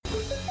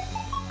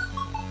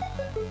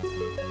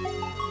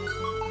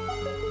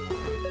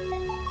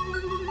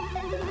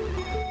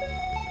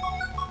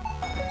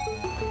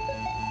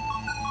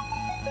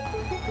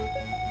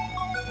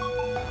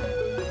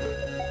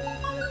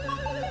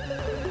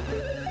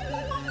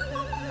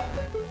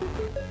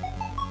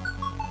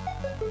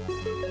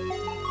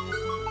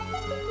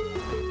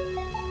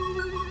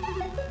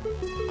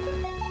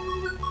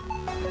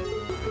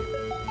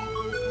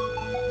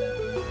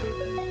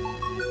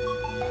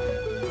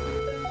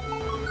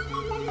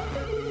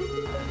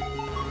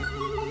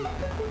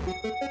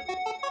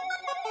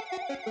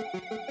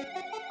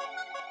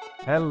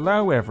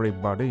Hello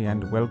everybody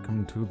and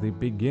welcome to the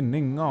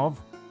beginning of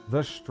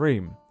the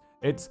stream.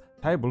 It's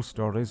Table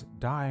Stories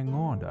Dying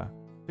Order,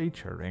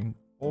 featuring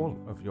all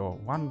of your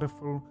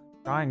wonderful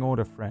Dying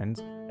Order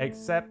friends,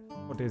 except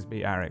for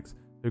Disby Arix,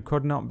 who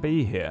could not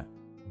be here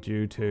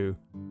due to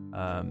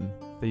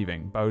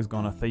thieving. Bo's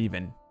gone a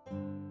thieving.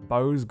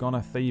 Bo's gone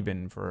a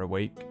thieving for a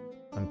week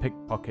and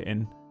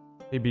pickpocketing.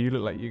 Maybe you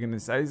look like you're going to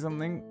say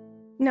something?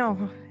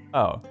 No.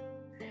 Oh.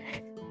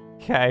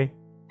 Okay.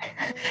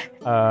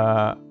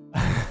 What?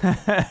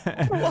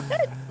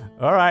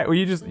 All right. Well,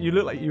 you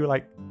look like you were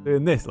like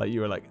doing this, like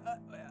you were like,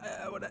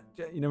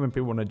 you know, when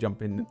people want to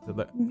jump into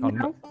the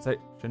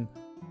conversation.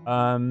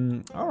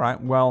 All right.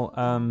 Well,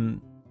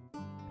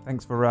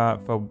 thanks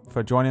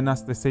for joining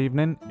us this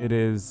evening. It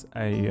is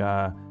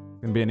gonna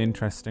be an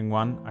interesting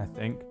one, I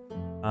think.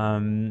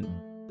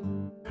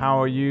 How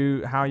are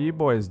you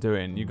boys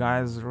doing? You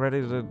guys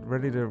ready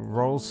to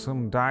roll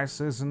some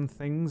dices and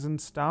things and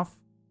stuff?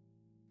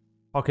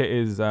 Pocket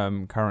is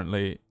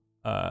currently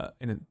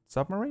in a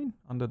submarine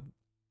under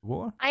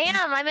water. I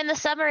am. I'm in the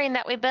submarine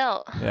that we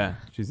built. Yeah,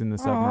 she's in the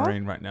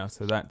submarine right now.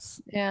 So that's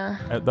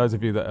those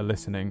of you that are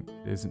listening,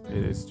 it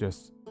is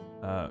just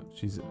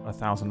she's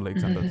 1,000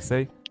 leagues under the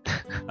sea.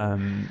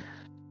 Trying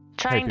to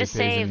KPP is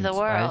save in the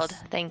world.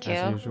 space, Thank you.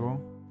 As usual.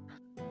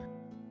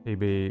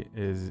 PB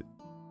is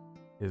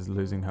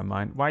losing her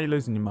mind. Why are you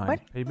losing your mind,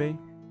 What? PB?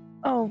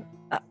 Oh,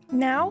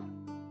 now?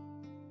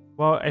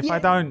 Well, if I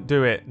don't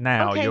do it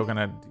now, Okay. you're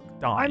gonna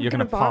die. I'm you're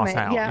gonna vomit.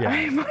 pass out.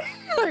 Yeah,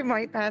 I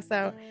might pass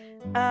out.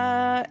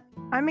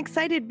 I'm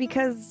excited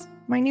because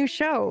my new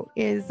show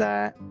is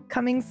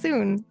coming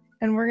soon,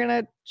 and we're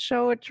gonna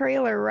show a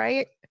trailer,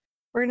 right?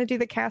 We're gonna do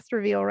the cast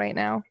reveal right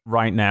now.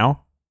 Right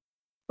now.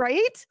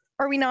 Right?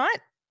 Are we not?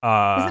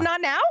 Is it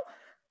not now?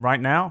 Right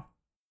now?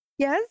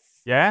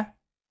 Yes? Yeah?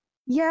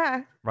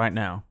 Yeah. Right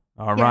now.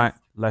 All Yes. right,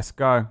 let's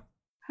go.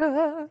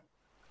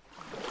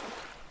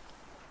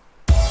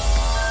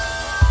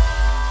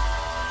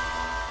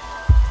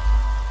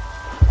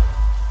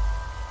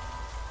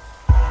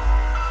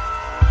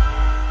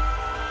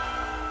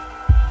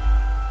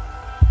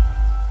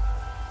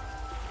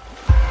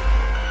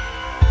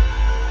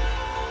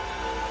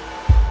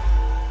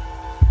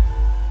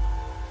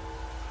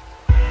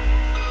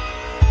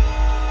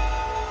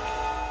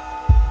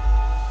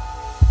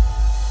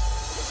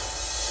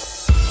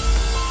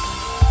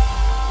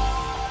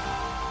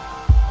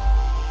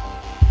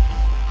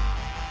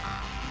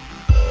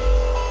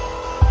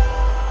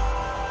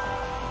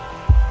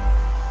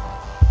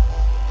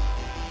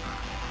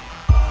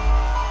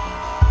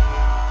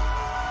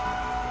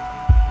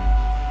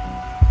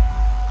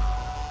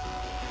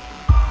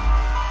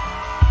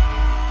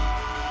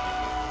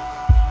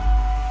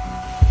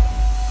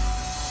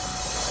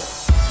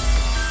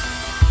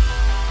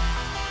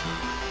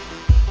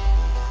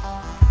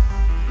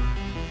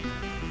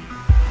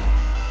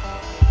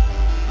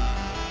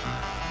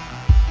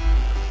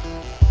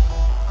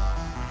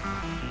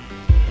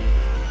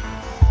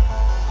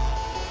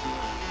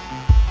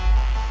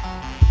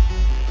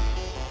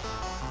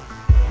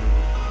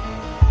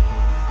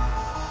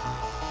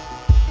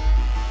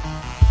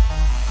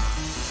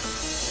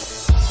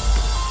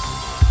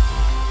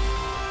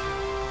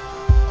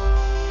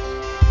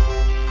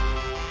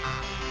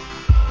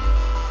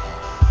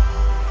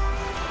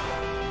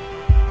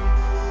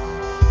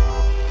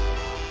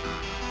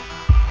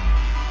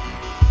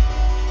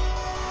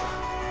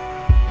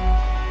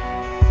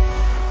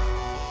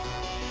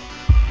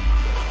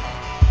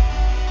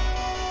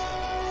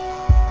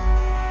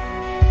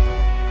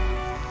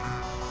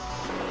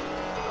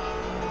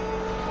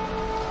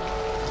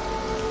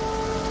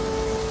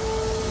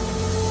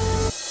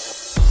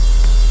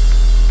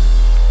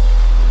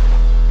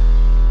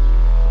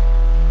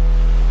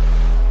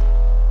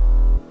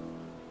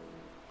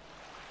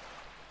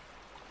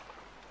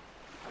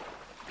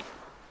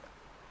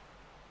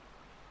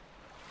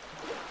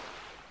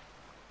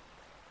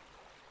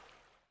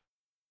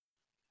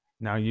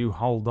 Now you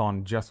hold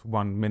on just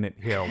 1 minute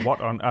here. What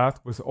on earth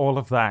was all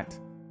of that?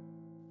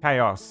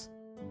 Chaos.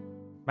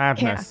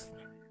 Madness.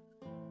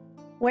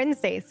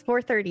 Wednesdays,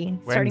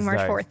 4:30, starting March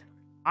 4th.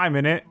 I'm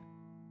in it.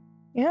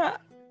 Yeah.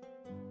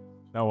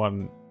 No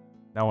one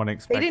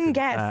expected They didn't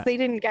guess. that. They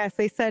didn't guess.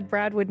 They said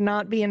Brad would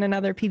not be in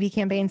another PB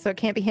campaign, so it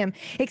can't be him.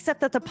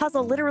 Except that the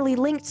puzzle literally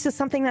linked to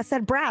something that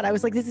said Brad. I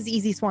was like, this is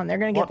easy swan. They're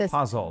going to get What this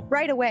puzzle?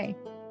 right away.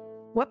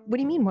 What do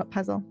you mean, what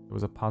puzzle? It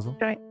was a puzzle?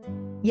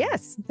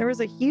 Yes, there was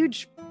a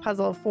huge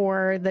puzzle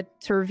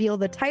to reveal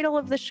the title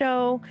of the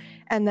show,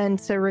 and then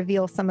to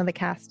reveal some of the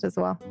cast as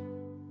well.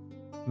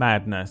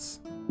 Madness.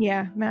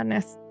 Yeah,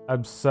 madness.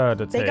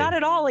 Absurdity. They got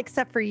it all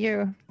except for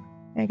you.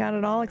 They got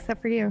it all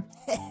except for you.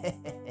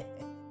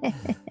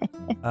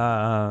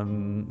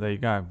 There you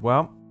go.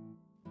 Well,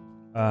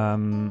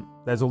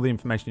 there's all the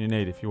information you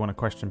need. If you want to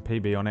question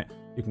PB on it,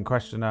 you can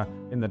question her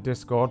in the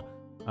Discord,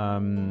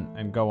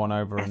 and go on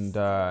over and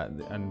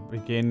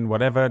begin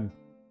whatever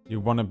you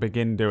want to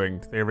begin doing.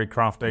 Theory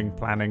crafting,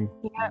 planning,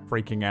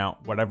 freaking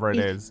out, whatever it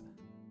is.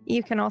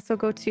 You can also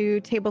go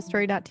to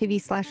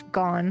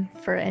tablestory.tv/gone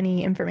for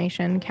any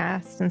information,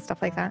 cast, and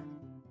stuff like that.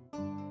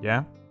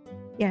 Yeah?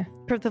 Yeah,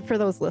 for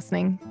those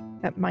listening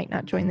that might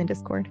not join the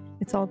Discord.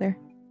 It's all there.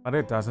 But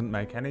it doesn't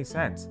make any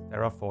sense.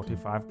 There are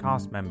 45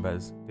 cast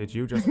members. Did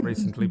you just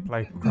recently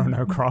play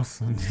Chrono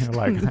Cross? And you're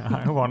like,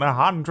 I want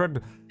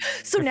 100.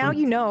 So now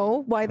you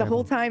know why the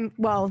whole time,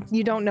 well,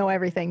 you don't know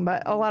everything,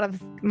 but a lot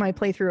of my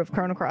playthrough of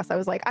Chrono Cross, I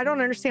was like, I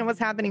don't understand what's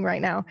happening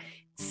right now.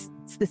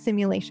 It's the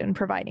simulation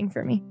providing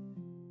for me.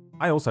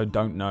 I also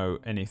don't know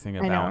anything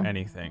about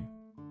anything.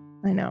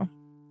 I know.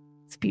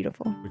 It's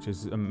beautiful. Which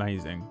is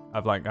amazing.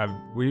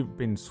 We've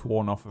been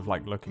sworn off of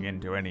looking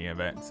into any of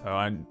it. So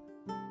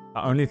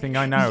the only thing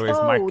I know is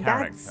my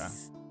character.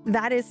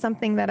 That is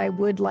something that I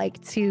would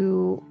like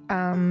to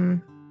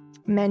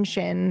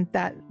mention,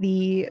 that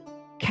the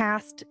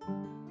cast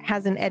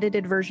has an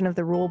edited version of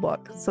the rule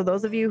book. So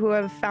those of you who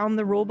have found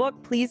the rule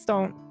book, please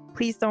don't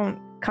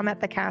come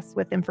at the cast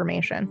with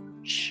information.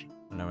 Shh. I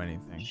don't know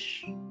anything.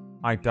 Shh.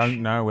 I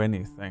don't know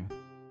anything.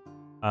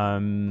 All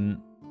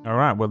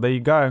right. Well, there you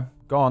go.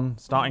 Gone.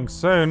 Starting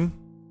soon.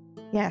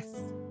 Yes.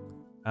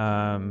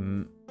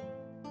 But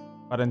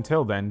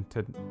until then,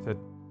 to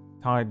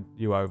tide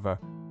you over,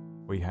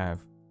 we have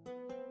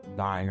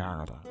Dying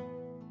Order.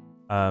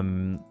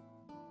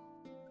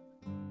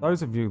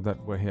 Those of you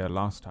that were here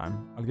last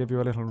time, I'll give you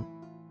a little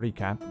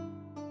recap,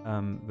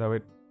 though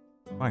it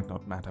might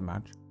not matter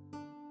much.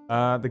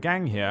 The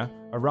gang here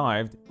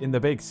arrived in the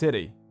big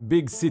city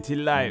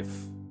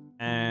life,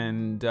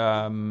 and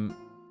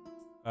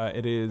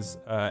it is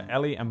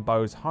Ellie and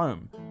Bo's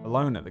home,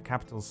 alone at the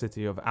capital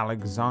city of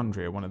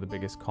Alexandria, one of the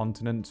biggest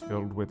continents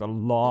filled with a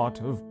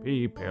lot of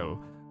people.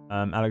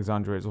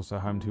 Alexandria is also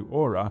home to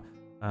Aura,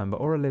 but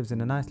Aura lives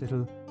in a nice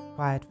little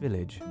quiet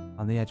village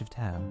on the edge of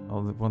town,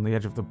 or on the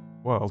edge of the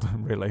world,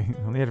 really,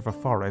 on the edge of a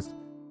forest,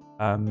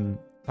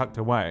 tucked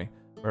away.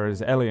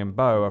 Whereas Ellie and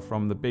Bo are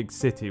from the big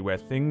city where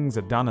things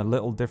are done a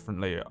little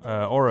differently.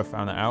 Aura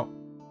found it out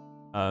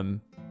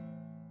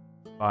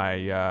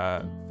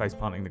by face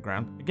planting the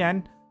ground.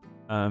 Again,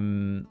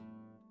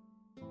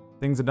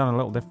 things are done a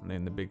little differently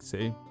in the big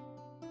city.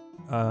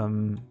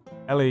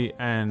 Ellie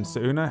and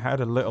Sauna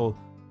had a little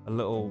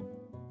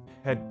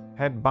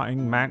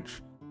head-butting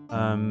match,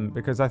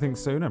 because I think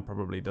Sauna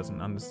probably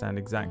doesn't understand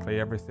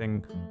exactly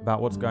everything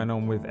about what's going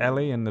on with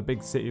Ellie and the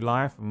big city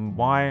life and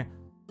why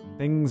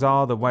things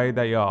are the way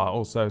they are.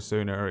 Also,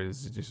 Sauna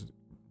is just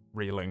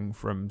reeling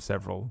from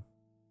several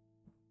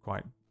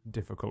quite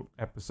difficult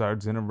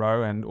episodes in a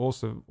row, and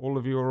also all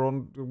of you are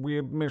on a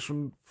weird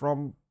mission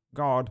from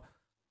God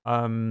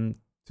to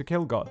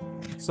kill God.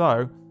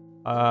 So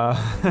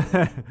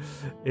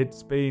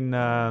it's been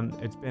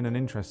an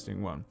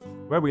interesting one.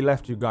 Where we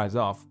left you guys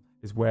off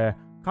is where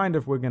kind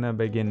of we're gonna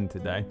begin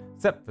today,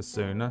 except for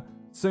Sauna.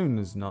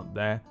 Sauna's not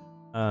there,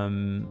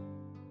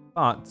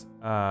 but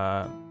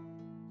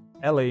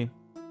Ellie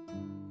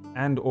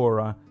and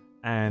Aura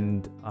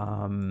and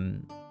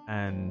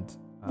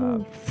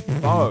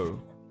Bo.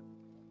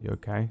 You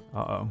okay?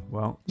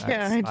 Well,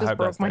 yeah, I just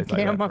broke my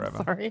cam. I'm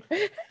sorry.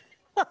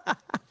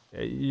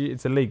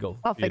 It's illegal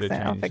I'll for you fix to it.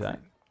 I'll change fix that. it.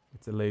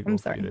 It's illegal I'm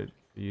for sorry.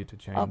 you to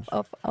change.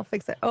 I'll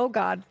fix it. Oh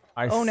God.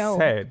 Oh no.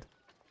 Said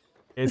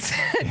it's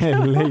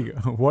illegal.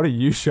 What are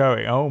you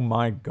showing? Oh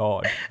my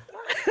God.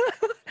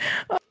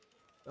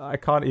 I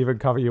can't even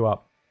cover you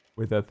up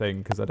with a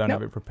thing because I don't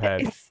have it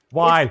prepared.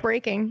 Why? It's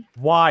breaking.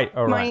 Why?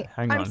 All right,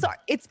 hang on. I'm sorry.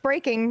 It's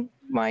breaking.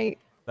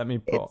 Let me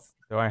put.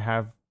 Do I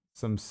have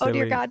some silly? Oh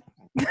dear God.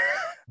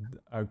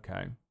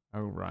 Okay.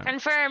 All right.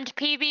 Confirmed.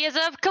 PB is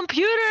a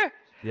computer.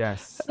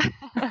 Yes. It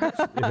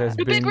has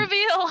been. Big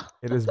reveal.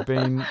 It has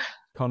been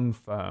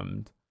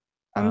confirmed.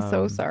 I'm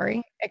so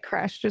sorry. It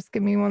crashed. Just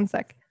give me 1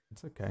 sec.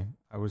 It's okay.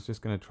 I was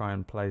just going to try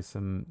and play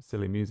some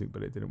silly music,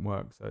 but it didn't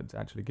work. So it's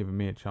actually given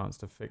me a chance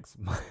to fix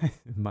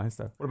my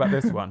stuff. What about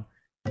this one?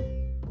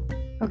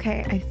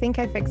 Okay, I think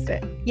I fixed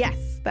it.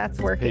 Yes, that's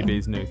working.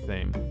 PB's new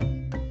theme.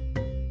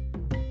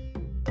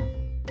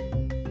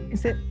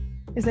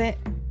 Is it?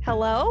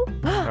 Hello?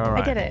 All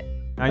right. I get it.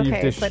 Now you've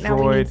Okay, but now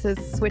we need to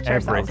switch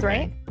ourselves,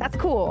 right? That's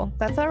cool.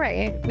 That's all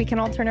right. We can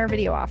all turn our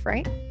video off,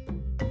 right?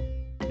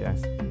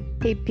 Yes.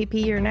 Hey,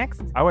 PP, you're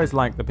next. I always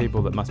like the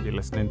people that must be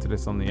listening to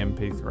this on the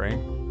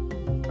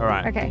MP3. All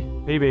right. Okay.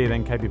 PB,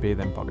 then KPP,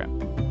 then Pocket.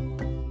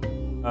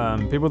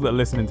 People that are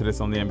listening to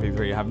this on the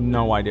MP3 have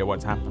no idea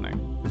what's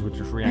happening because we're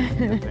just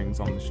reacting to things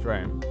on the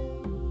stream.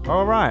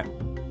 All right.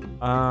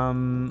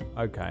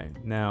 Okay.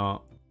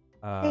 Now.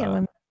 Hey,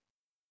 let me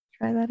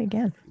try that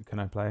again. Can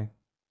I play?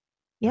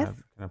 Yes.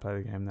 Can I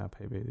play the game now,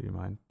 PB? Do you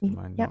mind? Do you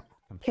mind Yep.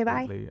 not Okay, bye.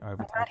 completely not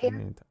overtaking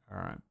here. me? All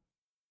right.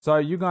 So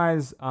you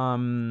guys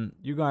went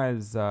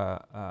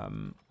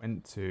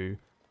to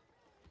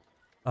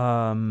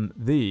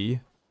the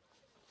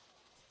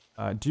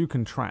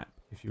Duke Trap,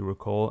 if you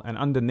recall, and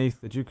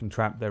underneath the Duke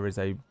Trap there is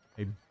a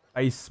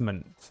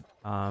basement,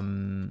 a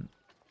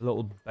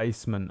little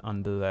basement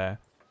under there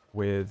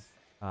with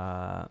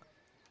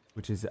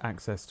which is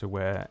access to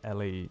where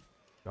Ellie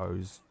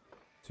goes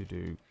to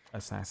do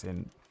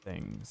assassin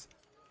things.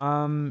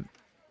 I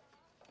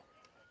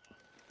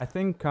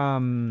think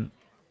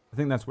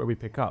that's where we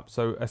pick up.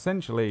 So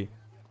essentially,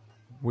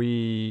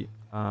 we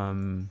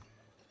come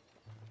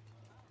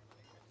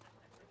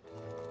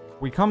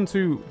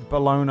to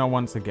Bologna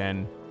once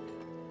again.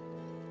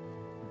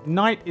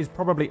 Night is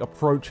probably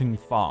approaching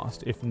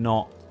fast, if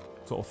not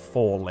sort of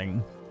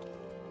falling.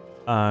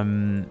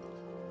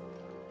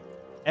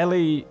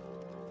 Ellie,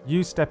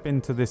 you step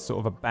into this sort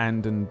of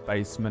abandoned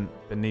basement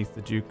beneath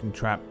the Duke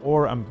Trap.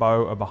 Aura and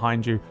Bo are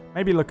behind you,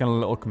 maybe looking a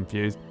little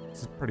confused. This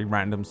is a pretty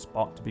random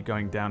spot to be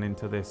going down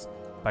into this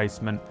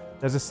basement.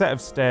 There's a set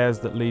of stairs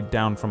that lead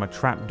down from a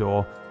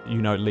trapdoor,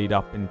 lead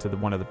up into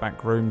one of the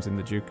back rooms in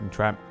the Duke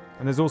Trap.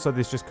 And there's also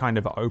this just kind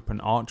of open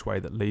archway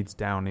that leads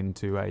down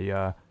into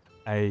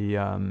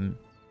an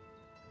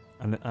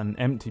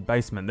empty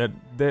basement.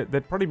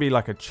 There'd probably be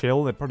like a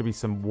chill. There'd probably be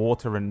some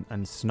water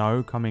and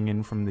snow coming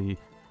in from the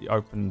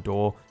open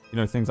door.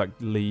 Things like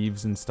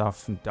leaves and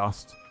stuff and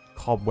dust,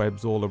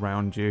 cobwebs all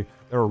around you.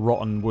 There are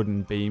rotten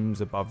wooden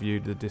beams above you,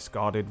 the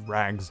discarded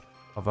rags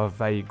of a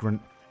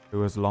vagrant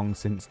who has long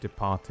since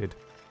departed,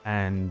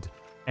 and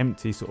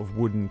empty sort of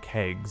wooden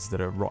kegs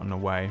that are rotten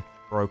away,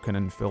 broken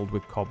and filled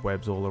with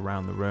cobwebs all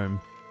around the room.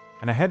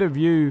 And ahead of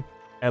you,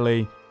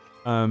 Ellie,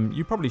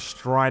 you probably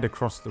stride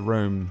across the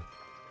room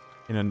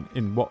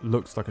in what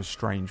looks like a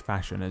strange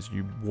fashion as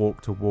you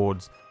walk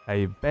towards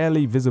a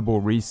barely visible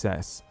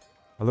recess,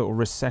 a little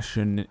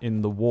recession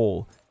in the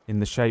wall in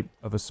the shape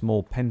of a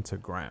small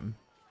pentagram.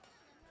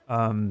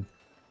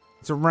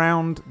 It's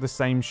around the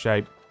same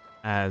shape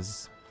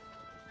as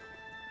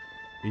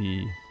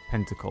the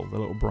pentacle, the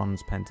little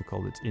bronze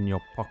pentacle that's in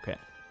your pocket.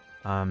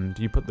 Do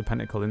you put the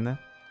pentacle in there?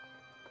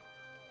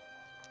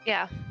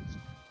 Yeah.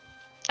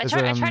 I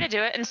try to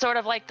do it in sort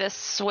of like this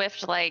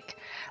swift, like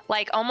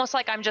almost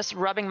like I'm just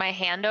rubbing my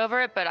hand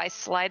over it, but I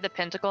slide the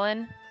pentacle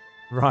in.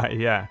 Right,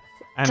 yeah.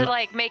 And to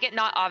like make it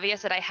not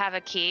obvious that I have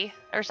a key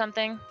or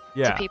something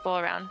to people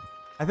around.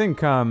 I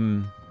think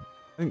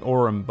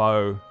Aura and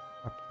Bo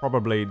are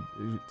probably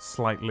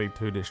slightly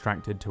too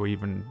distracted to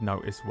even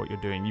notice what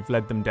you're doing. You've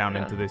led them down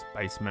into this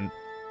basement,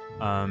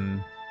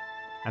 and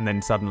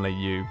then suddenly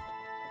you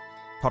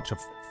touch a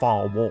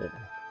far wall.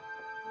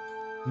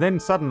 Then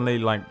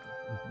suddenly,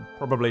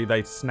 probably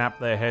they snap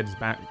their heads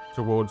back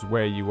towards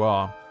where you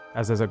are,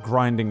 as there's a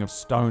grinding of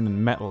stone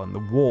and metal, and the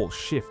wall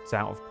shifts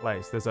out of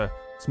place. There's a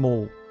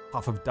small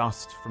puff of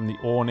dust from the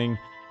awning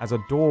as a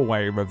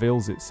doorway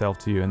reveals itself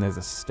to you, and there's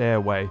a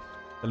stairway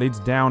that leads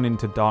down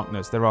into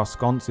darkness. There are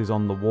sconces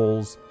on the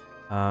walls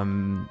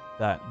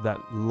that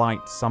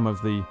light some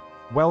of the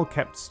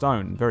well-kept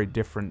stone, very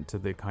different to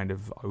the kind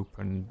of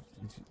open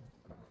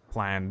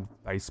planned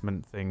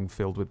basement thing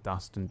filled with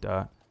dust and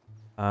dirt.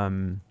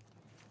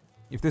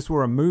 If this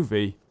were a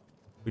movie,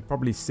 we'd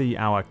probably see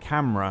our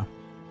camera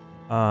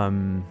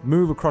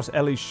move across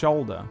Ellie's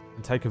shoulder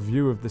and take a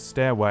view of the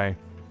stairway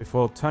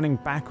before turning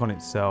back on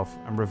itself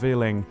and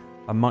revealing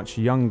a much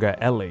younger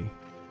Ellie.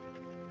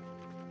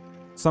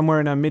 Somewhere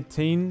in her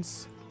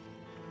mid-teens,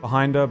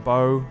 behind her,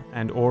 Bo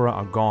and Aura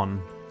are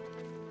gone,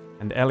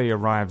 and Ellie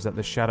arrives at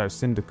the Shadow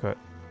Syndicate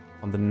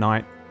on the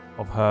night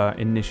of her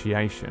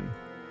initiation.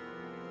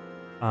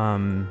 I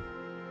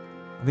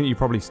think you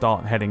probably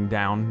start heading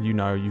down.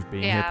 You've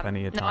been here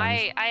plenty of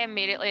times. I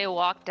immediately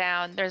walk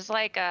down. There's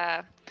like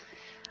a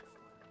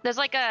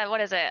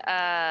what is it?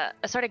 A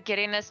sort of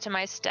giddiness to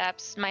my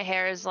steps. My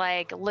hair is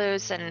like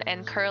loose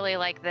and curly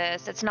like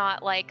this. It's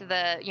not like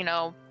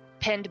the,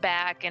 pinned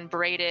back and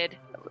braided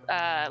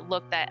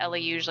look that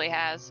Ellie usually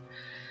has.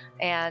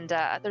 And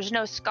there's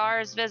no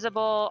scars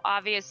visible.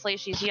 Obviously,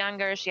 she's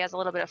younger. She has a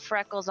little bit of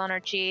freckles on her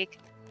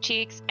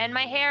cheeks. And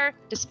my hair,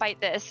 despite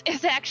this,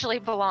 is actually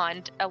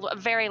blonde, a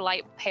very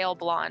light pale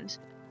blonde.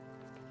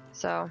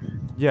 So.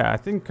 Yeah, I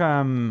think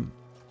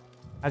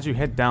as you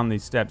head down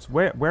these steps,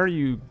 where are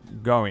you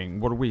going?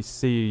 What do we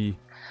see?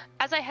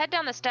 As I head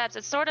down the steps,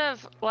 it's sort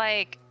of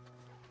like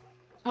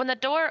when the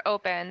door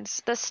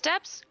opens, the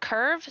steps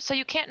curve, so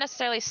you can't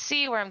necessarily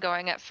see where I'm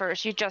going at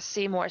first. You just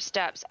see more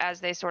steps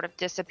as they sort of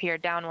disappear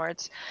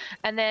downwards.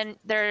 And then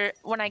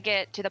when I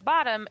get to the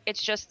bottom,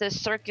 it's just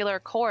this circular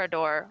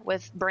corridor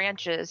with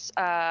branches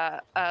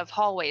of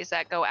hallways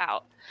that go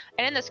out.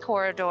 And in this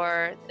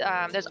corridor,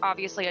 there's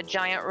obviously a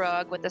giant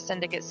rug with the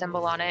Syndicate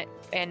symbol on it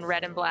in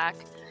red and black.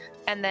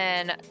 And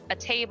then a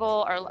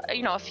table or,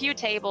 a few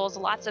tables,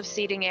 lots of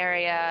seating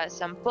area,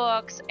 some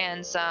books,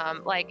 and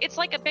some, it's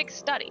like a big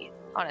study,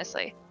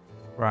 honestly.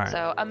 Right.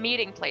 So a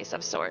meeting place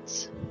of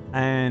sorts.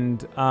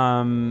 And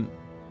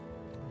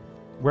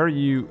where are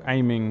you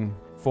aiming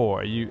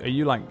for? Are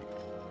you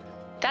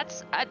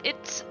That's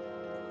it's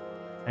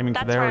Aiming for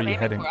that's there, where or are I'm you aiming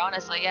heading? for,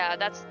 honestly. Yeah,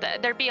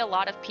 there'd be a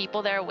lot of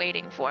people there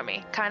waiting for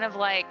me. Kind of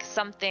like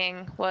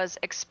something was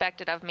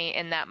expected of me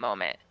in that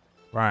moment.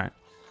 Right.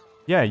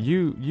 Yeah,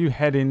 you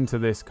head into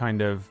this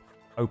kind of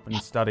open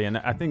study, and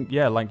I think,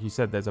 yeah, like you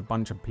said, there's a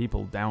bunch of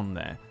people down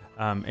there,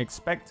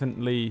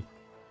 expectantly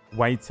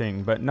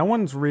waiting, but no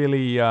one's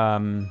really.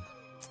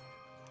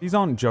 These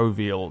aren't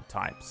jovial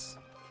types.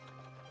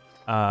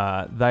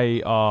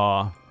 They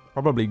are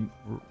probably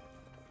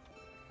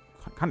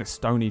kind of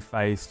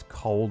stony-faced,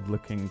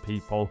 cold-looking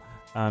people.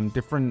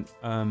 Different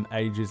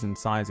ages and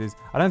sizes.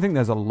 I don't think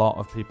there's a lot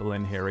of people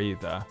in here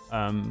either.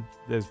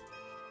 There's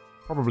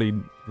probably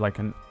like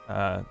an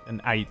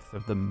eighth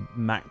of the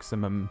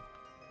maximum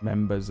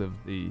members of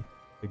the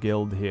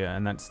guild here,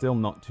 and that's still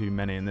not too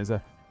many. And there's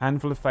a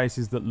handful of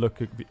faces that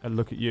look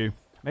at you.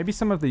 Maybe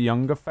some of the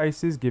younger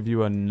faces give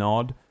you a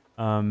nod.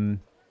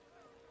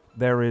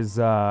 There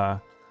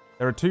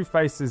are two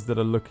faces that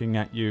are looking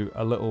at you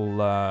a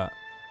little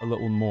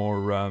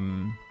more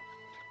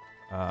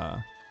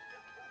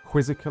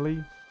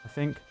quizzically, I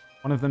think.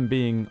 One of them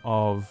being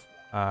of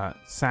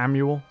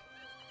Samuel,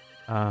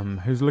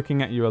 who's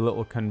looking at you a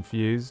little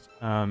confused.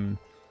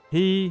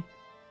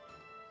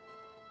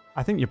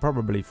 I think you're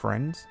probably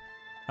friends,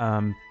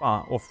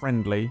 or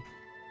friendly,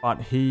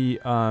 but he's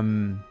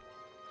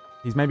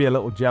maybe a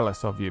little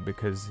jealous of you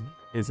because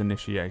his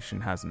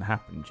initiation hasn't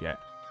happened yet,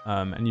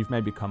 and you've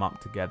maybe come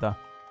up together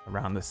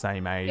around the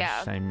same age,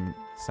 Yeah.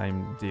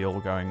 same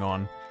deal going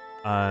on,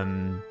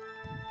 and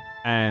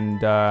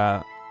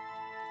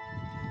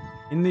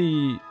in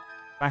the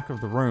back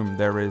of the room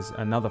there is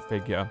another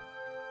figure,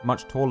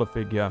 much taller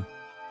figure.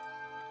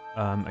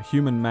 A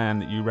human man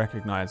that you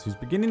recognize, who's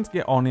beginning to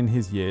get on in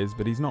his years,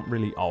 but he's not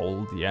really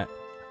old yet.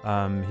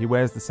 He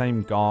wears the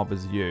same garb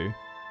as you,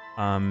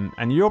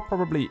 and you're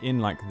probably in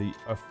like the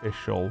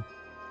official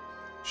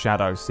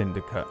Shadow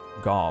Syndicate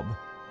garb.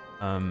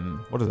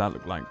 What does that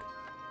look like?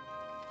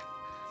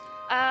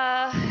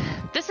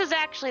 This is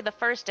actually the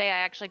first day I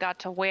actually got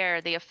to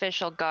wear the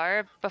official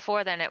garb.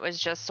 Before then, it was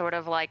just sort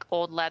of like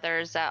old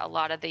leathers that a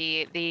lot of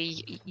the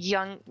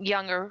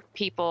younger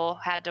people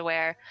had to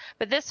wear.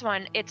 But this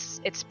one, it's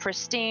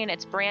pristine,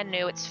 it's brand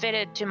new, it's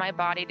fitted to my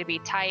body to be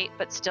tight,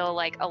 but still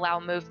like allow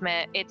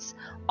movement. It's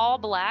all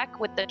black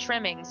with the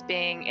trimmings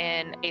being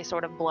in a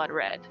sort of blood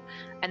red.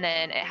 And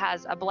then it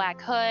has a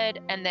black hood,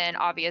 and then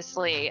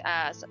obviously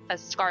a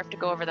scarf to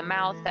go over the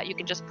mouth that you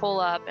can just pull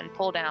up and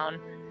pull down.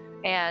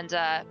 And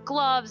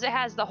gloves, it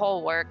has the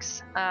whole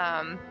works.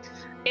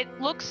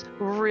 It looks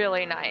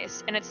really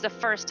nice, and it's the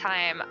first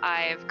time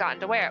I've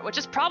gotten to wear it, which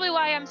is probably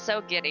why I'm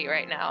so giddy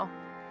right now,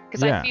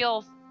 because Yeah. I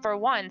feel for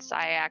once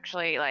I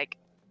actually like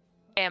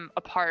am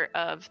a part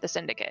of the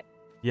syndicate.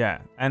 Yeah,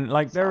 and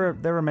like there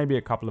are maybe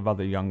a couple of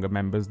other younger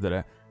members that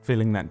are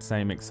feeling that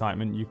same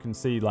excitement. You can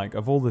see, like,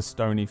 of all the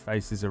stony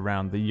faces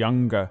around, the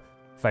younger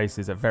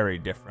faces are very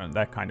different.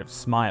 They're kind of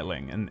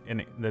smiling, and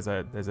there's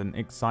an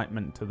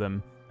excitement to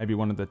them. Maybe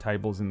one of the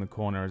tables in the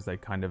corner as they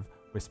kind of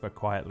whisper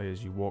quietly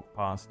as you walk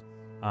past.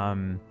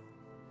 The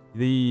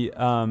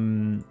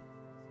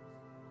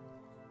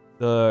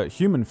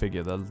human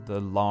figure, the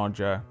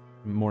larger,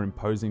 more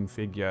imposing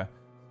figure,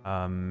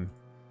 wearing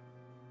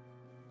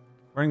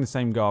the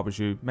same garb as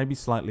you, maybe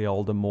slightly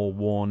older, more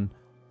worn,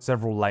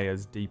 several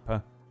layers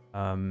deeper.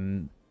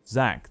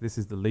 Zach, this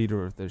is the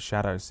leader of the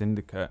Shadow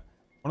Syndicate,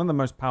 one of the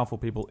most powerful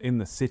people in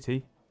the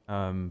city,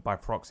 by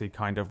proxy,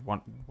 kind of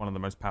one of the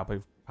most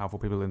powerful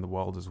people in the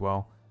world as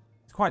well.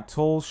 He's quite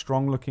tall,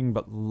 strong-looking,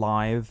 but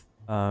lithe.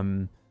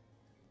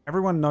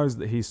 Everyone knows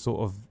that he's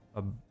sort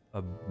of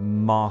a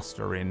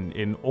master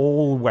in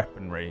all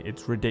weaponry.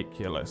 It's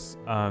ridiculous.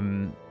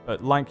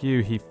 But like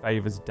you, he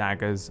favors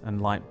daggers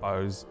and light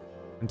bows.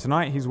 And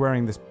tonight he's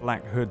wearing this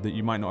black hood that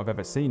you might not have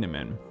ever seen him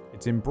in.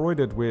 It's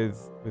embroidered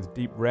with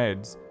deep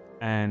reds,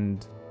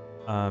 and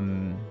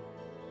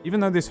even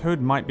though this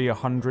hood might be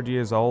 100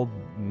 years old,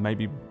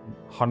 maybe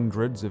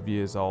hundreds of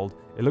years old,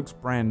 it looks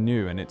brand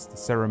new, and it's the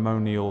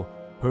ceremonial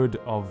hood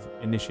of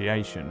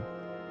initiation.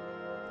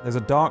 There's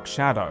a dark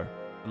shadow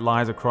that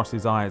lies across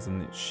his eyes,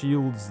 and it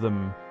shields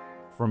them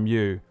from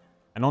you.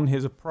 And on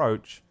his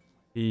approach,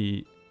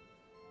 he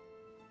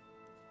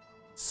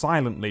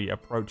silently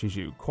approaches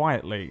you,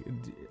 quietly.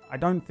 I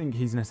don't think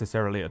he's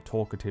necessarily a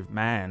talkative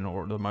man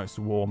or the most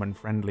warm and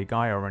friendly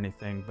guy or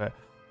anything, but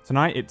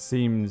tonight it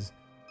seems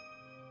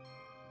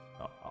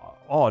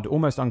odd,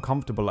 almost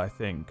uncomfortable, I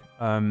think.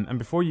 And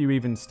before you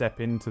even step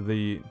into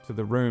the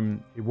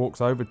room, he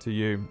walks over to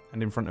you,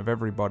 and in front of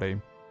everybody,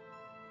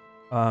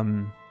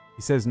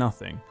 he says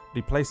nothing, but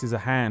he places a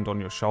hand on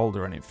your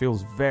shoulder, and it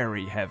feels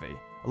very heavy,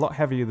 a lot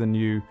heavier than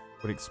you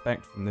would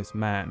expect from this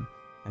man.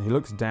 And he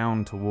looks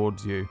down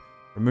towards you,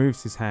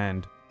 removes his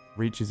hand,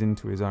 reaches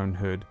into his own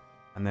hood,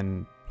 and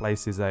then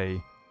places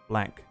a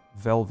black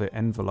velvet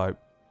envelope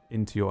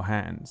into your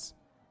hands.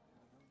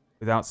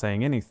 Without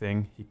saying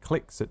anything, he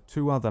clicks at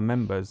two other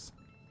members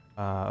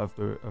of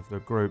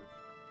the group,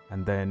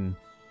 and then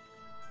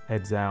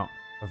heads out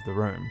of the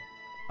room.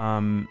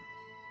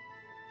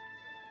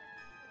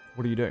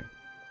 What do you do?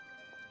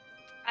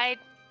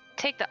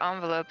 take the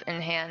envelope in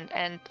hand,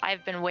 and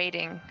I've been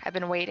waiting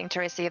to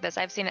receive this.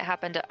 I've seen it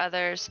happen to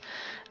others,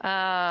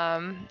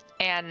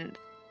 and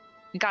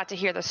got to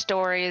hear the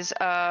stories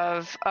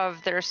of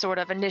their sort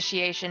of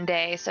initiation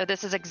day. So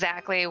this is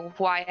exactly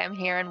why I'm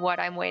here and what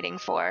I'm waiting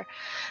for.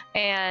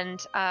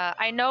 And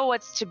I know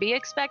what's to be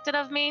expected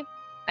of me,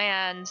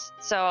 and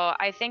so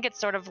I think it's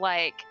sort of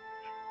like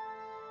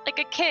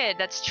a kid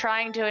that's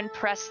trying to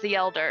impress the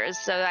elders.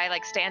 So I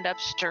like stand up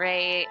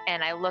straight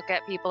and I look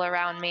at people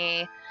around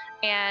me,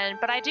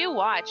 but I do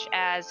watch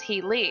as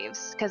he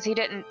leaves because he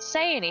didn't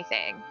say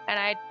anything, and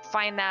I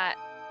find that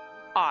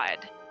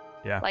odd.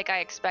 Yeah. Like I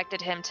expected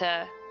him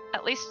to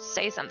at least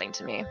say something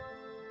to me.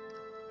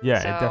 Yeah,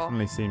 So- it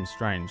definitely seems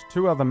strange.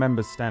 2 other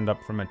members stand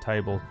up from a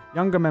table,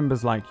 younger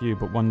members like you,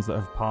 but ones that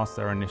have passed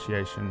their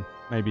initiation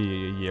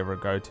maybe a year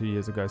ago, 2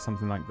 years ago,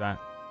 something like that.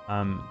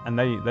 And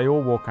they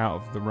all walk out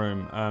of the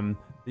room.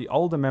 The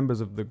older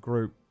members of the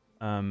group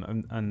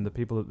and the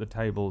people at the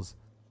tables,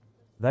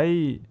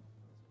 they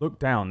look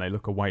down, they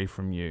look away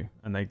from you,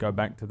 and they go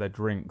back to their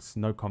drinks,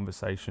 no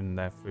conversation,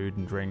 their food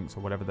and drinks, or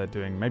whatever they're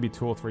doing. Maybe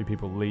 2 or 3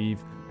 people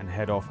leave and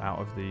head off out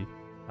of the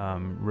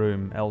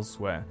room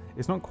elsewhere.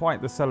 It's not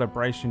quite the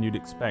celebration you'd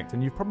expect,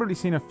 and you've probably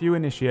seen a few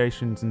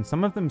initiations, and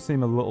some of them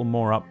seem a little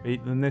more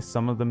upbeat than this,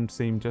 some of them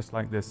seem just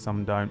like this,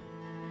 some don't.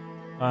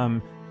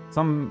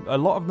 A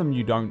lot of them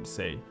you don't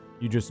see.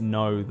 You just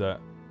know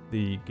that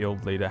the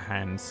guild leader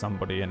hands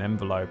somebody an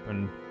envelope,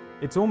 and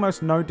it's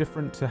almost no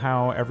different to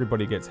how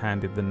everybody gets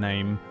handed the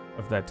name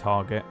of their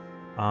target.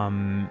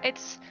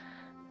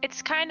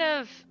 It's kind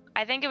of,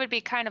 I think it would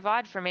be kind of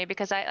odd for me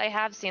because I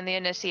have seen the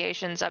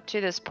initiations up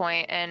to this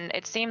point, and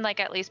it seemed like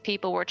at least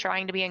people were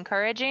trying to be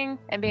encouraging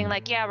and being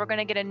like, yeah, we're going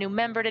to get a new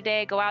member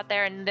today, go out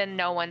there, and then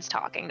no one's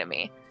talking to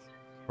me.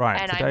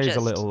 Right, And I'm today's just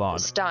a little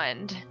odd.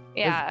 stunned.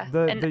 Yeah.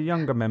 The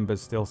younger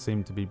members still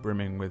seem to be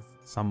brimming with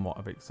somewhat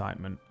of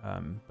excitement,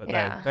 but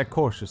they're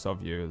cautious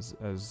of you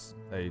as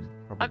they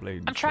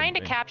probably I'm trying to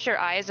should be. capture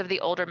eyes of the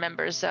older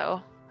members,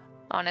 though.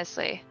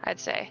 Honestly, I'd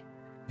say.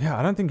 Yeah,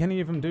 I don't think any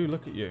of them do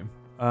look at you.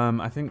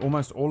 I think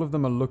almost all of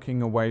them are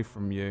looking away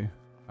from you.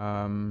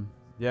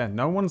 Yeah,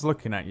 no one's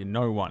looking at you.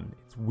 No one.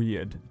 It's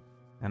weird,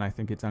 and I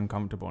think it's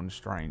uncomfortable and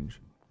strange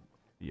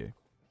for you.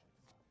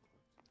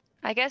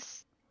 I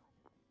guess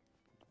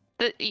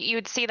you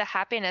would see the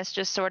happiness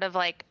just sort of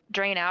like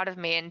drain out of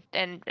me,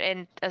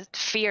 and a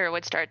fear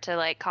would start to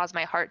like cause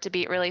my heart to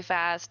beat really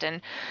fast,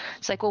 and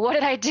it's like, well, what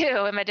did I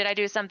do? Did I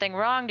do something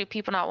wrong? Do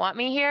people not want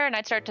me here? And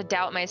I'd start to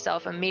doubt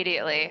myself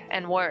immediately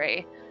and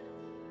worry.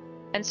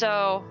 And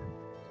so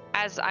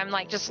as I'm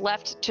like just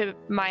left to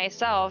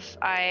myself,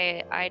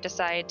 I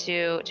decide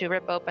to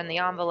rip open the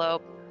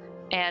envelope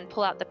and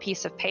pull out the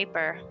piece of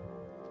paper.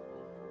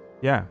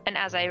 Yeah. And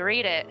as I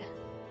read it,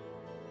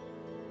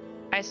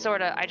 I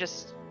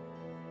just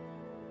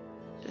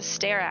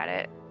stare at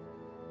it.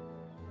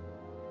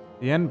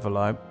 The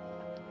envelope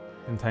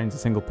contains a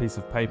single piece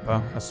of paper,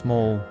 a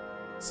small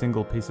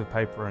single piece of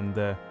paper, and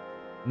the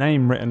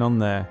name written on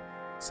there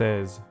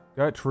says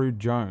Gertrude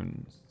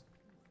Jones.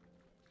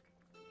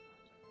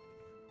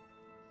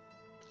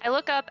 I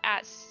look up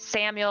at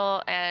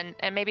Samuel and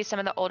maybe some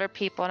of the older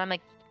people, and I'm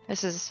like,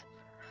 this is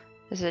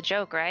a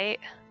joke, right?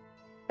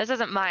 This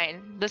isn't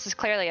mine. This is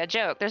clearly a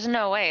joke. There's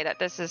no way that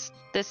this is,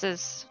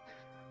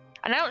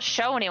 and I don't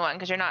show anyone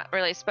because you're not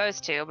really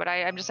supposed to, but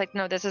I'm just like,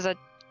 no, this isn't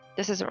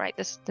right.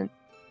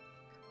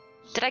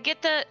 Did I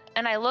get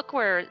and I look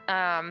where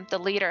the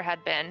leader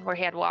had been, where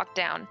he had walked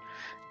down,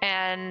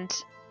 and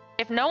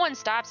if no one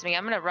stops me,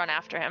 I'm going to run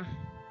after him.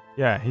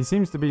 Yeah, he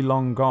seems to be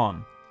long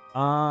gone.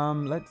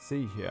 Let's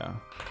see here.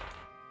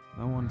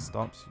 No one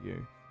stops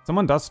you.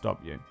 Someone does stop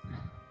you.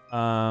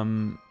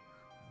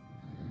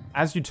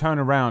 As you turn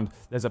around,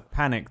 there's a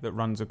panic that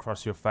runs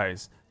across your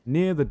face.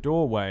 Near the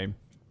doorway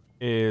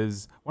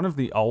is one of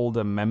the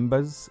older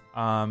members,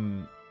 a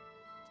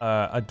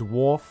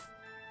dwarf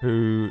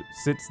who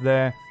sits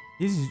there.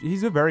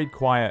 He's a very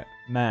quiet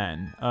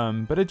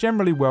man, but a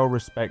generally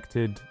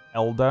well-respected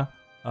elder.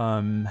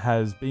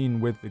 Has been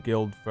with the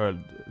guild for,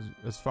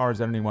 as far as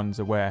anyone's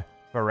aware,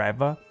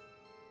 forever.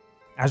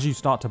 As you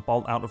start to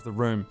bolt out of the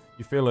room,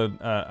 you feel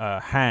a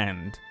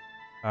hand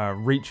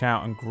reach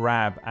out and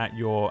grab at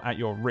your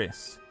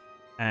wrist,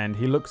 and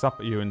he looks up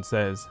at you and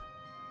says,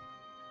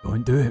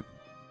 "Don't do it."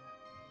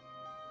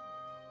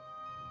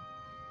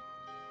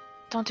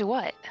 Don't do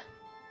what?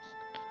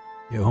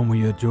 Get on with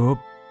your job.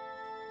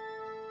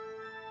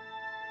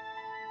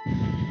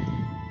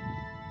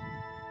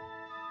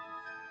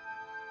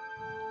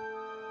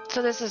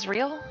 So this is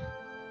real?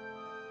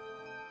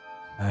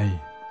 Hey,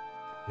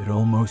 you're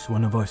almost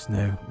one of us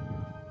now.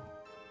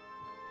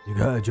 You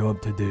got a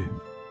job to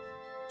do.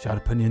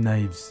 Sharpen your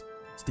knives.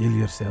 Steel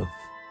yourself.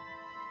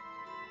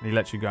 And he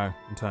lets you go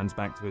and turns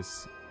back to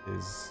his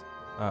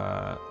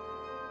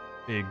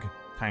big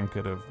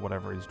tankard of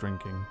whatever he's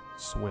drinking.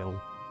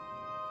 Swill.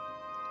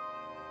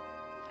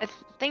 I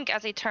think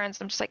as he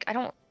turns, I'm just like, I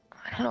don't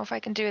know if I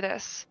can do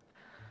this.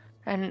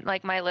 And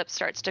like my lip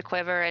starts to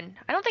quiver, and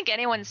I don't think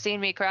anyone's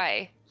seen me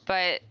cry,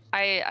 but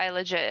I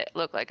legit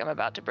look like I'm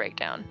about to break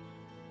down.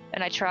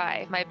 And I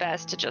try my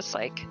best to just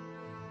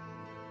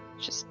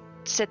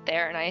sit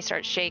there, and I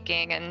start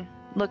shaking and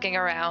looking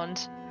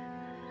around.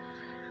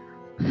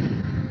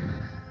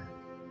 And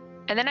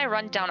then I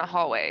run down a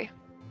hallway.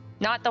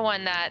 Not the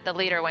one that the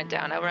leader went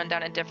down. I run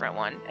down a different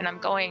one. And I'm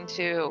going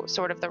to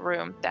sort of the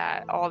room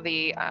that all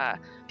the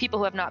people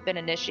who have not been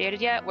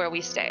initiated yet, where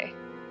we stay.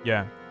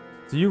 Yeah.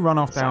 So you run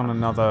off down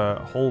another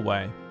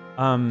hallway.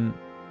 In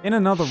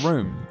another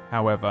room,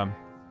 however,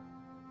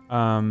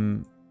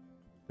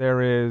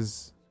 there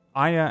is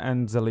Aya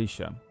and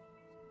Zalisha.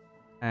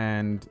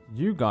 And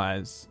you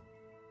guys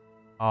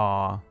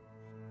are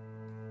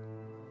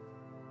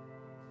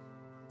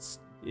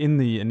in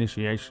the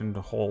initiation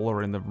hall,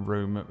 or in the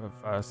room at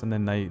first, and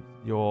then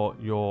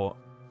you're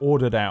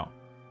ordered out,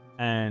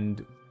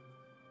 and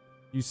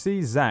you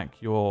see Zach,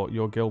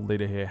 your guild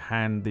leader here,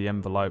 hand the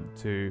envelope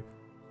to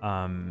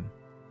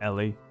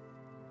Ellie.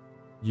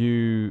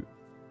 You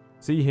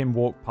see him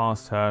walk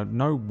past her,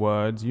 no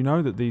words. You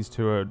know that these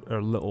two are a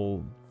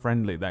little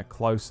friendly. They're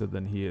closer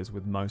than he is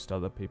with most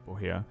other people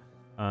here.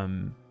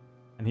 And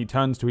he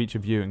turns to each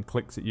of you and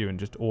clicks at you and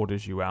just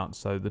orders you out.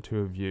 So the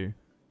two of you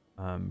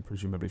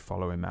presumably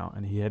follow him out,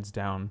 and he heads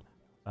down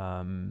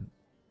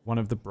one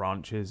of the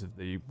branches of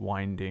the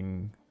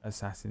Winding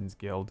Assassins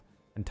Guild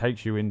and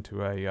takes you into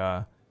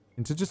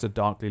just a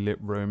darkly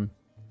lit room,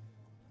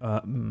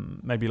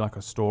 maybe like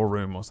a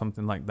storeroom or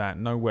something like that.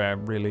 Nowhere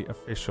really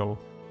official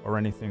or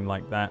anything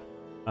like that.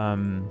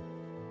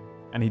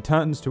 And he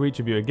turns to each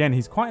of you again.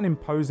 He's quite an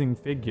imposing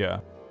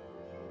figure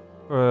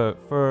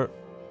for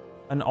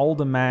an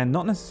older man,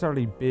 not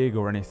necessarily big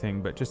or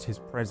anything, but just his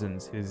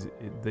presence,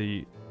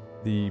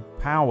 the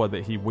power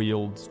that he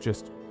wields,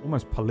 just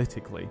almost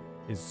politically,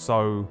 is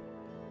so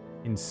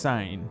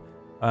insane.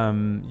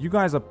 You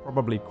guys are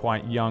probably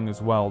quite young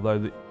as well, though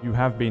that you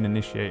have been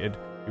initiated.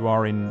 You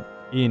are in.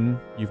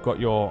 You've got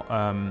your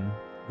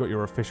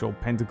official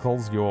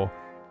pentacles, your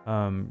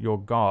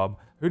garb.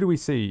 Who do we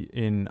see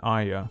in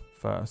Aya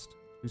first?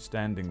 Who's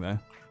standing there?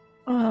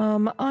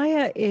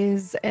 Aya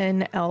is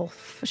an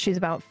elf. She's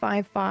about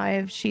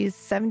 5'5". She's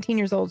 17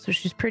 years old, so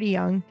she's pretty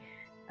young.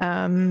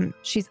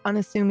 She's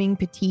unassuming,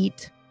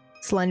 petite,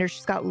 slender.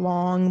 She's got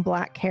long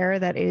black hair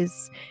that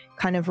is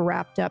kind of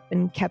wrapped up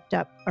and kept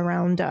up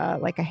around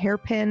like a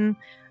hairpin.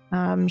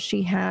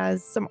 She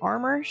has some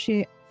armor,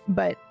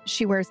 but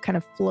she wears kind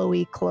of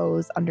flowy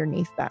clothes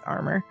underneath that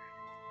armor.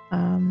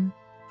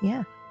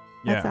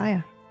 That's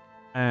Aya.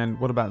 And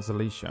what about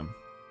Zalisha?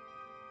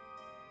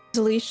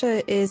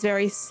 Zalisha is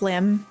very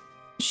slim.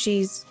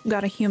 She's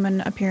got a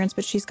human appearance,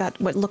 but she's got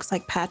what looks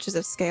like patches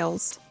of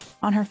scales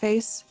on her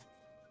face.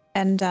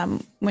 And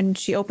when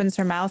she opens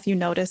her mouth, you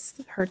notice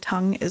her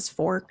tongue is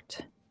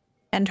forked.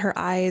 And her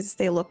eyes,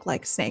 they look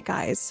like snake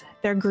eyes.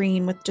 They're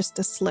green with just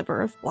a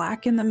sliver of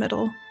black in the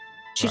middle.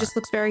 She just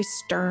looks very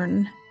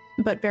stern,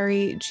 but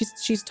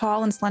she's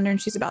tall and slender,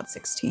 and she's about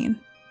 16.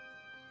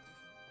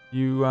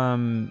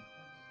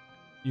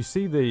 You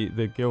see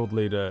the guild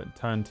leader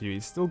turn to you.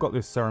 He's still got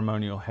this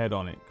ceremonial head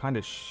on. It kind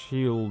of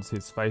shields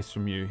his face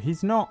from you.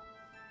 He's not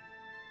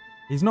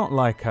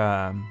like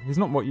he's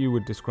not what you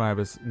would describe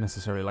as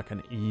necessarily like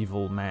an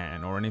evil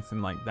man or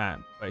anything like that.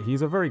 But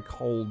he's a very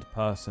cold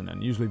person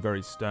and usually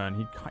very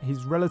stern.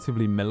 He's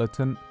relatively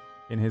militant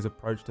in his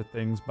approach to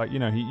things. But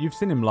you've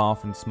seen him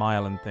laugh and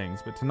smile and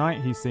things. But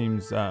tonight he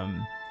seems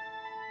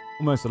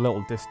almost a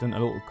little distant, a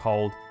little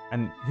cold.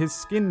 And his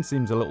skin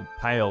seems a little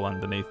pale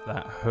underneath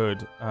that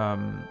hood.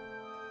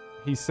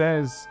 He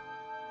says,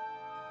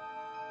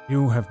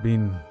 "You have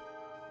been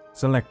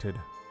selected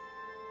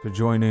to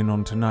join in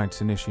on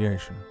tonight's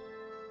initiation."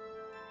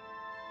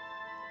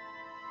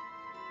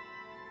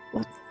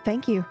 Well,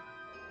 thank you.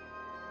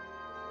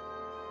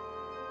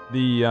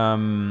 He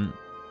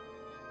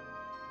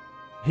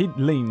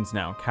leans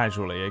now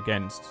casually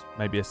against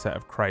maybe a set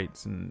of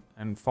crates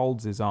and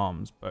folds his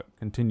arms, but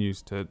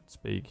continues to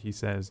speak. He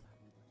says,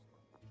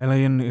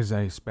 "Elian is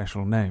a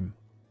special name.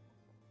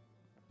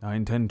 I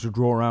intend to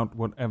draw out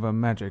whatever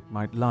magic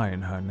might lie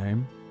in her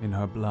name, in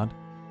her blood.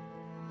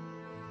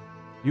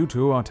 You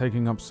two are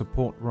taking up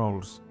support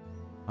roles.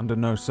 Under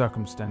no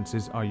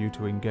circumstances are you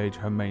to engage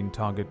her main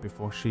target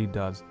before she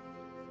does.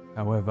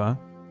 However,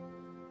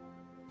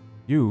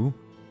 you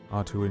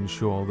are to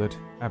ensure that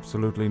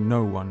absolutely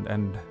no one,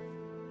 and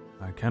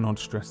I cannot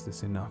stress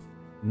this enough,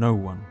 no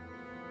one,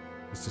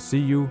 is to see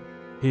you,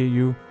 hear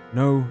you,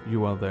 know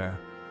you are there.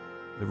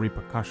 The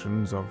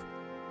repercussions of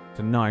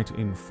tonight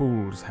in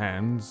Fool's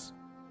hands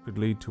could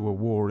lead to a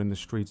war in the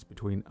streets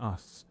between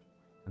us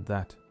and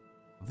that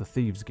of the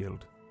Thieves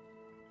Guild."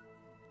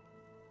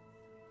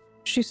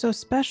 She's so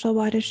special.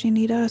 Why does she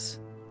need us?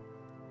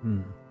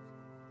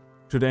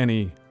 Should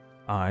any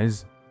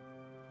eyes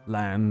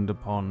land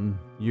upon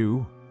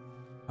you,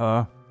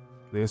 her,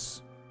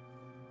 this,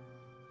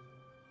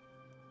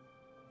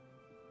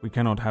 we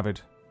cannot have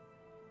it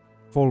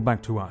fall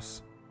back to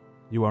us.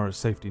 You are a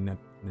safety net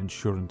and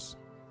insurance.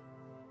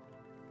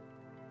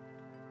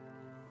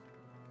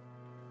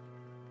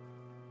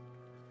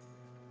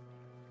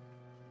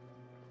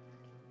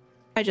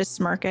 I just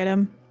smirk at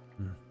him.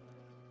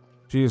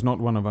 She is not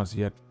one of us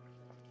yet.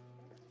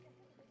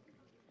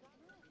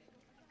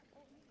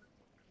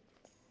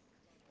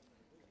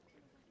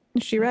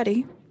 Is she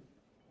ready?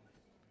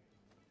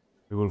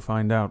 We will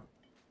find out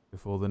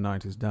before the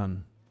night is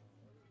done.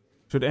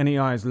 Should any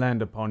eyes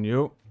land upon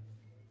you,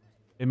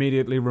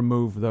 immediately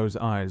remove those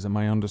eyes. Am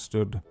I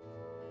understood?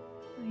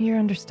 You're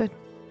understood.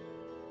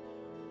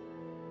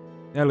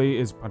 Ellie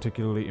is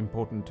particularly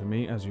important to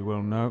me, as you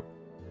well know.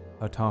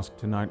 Her task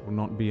tonight will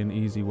not be an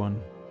easy one.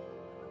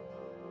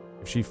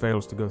 If she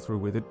fails to go through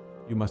with it,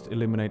 you must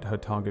eliminate her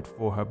target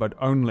for her, but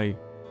only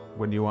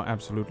when you are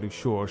absolutely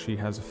sure she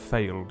has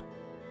failed.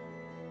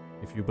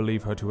 If you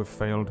believe her to have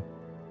failed,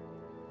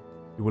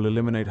 you will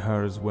eliminate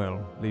her as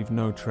well. Leave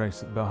no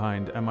trace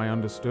behind. Am I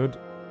understood?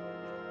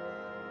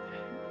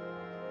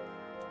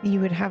 You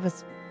would have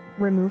us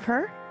remove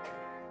her?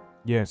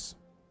 Yes.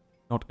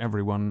 Not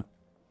everyone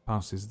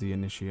passes the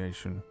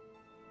initiation.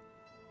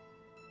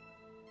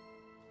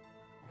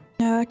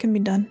 Yeah, that can be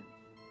done.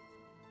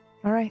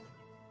 All right.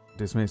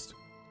 Dismissed.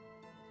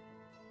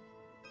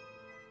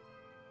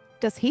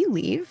 Does he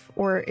leave,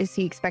 or is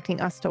he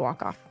expecting us to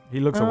walk off? He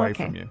looks Oh, away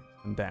okay. from you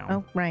and down.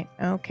 Oh, right.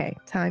 Okay.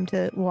 Time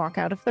to walk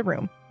out of the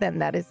room. Then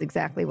that is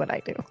exactly what I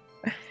do.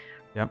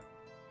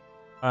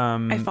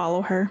 I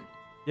follow her.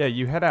 Yeah,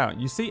 you head out.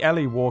 You see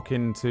Ellie walk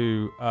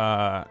into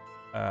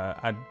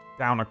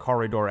down a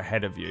corridor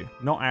ahead of you.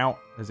 Not out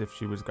as if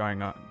she was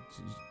going up.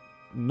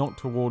 Not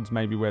towards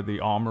maybe where the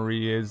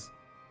armory is,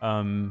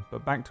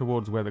 but back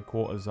towards where the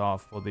quarters are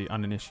for the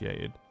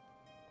uninitiated,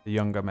 the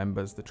younger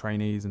members, the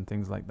trainees, and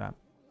things like that.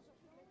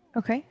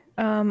 Okay.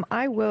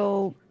 I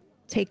will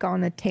take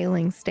on a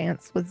tailing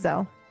stance with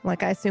Zell.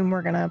 Like, I assume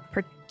we're going to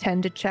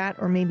pretend to chat,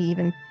 or maybe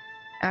even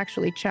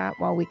actually chat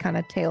while we kind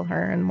of tail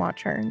her and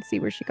watch her and see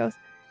where she goes.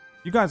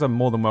 You guys are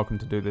more than welcome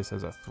to do this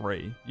as a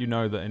 3. You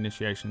know that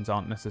initiations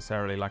aren't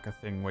necessarily like a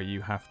thing where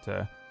you have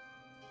to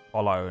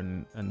follow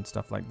and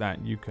stuff like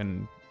that. You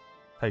can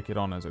take it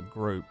on as a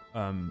group,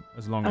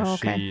 as long as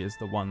she is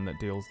the one that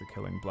deals the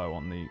killing blow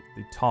on the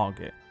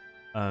target.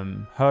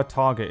 Her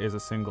target is a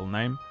single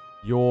name.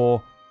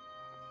 Your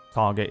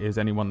target is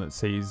anyone that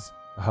sees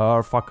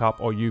her fuck up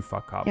or you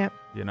fuck up. Yep.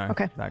 You know,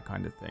 that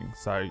kind of thing.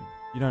 So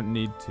you don't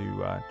need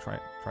to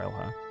trail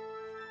her.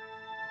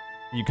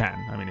 You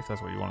can, I mean, if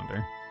that's what you want to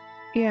do.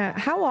 Yeah.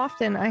 How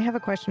often, I have a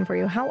question for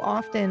you. How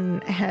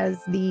often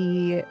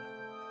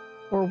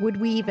or would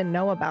we even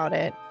know about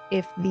it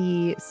if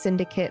the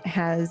syndicate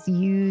has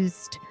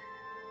used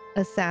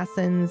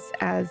assassins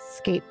as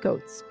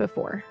scapegoats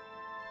before?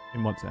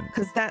 In what sense?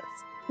 Because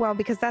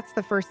that's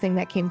the first thing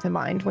that came to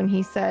mind when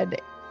he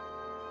said,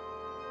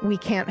 we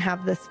can't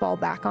have this fall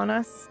back on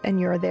us, and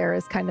you're there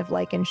as kind of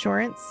like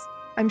insurance.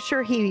 I'm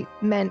sure he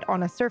meant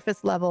on a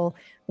surface level,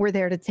 we're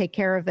there to take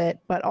care of it,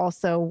 but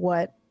also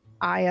what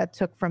Aya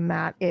took from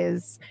that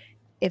is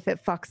if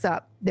it fucks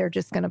up, they're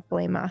just going to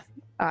blame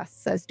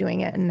us as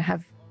doing it and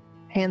have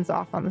hands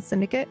off on the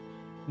syndicate.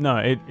 No,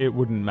 it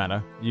wouldn't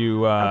matter.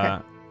 You're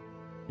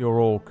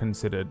all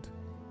considered,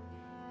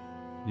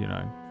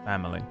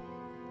 family.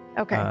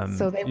 Okay,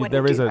 so they wouldn't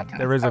there is do a that to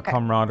there us. is a Okay.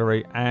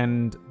 camaraderie,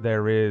 and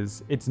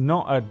it's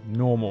not a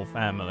normal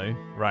family,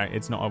 right?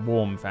 It's not a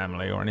warm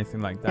family or anything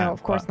like that. No,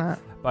 of course not.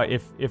 But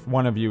if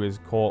one of you is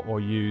caught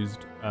or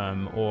used,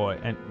 and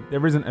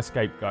there isn't a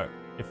scapegoat,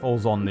 it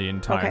falls on the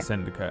entire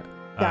syndicate.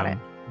 Got it.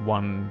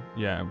 One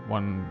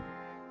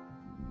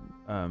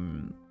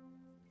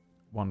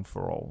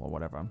for all or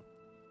whatever.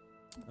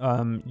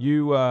 So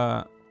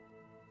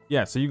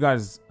you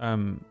guys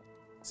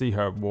see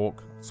her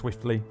walk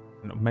swiftly,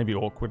 maybe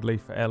awkwardly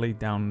for Ellie,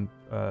 down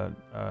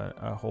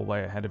a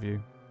hallway ahead of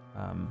you,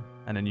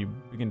 and then you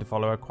begin to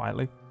follow her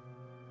quietly.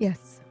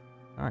 Yes.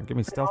 All right, give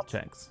me stealth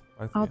checks.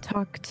 Both of I'll you.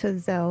 talk to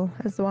Zell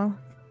as well.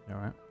 All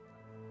right.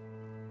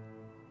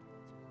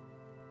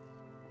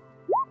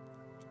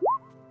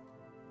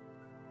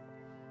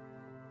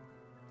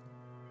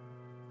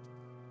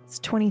 It's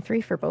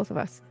 23 for both of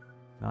us.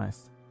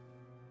 Nice.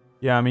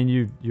 Yeah, I mean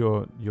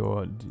you're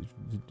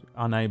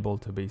unable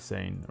to be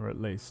seen, or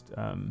at least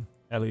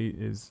Ellie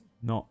is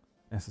not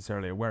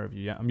necessarily aware of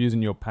you yet. I'm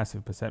using your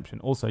passive perception.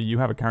 Also, you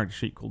have a character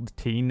sheet called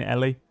Teen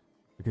Ellie,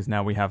 because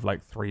now we have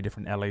like 3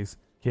 different Ellies: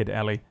 Kid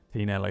Ellie,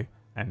 Teen Ellie,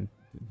 and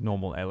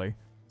Normal Ellie.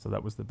 So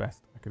that was the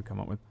best I could come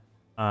up with.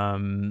 I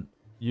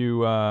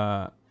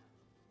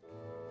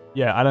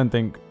don't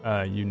think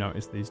you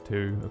notice these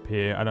two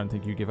appear. I don't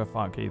think you give a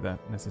fuck either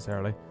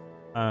necessarily.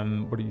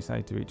 What do you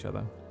say to each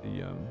other,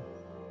 the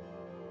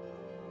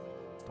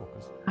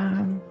stalkers?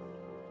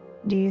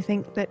 Do you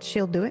think that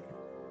she'll do it?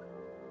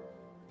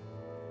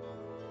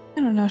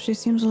 I don't know. She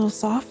seems a little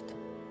soft.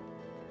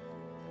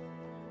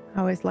 I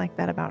always like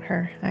that about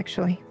her,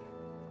 actually.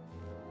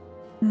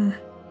 I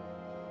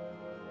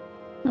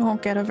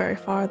won't get her very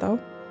far, though.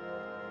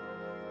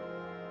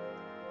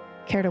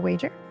 Care to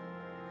wager?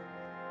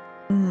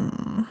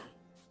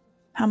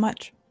 How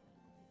much?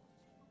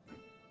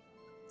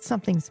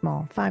 Something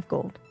small. 5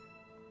 gold.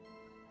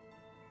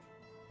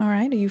 All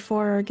right. Are you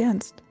for or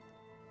against?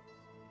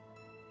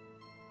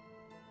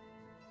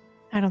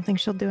 I don't think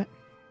she'll do it.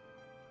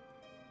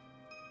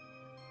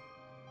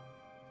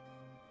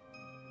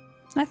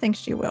 I think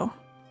she will.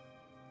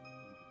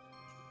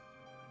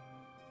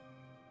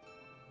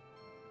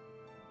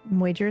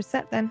 wager is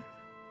set then.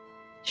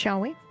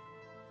 Shall we?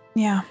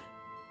 Yeah.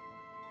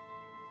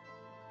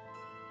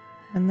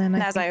 And then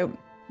And as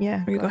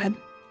yeah. you go ahead.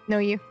 No,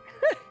 you.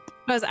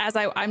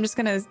 I'm just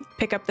gonna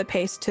pick up the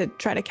pace to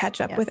try to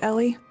catch up Yeah. with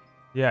Ellie.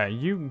 Yeah,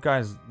 you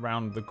guys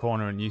round the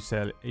corner and you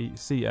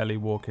see Ellie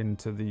walk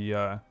into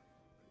the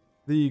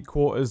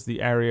quarters,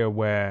 the area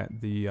where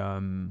the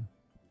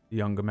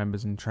younger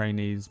members and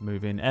trainees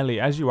move in. Ellie,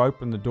 as you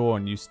open the door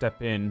and you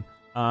step in,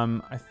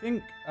 I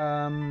think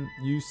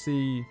you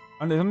see...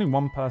 Oh, there's only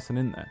one person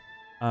in there.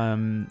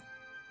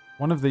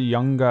 One of the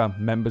younger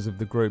members of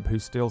the group who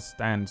still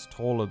stands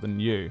taller than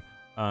you.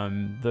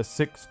 The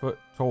 6 foot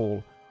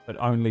tall but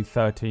only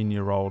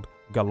 13-year-old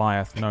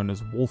Goliath known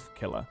as Wolf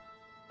Killer.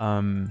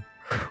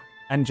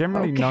 And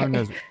generally known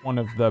as one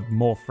of the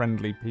more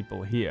friendly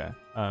people here.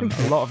 A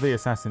lot of the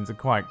assassins are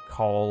quite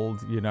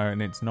cold,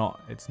 and it's not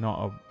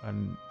a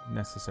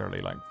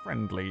necessarily like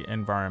friendly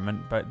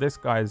environment. But this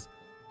guy's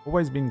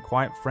always been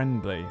quite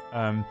friendly.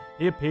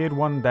 He appeared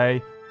one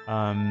day,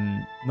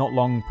 not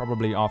long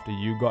probably after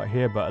you got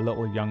here, but a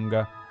little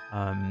younger.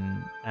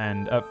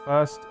 And at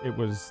first it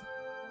was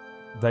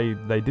they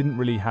didn't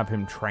really have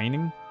him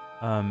training.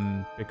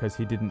 Because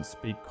he didn't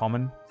speak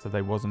common, so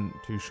they wasn't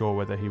too sure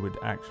whether he would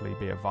actually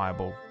be a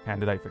viable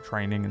candidate for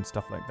training and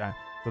stuff like that.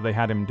 So they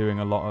had him doing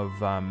a lot of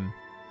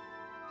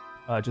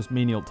just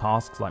menial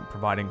tasks like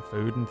providing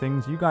food and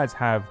things. You guys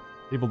have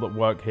people that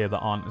work here that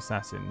aren't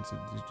assassins.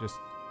 It's just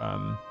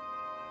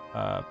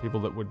people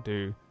that would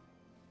do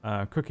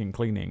cooking,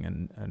 cleaning,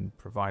 and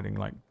providing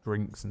like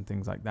drinks and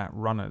things like that.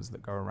 Runners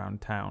that go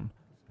around town,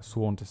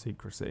 sworn to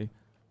secrecy.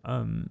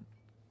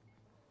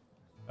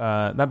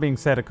 That being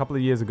said, a couple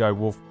of years ago,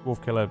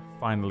 Wolf Killer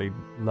finally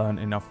learned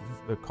enough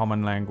of the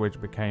common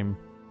language, became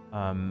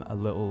a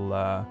little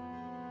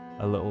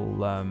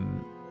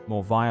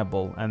more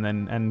viable,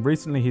 and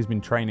recently he's been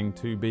training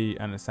to be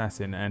an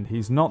assassin, and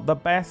he's not the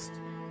best.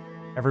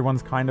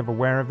 Everyone's kind of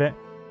aware of it,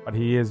 but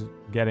he is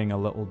getting a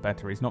little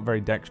better. He's not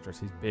very dexterous.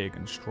 He's big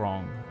and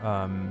strong,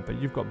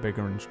 but you've got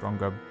bigger and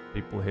stronger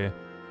people here.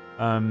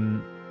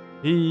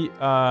 He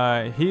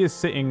is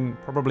sitting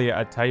probably at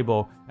a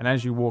table, and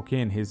as you walk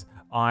in, his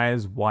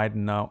eyes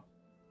widen out.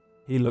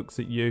 He looks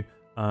at you,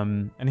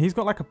 and he's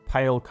got like a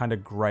pale kind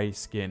of grey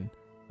skin,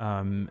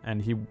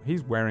 and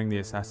he's wearing the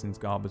assassin's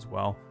garb as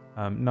well.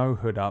 No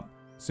hood up.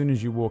 As soon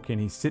as you walk in,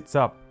 he sits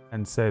up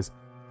and says,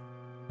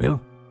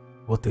 "Well,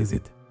 what is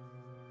it?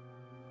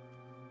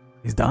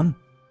 He's done?"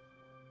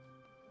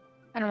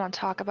 I don't want to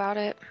talk about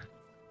it.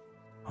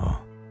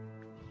 Oh,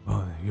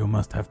 you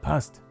must have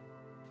passed.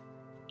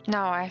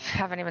 No, I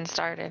haven't even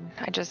started.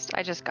 I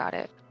just got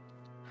it.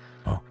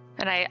 Oh.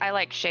 And I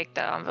like shake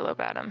the envelope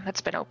at him.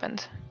 It's been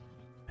opened.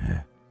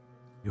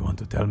 You want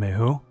to tell me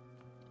who?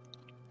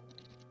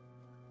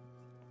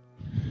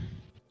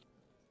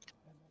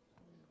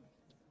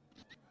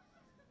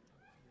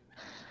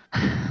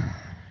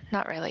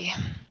 Not really.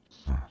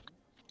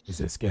 It's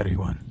a scary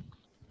one.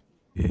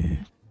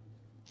 Yeah.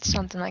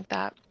 Something like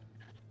that.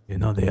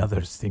 The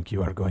others think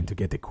you are going to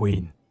get a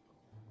queen.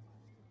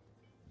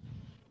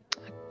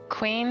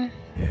 Queen?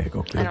 Yeah,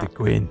 go kill the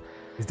queen.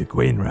 Is the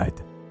queen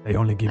right? They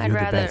only give you the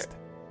best.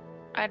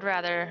 I'd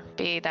rather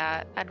be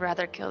that. I'd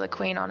rather kill the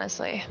queen,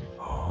 honestly.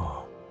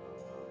 Oh.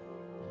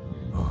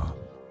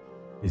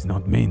 It's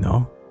not me,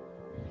 no?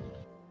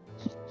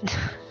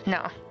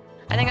 No.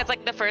 I think that's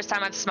like the first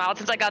time I've smiled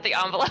since I got the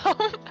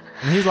envelope.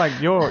 and he's like,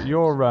 you're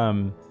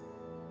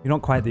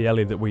not quite the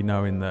Ellie that we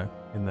know in the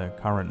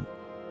current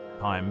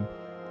time,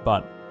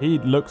 but he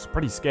looks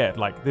pretty scared.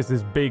 Like this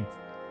big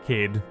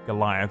kid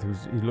Goliath,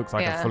 he looks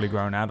like a fully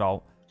grown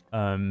adult.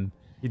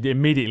 He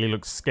immediately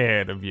looks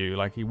scared of you,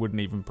 like he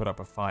wouldn't even put up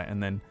a fight.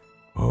 And then,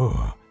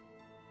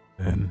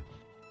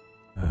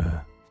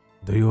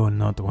 do you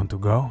not want to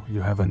go?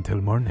 You have until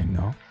morning,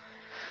 no?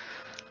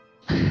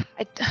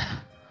 I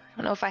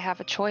don't know if I have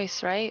a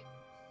choice, right?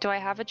 Do I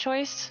have a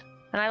choice?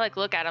 And I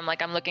look at him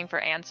like I'm looking for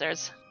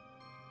answers.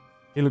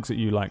 He looks at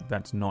you like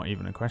that's not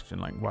even a question.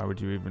 Like, why would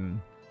you even?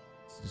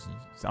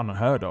 It's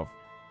unheard of.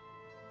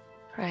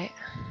 Right.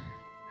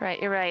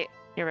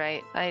 You're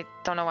right. I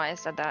don't know why I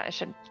said that. I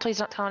should please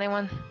don't tell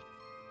anyone.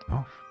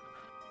 No.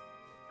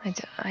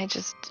 It's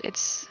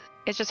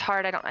just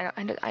hard. I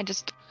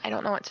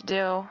don't know what to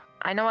do.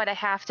 I know what I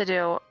have to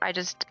do. I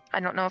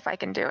don't know if I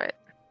can do it.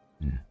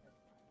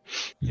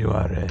 You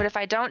are. But if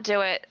I don't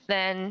do it,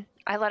 then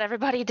I let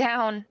everybody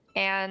down,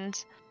 and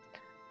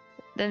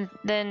then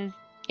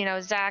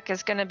Zach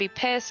is gonna be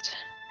pissed,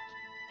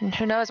 and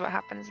who knows what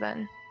happens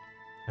then.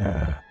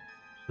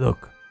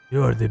 Look,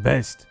 you are the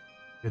best.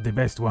 You're the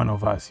best one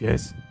of us,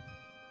 yes?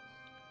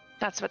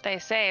 That's what they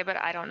say, but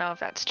I don't know if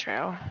that's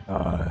true.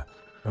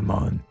 Come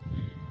on.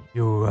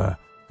 You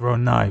throw a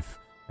knife,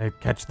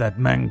 catch that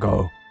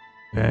mango.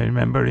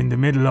 Remember, in the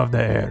middle of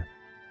the air.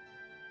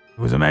 It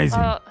was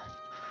amazing. Well,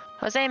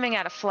 I was aiming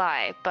at a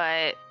fly,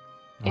 but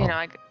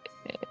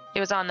it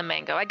was on the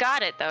mango. I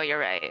got it, though. You're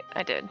right.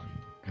 I did.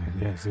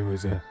 Yes, it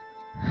was a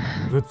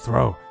good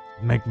throw.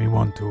 It make me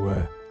want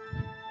to,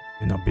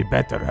 be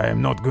better. I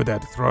am not good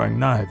at throwing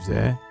knives,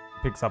 eh?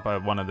 picks up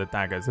one of the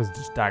daggers. There's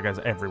just daggers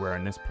everywhere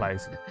in this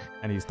place,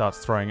 and he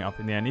starts throwing it up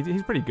in the air.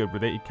 He's pretty good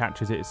with it. He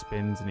catches it, it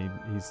spins, and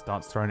he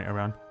starts throwing it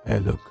around. Hey,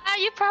 look.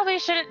 You probably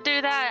shouldn't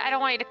do that. I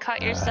don't want you to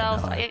cut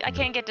yourself. No, I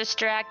can't get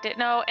distracted.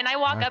 No, and I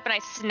walk up and I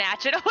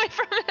snatch it away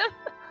from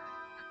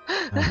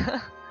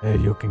him. Hey,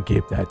 you can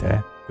keep that,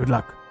 eh? Good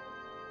luck.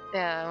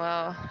 Yeah,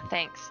 well,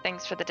 thanks.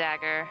 Thanks for the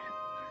dagger.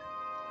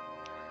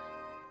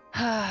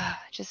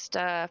 Just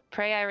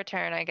pray I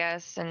return, I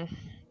guess, and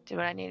do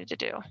what I needed to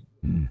do.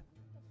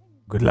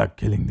 Good luck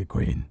killing the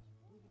queen.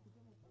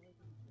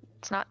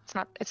 It's not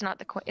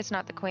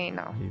the queen,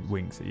 no. He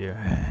winks at you.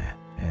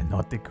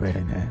 Not the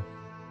queen, eh?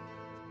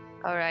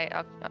 All right,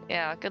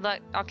 good luck.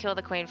 I'll kill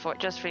the queen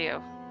just for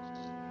you.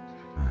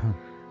 Uh-huh.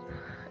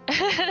 And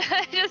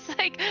I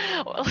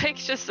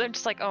I'm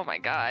just like, oh my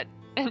god,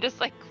 and just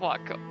like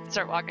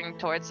start walking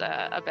towards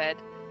a bed.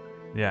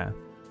 Yeah.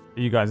 Are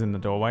you guys in the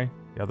doorway?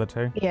 The other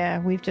two? Yeah,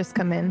 we've just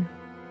come in.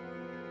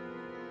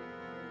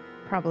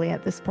 Probably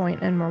at this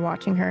point, and we're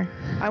watching her.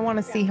 I want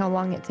to see how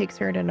long it takes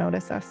her to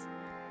notice us.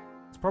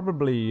 It's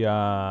probably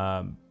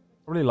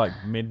like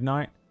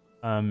midnight.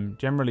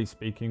 Generally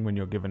speaking, when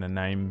you're given a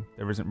name,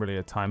 there isn't really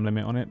a time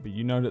limit on it, but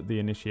you know that the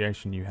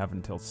initiation you have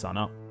until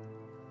sunup.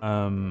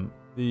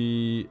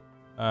 You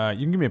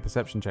can give me a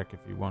perception check if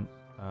you want.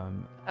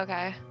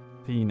 Okay.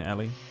 Teen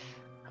Ellie.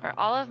 Are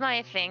all of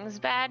my things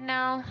bad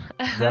now?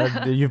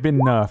 You've been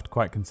nerfed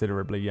quite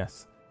considerably,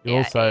 yes. You Yeah,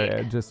 also,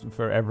 8. just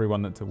for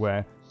everyone that's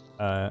aware,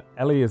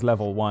 Ellie is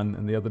level 1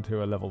 and the other two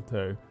are level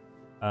 2.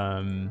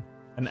 An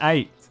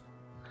 8.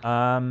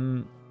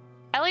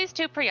 Ellie's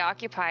too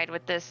preoccupied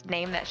with this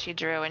name that she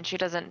drew, and she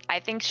doesn't. I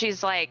think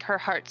she's like, her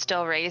heart's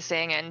still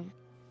racing, and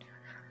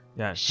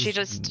Yeah,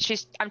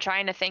 I'm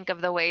trying to think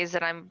of the ways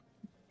that I'm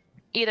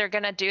either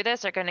gonna do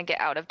this or gonna get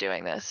out of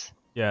doing this.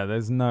 Yeah,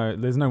 there's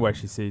no way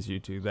she sees you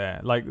two there.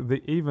 Like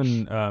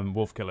even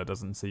Wolfkiller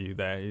doesn't see you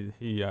there.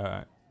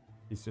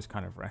 He's just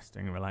kind of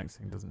resting and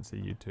relaxing. Doesn't see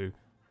you two.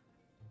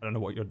 I don't know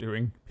what you're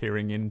doing,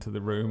 peering into the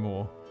room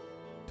or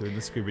doing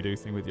the Scooby-Doo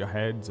thing with your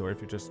heads, or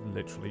if you're just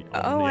literally.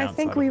 On the I outside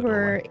think of we the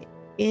were doorway.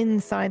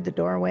 inside the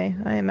doorway.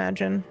 I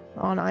imagine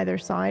on either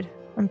side.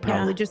 I'm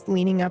probably just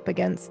leaning up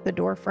against the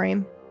door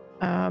frame,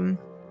 I'm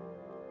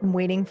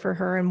waiting for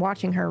her and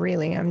watching her.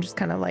 Really, I'm just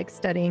kind of like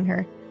studying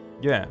her.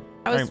 Yeah.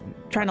 I was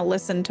trying to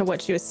listen to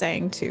what she was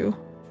saying too.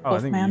 I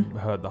think Wolfman. you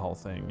heard the whole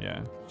thing.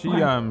 Yeah. She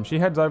Right. she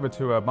heads over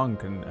to her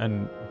bunk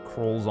and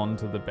crawls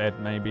onto the bed.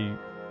 Maybe.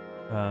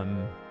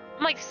 I'm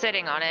like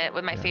sitting on it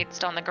with my Yeah. feet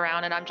still on the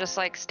ground, and I'm just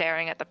like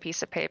staring at the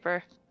piece of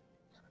paper.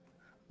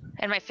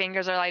 And my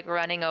fingers are like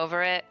running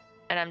over it,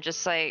 and I'm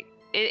just like,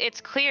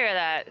 it's clear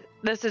that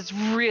this is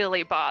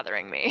really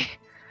bothering me.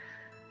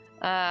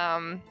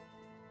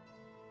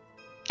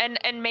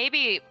 And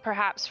maybe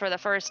perhaps for the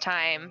first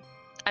time,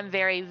 I'm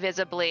very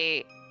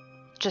visibly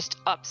just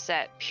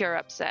upset, pure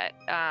upset.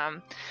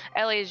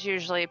 Ellie is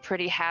usually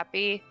pretty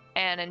happy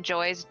and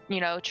enjoys,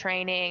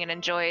 training, and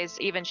enjoys,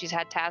 even she's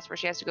had tasks where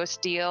she has to go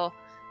steal.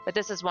 But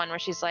this is one where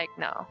she's like,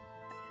 no,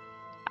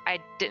 I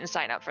didn't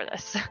sign up for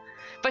this.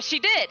 But she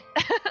did.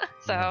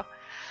 So,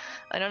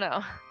 I don't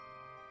know.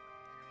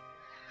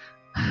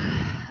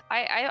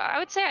 I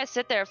would say I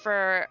sit there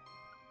for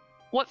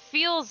what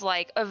feels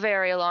like a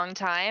very long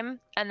time.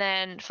 And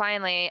then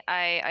finally,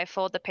 I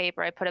fold the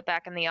paper, I put it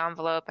back in the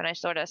envelope, and I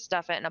sort of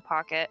stuff it in a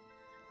pocket.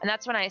 And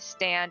that's when I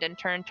stand and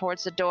turn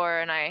towards the door,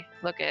 and I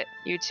look at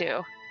you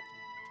two.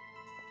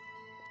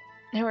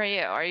 Who are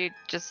you? Are you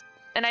just...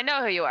 And I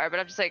know who you are, but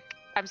I'm just like,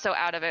 I'm so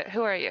out of it.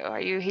 Who are you?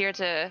 Are you here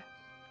to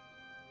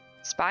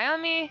spy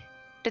on me?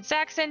 Did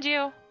Zach send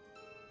you?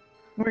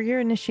 We're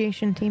your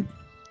initiation team.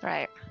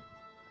 Right.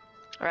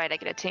 Right, I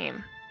get a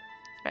team.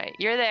 Right,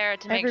 you're there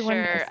to make Everyone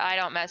sure does. I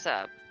don't mess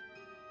up.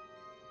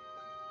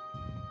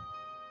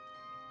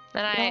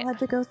 And We all had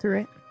to go through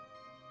it.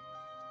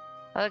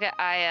 I look at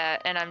Aya,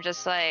 and I'm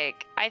just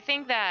like, I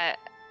think that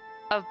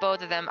of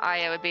both of them,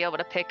 Aya would be able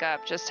to pick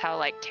up just how,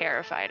 like,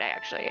 terrified I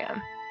actually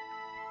am.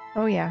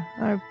 Oh yeah,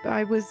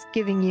 I was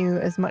giving you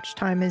as much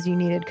time as you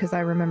needed because I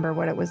remember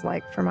what it was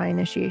like for my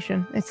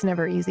initiation. It's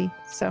never easy,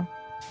 so.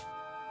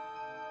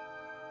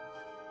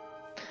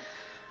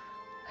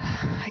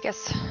 I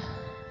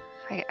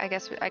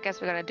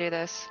guess we gotta do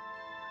this.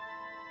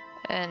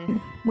 And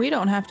We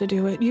don't have to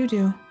do it. You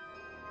do.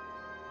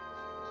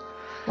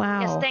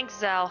 Wow. yes, thanks,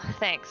 Zell.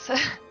 Thanks.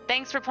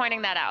 Thanks for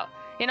pointing that out.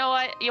 You know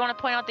what? You want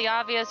to point out the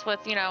obvious with,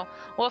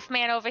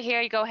 Wolfman over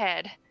here? You go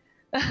ahead.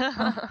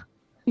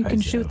 You can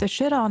I shoot see. the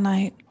shit all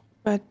night,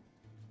 but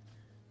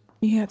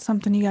you got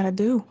something you gotta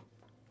do.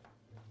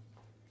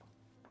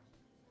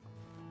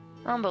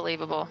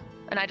 Unbelievable.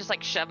 And I just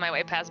like shove my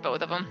way past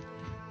both of them.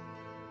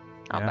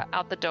 Yeah.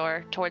 Out the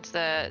door towards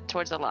the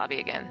lobby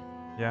again.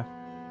 Yeah.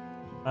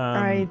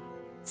 I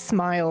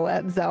smile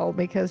at Zell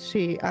because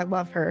I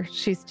love her.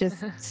 She's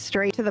just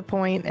straight to the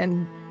point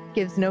and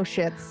gives no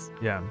shits.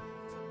 Yeah.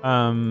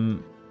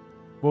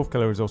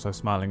 Wolfkiller is also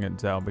smiling at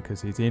Zell because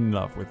he's in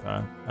love with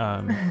her.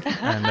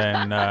 And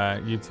then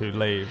you two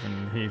leave,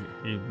 and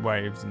he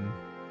waves and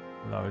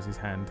lowers his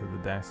hand to the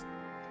desk.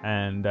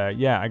 And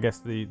yeah, I guess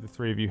the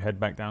three of you head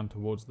back down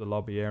towards the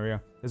lobby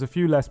area. There's a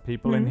few less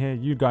people in here.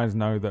 You guys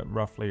know that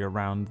roughly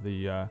around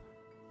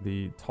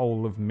the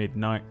toll of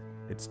midnight,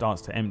 it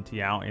starts to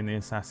empty out in the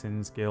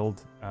Assassin's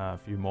Guild. A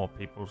few more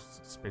people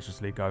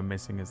suspiciously go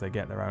missing as they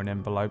get their own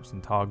envelopes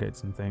and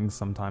targets and things,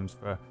 sometimes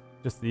for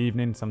just the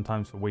evening,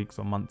 sometimes for weeks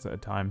or months at a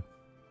time,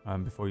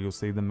 before you'll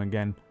see them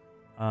again.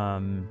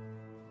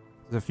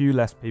 There's a few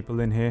less people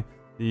in here.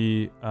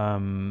 The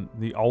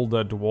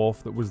older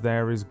dwarf that was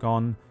there is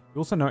gone. You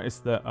also notice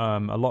that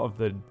a lot of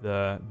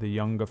the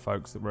younger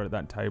folks that were at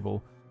that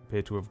table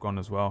appear to have gone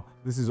as well.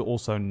 This is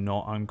also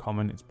not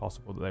uncommon. It's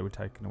possible that they were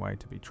taken away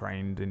to be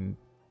trained in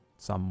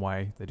some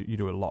way. You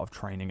do a lot of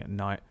training at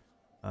night,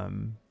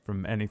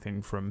 from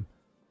anything from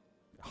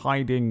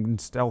hiding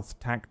and stealth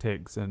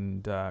tactics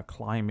and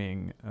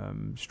climbing,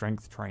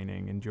 strength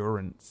training,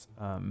 endurance,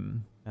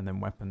 and then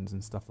weapons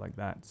and stuff like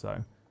that.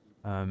 So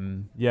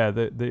yeah,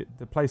 the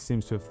place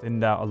seems to have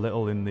thinned out a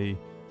little in the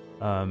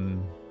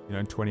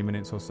 20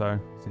 minutes or so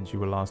since you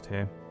were last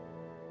here.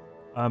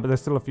 But there's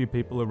still a few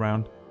people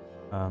around,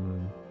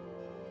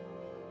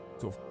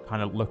 sort of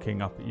kind of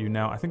looking up at you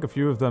now. I think a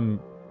few of them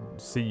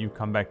see you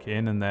come back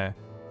in, and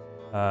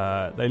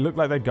they look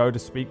like they go to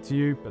speak to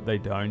you, but they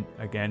don't.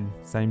 Again,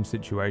 same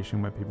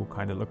situation where people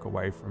kind of look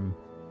away from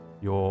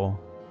your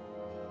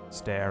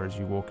stare as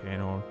you walk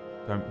in, or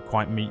don't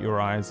quite meet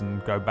your eyes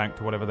and go back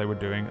to whatever they were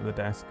doing at the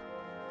desk.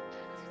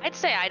 I'd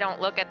say I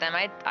don't look at them.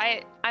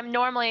 I'm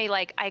normally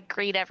like, I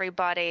greet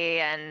everybody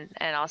and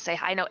I'll say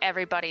I know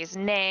everybody's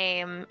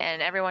name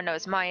and everyone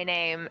knows my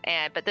name,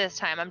 but this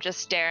time I'm just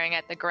staring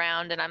at the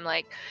ground and I'm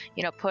like,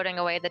 putting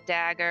away the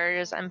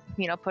daggers. I'm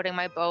putting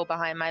my bow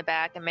behind my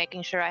back and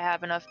making sure I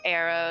have enough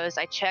arrows.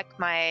 I check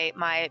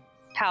my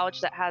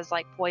pouch that has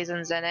like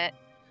poisons in it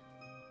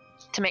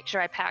to make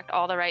sure I packed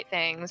all the right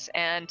things,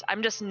 and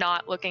I'm just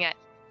not looking at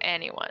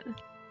anyone.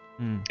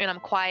 And I'm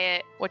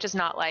quiet, which is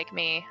not like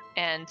me,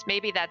 and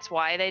maybe that's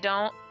why they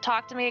don't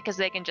talk to me, because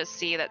they can just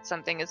see that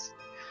something is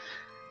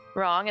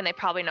wrong and they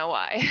probably know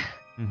why.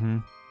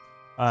 And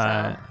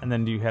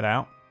then do you head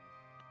out?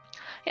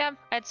 Yeah,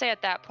 I'd say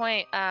at that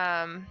point,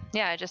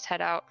 I just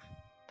head out.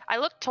 I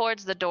look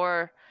towards the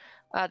door,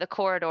 the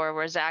corridor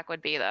where Zach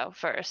would be though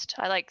first.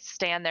 I like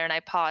stand there and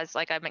I pause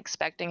like I'm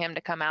expecting him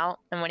to come out,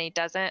 and when he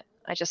doesn't,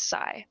 I just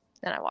sigh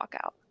and I walk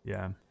out.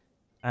 Yeah.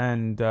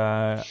 And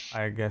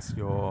I guess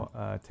your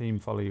team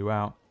follow you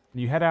out.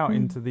 You head out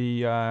into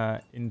the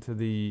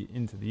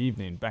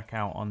evening, back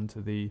out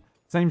onto the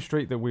same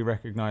street that we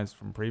recognized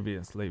from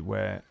previously,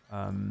 where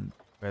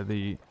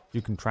the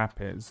Yukon Trap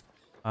is.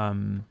 A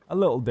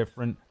little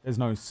different. There's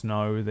no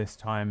snow this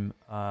time.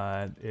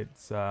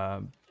 It's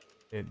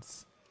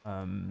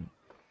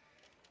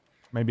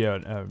maybe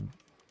a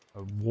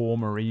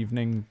warmer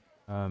evening,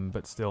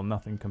 but still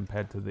nothing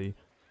compared to the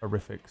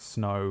horrific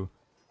snow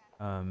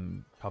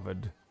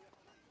covered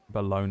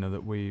Bologna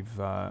that we've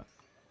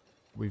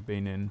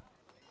been in.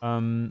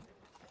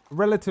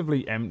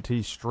 Relatively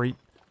empty street.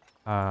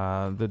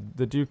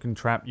 The Yukon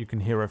Trap, you can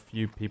hear a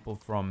few people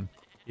from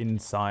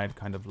inside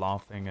kind of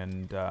laughing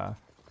and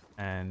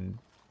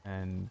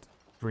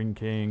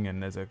drinking,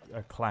 and there's a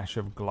clash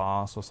of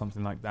glass or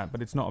something like that,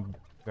 but it's not a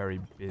very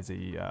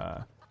busy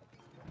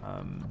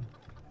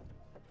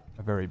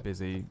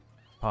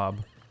pub.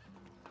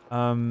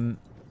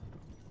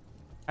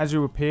 As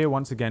you appear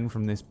once again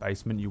from this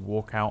basement, you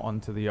walk out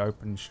onto the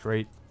open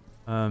street.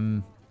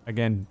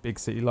 Again, big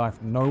city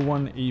life. No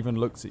one even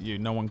looks at you.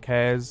 No one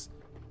cares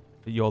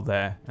that you're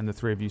there, and the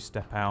three of you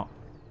step out.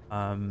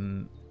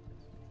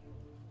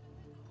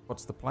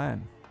 What's the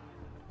plan?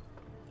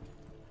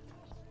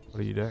 What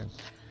do you do?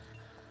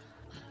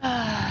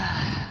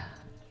 I'm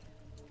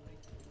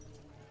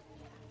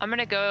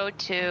gonna go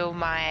to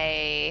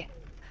my...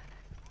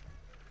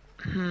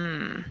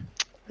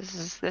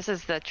 This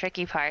is the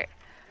tricky part.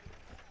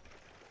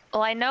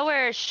 Well, I know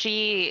where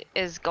she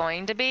is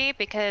going to be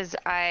because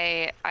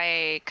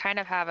I kind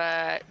of have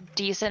a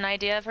decent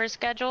idea of her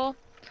schedule.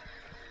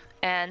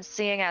 And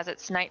seeing as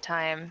it's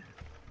nighttime,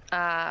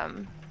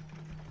 I'd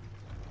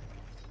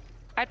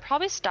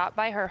probably stop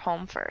by her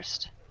home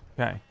first.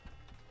 Okay.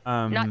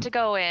 Not to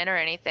go in or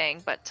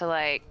anything, but to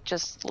like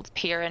just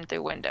peer in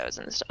through windows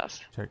and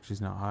stuff. Check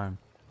she's not home.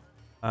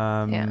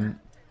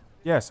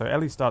 Yeah, so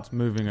Ellie starts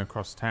moving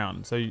across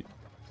town. So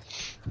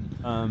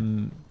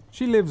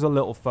she lives a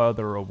little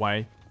further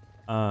away,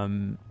 a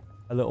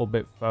little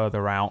bit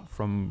further out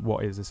from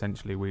what is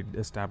essentially, we'd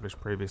established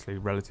previously,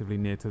 relatively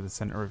near to the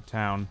center of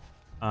town.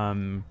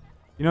 You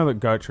know that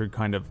Gertrude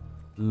kind of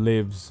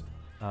lives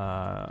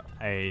a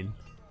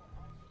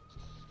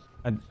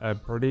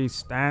pretty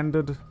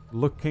standard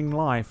looking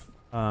life.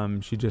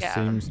 She just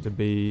seems to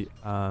be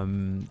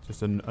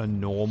just a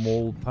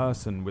normal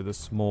person with a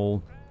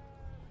small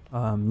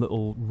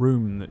little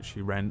room that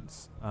she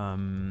rents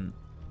on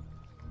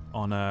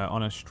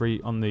a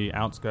street on the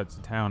outskirts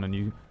of town, and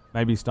you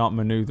maybe start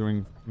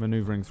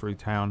maneuvering through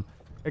town.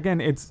 Again,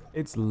 it's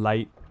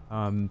late.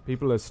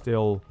 People are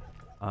still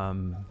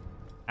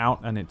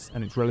out, and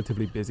it's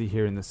relatively busy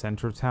here in the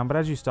center of town. But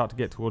as you start to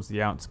get towards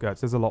the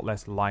outskirts, there's a lot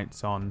less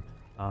lights on.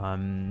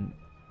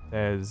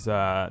 There's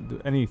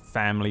any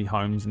family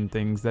homes and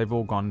things, they've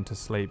all gone to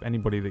sleep.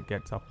 Anybody that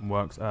gets up and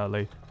works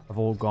early have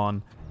all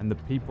gone, and the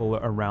people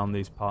around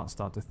these parts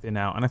start to thin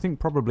out. And I think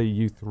probably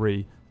you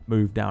three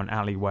move down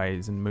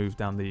alleyways and move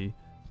down the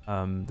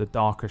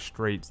darker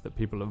streets that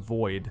people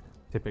avoid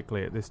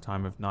typically at this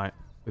time of night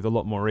with a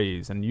lot more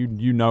ease. And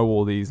you know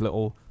all these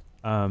little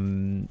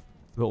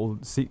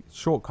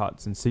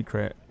shortcuts and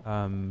secret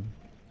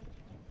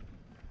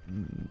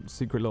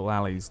little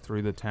alleys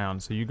through the town.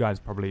 So you guys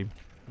probably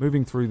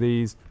moving through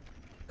these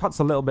cuts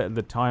a little bit of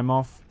the time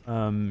off.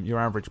 Your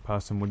average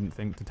person wouldn't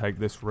think to take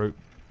this route,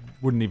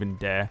 wouldn't even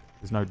dare.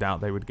 There's no doubt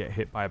they would get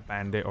hit by a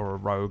bandit or a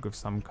rogue of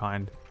some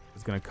kind.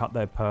 It's going to cut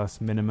their purse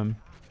minimum.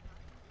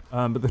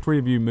 But the three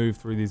of you move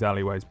through these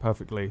alleyways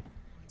perfectly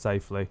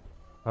safely,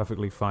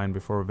 perfectly fine,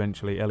 before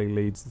eventually Ellie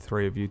leads the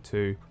three of you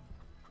to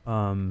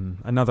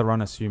another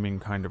unassuming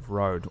kind of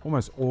road.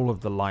 Almost all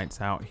of the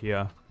lights out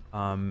here.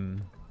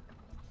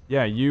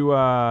 You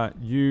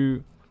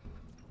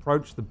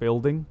approach the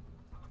building.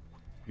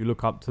 You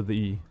look up to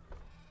the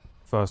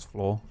first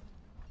floor.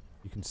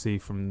 You can see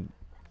from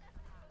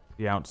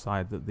the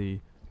outside that the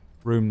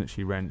room that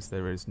she rents,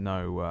 there is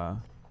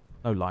no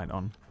light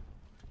on.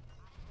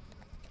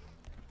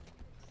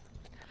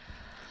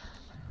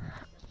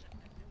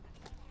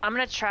 I'm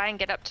gonna try and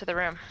get up to the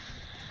room.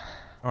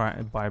 All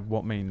right. By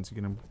what means?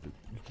 You can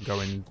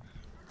go in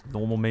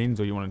normal means,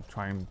 or you want to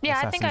try and?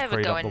 Yeah, I think I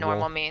would go in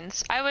normal wall?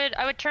 means. I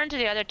would turn to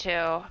the other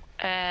two,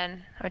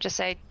 and I would just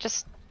say,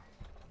 just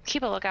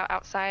keep a lookout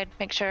outside.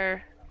 Make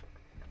sure.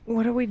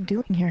 What are we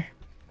doing here?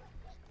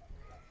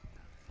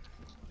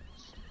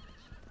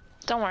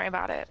 Don't worry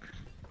about it.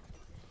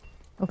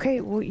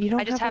 Okay, well, you don't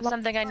I just have a lot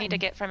something of I need to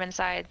time. get from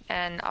inside,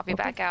 and I'll be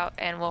Okay. back out,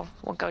 and we'll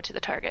go to the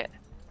target.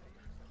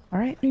 All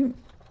right.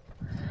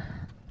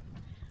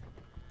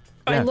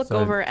 I Yeah, look so-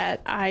 over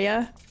at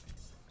Aya.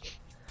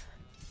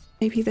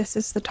 Maybe this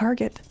is the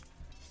target.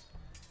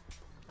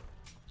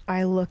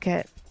 I look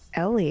at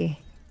Ellie.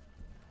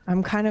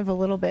 I'm kind of a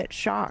little bit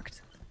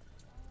shocked.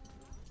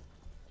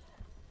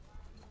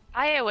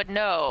 Aya would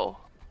know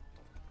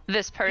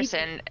this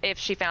person if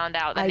she found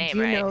out the I name,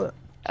 do right? know.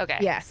 Okay.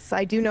 Yes,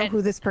 I do know And-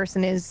 who this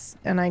person is,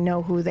 and I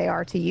know who they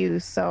are to you.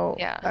 So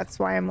Yeah. that's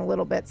why I'm a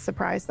little bit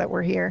surprised that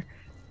we're here.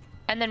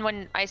 And then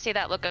when I see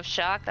that look of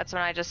shock, that's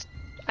when I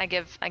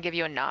give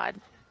you a nod.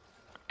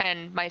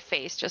 And my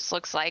face just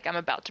looks like I'm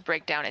about to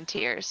break down in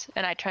tears.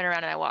 And I turn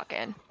around and I walk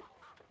in.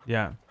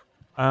 Yeah.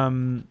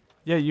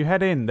 You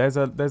head in. There's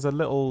a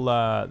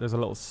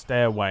little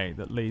stairway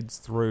that leads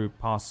through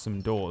past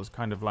some doors,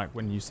 kind of like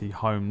when you see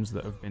homes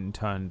that have been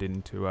turned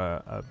into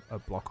a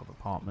block of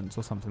apartments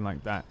or something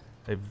like that.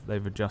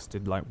 They've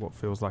adjusted like what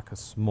feels like a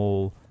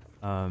small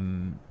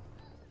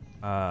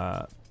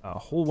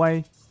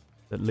hallway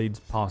that leads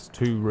past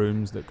two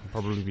rooms that can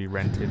probably be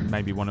rented.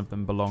 Maybe one of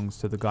them belongs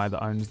to the guy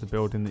that owns the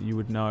building that you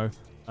would know.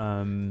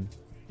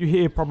 You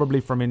hear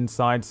probably from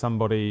inside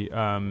somebody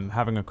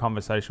having a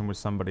conversation with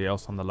somebody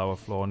else on the lower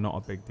floor. Not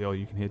a big deal.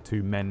 You can hear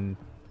two men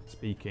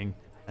speaking,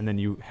 and then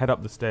you head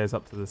up the stairs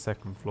up to the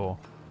second floor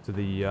to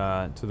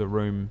the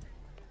room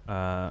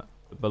that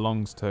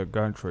belongs to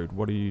Gertrude.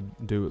 What do you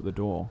do at the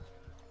door?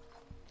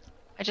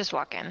 I just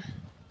walk in.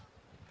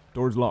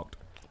 Door's locked.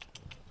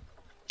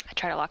 I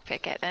try to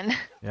lockpick it then.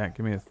 Yeah,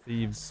 give me a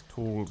thieves'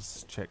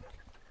 tools check.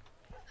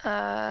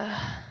 It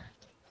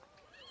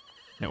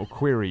will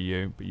query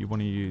you, but you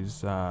want to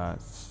use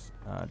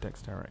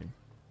dexterity,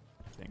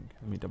 I think.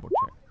 Let me double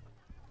check.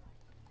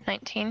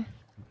 19.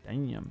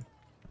 Damn.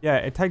 Yeah,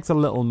 it takes a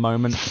little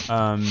moment.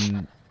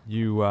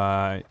 You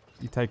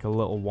take a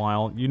little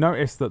while. You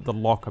notice that the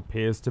lock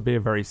appears to be a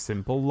very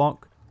simple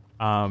lock.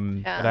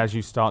 But as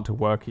you start to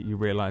work it, you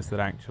realize that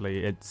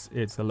actually it's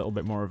a little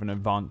bit more of an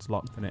advanced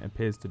lock than it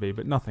appears to be,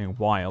 but nothing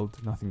wild,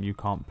 nothing you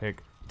can't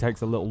pick. It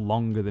takes a little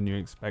longer than you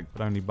expect,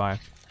 but only by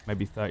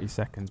maybe 30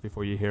 seconds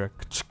before you hear a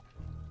ka-chick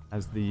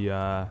as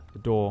the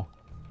door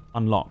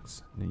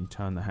unlocks. And then you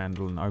turn the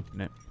handle and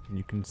open it, and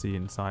you can see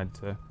inside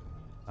to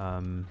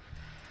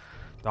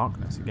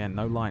darkness again.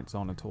 No lights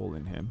on at all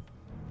in here.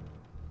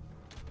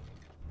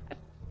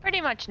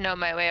 Pretty much know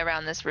my way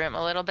around this room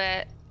a little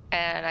bit.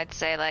 And I'd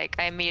say, like,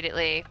 I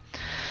immediately,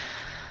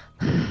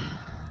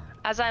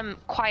 as I'm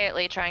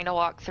quietly trying to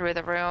walk through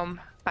the room,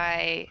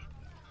 I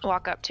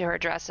walk up to her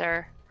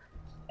dresser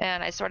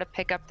and I sort of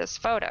pick up this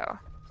photo.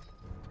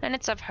 And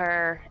it's of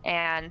her,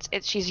 and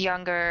she's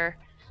younger,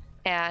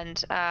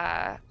 and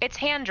it's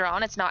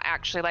hand-drawn. It's not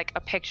actually, like, a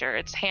picture.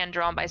 It's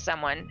hand-drawn by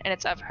someone, and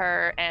it's of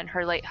her and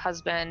her late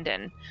husband,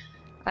 and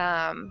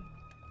I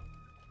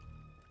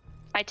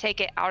take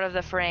it out of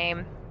the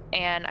frame,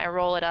 and I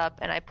roll it up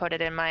and I put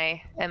it in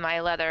my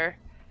leather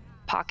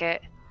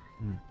pocket.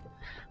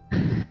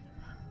 And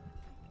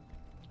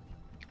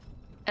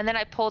then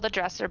I pull the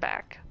dresser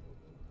back.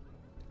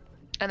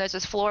 And there's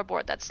this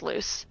floorboard that's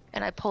loose,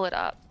 and I pull it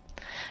up.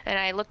 And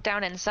I look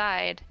down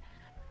inside,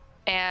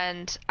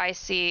 and I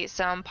see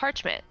some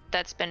parchment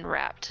that's been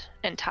wrapped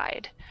and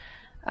tied.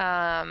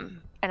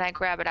 and I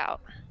grab it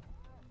out.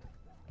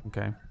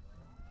 Okay.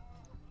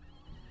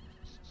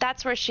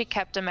 That's where she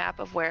kept a map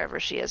of wherever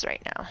she is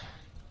right now.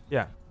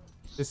 Yeah.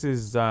 This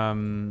is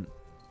the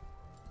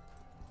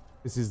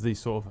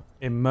sort of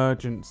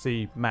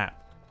emergency map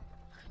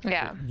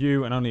Yeah. that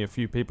you and only a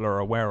few people are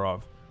aware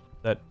of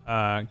that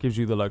gives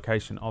you the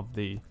location of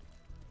the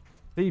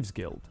Thieves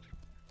Guild.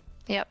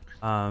 Yep.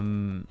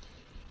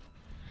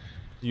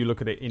 You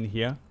look at it in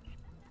here.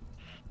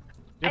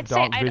 You have I'd say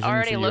dark I'd vision,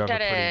 already so you looked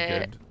have a at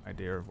pretty it. good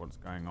idea of what's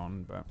going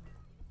on, but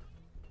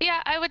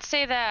Yeah, I would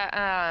say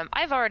that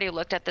I've already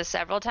looked at this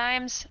several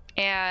times,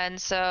 and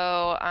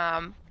so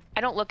I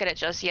don't look at it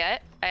just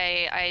yet.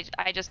 I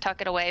just tuck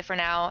it away for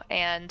now,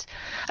 and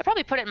I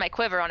probably put it in my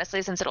quiver,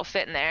 honestly, since it'll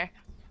fit in there.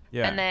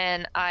 yeah. And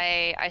then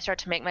I start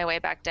to make my way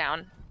back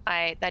down.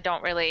 I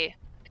don't really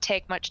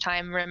take much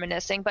time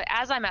reminiscing, but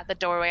as I'm at the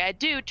doorway, I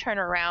do turn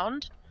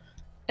around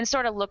and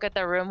sort of look at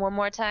the room one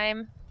more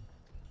time.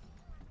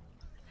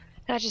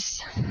 And I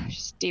just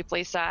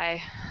deeply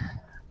sigh,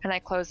 and I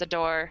close the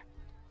door,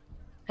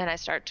 and I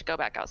start to go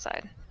back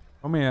outside.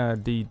 Roll me a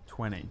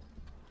D20.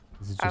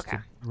 This is just Okay.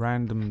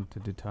 random to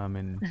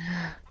determine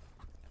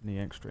any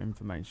extra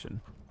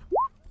information.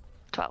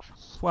 12.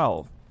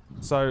 12.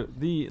 So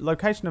the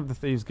location of the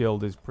Thieves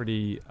Guild is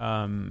pretty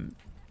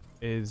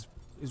is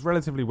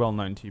relatively well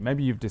known to you.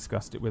 Maybe you've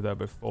discussed it with her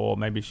before.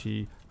 Maybe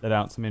she let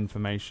out some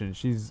information.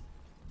 She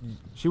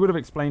would have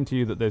explained to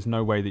you that there's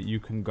no way that you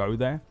can go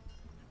there.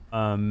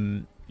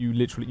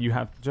 You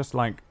have, just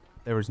like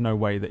there is no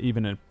way that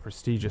even a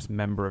prestigious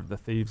member of the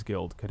Thieves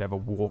Guild could ever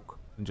walk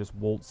and just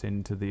waltz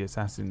into the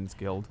Assassins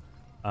Guild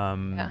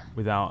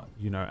without,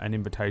 an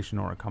invitation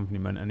or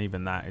accompaniment, and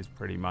even that is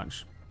pretty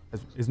much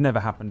has never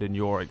happened in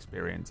your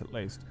experience, at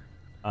least.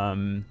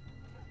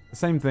 The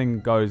same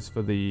thing goes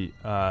for the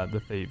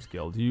Thieves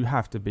Guild. You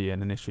have to be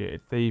an initiated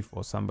thief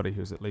or somebody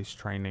who's at least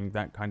training,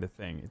 that kind of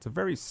thing. It's a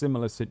very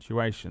similar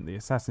situation. The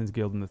Assassins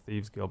Guild and the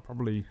Thieves Guild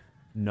probably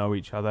know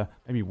each other,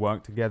 maybe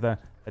work together.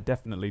 They're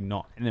definitely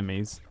not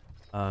enemies.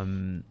 They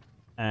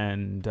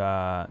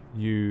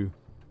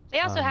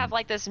also have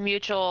like this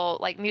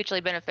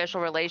mutually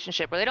beneficial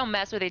relationship where they don't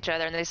mess with each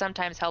other and they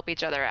sometimes help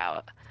each other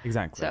out.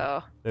 Exactly.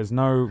 So there's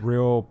no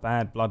real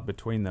bad blood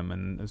between them,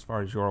 and as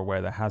far as you're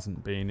aware, there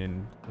hasn't been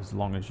in as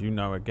long as you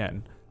know.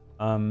 Again,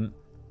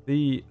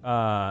 the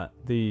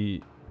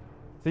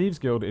Thieves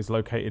Guild is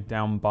located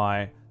down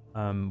by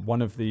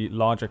one of the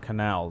larger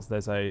canals.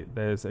 There's a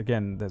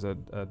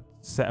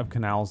set of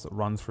canals that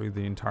run through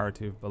the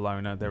entirety of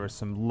Bologna. There are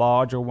some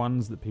larger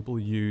ones that people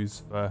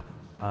use for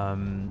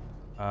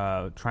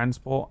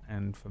transport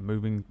and for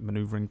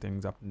maneuvering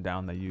things up and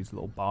down. They use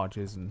little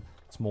barges and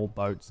small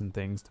boats and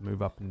things to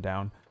move up and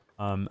down.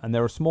 And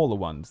there are smaller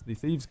ones. The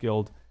Thieves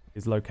Guild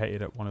is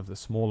located at one of the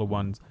smaller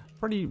ones,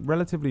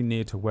 relatively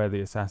near to where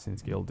the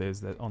Assassins Guild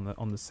is. That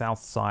on the south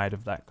side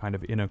of that kind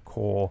of inner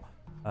core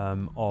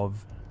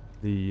of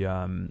the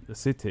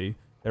city.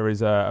 There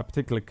is a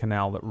particular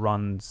canal that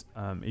runs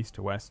east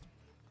to west,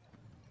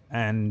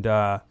 and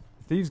the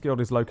Thieves Guild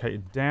is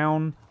located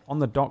down on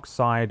the dock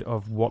side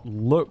of what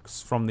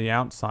looks from the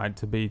outside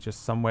to be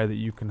just somewhere that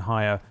you can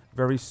hire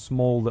very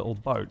small little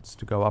boats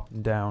to go up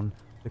and down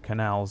the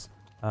canals.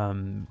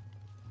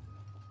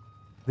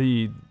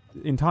 The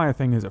entire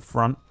thing is a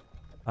front.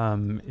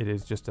 It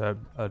is just a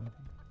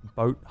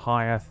boat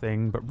hire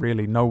thing, but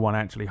really no one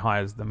actually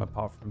hires them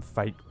apart from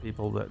fake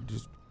people that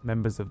just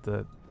members of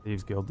the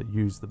Thieves Guild that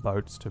use the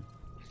boats to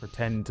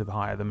pretend to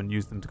hire them and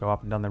use them to go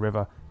up and down the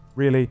river.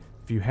 Really,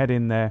 if you head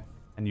in there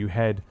and you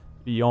head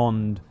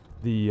beyond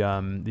the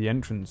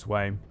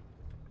entranceway,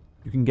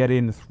 you can get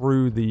in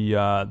through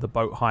the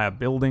boat hire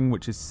building,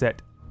 which is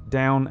set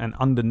down and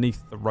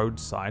underneath the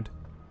roadside.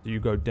 So you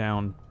go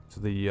down to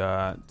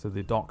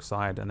the dock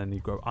side, and then you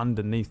go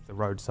underneath the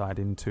roadside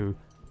into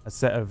a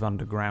set of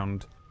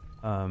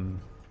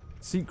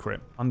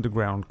secret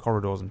underground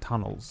corridors and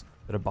tunnels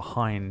that are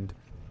behind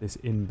this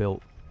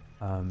inbuilt.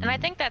 and I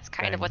think that's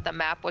kind of what the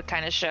map would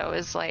kind of show,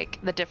 is like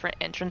the different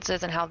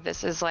entrances and how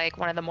this is like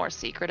one of the more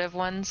secretive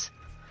ones.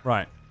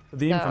 Right. But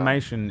the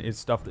information is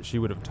stuff that she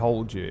would have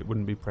told you. It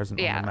wouldn't be present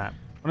on the map.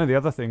 One of the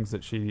other things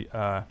that she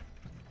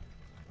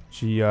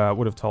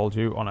would have told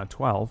you on a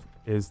 12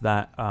 is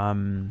that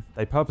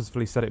they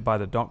purposefully set it by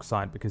the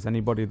dockside because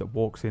anybody that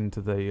walks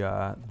into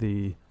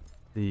the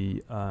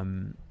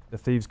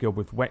Thieves Guild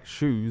with wet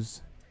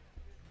shoes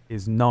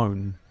is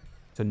known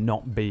to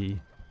not be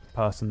the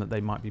person that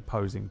they might be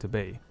posing to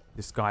be.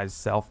 Disguise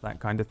self, that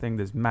kind of thing.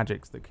 There's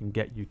magics that can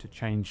get you to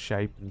change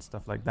shape and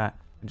stuff like that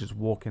and just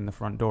walk in the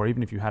front door.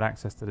 Even if you had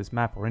access to this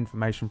map or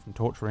information from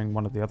torturing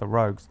one of the other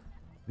rogues,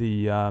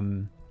 the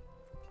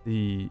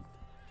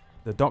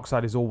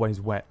dockside is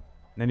always wet.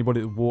 And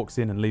anybody that walks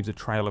in and leaves a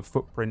trail of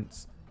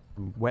footprints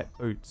and wet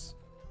boots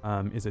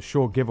is a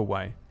sure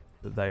giveaway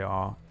that they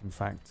are, in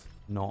fact,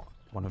 not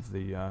one of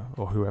the,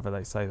 or whoever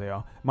they say they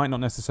are. It might not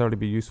necessarily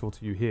be useful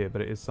to you here,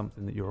 but it is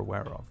something that you're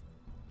aware of.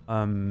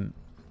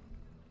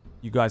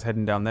 You guys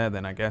heading down there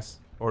then, I guess?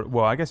 Or,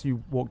 well, I guess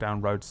you walk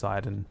down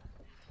roadside and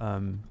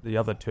the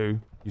other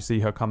two, you see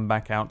her come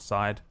back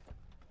outside.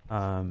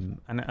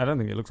 And I don't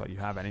think it looks like you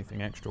have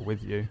anything extra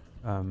with you.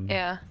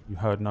 Yeah. You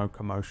heard no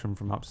commotion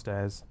from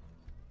upstairs.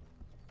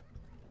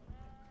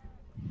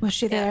 Was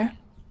she there?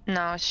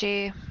 No,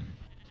 she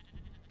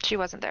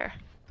wasn't there.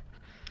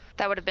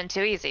 That would have been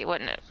too easy,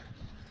 wouldn't it?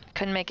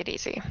 Couldn't make it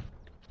easy.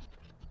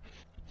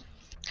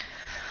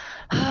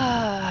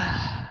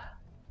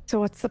 So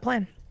what's the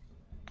plan?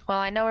 Well,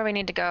 I know where we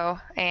need to go,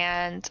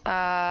 and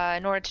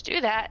in order to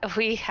do that,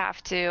 we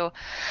have to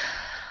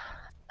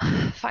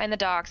find the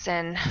docks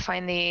and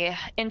find the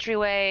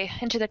entryway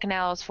into the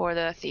canals for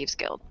the Thieves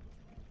Guild.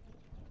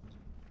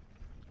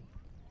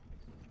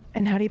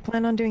 And how do you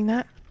plan on doing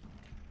that?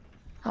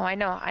 Oh, I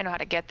know how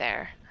to get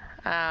there.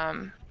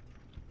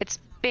 It's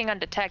being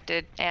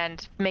undetected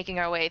and making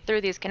our way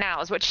through these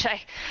canals, which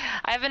I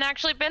haven't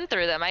actually been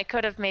through them. I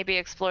could have maybe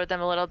explored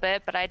them a little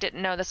bit, but I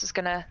didn't know this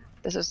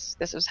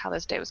was how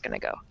this day was gonna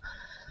go.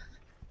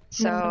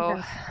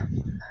 So,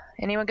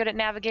 anyone good at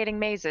navigating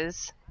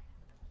mazes?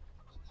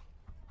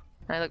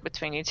 I look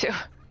between you two.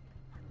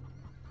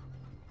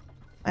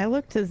 I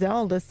look to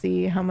Zell to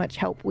see how much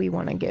help we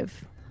want to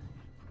give.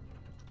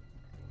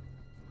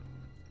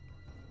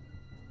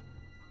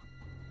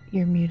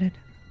 You're muted.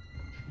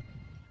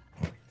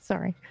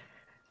 Sorry.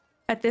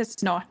 At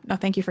this, no,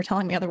 thank you for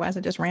telling me. Otherwise, I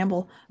just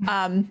ramble.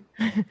 I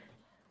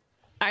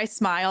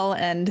smile,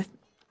 and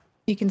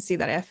you can see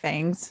that I have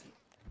fangs,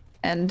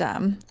 and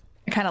I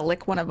kind of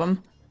lick one of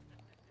them.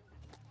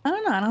 I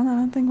don't know. I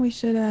don't think we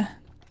should.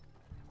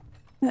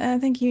 I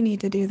think you need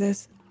to do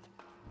this.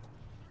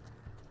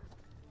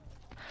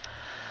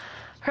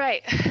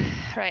 Right.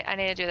 I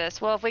need to do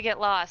this. Well, if we get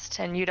lost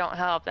and you don't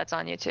help, that's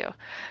on you too.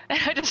 And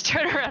I just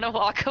turn around and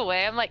walk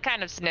away. I'm like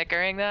kind of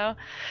snickering though,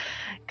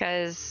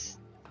 because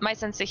my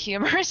sense of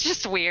humor is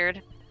just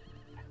weird.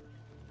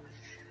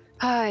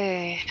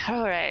 Hi.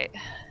 All right.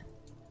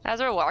 As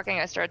we're walking,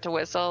 I start to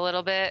whistle a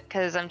little bit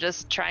because I'm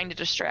just trying to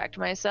distract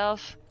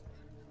myself.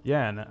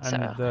 Yeah, and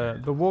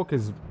the walk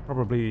is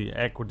probably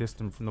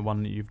equidistant from the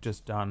one that you've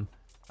just done.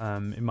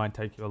 It might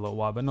take you a little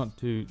while, but not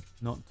too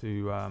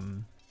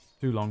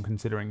long,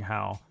 considering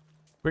how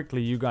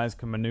quickly you guys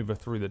can maneuver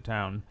through the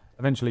town.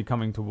 Eventually,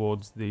 coming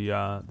towards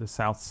the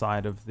south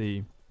side of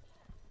the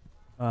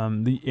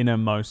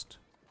innermost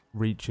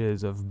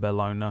reaches of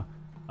Bellona,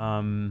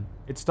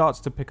 it starts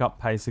to pick up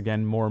pace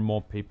again. More and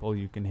more people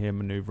you can hear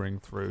maneuvering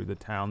through the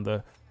town.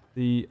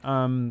 The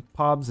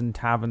pubs and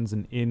taverns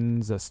and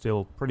inns are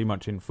still pretty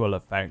much in full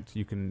effect.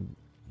 You can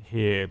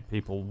hear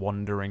people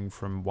wandering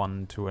from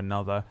one to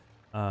another.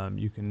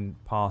 You can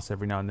pass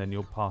every now and then.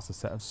 You'll pass a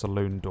set of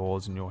saloon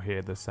doors and you'll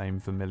hear the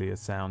same familiar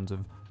sounds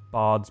of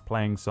bards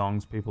playing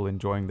songs, people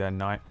enjoying their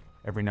night.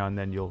 Every now and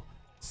then you'll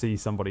see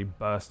somebody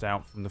burst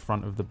out from the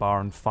front of the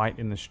bar and fight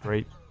in the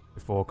street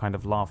before kind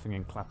of laughing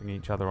and clapping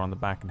each other on the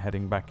back and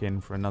heading back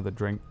in for another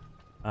drink.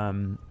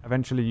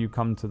 Eventually you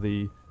come to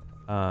the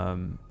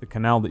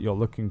canal that you're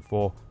looking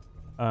for.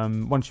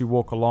 Once you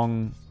walk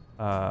along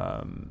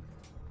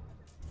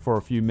for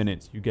a few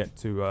minutes, you get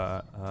to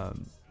a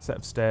set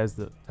of stairs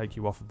that take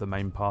you off of the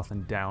main path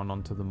and down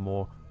onto the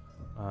more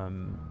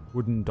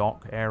wooden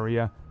dock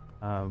area.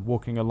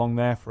 Walking along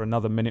there for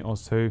another minute or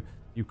two,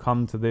 you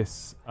come to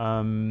this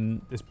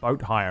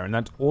boat hire, and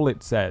that's all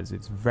it says.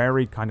 It's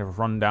very kind of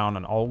rundown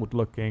and old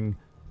looking.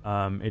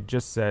 It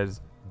just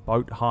says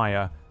boat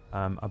hire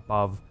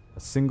above a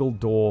single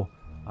door,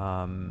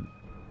 and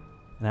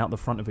out the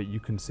front of it you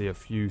can see a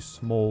few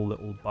small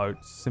little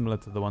boats similar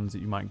to the ones that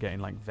you might get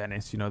in like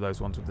Venice, you know, those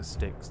ones with the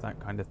sticks, that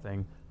kind of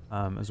thing,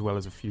 as well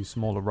as a few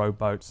smaller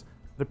rowboats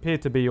that appear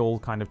to be all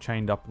kind of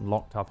chained up and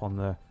locked up on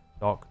the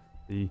dock.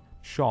 The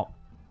shop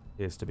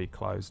appears to be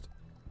closed.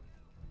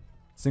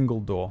 Single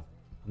door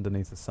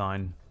underneath a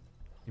sign,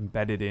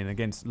 embedded in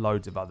against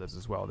loads of others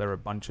as well. There are a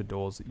bunch of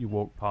doors that you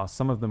walk past.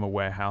 Some of them are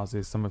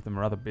warehouses, some of them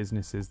are other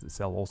businesses that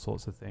sell all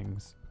sorts of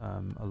things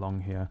along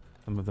here.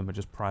 Some of them are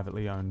just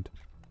privately owned,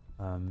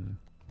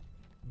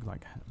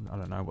 like, I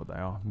don't know what they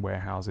are,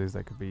 warehouses.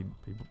 They could be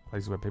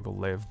places where people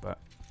live, but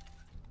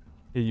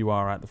here you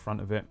are at the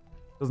front of it.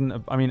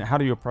 I mean, how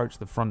do you approach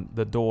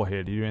the door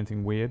here? Do you do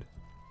anything weird?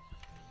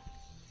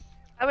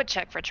 I would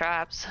check for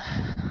traps.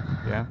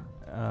 Yeah.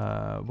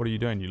 What are you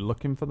doing? You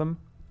looking for them?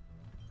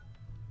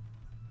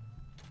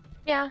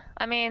 Yeah,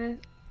 I mean,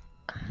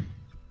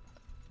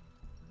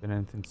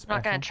 Anything special? I'm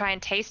not gonna try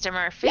and taste them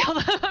or feel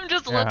them. I'm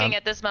just looking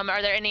at this moment.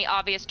 Are there any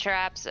obvious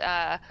traps?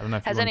 I don't know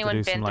if has you want anyone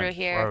to do been some, through like,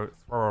 here?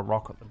 Throw a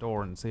rock at the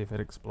door and see if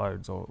it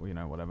explodes, or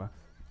whatever.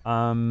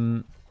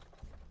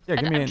 Yeah,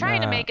 I'm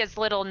trying to make as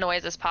little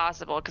noise as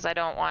possible because I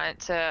don't want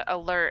to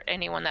alert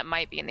anyone that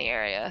might be in the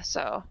area.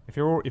 So if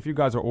you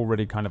guys are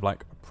already kind of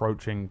like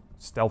approaching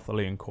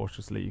stealthily and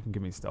cautiously, you can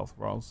give me stealth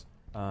rolls.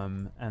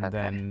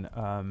 Then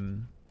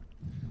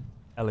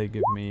Ellie,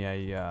 give me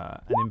an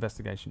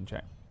investigation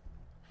check.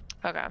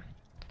 okay.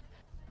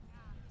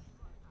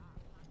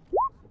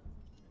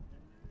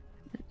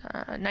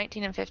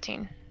 19 and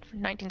 15.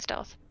 19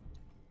 stealth.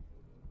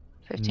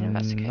 15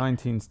 investigate.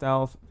 19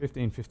 stealth,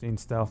 15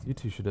 stealth. You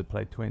two should have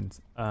played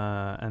twins.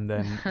 And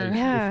then a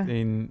Yeah.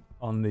 15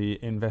 on the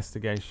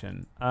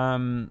investigation.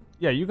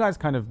 Yeah, you guys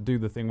kind of do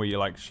the thing where you're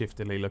like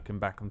shiftily looking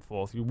back and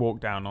forth. You walk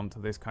down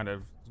onto this kind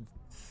of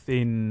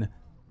thin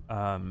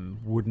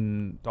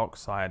wooden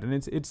dockside, and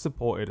it's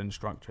supported and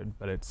structured,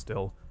 but it's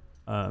still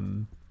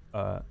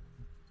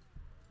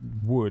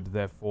wood.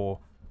 Therefore,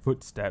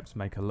 footsteps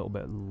make a little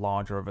bit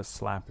larger of a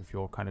slap if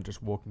you're kind of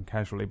just walking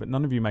casually. But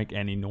none of you make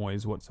any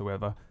noise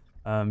whatsoever.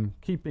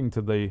 Keeping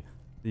to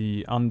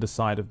the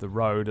underside of the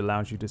road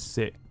allows you to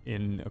sit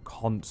in a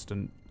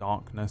constant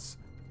darkness.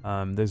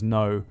 There's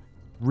no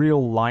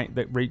real light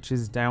that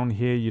reaches down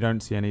here. You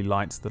don't see any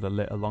lights that are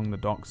lit along the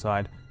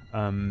dockside.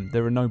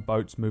 There are no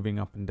boats moving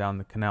up and down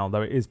the canal,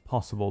 though it is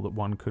possible that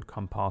one could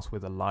come past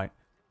with a light.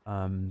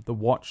 The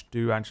watch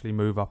do actually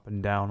move up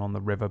and down on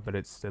the river, but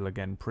it's still,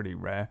 again, pretty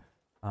rare.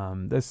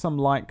 There's some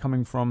light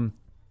coming from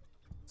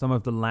some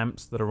of the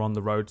lamps that are on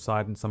the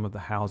roadside and some of the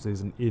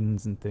houses and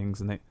inns and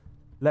things, and it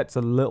lets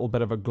a little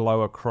bit of a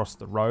glow across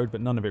the road,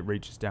 but none of it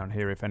reaches down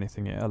here. If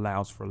anything, it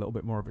allows for a little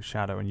bit more of a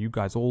shadow, and you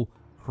guys all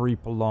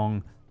creep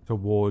along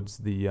towards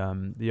the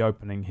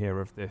opening here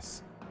of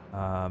this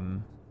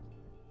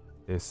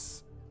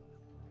this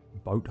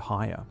boat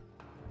hire.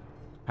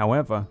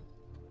 However,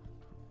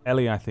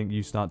 Ellie, I think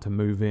you start to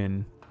move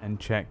in and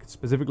check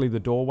specifically the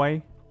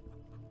doorway.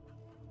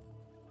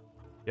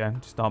 Yeah,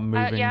 just start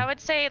moving. Yeah, I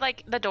would say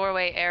like the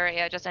doorway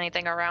area, just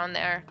anything around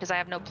there, because I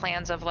have no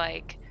plans of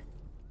like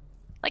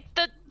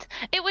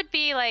it would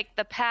be like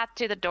the path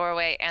to the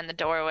doorway and the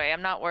doorway.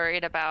 I'm not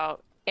worried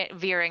about it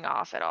veering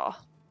off at all.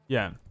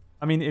 Yeah.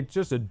 I mean, it's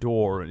just a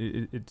door.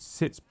 It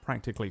sits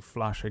practically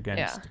flush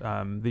against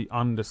the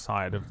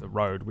underside of the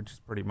road, which is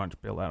pretty much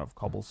built out of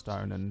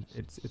cobblestone, and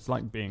it's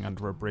like being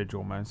under a bridge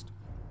almost.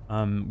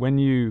 When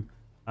you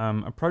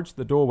approach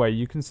the doorway,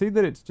 you can see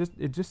that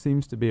it just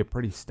seems to be a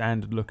pretty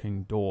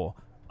standard-looking door.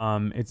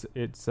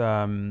 It's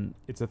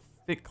a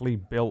thickly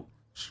built,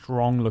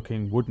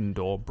 strong-looking wooden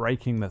door.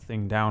 Breaking the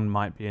thing down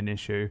might be an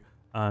issue,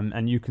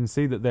 and you can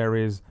see that there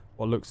is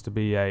what looks to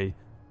be a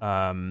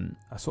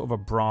sort of a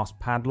brass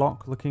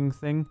padlock looking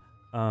thing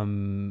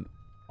on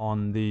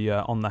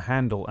the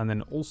handle, and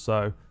then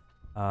also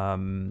a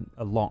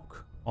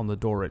lock on the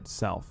door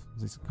itself.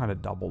 It's kind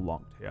of double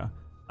locked here,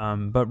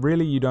 but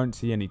really you don't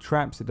see any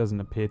traps. It doesn't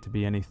appear to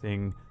be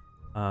anything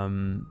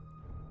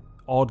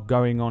odd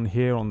going on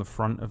here on the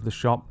front of the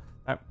shop.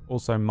 That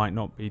also might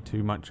not be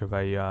too much of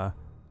a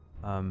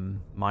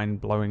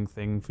mind-blowing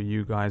thing for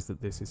you guys, that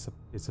this is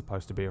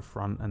supposed to be a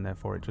front, and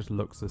therefore it just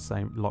looks the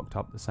same, locked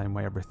up the same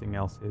way everything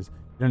else is.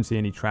 You don't see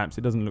any traps.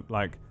 It doesn't look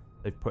like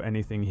they've put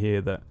anything here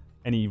that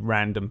any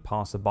random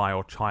passerby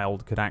or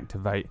child could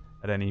activate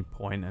at any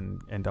point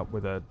and end up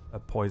with a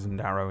poisoned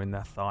arrow in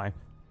their thigh.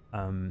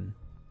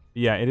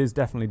 Yeah, it is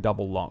definitely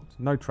double locked.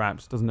 No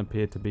traps. Doesn't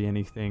appear to be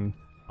anything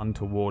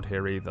untoward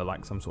here either,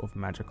 like some sort of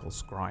magical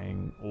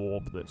scrying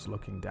orb that's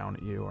looking down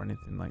at you or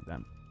anything like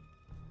that.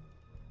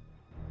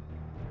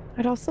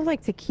 I'd also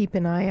like to keep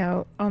an eye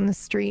out on the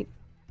street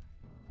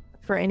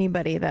for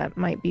anybody that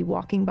might be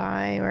walking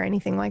by or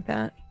anything like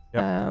that.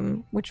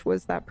 Yep. Which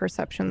was that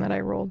perception that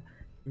I rolled.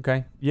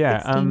 Okay.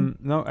 Yeah. 16.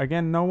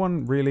 No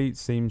one really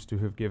seems to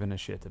have given a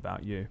shit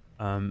about you.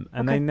 And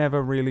Okay. they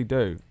never really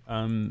do.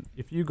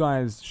 If you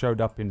guys showed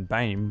up in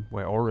Bame,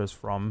 where Aura's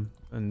from,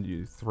 and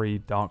you three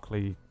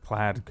darkly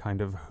clad,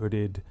 kind of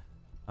hooded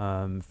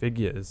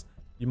figures,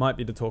 you might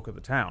be the talk of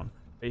the town.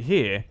 But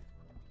here,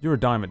 you're a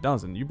dime a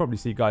dozen. You probably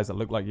see guys that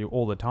look like you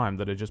all the time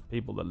that are just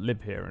people that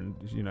live here, and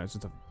it's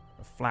just a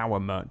flower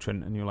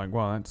merchant, and you're like,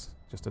 well, that's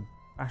just a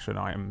fashion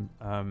item.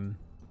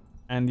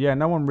 And yeah,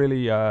 no one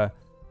really.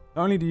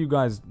 Not only do you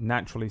guys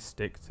naturally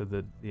stick to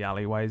the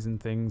alleyways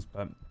and things,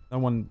 but no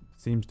one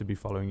seems to be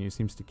following you.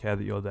 Seems to care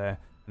that you're there.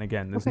 And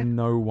again, there's Okay.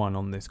 no one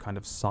on this kind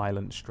of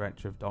silent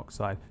stretch of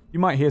dockside. You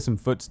might hear some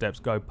footsteps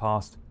go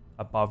past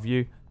above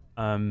you.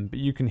 But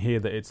you can hear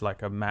that it's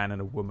like a man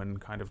and a woman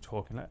kind of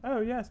talking like,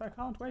 oh yes, I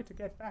can't wait to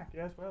get back.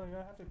 Yes, well, you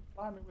have to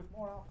buy me with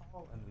more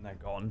alcohol. And then they're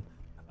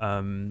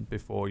gone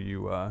before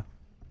you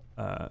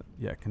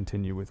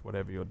continue with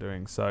whatever you're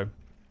doing. So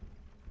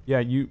yeah,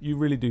 you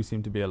really do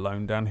seem to be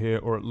alone down here,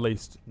 or at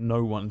least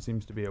no one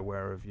seems to be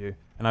aware of you.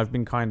 And I've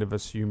been kind of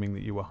assuming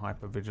that you were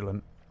hyper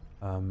vigilant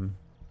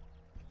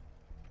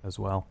as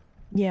well.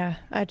 Yeah,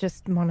 I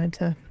just wanted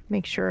to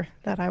make sure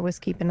that I was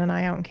keeping an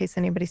eye out in case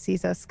anybody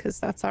sees us, because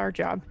that's our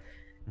job.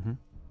 Mm-hmm.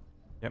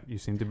 Yep, you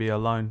seem to be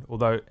alone.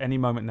 Although any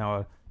moment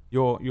now,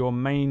 your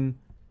main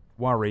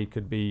worry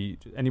could be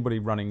anybody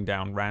running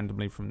down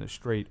randomly from the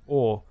street,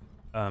 or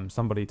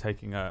somebody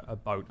taking a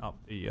boat up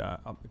the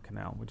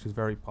canal, which is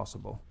very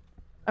possible.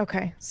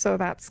 Okay, so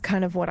that's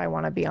kind of what I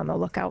want to be on the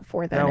lookout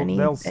for then.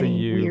 They'll see any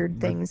you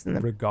weird things in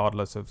the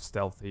regardless of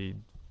stealthy,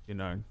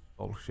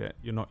 bullshit.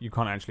 You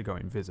can't actually go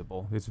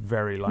invisible. It's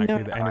very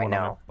likely that anyone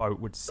on a boat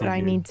would see But I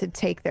you. need to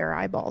take their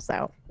eyeballs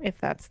out if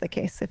that's the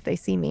case, if they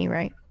see me,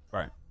 right?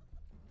 Right.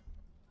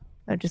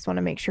 I just want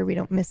to make sure we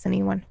don't miss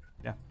anyone.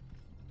 Yeah.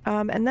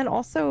 And then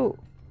also,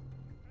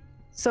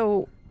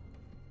 so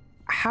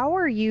how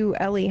are you,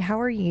 Ellie? How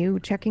are you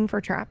checking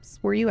for traps?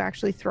 Were you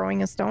actually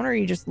throwing a stone, or are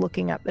you just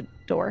looking at the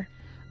door?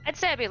 I'd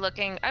say I'd be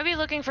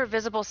looking for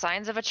visible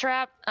signs of a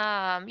trap.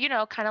 You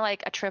know, kind of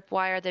like a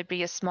tripwire. There'd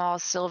be a small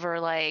silver,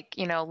 like,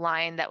 you know,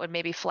 line that would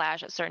maybe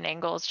flash at certain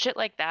angles, shit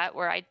like that.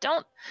 Where I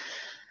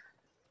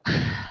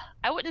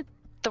wouldn't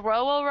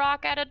throw a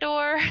rock at a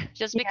door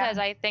just because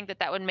I think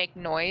that would make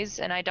noise,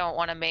 and I don't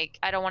want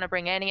to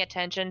bring any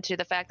attention to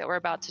the fact that we're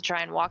about to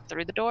try and walk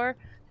through the door,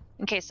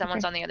 in case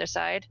someone's on the other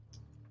side.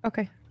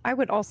 Okay. I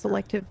would also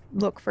like to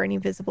look for any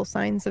visible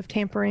signs of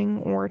tampering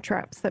or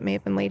traps that may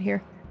have been laid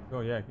here. Oh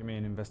yeah, give me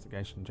an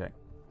investigation check.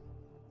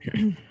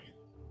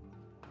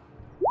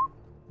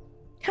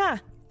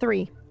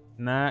 3.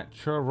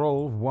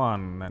 Natural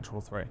 1,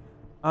 natural 3.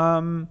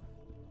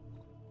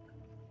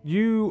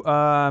 You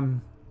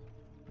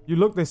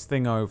look this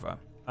thing over.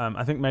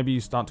 I think maybe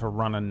you start to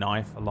run a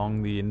knife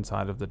along the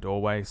inside of the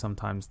doorway.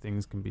 Sometimes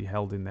things can be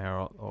held in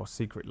there, or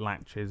secret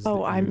latches.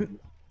 Oh, I'm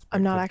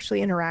not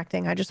actually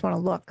interacting. I just want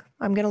to look.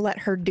 I'm going to let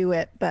her do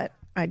it, but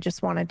I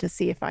just wanted to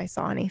see if I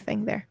saw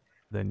anything there.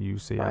 Then you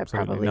see I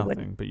absolutely probably nothing.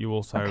 wouldn't. But you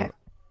also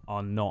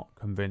are not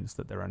convinced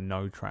that there are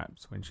no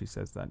traps when she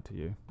says that to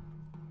you.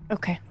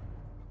 Okay.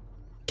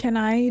 Can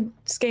I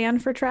scan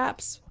for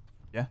traps?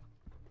 Yeah.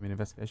 Give me an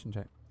investigation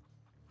check.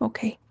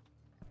 Okay.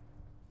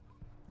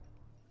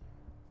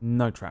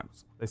 No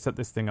traps. They set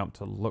this thing up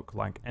to look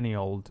like any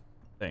old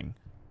thing.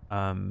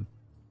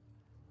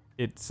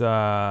 It's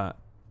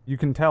you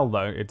can tell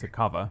though it's a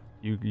cover.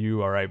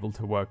 You are able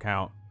to work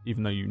out,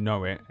 even though you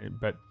know it,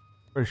 but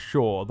for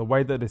sure the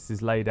way that this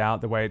is laid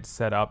out, the way it's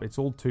set up, it's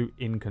all too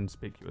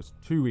inconspicuous.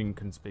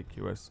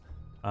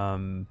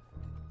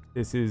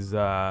 This is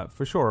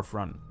for sure a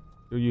front.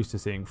 You're used to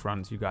seeing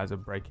fronts. You guys are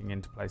breaking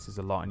into places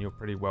a lot, and you're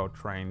pretty well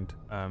trained.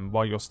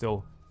 While you're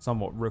still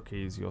somewhat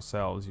rookies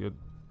yourselves,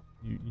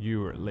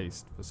 you at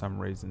least, for some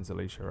reasons,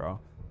 Alicia, are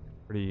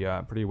pretty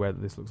aware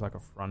that this looks like a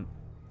front.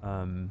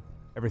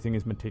 Everything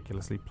is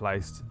meticulously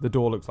placed. The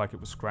door looks like it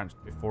was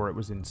scratched before it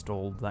was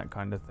installed, that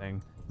kind of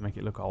thing, to make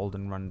it look old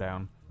and run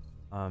down.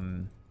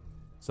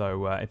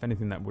 So if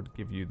anything, that would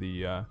give you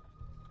the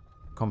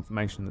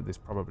confirmation that this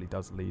probably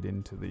does lead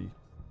into the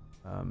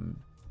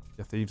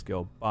Thieves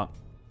Guild. But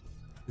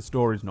this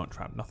door is not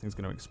trapped. Nothing's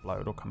going to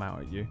explode or come out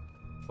at you.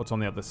 What's on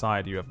the other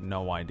side, you have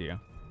no idea.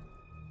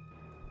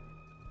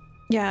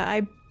 Yeah,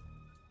 I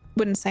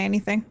wouldn't say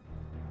anything.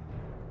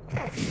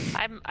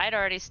 I'd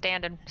already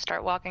stand and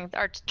start walking,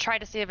 or try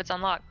to see if it's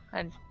unlocked,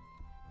 and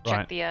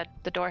check the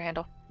door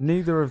handle.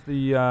 Neither of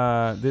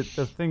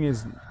the thing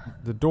is,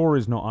 the door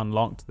is not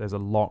unlocked. There's a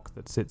lock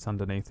that sits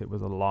underneath it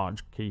with a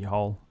large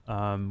keyhole,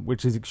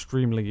 which is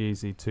extremely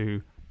easy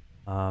to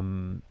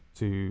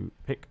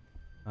pick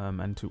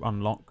and to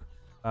unlock.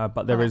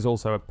 But there is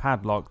also a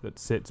padlock that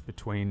sits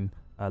between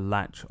a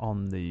latch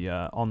on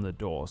the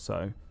door,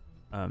 so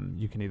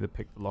you can either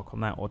pick the lock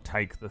on that or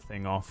take the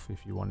thing off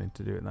if you wanted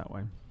to do it that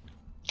way.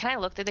 Can I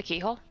look through the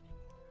keyhole?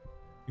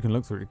 You can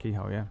look through the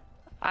keyhole, yeah.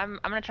 I'm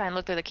gonna try and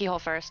look through the keyhole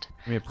first.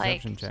 Give me a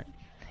perception check.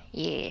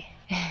 Yeah.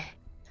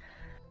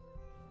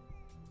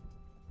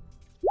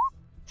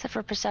 Except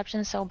for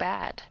perception's so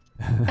bad.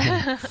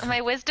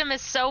 My wisdom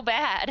is so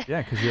bad.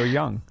 Yeah, because you're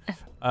young.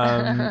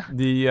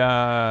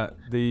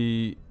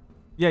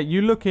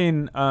 You look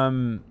in.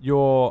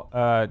 Your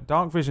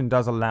dark vision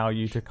does allow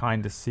you to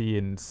kind of see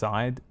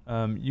inside.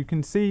 You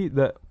can see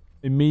that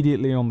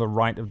immediately on the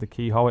right of the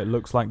keyhole, it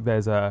looks like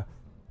there's a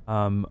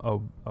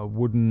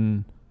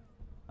wooden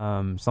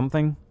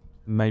something,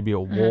 maybe a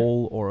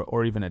wall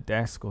or even a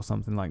desk or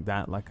something like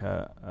that, like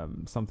a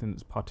something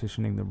that's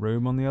partitioning the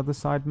room on the other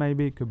side.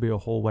 Maybe it could be a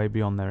hallway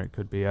beyond there. It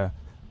could be a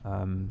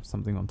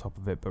something on top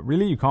of it. But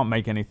really, you can't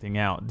make anything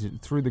out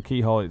through the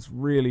keyhole. It's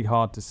really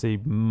hard to see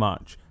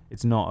much.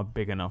 It's not a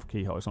big enough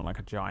keyhole. It's not like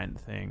a giant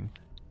thing.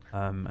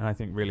 And I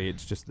think really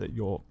it's just that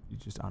you're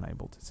just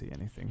unable to see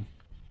anything.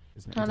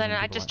 Isn't it? Well, then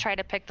I just try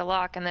to pick the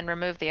lock and then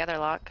remove the other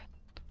lock.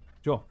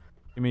 Sure.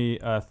 Give me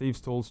a Thieves'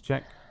 Tools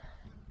check.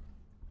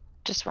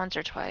 Just once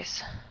or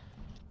twice?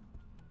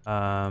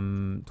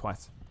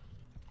 Twice.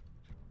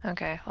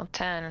 Okay, well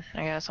 10,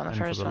 I guess, on the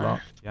first for the one.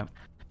 lock. Yep.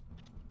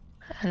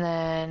 And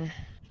then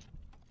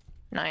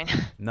 9.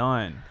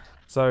 9.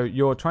 So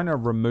you're trying to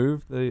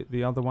remove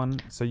the other one,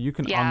 so you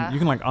can you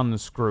can like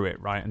unscrew it,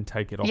 right, and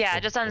take it off. Yeah,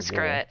 just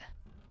unscrew it.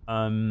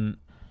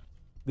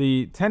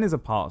 The 10 is a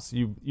pass.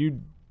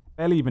 You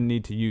barely even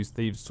need to use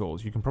Thieves'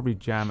 Tools. You can probably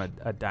jam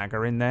a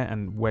dagger in there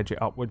and wedge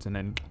it upwards and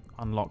then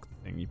unlock the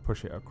thing. You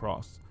push it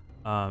across.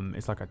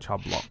 It's like a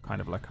chub lock, kind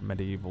of like a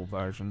medieval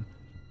version.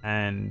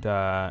 And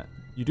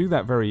you do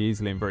that very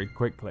easily and very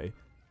quickly.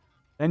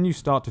 Then you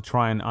start to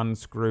try and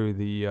unscrew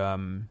the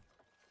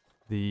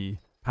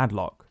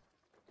padlock.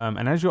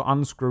 And as you're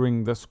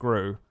unscrewing the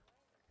screw,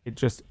 it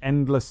just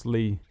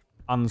endlessly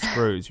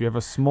unscrews. You have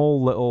a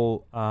small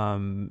little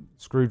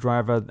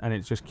screwdriver, and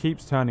it just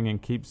keeps turning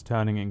and keeps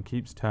turning and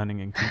keeps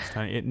turning and keeps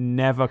turning. It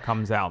never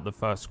comes out. The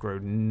first screw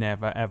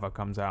never ever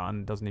comes out,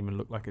 and it doesn't even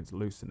look like it's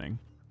loosening.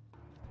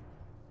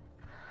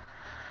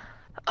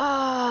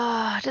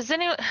 Does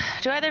anyone?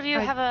 Do either of you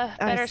have a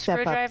better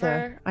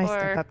screwdriver? I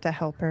step up to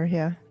help her.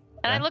 Yeah.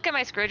 And I look at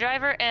my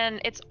screwdriver,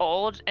 and it's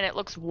old, and it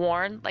looks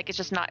worn. Like it's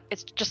just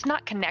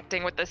not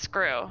connecting with the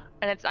screw,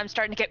 and I'm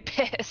starting to get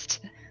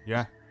pissed.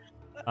 Yeah.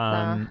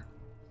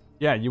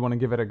 Yeah, you want to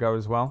give it a go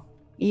as well?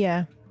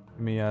 Yeah. Give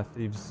me a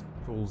Thieves'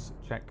 Tools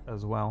check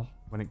as well.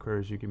 When it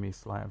queries you, give me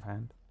Sleight of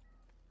Hand.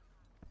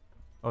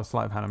 Oh,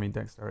 Sleight of Hand, I mean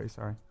Dexterity,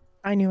 sorry.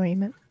 I knew what you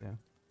meant. Yeah.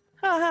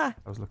 Haha.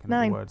 I was looking at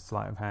 9. the word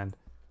Sleight of Hand.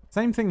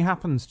 Same thing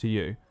happens to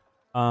you.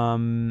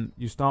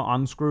 You start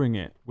unscrewing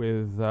it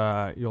with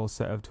your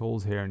set of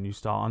tools here, and you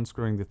start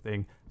unscrewing the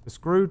thing. The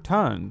screw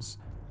turns,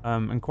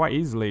 and quite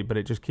easily, but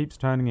it just keeps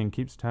turning and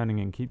keeps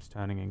turning and keeps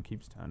turning and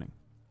keeps turning.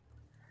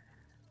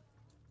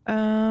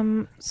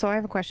 So I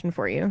have a question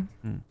for you.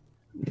 Hmm.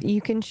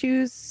 You can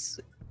choose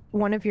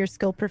one of your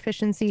skill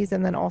proficiencies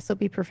and then also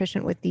be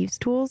proficient with thieves'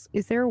 tools.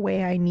 Is there a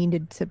way I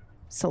needed to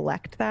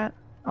select that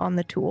on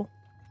the tool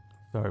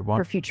Sorry, for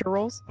what? future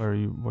rolls? What are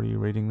you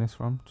reading this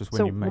from? Just when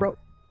So you make...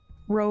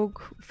 rogue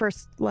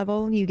first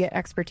level, you get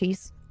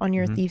expertise on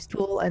your Mhm. thieves'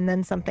 tool and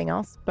then something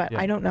else. But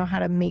Yeah. I don't know how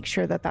to make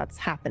sure that that's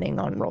happening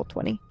on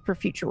Roll20 for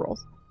future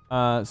rolls.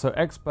 So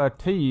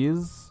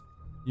expertise,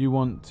 you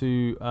want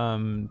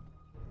to...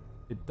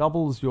 it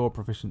doubles your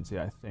proficiency,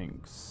 I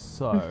think.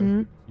 So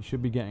Mhm. you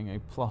should be getting a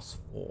 +4.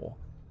 So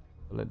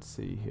let's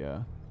see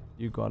here.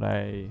 You got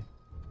a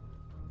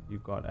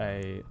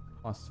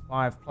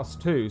 +5,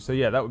 +2. So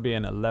yeah, that would be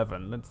an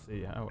 11. Let's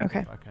see how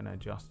Okay. if I can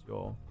adjust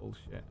your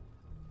bullshit.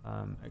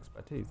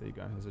 Expertise. There you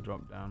go. There's a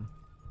drop down.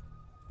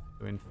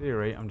 So in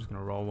theory, I'm just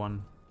gonna roll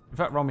one. In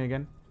fact, roll me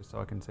again, just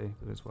so I can see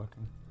that it's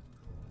working.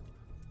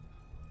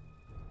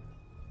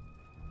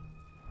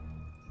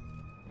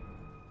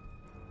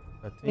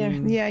 Yeah,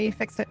 13. yeah, you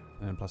fix it.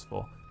 And then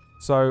 +4.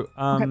 So,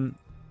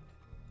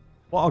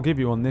 what I'll give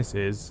you on this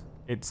is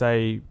it's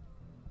either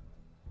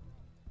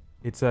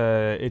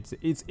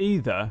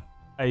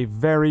a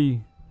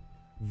very,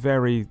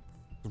 very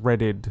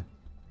threaded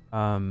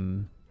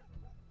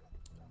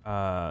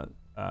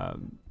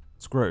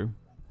screw,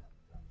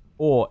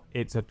 or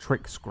it's a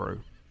trick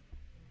screw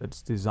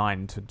that's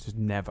designed to just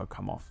never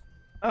come off.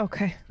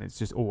 Okay. And it's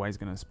just always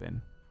going to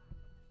spin.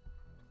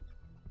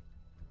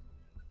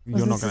 Well,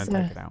 You're not this going is to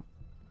take a- it out.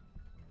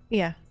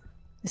 Yeah.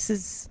 This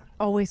is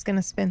always going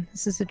to spin.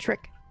 This is a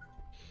trick.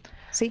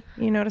 See?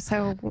 You notice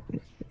how,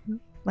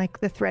 like,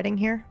 the threading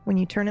here? When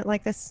you turn it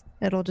like this,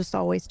 it'll just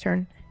always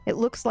turn. It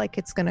looks like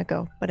it's going to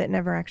go, but it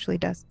never actually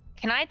does.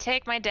 Can I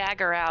take my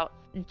dagger out,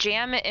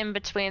 jam it in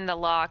between the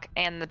lock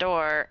and the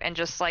door, and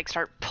just like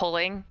start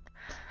pulling?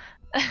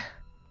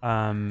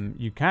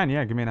 You can,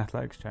 yeah. Give me an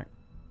athletics check.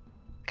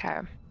 Okay.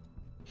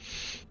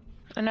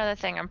 Another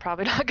thing I'm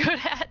probably not good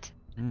at.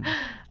 Mm.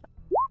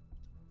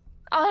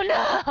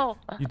 Oh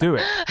no! You do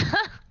it.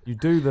 You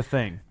do the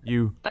thing.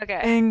 You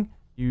Okay. ding.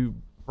 You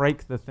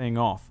break the thing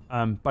off.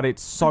 But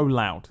it's so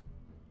loud.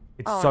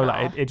 It's Oh, so no.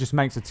 loud. It just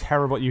makes a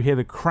terrible. You hear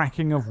the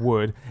cracking of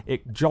wood.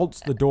 It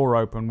jolts the door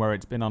open where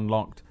it's been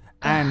unlocked,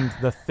 and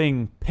the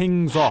thing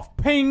pings off.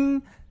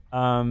 Ping.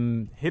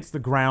 Hits the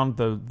ground.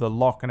 The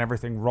lock and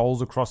everything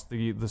rolls across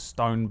the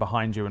stone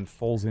behind you and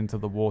falls into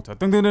the water.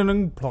 Dung, dung, dung,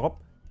 dung,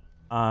 plop.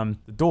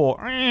 The door.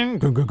 Gung,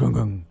 gung, gung,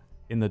 gung,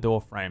 in the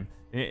door frame.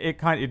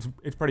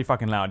 It's pretty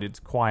fucking loud. It's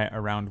quiet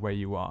around where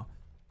you are.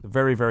 It's a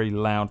very, very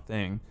loud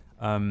thing.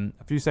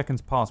 A few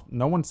seconds pass.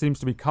 No one seems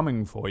to be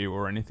coming for you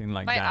or anything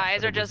like My that.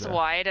 eyes but are it was, just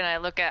wide, and I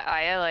look at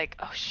Aya like,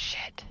 oh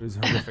shit. It was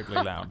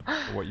horrifically loud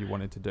for what you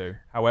wanted to do.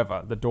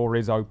 However, the door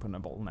is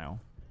openable now.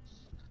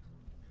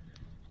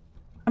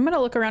 I'm gonna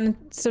look around.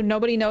 So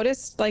nobody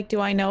noticed? Like, do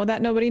I know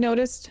that nobody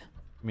noticed?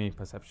 Give me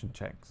perception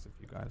checks if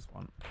you guys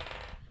want.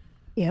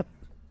 Yep.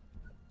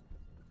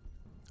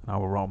 I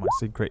will roll my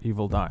secret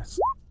evil dice.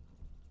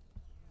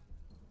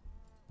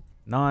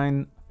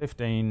 9,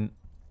 15,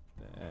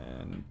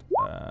 and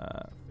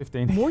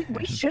 15.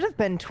 We should have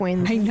been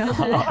twins. I know.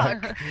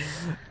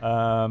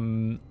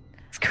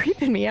 It's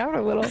creeping me out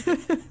a little.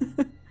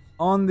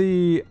 On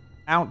the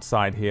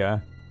outside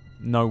here,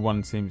 no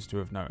one seems to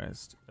have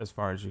noticed, as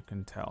far as you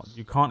can tell.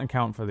 You can't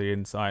account for the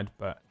inside,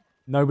 but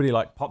nobody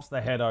like pops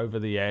their head over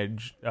the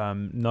edge.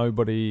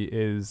 Nobody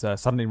is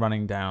suddenly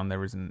running down.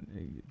 There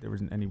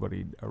isn't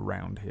anybody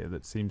around here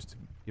that seems to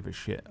give a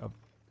shit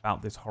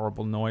about this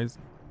horrible noise.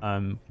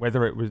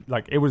 Whether it was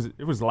like it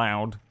was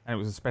loud, and it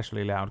was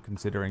especially loud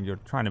considering you're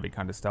trying to be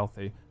kind of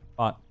stealthy.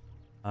 But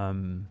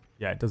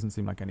yeah, it doesn't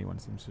seem like anyone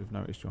seems to have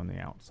noticed you on the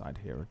outside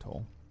here at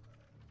all.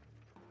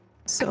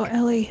 So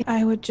Ellie,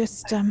 I would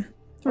just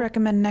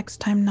recommend next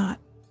time not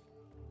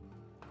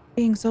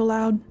being so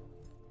loud.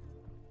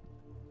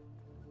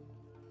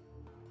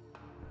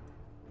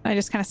 I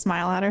just kind of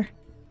smile at her.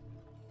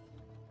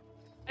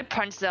 I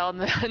punch Zell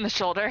in the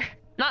shoulder.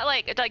 Not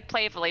like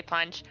playfully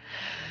punch.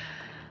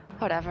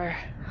 Whatever.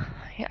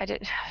 Yeah, I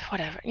did.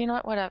 Whatever. You know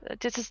what? Whatever.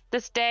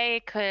 This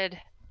day could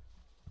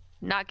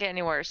not get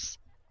any worse.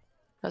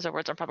 Those are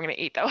words I'm probably gonna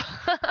eat though.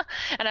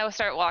 And I will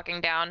start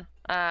walking down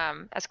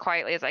as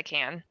quietly as I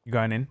can. You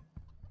going in?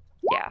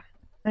 Yeah.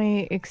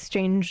 I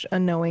exchange a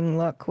knowing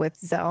look with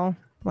Zell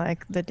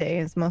like the day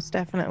is most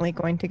definitely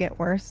going to get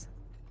worse.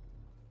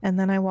 And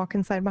then I walk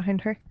inside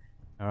behind her.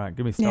 All right,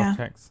 give me stealth Yeah.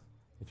 checks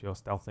if you're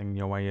stealthing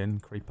your way in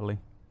creepily.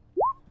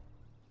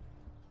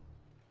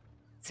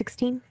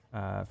 16.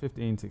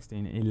 15,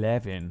 16,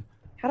 11.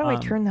 How do I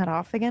Um, turn that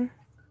off again?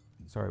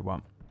 Sorry,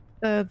 what?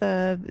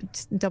 The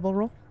double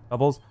roll.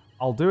 Doubles.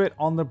 I'll do it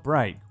on the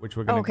break, which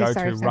we're going to Okay, go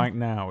sorry, to sorry. right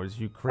now as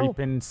you creep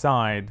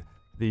inside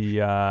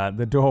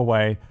the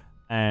doorway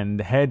and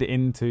head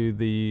into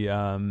the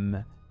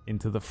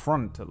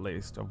front, at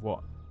least, of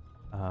what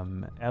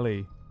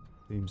Ellie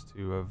seems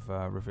to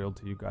have revealed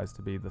to you guys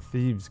to be the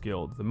Thieves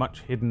Guild, the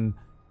much hidden,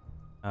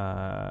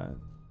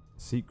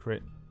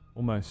 secret,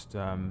 almost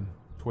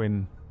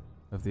twin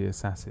of the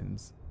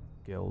Assassins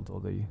Guild or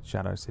the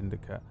Shadow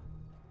Syndicate.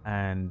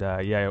 And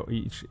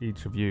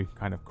each of you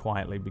kind of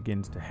quietly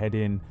begins to head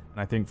in. And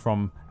I think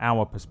from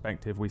our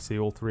perspective, we see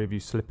all three of you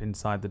slip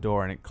inside the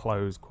door and it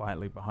close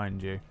quietly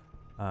behind you.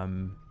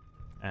 And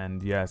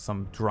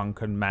some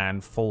drunken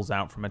man falls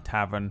out from a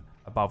tavern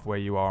above where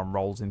you are and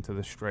rolls into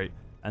the street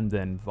and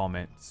then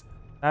vomits.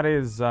 That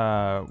is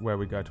where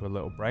we go to a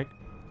little break.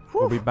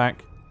 We'll be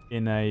back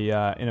in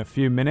a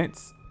few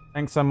minutes.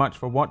 Thanks so much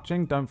for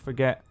watching. Don't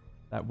forget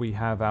that we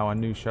have our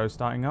new show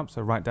starting up,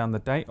 so write down the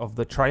date of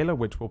the trailer,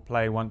 which will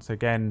play once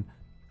again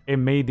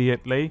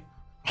immediately.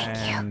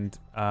 And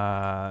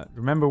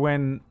remember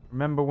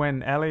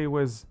when Ellie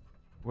was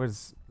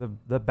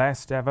the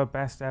best ever?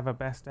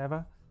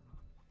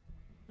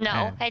 No,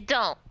 Man. I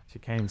don't. She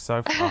came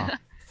so far.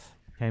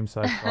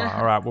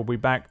 All right, we'll be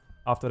back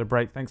after the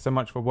break. Thanks so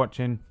much for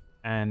watching,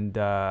 and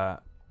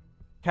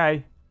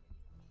okay,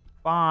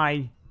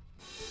 bye.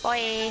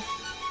 Bye.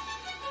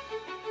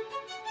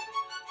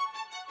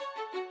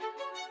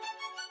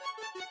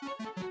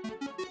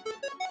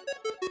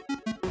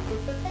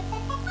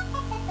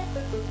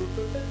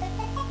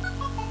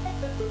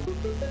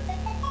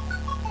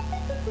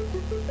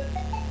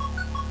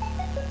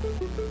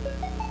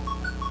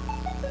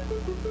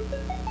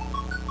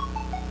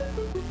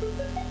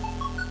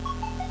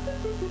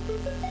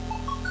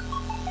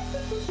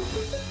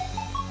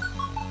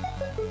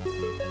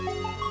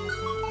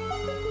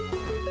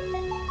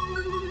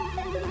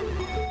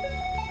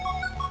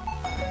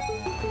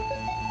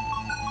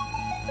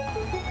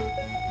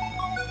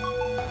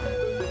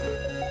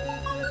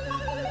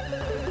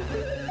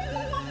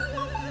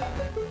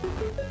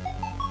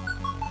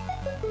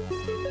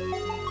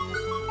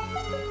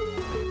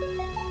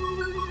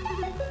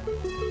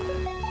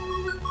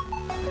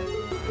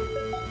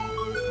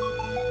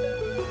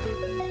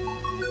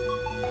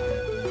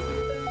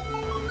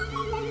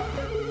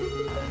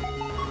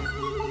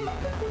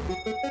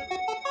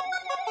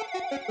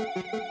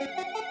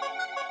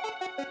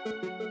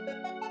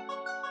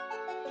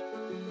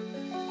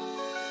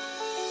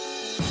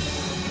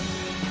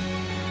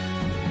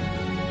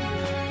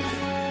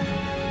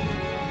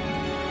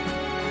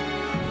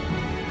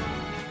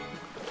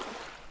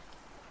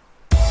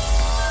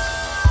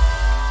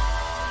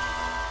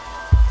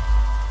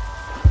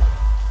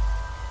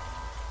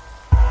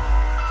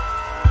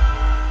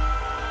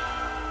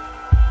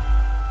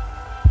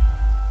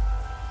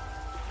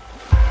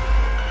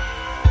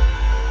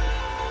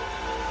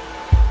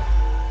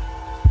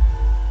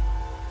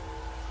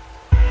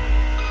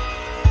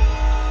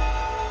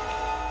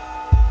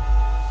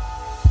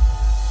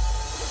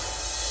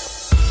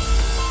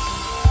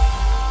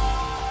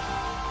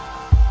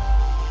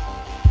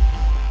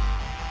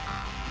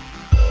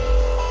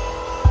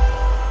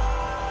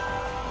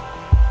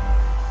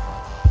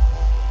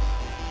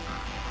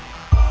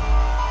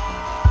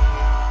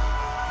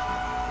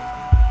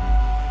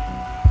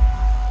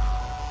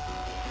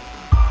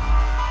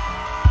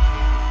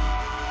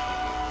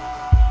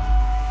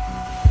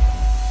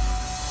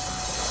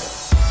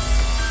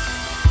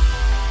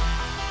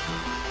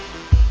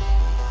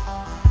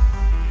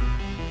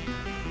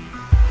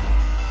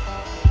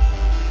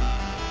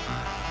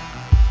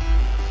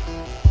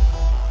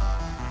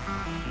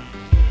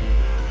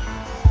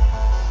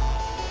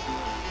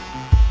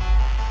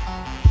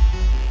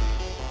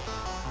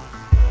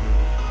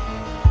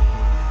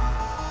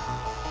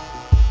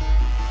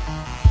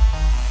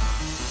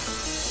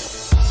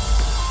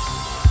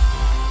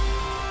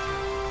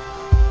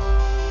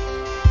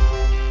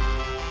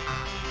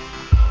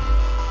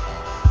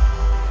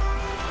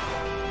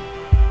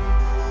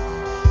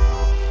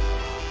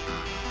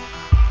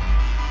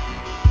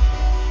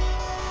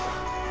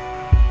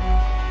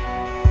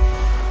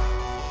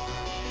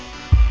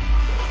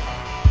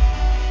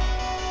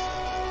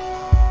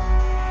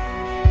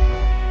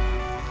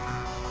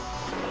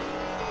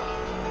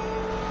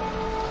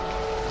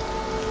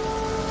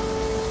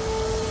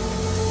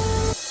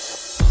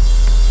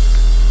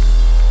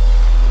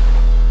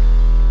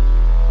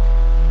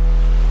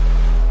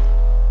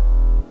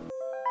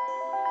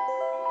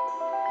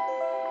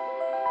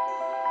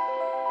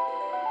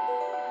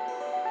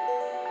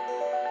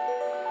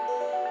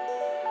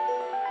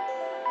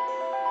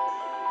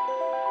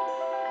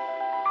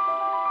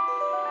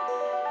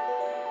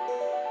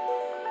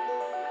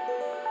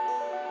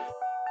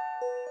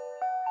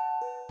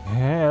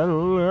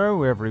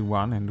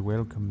 everyone, and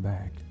welcome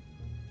back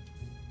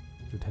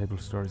to Table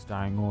Stories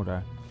Dying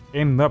Order.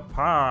 In the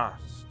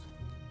past,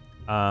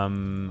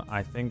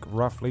 I think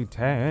roughly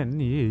 10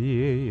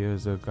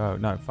 years ago.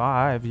 No,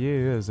 5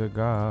 years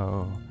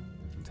ago.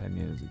 10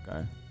 years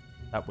ago.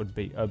 That would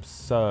be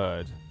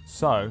absurd.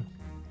 So,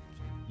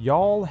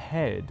 y'all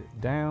head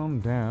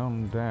down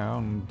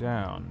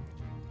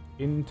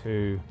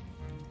into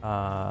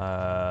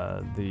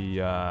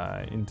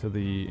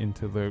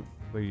the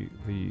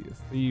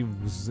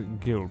Thieves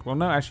Guild. Well,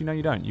 no, actually, no,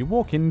 you don't. You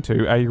walk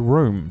into a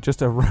room,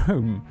 just a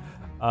room.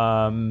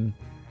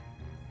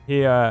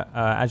 Here,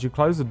 as you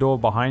close the door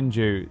behind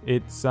you,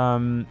 it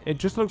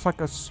just looks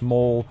like a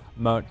small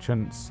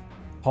merchant's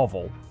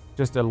hovel.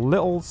 Just a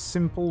little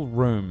simple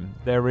room.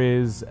 There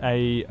is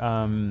a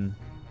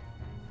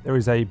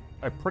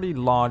pretty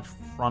large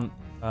front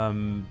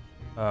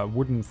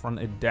wooden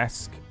fronted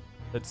desk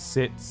that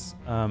sits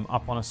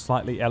up on a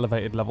slightly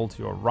elevated level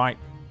to your right,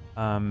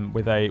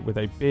 with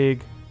a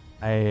big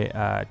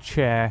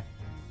chair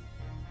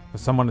for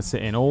someone to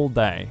sit in all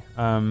day.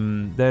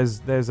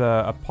 There's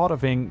a pot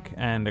of ink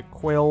and a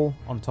quill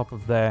on top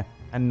of there,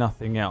 and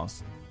nothing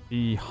else.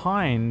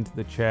 Behind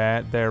the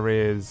chair there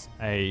is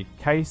a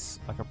case,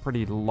 like a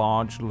pretty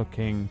large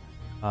looking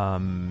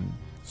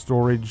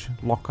storage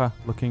locker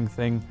looking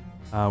thing,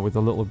 with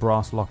a little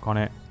brass lock on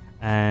it.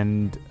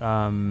 And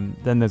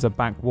then there's a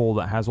back wall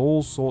that has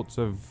all sorts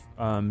of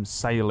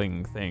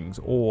sailing things,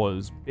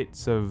 oars,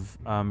 bits of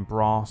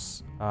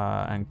brass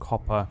and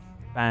copper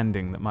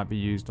banding that might be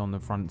used on the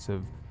fronts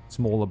of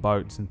smaller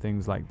boats and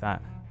things like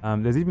that.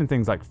 There's even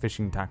things like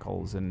fishing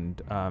tackles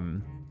and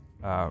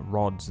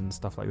rods and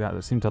stuff like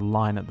that seem to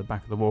line at the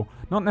back of the wall.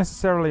 Not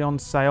necessarily on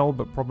sale,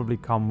 but probably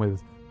come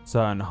with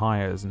certain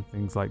hires and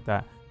things like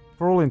that.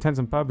 For all intents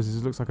and purposes,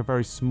 it looks like a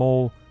very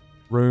small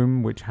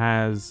room which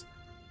has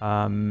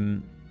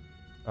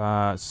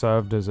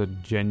served as a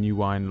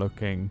genuine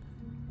looking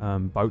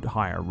boat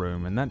hire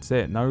room, and that's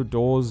it. No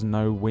doors,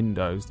 no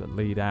windows that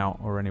lead out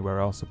or anywhere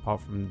else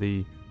apart from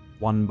the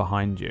one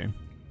behind you.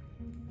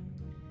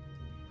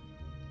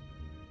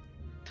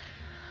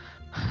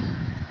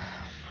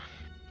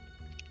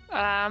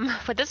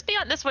 Would this be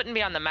on? This wouldn't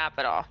be on the map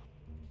at all.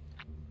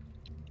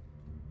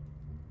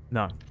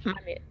 No. Oh,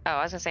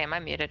 I was gonna say, am I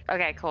muted?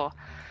 Okay, cool.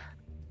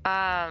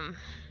 I'm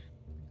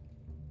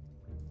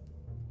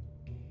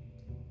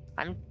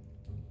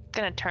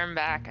gonna turn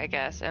back, I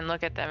guess, and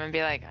look at them and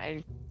be like,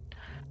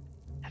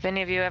 have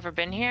any of you ever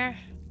been here?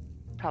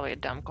 Probably a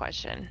dumb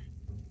question.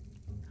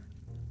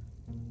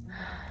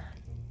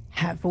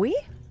 Have we?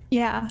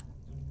 Yeah.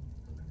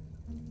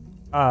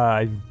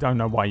 I don't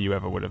know why you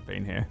ever would have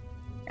been here.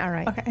 All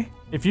right. Okay.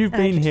 If you've I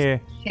been just here,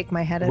 Shake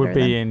my head at would her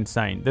be then.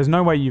 insane. There's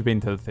no way you've been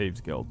to the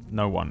Thieves Guild.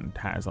 No one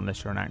has,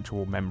 unless you're an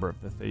actual member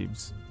of the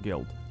Thieves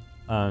Guild,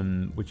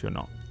 which you're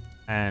not.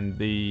 And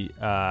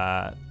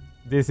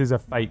this is a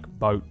fake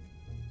boat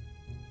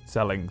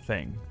selling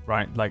thing,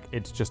 right? Like,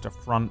 it's just a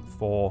front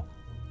for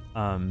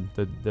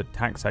the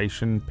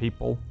taxation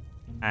people,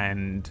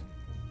 and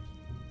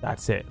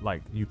that's it.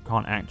 Like, you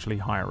can't actually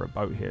hire a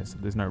boat here, so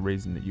there's no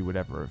reason that you would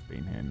ever have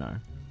been here. No.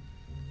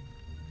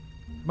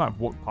 You might have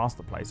walked past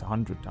the place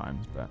 100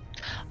 times, but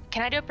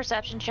Can I do a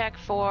perception check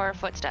for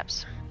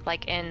footsteps,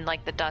 like in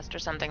like the dust or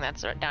something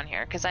that's down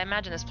here? Because I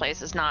imagine this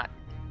place is not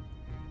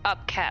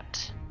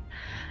upkept,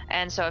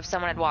 and so if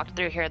someone had walked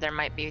through here, there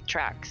might be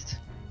tracks.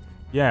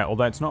 yeah,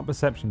 although it's not a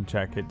perception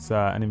check, it's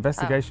an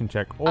investigation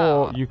check,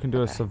 or you can do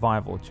a okay.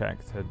 survival check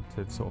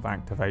to sort of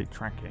activate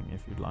tracking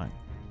if you'd like.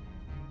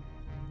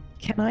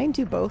 Can I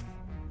do both?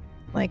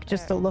 Like,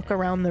 just to look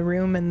around the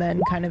room and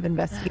then kind of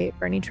investigate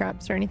for any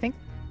traps or anything?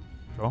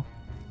 Sure.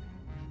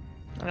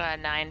 I got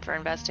a 9 for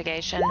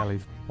investigation.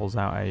 Ellie pulls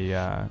out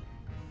a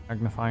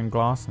magnifying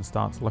glass and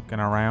starts looking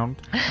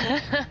around.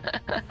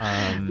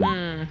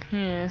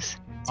 Yes.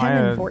 10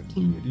 and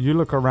 14. You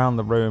look around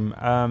the room.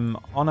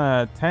 On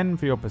a 10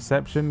 for your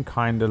perception,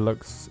 kind of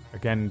looks,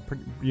 again,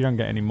 you don't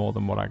get any more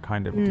than what I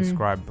kind of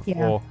described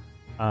before.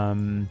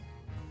 On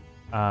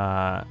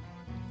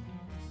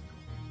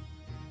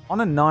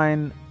a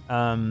 9,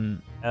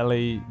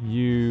 Ellie,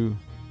 you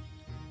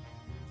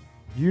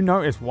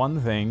notice one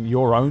thing: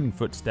 your own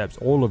footsteps,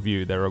 all of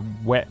you. There are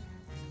wet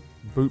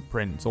boot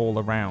prints all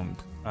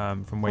around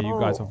from where you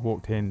guys have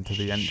walked into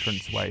the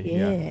entranceway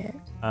here.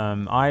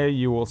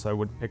 You also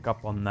would pick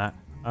up on that.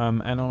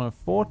 And on a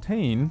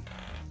 14,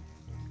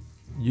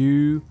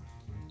 you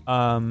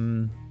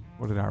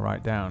what did I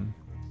write down?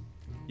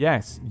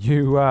 Yes,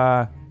 you what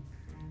are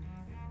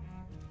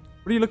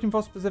you looking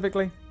for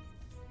specifically?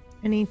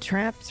 Any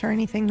traps or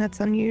anything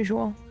that's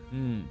unusual?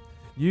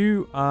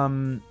 You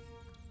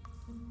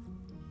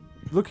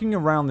looking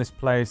around this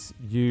place,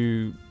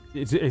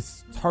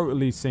 it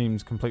totally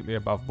seems completely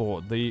above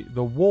board.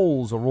 The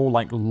walls are all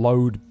like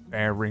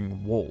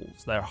load-bearing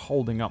walls. They're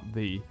holding up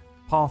the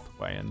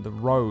pathway and the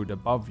road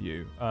above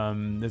you.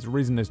 There's a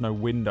reason there's no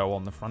window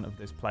on the front of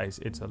this place.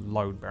 It's a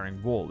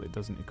load-bearing wall. It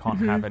can't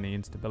have any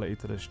instability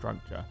to the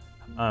structure.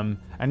 And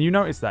you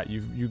notice that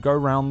you go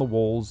around the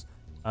walls.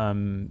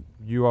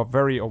 You are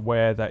very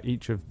aware that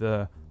each of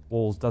the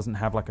walls doesn't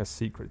have like a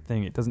secret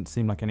thing. It doesn't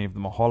seem like any of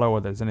them are hollow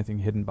or there's anything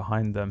hidden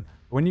behind them.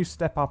 But when you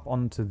step up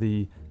onto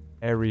the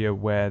area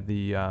where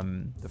the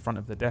front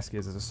of the desk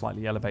is, there's a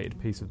slightly elevated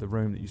piece of the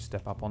room that you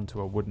step up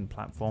onto a wooden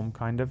platform,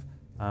 kind of,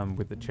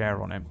 with the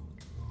chair on it.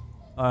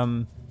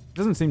 It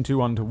doesn't seem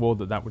too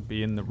untoward that would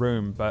be in the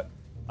room, but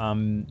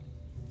not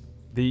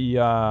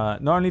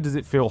only does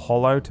it feel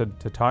hollow to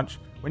touch,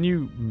 when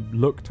you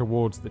look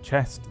towards the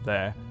chest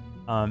there,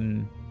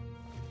 the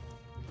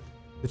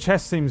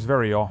chest seems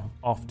very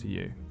off to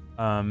you.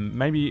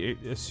 Maybe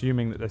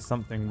assuming that there's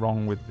something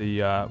wrong with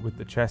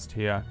the chest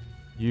here,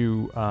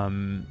 you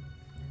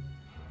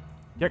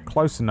get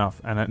close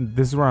enough, and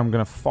this is where I'm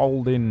going to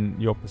fold in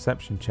your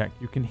perception check.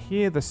 You can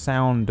hear the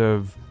sound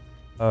of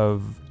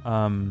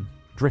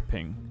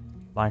dripping,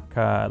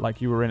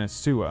 like you were in a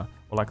sewer,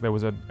 or like there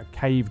was a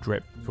cave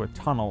drip to a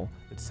tunnel.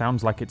 It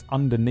sounds like it's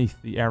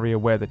underneath the area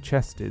where the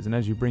chest is, and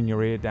as you bring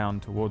your ear down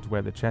towards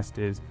where the chest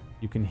is,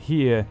 you can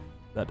hear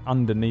that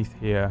underneath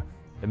here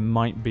there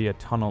might be a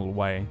tunnel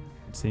way.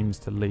 It seems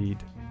to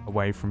lead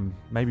away from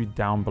maybe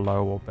down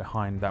below or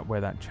behind that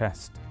where that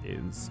chest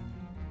is.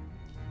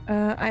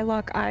 I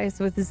lock eyes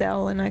with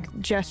Zell and I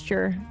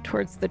gesture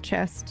towards the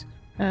chest.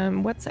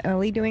 What's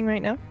Ellie doing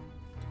right now?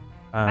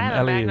 I have a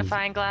Ellie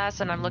magnifying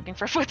glass and I'm looking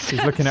for footsteps.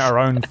 She's looking at her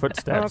own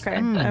footsteps. Okay,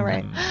 all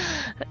right.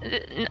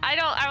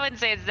 I wouldn't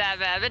say it's that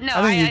bad, but no.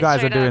 I think you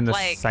guys are straight doing up,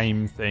 the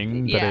same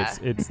thing, but yeah.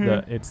 it's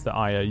the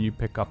Aya. You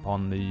pick up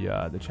on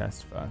the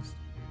chest first.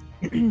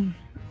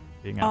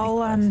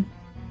 I'll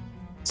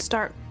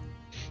start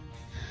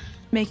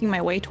making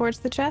my way towards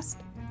the chest.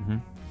 Mm-hmm.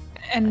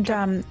 And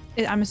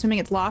I'm assuming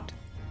it's locked.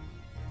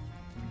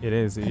 It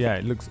is, yeah.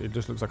 It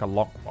just looks like a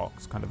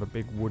lockbox, kind of a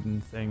big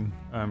wooden thing.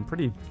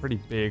 Pretty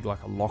big,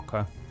 like a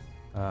locker,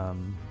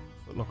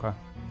 foot locker.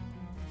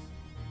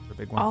 A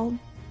big one. I'll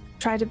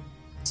try to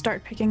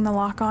start picking the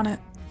lock on it.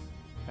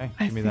 Okay,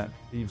 give me that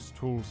thieves'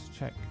 tools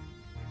check.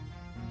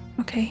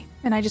 Okay,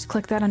 and I just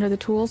click that under the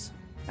tools.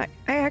 I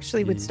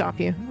actually would stop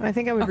you. I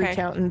think I would reach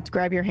out and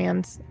grab your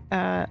hands,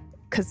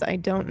 because I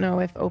don't know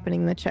if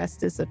opening the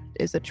chest is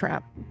a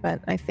trap,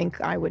 but I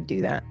think I would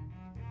do that.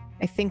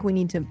 I think we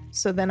need to.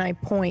 So then I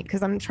point,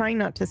 because I'm trying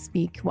not to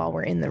speak while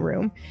we're in the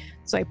room.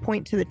 So I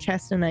point to the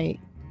chest and I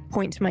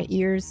point to my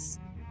ears,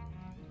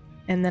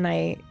 and then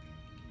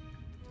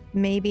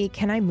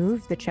can I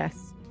move the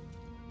chest?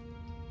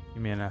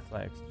 Give me an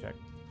athletics check.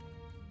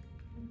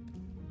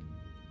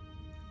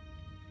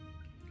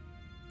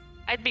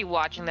 I'd be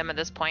watching them at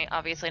this point,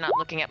 obviously not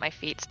looking at my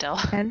feet still.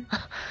 10.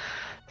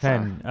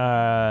 10.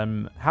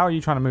 How are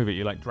you trying to move it?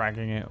 You like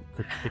dragging it,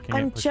 kicking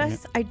it, pushing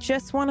it? I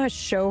just want to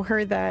show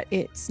her that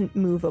it's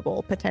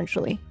movable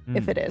potentially,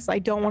 if it is. I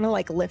don't want to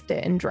like lift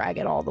it and drag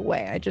it all the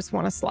way. I just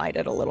want to slide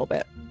it a little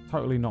bit.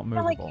 Totally not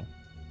movable.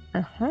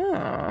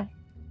 Uh-huh.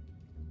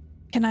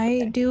 Can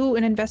I do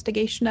an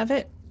investigation of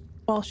it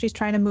while she's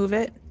trying to move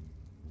it?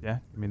 Yeah,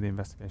 give me the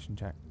investigation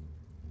check.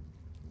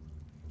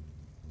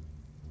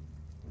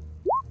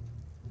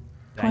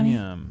 20.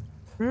 Damn.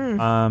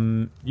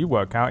 You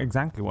work out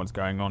exactly what's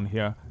going on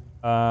here.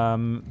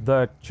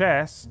 The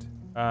chest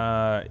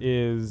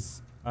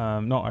is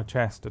not a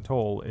chest at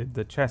all.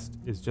 The chest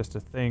is just a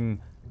thing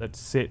that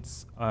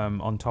sits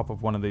on top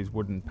of one of these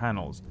wooden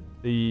panels.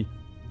 The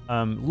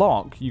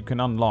lock you can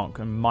unlock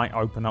and might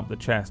open up the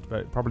chest, but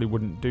it probably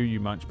wouldn't do you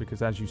much,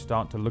 because as you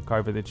start to look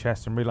over the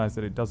chest and realize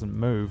that it doesn't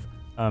move,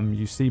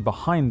 you see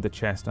behind the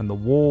chest and the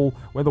wall,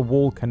 where the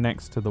wall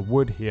connects to the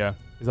wood here,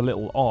 is a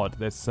little odd.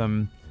 There's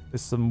some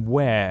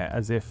wear,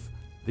 as if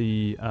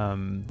the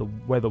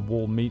where the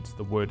wall meets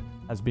the wood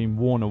has been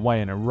worn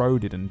away and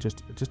eroded, and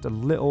just a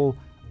little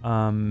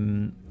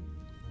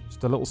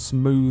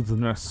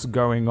smoothness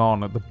going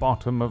on at the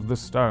bottom of the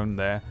stone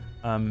there.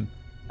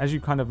 As you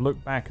kind of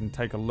look back and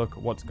take a look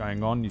at what's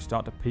going on, you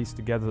start to piece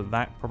together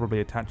that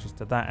probably attaches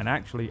to that, and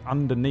actually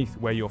underneath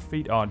where your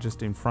feet are,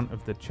 just in front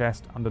of the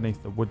chest,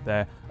 underneath the wood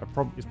there,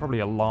 is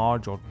probably a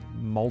large or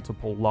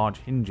multiple large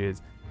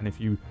hinges, and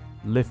if you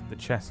lift the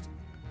chest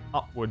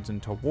upwards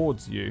and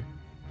towards you,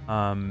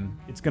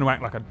 it's going to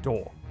act like a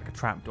door, like a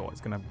trap door. It's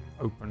going to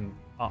open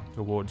up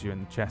towards you,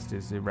 and the chest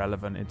is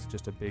irrelevant. It's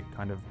just a big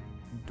kind of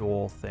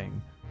door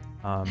thing.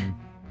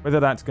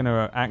 Whether that's going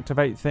to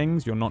activate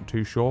things, you're not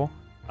too sure,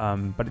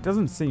 but it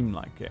doesn't seem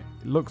like it.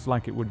 It looks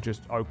like it would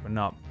just open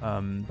up,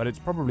 but it's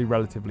probably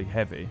relatively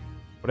heavy.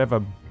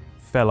 Whatever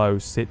fellow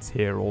sits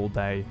here all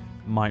day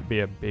might be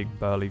a big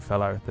burly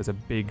fellow. There's a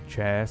big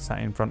chair sat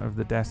in front of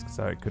the desk,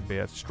 so it could be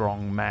a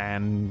strong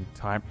man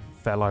type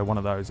fellow, one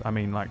of those. I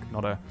mean, like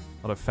not a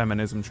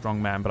feminism strong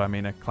man, but I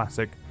mean a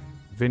classic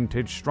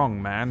vintage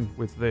strong man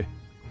with the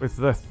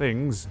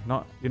things,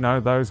 not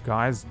those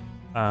guys.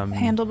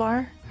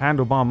 Handlebar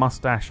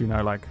mustache,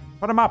 like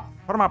put him up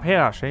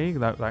here,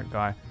 that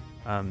guy,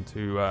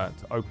 to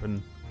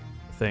open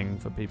the thing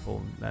for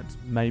people. That's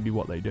maybe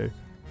what they do.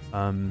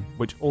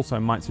 Which also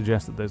might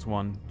suggest that there's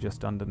one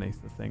just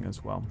underneath the thing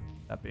as well.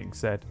 That being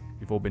said,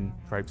 you've all been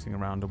traipsing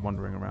around and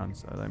wandering around,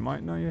 so they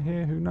might know you're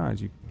here. Who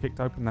knows? You kicked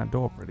open that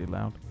door pretty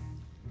loud.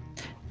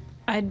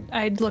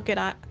 I'd look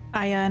at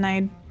Aya and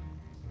I'd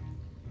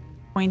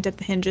point at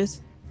the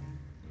hinges.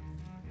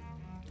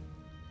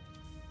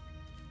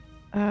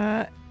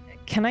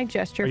 Can I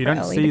gesture? You for don't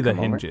Ellie see to the come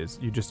over? hinges.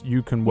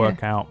 You can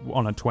work out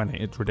on a 20.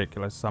 It's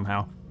ridiculous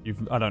somehow.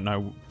 I don't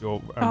know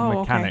your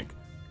mechanic,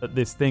 but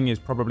this thing is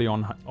probably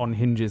on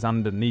hinges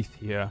underneath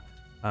here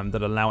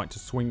that allow it to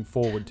swing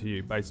forward to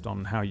you based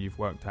on how you've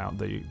worked out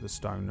the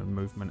stone and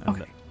movement. And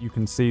that you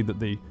can see that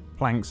the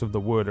planks of the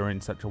wood are in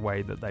such a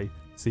way that they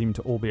seem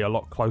to all be a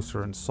lot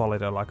closer and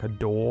solider, like a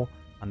door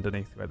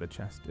underneath where the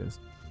chest is.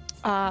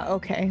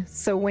 Okay.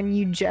 So when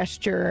you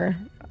gesture,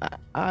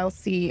 I'll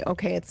see,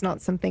 okay, it's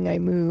not something I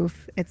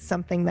move. It's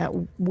something that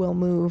will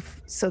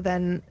move. So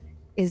then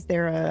is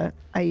there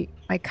I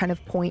kind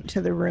of point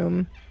to the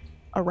room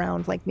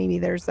around, like maybe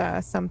there's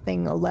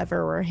something, a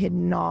lever or a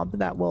hidden knob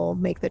that will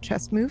make the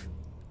chest move,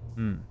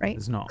 right?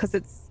 It's not. Because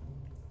it's...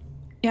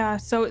 Yeah,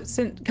 so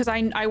because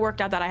I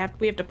worked out that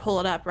we have to pull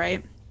it up,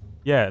 right?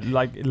 Yeah,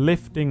 like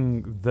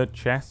lifting the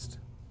chest,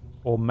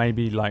 or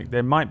maybe like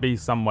there might be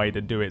some way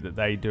to do it that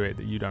they do it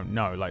that you don't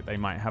know. Like they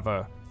might have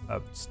a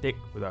stick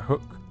with a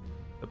hook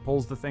that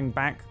pulls the thing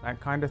back, that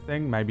kind of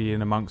thing. Maybe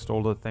in amongst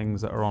all the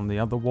things that are on the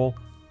other wall.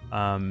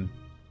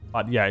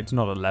 But yeah, it's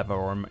not a lever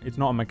or it's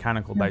not a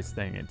mechanical based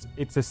thing.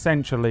 It's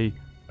essentially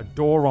a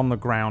door on the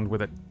ground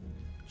with a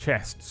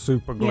chest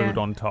super glued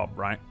on top,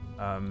 right?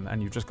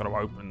 And you've just got to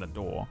open the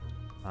door.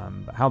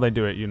 But how they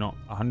do it, you're not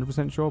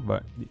 100% sure,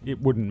 but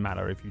it wouldn't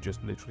matter if you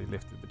just literally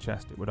lifted the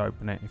chest. It would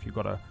open it. If you've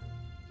got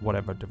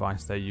whatever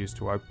device they use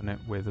to open it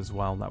with as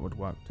well, that would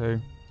work too.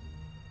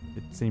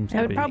 It seems to be...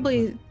 I would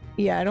probably...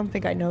 Yeah, I don't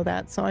think I know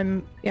that. So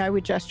I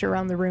would gesture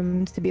around the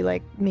room to be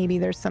like, maybe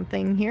there's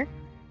something here.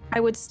 I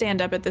would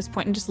stand up at this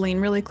point and just lean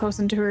really close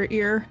into her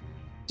ear.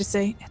 Just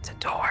say, it's a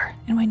door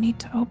and we need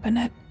to open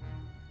it.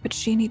 But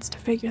she needs to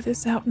figure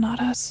this out, not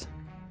us.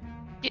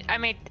 I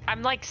mean,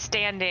 I'm like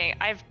standing.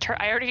 I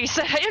already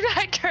said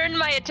I turned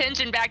my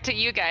attention back to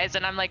you guys,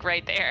 and I'm like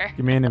right there.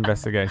 Give me an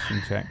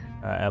investigation check,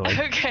 Ellie.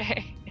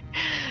 Okay.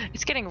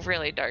 It's getting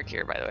really dark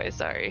here, by the way.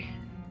 Sorry.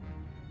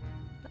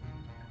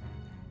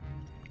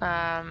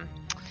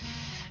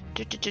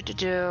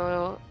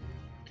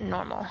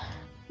 Normal.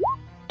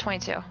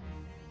 22.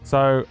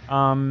 So,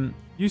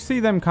 you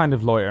see them kind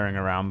of loitering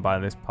around by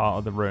this part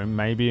of the room,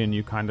 maybe, and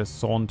you kind of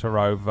saunter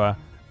over.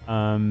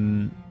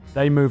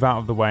 They move out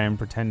of the way and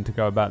pretend to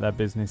go about their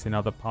business in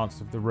other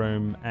parts of the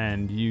room,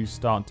 and you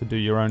start to do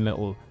your own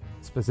little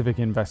specific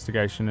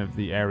investigation of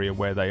the area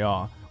where they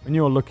are. When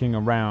you're looking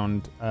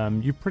around,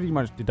 you pretty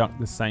much deduct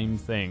the same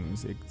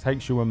things. It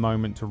takes you a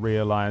moment to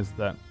realize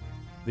that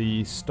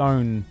the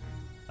stone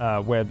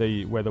where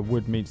the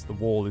wood meets the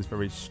wall is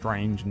very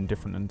strange and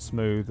different and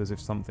smooth, as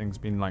if something's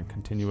been like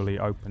continually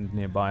opened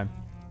nearby.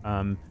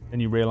 Then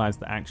you realize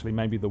that actually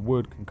maybe the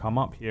wood can come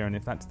up here, and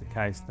if that's the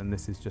case, then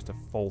this is just a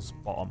false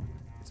bottom.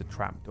 It's a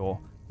trapdoor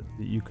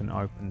that you can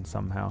open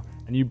somehow.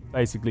 And you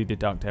basically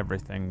deduct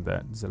everything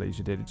that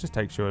Zalesia did. It just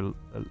takes you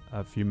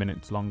a few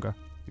minutes longer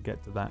to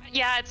get to that.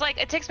 Yeah, it's like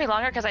it takes me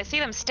longer because I see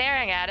them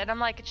staring at it. I'm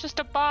like, it's just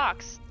a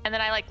box. And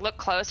then I like look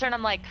closer and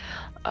I'm like,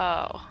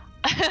 oh.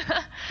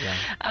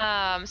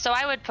 Yeah. So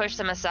I would push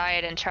them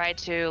aside and try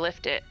to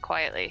lift it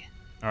quietly.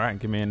 All right,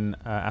 give me an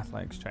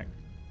athletics check.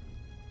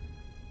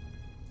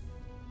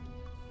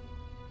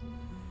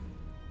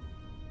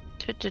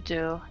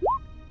 Do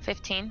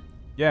 15.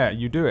 Yeah,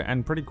 you do it,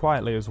 and pretty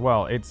quietly as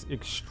well. It's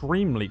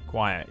extremely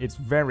quiet. It's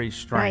very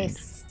strange.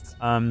 Nice.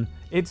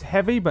 It's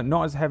heavy, but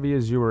not as heavy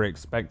as you were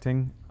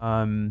expecting.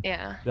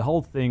 Yeah. The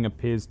whole thing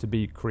appears to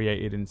be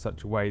created in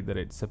such a way that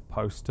it's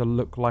supposed to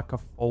look like a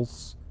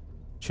false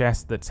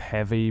chest that's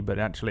heavy, but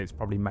actually it's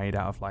probably made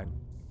out of like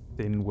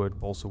thin wood,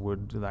 balsa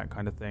wood, that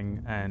kind of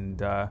thing, and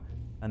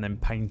then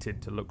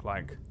painted to look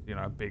like, you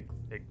know, a big,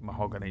 thick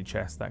mahogany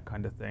chest, that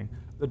kind of thing.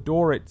 The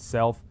door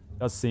itself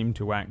does seem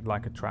to act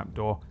like a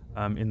trapdoor,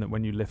 in that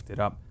when you lift it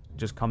up, it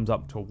just comes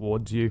up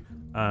towards you.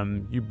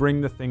 You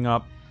bring the thing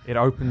up, it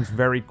opens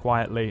very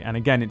quietly, and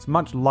again, it's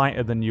much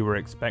lighter than you were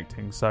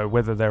expecting, so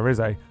whether there is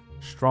a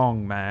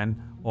strong man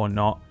or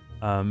not,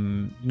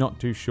 not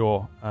too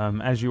sure.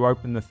 As you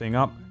open the thing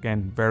up,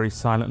 again, very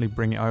silently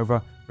bring it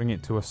over, bring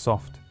it to a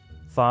soft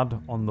thud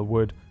on the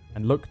wood,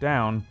 and look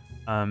down.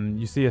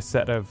 You see a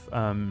set of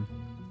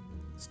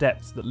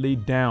steps that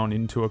lead down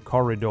into a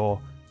corridor.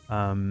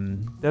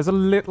 There's a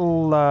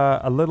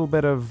little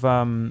bit of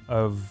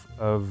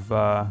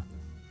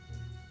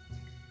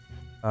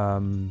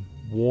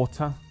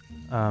water,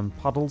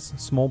 puddles,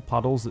 small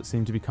puddles that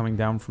seem to be coming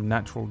down from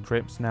natural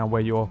drips. Now,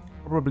 where you're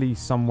probably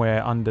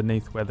somewhere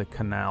underneath where the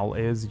canal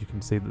is, you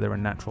can see that there are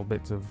natural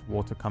bits of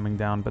water coming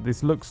down. But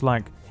this looks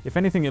like, if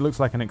anything, it looks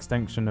like an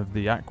extension of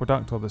the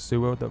aqueduct or the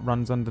sewer that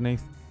runs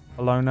underneath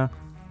Alona,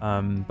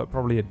 but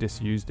probably a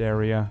disused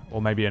area, or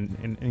maybe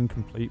an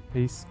incomplete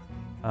piece.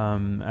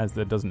 As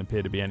there doesn't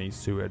appear to be any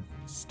sewer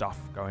stuff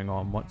going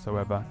on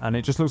whatsoever. And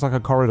it just looks like a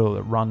corridor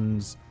that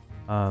runs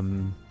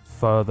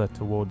further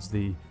towards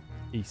the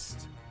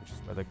east, which is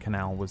where the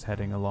canal was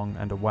heading along,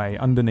 and away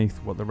underneath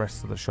what the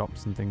rest of the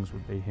shops and things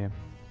would be here.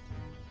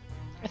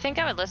 I think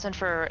I would listen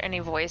for any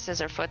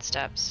voices or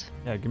footsteps.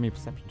 Yeah, give me a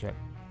perception check.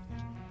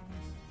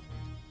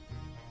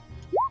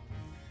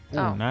 Ooh,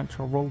 Oh.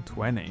 natural roll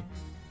 20.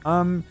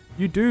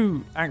 You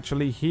do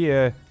actually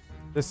hear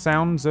the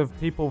sounds of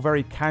people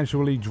very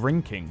casually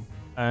drinking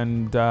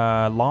and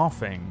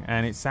laughing,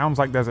 and it sounds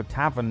like there's a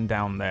tavern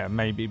down there,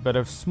 maybe, but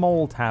a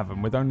small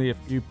tavern with only a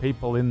few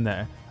people in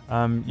there.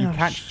 You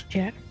catch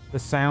Shit. the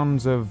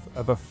sounds of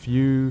a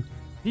few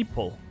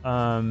people,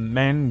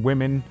 men,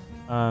 women,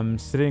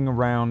 sitting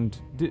around,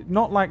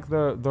 not like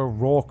the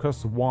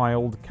raucous,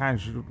 wild,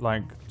 casual,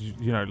 like,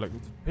 you know, like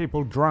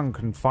people drunk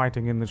and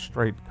fighting in the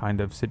street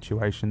kind of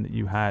situation that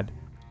you had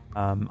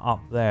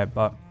up there,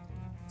 but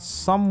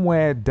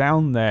somewhere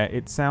down there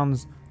it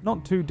sounds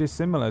not too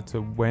dissimilar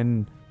to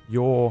when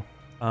you're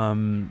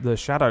the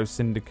Shadow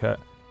Syndicate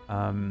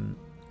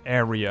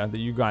area that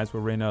you guys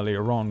were in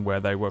earlier on, where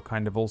they were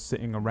kind of all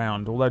sitting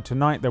around. Although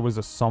tonight there was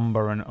a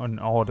somber and an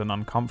odd and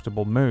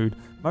uncomfortable mood,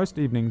 most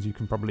evenings you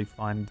can probably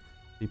find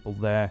people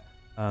there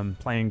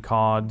playing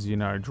cards, you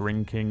know,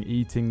 drinking,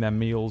 eating their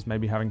meals,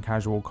 maybe having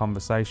casual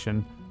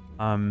conversation.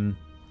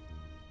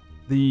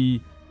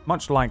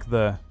 Much like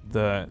the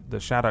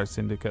Shadow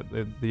Syndicate,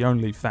 the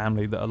only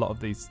family that a lot of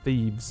these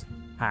thieves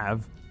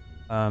have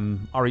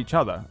are each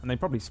other, and they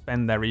probably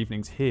spend their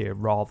evenings here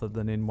rather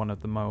than in one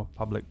of the more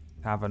public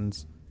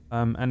taverns.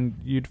 And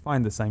you'd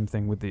find the same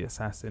thing with the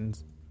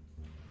assassins.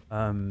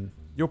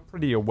 You're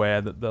pretty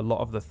aware that a lot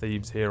of the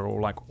thieves here are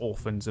all like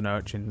orphans and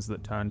urchins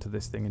that turn to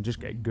this thing and just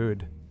get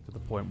good to the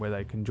point where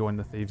they can join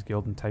the Thieves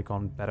Guild and take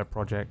on better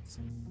projects.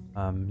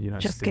 You know,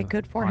 Just steal get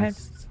good forehead.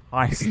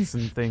 heists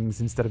and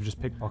things instead of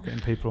just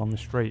pickpocketing people on the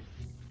street.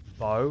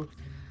 So,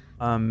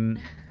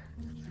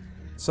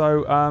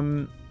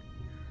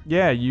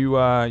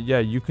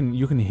 you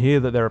can hear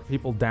that there are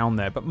people down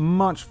there, but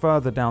much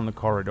further down the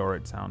corridor.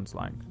 It sounds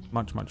like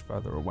much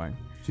further away.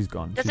 She's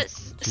gone. Does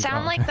She's it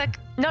sound like the?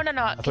 No. I Can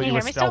thought you you were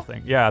hear me still?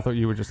 stealthing. Yeah, I thought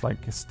you were just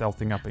like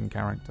stealthing up in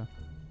character.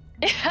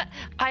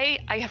 I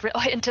got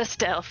really into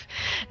stealth.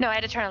 No, I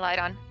had to turn a light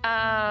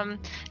on.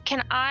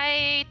 Can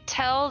I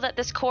tell that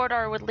this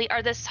corridor would lead,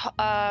 or this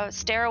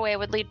stairway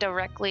would lead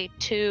directly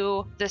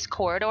to this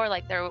corridor?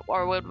 Like there,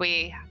 or would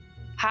we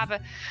have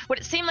would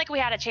it seem like we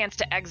had a chance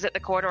to exit the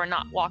corridor and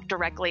not walk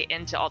directly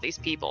into all these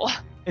people?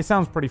 It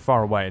sounds pretty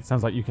far away. It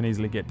sounds like you can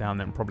easily get down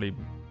there and probably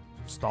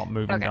start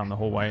moving Okay. down the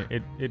hallway.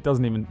 It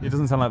doesn't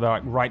sound like they're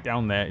like right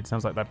down there. It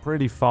sounds like they're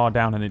pretty far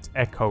down and it's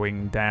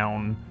echoing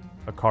down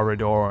a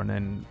corridor and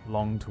then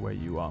along to where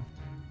you are.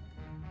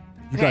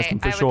 You guys Okay, can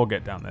for I would- sure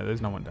get down there.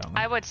 There's no one down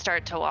there. I would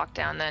start to walk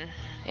down then.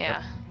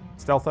 Yeah.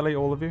 Stealthily,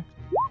 all of you?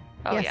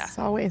 Oh yes,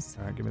 always.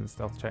 All right, give me the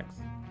stealth checks.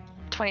 yeah.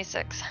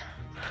 26.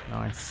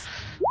 Nice.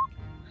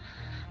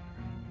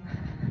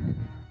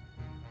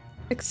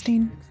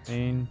 16.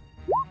 16.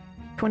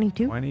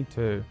 22.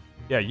 22.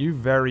 Yeah, you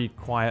very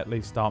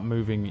quietly start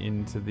moving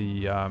into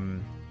the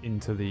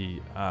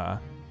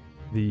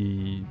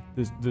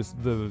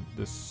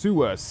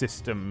sewer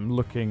system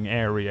looking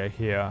area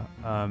here.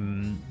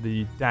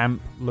 The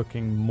damp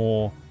looking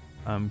more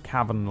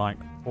cavern-like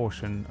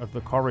portion of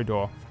the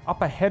corridor.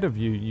 Up ahead of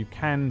you, you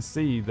can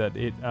see that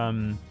it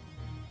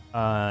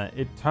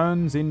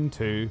turns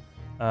into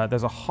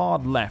there's a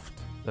hard left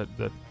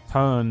that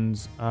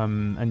turns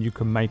and you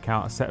can make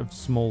out a set of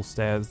small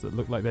stairs that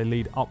look like they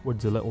lead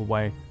upwards a little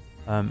way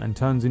and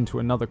turns into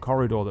another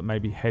corridor that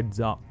maybe heads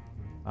up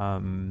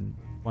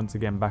once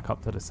again back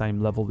up to the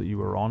same level that you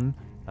were on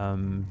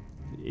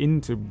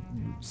into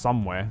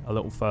somewhere a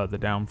little further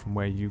down from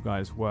where you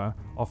guys were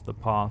off the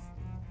path,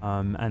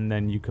 and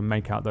then you can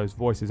make out those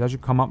voices as you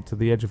come up to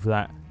the edge of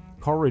that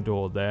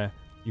corridor there.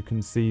 You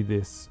can see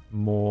this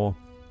more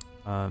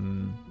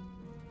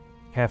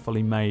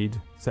carefully made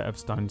set of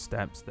stone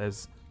steps.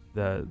 There's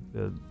the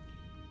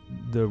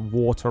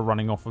water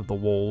running off of the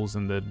walls,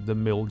 and the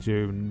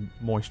mildew and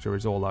moisture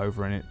is all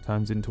over, and it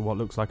turns into what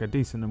looks like a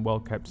decent and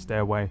well-kept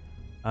stairway.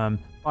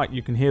 But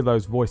you can hear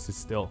those voices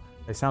still.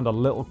 They sound a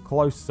little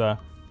closer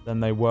than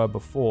they were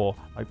before.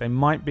 Like they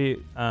might be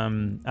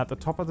at the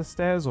top of the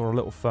stairs or a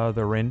little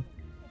further in.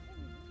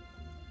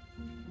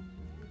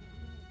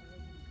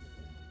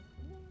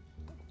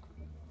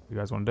 What do you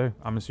guys want to do?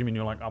 I'm assuming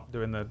you're like up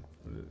doing the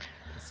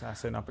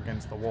assassin up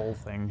against the wall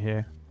thing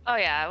here. Oh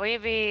yeah,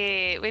 we'd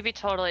be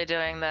totally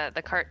doing the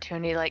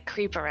cartoony like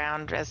creep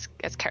around as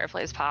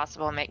carefully as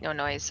possible and make no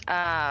noise.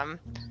 I'm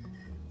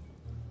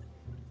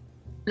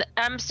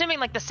assuming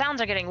like the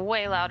sounds are getting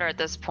way louder at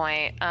this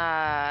point.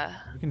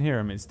 You can hear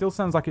him. It still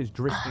sounds like it's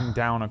drifting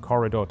down a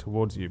corridor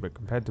towards you, but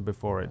compared to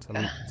before, it's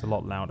a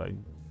lot louder. You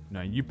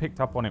know, you picked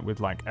up on it with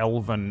like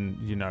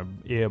elven,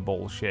 ear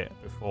bullshit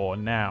before.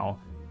 Now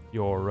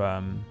you're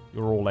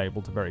all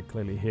able to very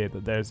clearly hear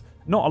that there's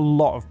not a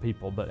lot of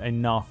people, but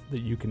enough that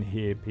you can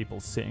hear people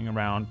sitting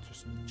around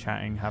just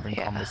chatting, having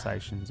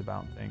conversations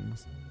about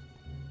things.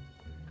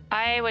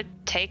 I would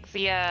take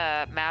the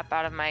map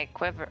out of my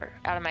quiver,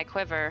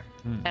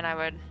 and I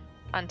would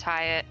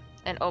untie it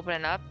and open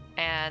it up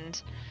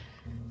and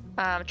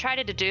try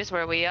to deduce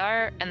where we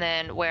are and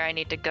then where I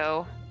need to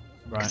go,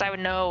 because I would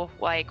know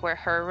like where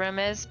her room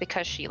is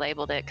because she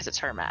labeled it because it's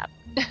her map.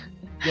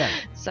 Yeah.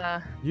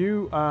 So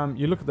You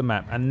look at the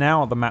map, and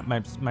now the map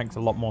makes a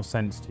lot more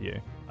sense to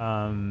you.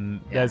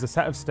 There's a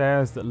set of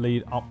stairs that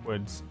lead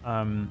upwards.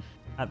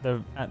 At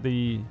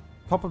the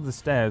top of the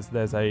stairs,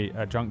 there's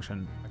a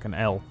junction, like an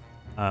L.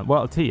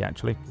 Well, a T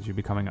actually, because you'd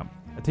be coming up.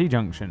 A T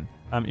junction.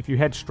 If you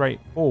head straight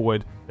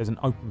forward, there's an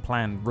open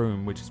plan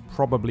room, which is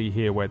probably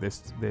here where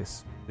these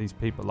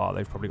people are.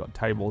 They've probably got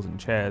tables and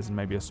chairs and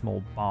maybe a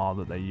small bar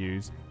that they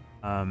use.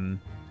 That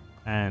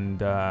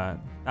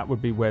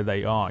would be where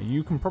they are.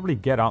 You can probably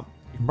get up.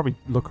 You can probably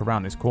look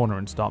around this corner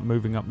and start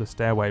moving up the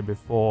stairway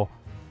before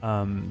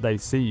they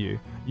see you.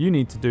 You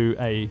need to do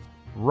a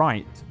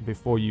right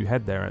before you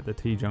head there at the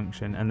T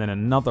junction, and then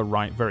another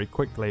right very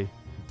quickly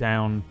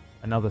down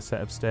another set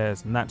of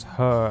stairs, and that's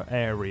her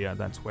area.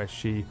 That's where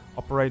she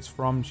operates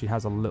from. She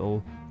has a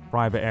little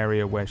private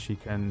area where she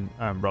can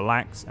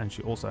relax, and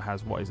she also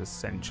has what is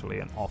essentially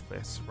an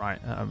office, right?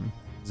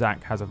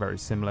 Zach has a very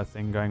similar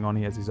thing going on.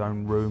 He has his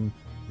own room,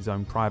 his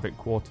own private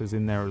quarters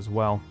in there as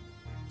well.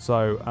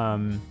 So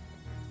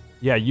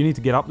yeah, you need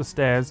to get up the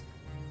stairs,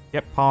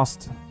 get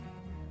past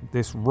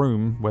this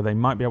room where they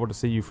might be able to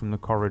see you from the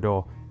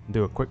corridor, and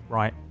do a quick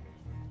right,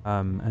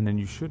 and then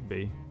you should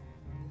be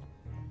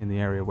in the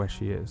area where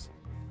she is.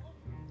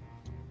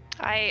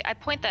 I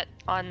point that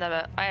on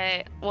the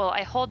I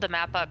hold the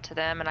map up to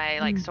them, and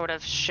I sort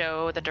of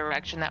show the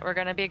direction that we're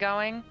going to be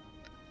going,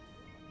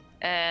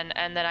 and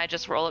then I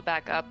just roll it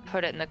back up,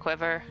 put it in the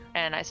quiver,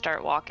 and I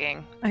start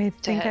walking. I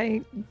think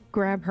I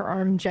grab her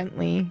arm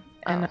gently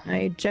and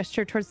I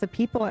gesture towards the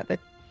people at the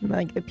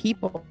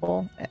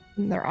people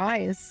in their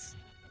eyes.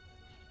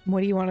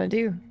 What do you want to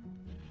do?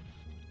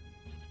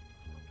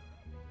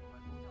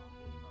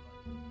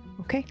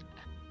 Okay.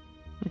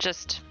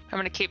 I'm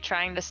going to keep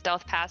trying to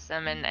stealth past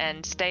them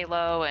and stay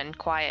low and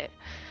quiet.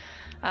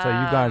 So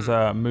you guys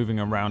are moving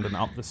around and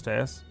up the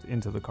stairs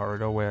into the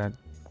corridor where...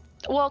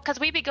 Well, because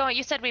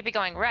you said we'd be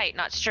going right,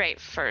 not straight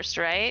first,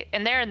 right?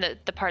 And they're in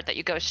the part that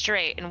you go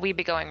straight, and we'd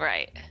be going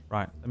right.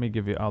 Right. Let me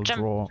give you, I'll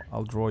draw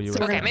you.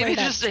 So Okay, maybe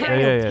just...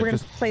 we're going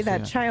to play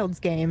that child's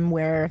game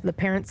where the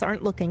parents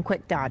aren't looking,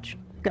 quick dodge.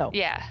 Go.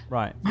 Yeah.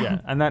 Right,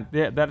 yeah. And that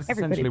is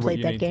essentially what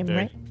you need game, to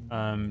do.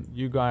 Right?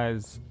 You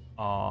guys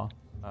are...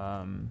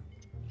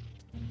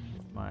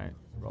 my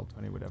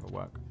Roll20 would ever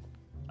work.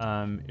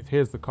 If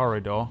here's the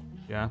corridor,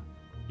 yeah,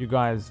 you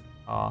guys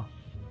are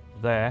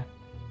there.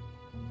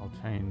 I'll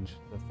change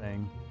the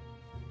thing.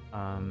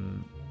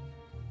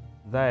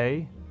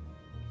 They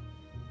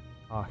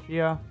are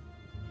here.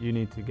 You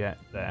need to get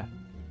there.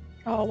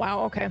 Oh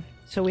wow. Okay.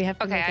 So we have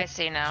to make I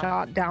see now.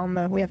 shot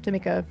down we have to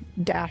make a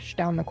dash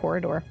down the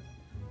corridor,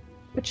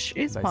 which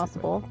is Basically.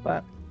 possible,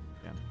 but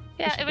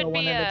Yeah, should it go would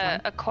one be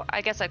at a time.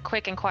 I guess a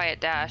quick and quiet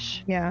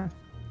dash. yeah.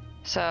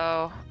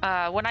 So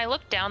when I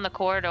look down the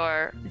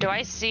corridor, do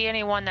I see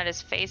anyone that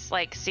is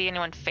see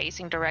anyone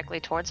facing directly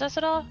towards us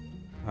at all?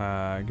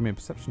 Give me a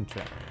perception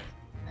check.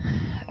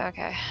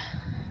 Okay.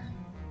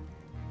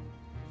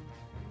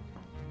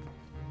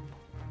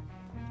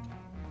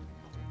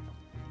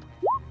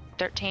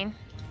 $13.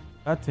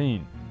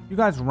 13. You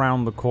guys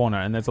round the corner,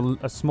 and there's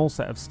a small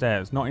set of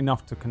stairs, not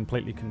enough to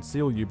completely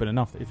conceal you, but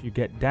enough that if you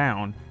get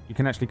down, you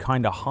can actually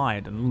kind of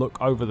hide and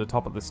look over the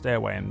top of the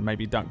stairway and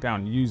maybe duck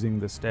down, using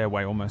the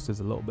stairway almost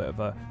as a little bit of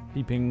a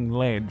peeping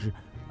ledge.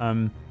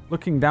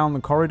 Looking down the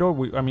corridor,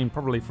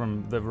 probably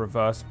from the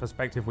reverse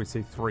perspective, we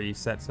see 3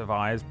 sets of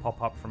eyes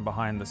pop up from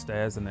behind the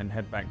stairs and then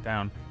head back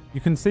down.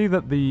 You can see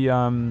that at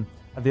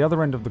the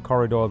other end of the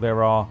corridor,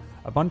 there are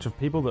a bunch of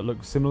people that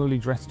look similarly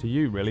dressed to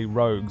you, really.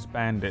 Rogues,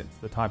 bandits,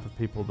 the type of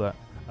people that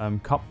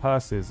cut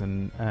purses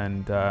and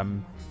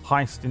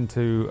heist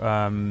into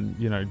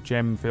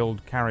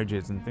gem-filled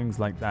carriages and things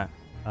like that.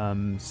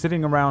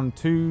 Sitting around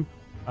 2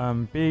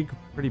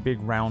 pretty big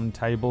round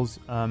tables.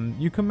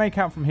 You can make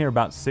out from here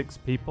about 6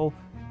 people.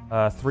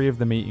 3 of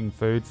them eating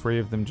food, 3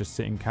 of them just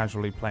sitting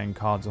casually playing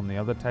cards on the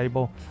other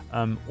table.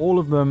 All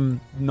of them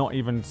not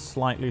even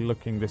slightly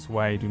looking this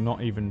way, do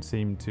not even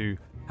seem to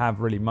have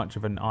really much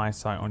of an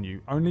eyesight on you.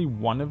 Only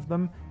one of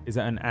them is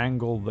at an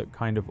angle that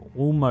kind of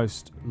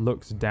almost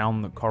looks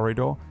down the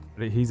corridor,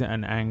 but he's at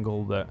an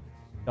angle that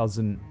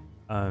doesn't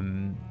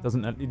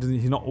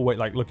he's not always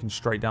like looking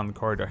straight down the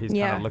corridor. He's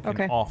kind of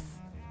looking off.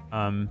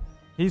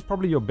 He's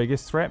probably your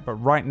biggest threat, but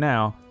right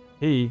now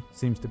he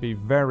seems to be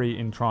very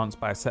entranced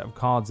by a set of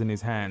cards in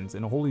his hands,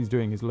 and all he's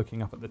doing is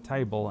looking up at the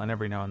table and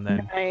every now and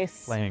then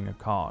playing a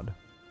card.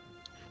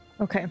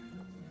 Okay.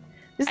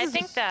 I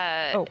think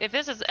that if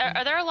this is,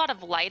 are there a lot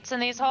of lights in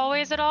these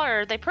hallways at all,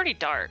 or are they pretty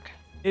dark?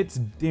 It's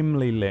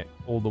dimly lit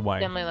all the way.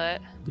 Dimly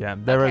lit. Yeah,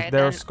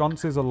 there are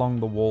sconces along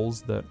the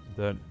walls that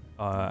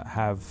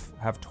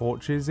have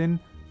torches in.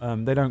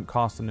 They don't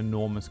cast an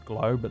enormous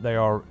glow, but they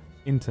are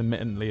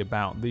intermittently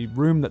about. The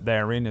room that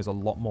they're in is a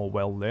lot more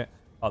well lit,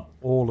 but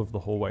all of the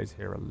hallways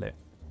here are lit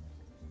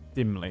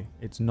dimly.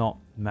 It's not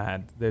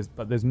mad.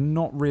 There's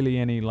not really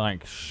any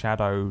like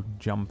shadow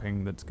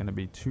jumping that's going to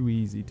be too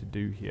easy to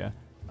do here.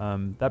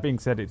 That being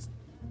said, it's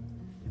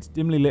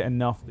dimly lit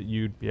enough that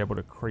you'd be able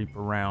to creep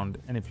around,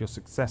 and if you're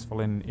successful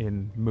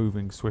in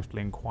moving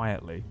swiftly and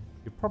quietly,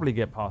 you'll probably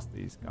get past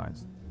these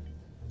guys.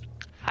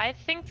 I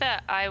think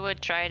that I would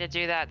try to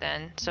do that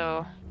then.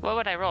 So What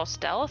would I roll?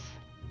 Stealth?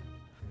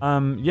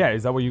 Yeah,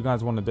 is that what you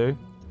guys want to do?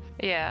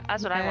 Yeah,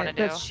 that's what I want to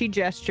do. But she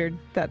gestured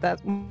that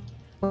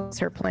was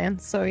her plan.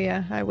 So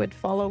yeah, I would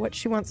follow what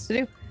she wants to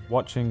do.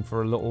 Watching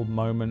for a little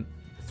moment,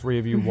 three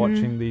of you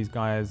watching these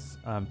guys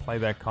play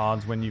their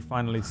cards. When you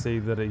finally see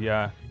that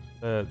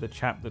the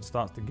chap that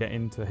starts to get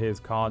into his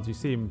cards, you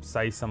see him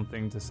say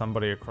something to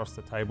somebody across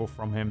the table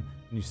from him,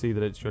 and you see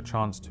that it's your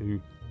chance to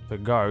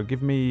go.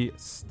 Give me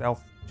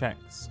stealth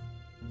checks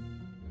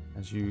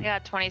as you Yeah,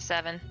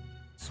 27.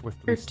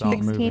 swiftly 13. start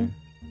 16. moving.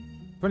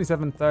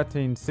 27,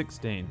 13,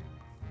 16.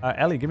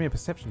 Ellie, give me a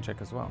perception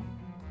check as well.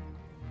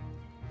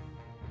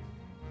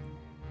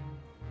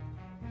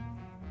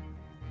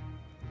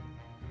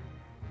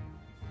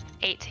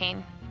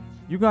 18.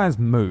 You guys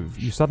move.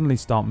 You suddenly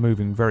start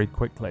moving very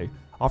quickly.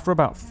 After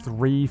about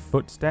 3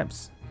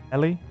 footsteps,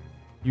 Ellie,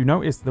 you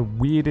notice the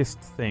weirdest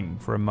thing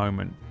for a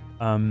moment.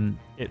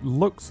 It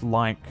looks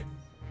like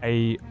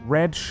a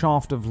red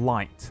shaft of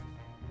light,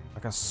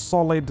 like a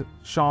solid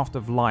shaft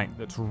of light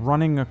that's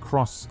running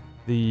across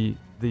the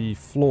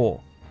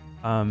floor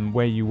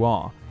where you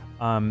are.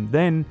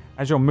 Then,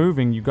 as you're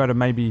moving, you go to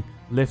maybe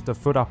lift a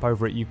foot up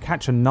over it. You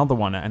catch another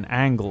one at an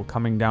angle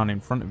coming down in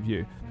front of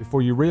you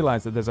before you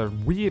realize that there's a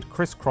weird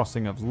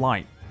crisscrossing of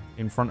light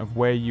in front of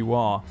where you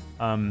are,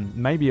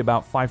 maybe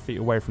about 5 feet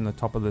away from the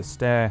top of the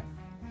stair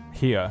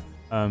here.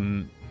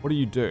 What do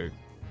you do?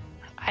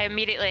 I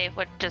immediately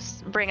would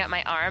just bring up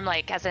my arm,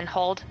 like as in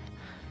hold.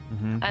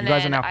 Mm-hmm. And You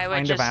guys are then now I would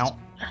kind just... of out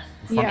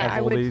in front Yeah,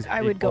 of all these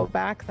I would go people.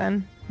 back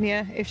then.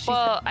 Yeah, if she's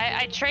Well,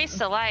 I traced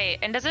the light,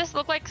 and does this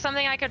look like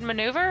something I could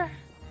maneuver?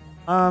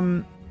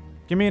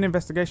 Give me an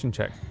investigation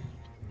check.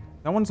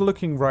 No one's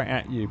looking right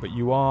at you, but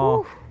you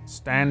are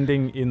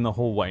standing in the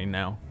hallway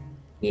now.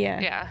 yeah.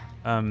 Yeah.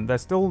 They're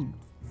still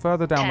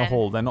further down the 10.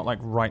 hall. They're not like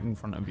right in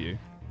front of you.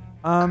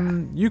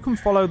 You can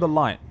follow the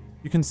light.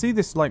 You can see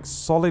this like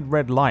solid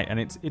red light, and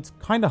it's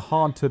kind of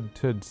hard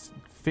to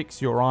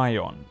fix your eye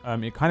on.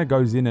 It kind of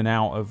goes in and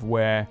out of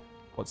where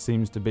what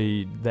seems to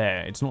be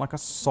there. It's not like a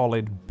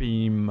solid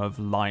beam of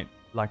light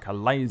like a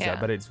laser,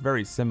 but it's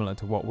very similar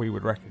to what we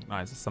would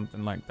recognize as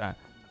something like that.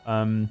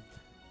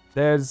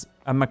 There's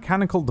a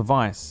mechanical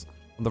device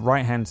on the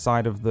right-hand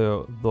side of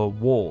the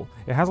wall.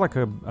 It has like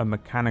a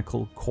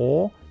mechanical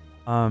core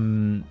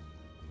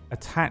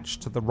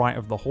attached to the right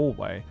of the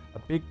hallway. A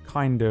big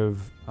kind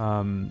of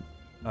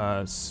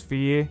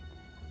sphere,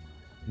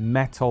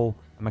 metal,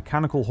 a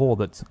mechanical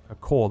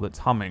core that's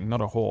humming, not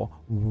a whore,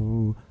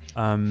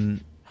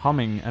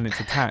 humming, and it's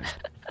attached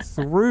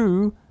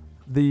through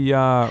the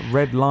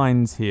red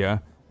lines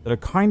here that are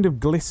kind of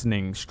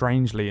glistening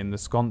strangely in the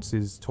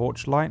sconce's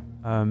torchlight.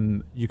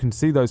 You can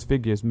see those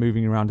figures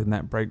moving around in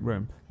that break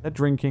room. They're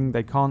drinking.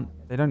 They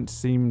don't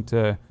seem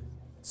to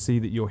see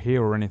that you're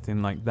here or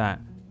anything like that.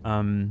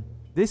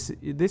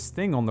 This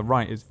thing on the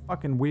right is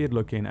fucking weird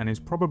looking and is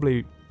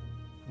probably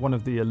one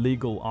of the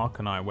illegal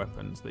Arcanine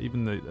weapons that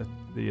even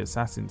the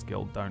Assassin's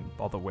Guild don't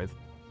bother with,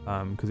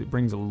 because it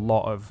brings a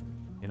lot of,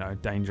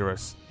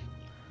 dangerous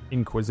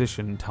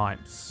Inquisition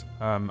types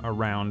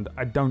around.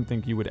 I don't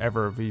think you would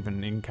ever have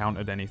even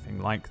encountered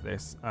anything like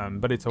this,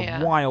 but it's a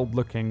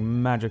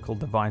wild-looking magical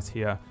device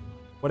here.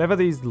 Whatever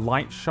these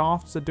light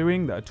shafts are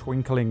doing that are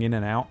twinkling in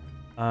and out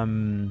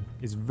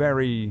is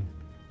very,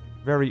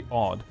 very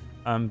odd.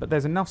 But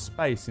there's enough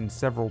space in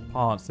several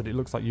parts that it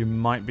looks like you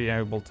might be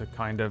able to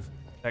kind of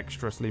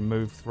dexterously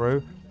move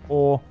through,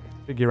 or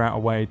figure out a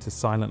way to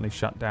silently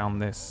shut down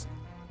this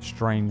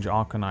strange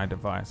Arcanine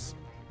device.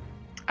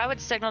 I would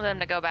signal them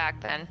to go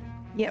back then.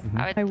 Yep.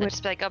 I would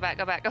just be like, go back,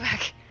 go back, go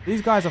back.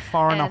 These guys are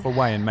far enough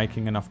away and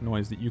making enough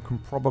noise that you can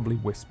probably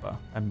whisper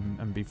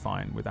and be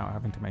fine without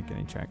having to make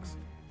any checks.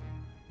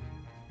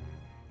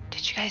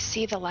 Did you guys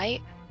see the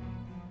light?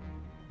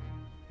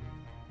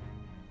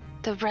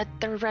 The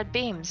red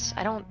beams.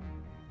 I don't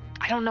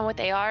know what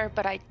they are,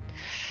 but I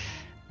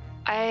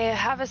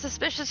have a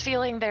suspicious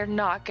feeling they're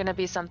not going to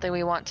be something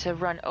we want to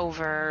run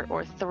over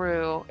or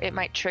through. It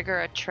might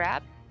trigger a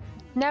trap.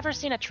 Never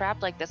seen a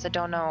trap like this. I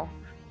don't know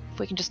if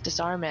we can just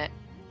disarm it.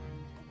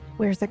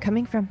 Where's it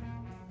coming from?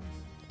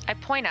 I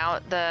point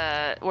out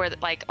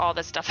all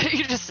the stuff that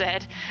you just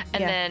said,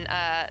 and then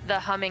the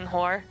humming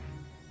whore.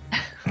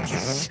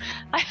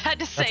 I had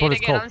to say it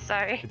again. I'm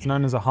sorry. It's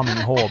known as a humming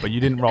whore, but you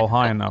didn't roll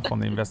high enough on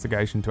the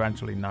investigation to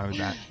actually know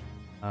that.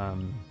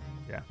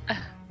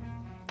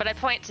 But I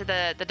point to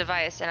the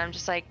device, and I'm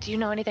just like, do you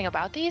know anything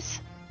about these?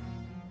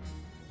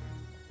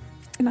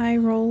 Can I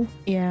roll?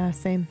 Yeah,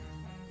 same.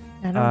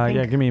 I don't think...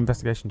 Yeah, give me an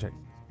investigation check.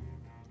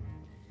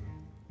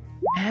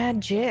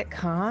 Magic,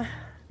 huh?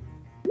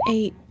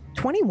 8.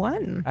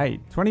 21.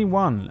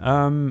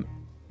 21.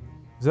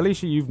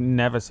 Zalisha, you've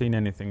never seen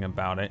anything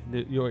about it.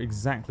 You're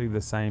exactly the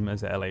same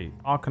as Ellie.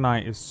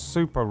 Arcanine is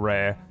super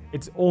rare.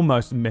 It's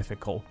almost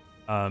mythical.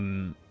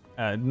 No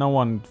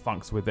one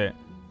fucks with it.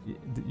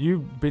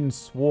 You've been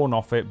sworn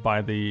off it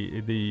by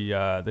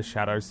the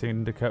Shadow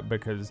Syndicate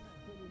because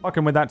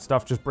fucking with that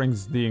stuff just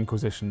brings the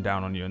Inquisition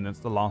down on you, and that's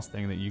the last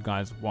thing that you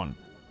guys want.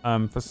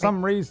 For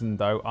some reason,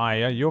 though,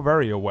 Aya, you're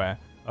very aware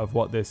of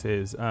what this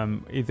is.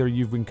 Either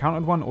you've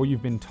encountered one or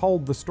you've been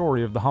told the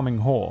story of the humming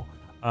whore.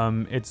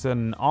 It's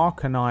an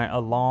Arcanite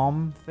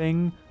alarm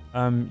thing.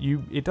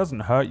 It doesn't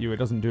hurt you, it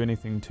doesn't do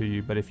anything to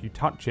you, but if you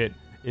touch it,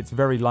 it's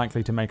very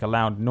likely to make a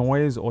loud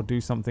noise or do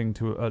something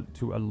to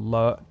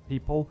alert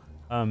people.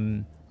 For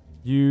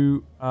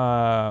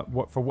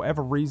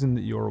whatever reason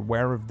that you're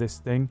aware of this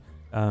thing,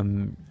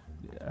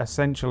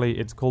 essentially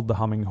it's called the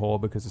humming whore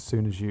because as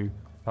soon as you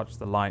touch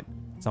the light,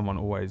 someone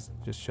always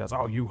just shouts,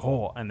 "Oh, you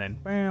whore," and then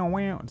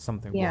and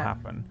something will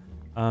happen.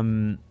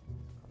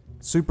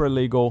 Super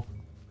illegal.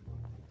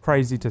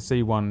 Crazy to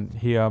see one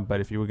here, but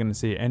if you were going to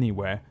see it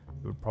anywhere,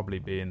 it would probably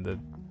be in the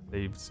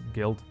Thieves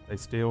Guild. They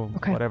steal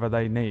whatever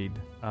they need.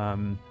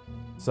 In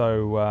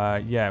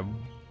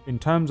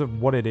terms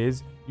of what it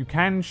is, you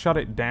can shut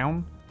it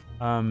down.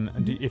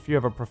 And if you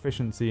have a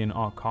proficiency in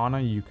Arcana,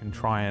 you can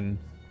try and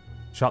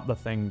shut the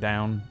thing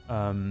down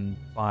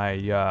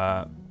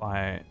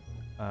by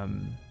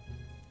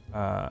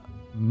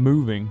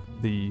moving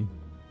the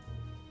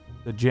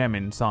gem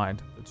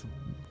inside that's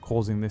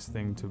causing this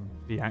thing to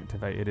be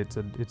activated.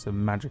 It's a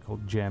magical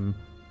gem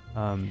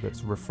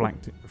that's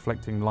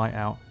reflecting light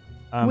out.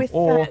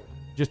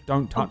 Just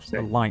don't touch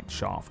the light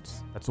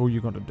shafts. That's all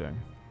you got to do.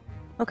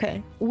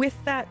 Okay. With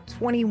that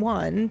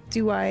 21,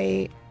 do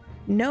I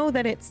know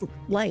that it's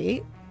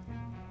light?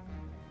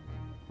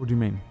 What do you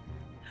mean?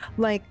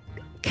 Like,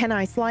 can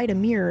I slide a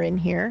mirror in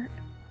here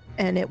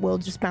and it will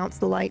just bounce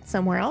the light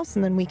somewhere else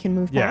and then we can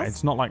move past? Yeah,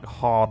 it's not like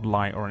hard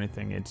light or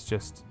anything. It's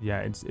just,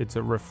 it's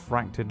a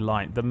refracted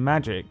light. The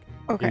magic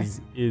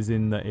is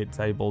in that it's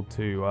able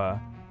to,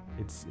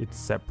 it's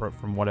separate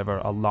from whatever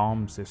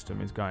alarm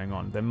system is going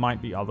on. There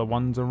might be other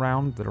ones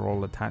around that are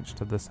all attached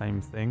to the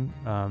same thing.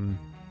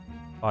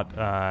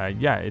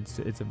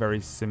 It's a very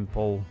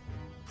simple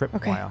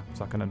tripwire.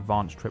 It's like an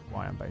advanced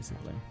tripwire,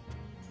 basically.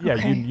 Yeah,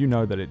 you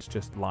know that it's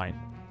just light.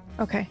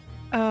 Okay.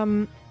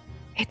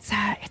 It's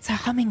a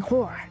humming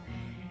whore,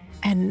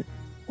 and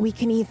we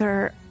can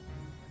either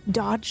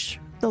dodge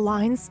the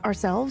lines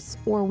ourselves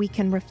or we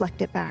can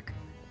reflect it back.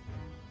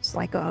 It's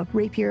like a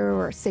rapier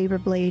or a saber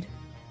blade.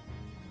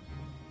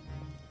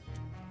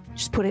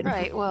 Just put it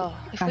right. Well,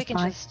 if we can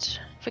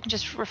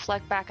just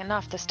reflect back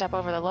enough to step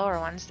over the lower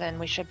ones, then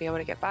we should be able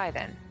to get by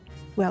then.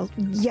 Well,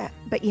 yeah,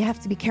 but you have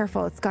to be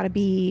careful. It's got to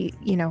be,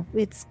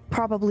 it's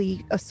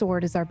probably a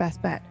sword is our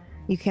best bet.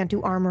 You can't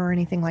do armor or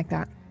anything like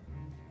that.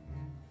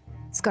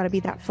 It's got to be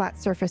that flat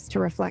surface to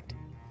reflect.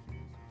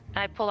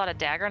 I pull out a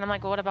dagger and I'm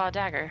like, well, what about a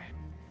dagger?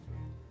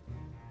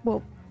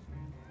 Well,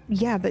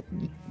 yeah, but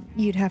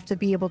you'd have to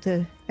be able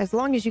to, as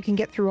long as you can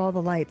get through all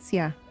the lights,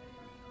 yeah.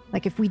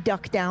 Like if we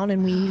duck down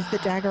and we use the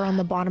dagger on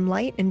the bottom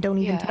light and don't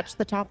even touch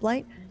the top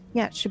light,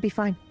 yeah, it should be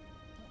fine.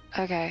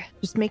 Okay.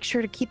 Just make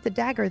sure to keep the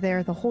dagger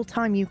there the whole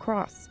time you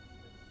cross.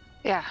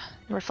 Yeah,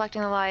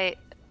 reflecting the light,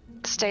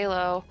 stay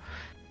low.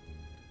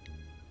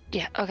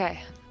 Yeah,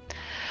 okay.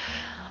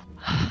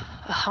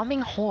 A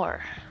humming whore.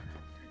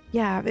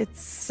 Yeah,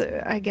 it's,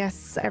 I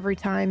guess, every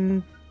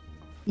time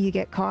you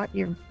get caught,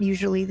 you're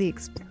usually they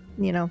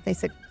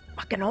say,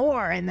 fucking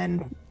whore, and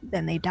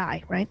then they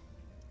die, right?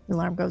 The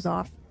alarm goes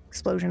off,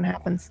 explosion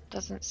happens.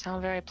 Doesn't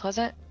sound very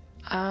pleasant.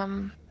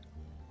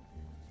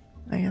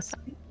 I guess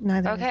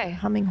neither is a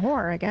humming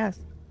whore, I guess.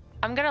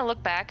 I'm gonna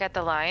look back at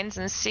the lines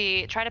and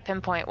try to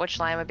pinpoint which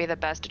line would be the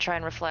best to try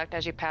and reflect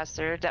as you pass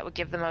through. That would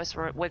give the most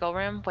wiggle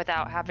room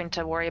without having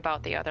to worry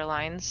about the other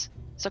lines.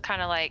 So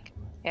kind of like,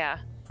 yeah.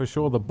 For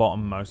sure, the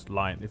bottommost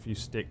light. If you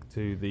stick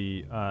to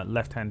the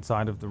left-hand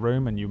side of the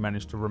room and you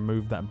manage to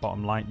remove that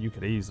bottom light, you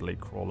could easily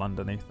crawl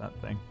underneath that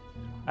thing.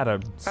 At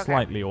a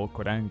slightly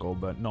awkward angle,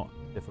 but not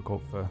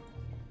difficult for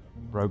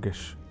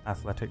roguish,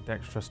 athletic,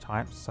 dexterous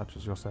types such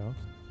as yourselves.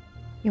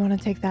 You want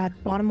to take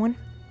that bottom one?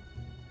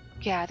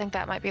 Yeah, I think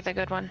that might be the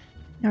good one.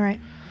 All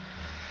right.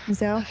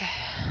 Zoe, Okay.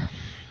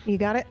 you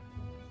got it?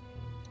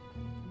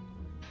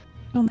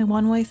 Only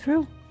one way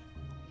through.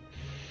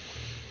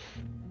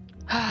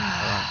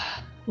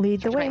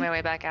 Lead the way. Make my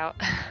way back out.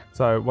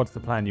 So, what's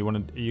the plan?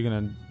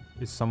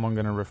 Is someone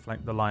gonna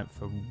reflect the light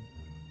for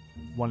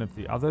one of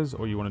the others,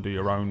 or you want to do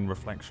your own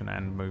reflection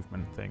and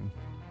movement thing?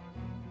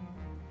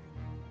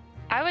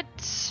 I would.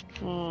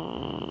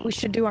 We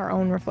should do our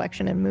own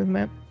reflection and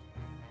movement.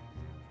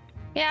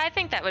 Yeah, I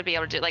think that would be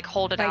able to do, like,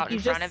 hold it out in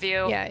front of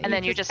you, and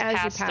then you just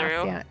pass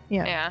through.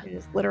 Yeah. You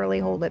just literally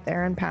hold it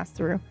there and pass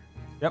through.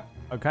 Yep.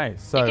 Okay.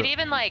 So you could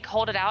even like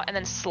hold it out and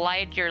then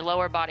slide your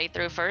lower body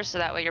through first, so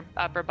that way your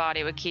upper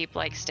body would keep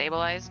like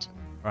stabilized.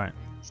 Right.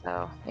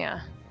 So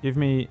yeah. Give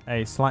me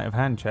a sleight of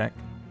hand check,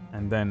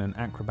 and then an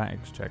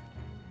acrobatics check.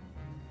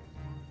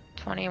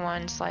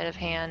 21 sleight of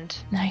hand.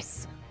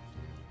 Nice.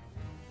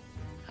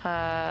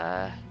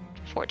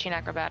 14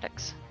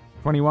 acrobatics.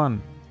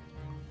 21.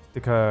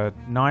 Stick a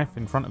knife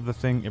in front of the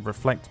thing, it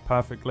reflects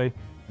perfectly,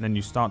 and then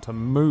you start to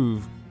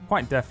move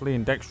quite deftly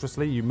and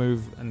dexterously. You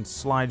move and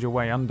slide your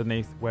way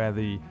underneath where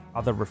the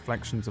other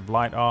reflections of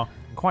light are,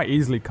 and quite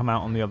easily come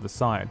out on the other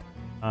side.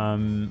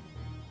 Do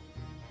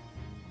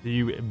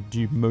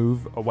you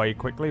move away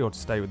quickly or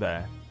stay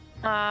there?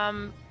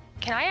 Can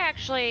I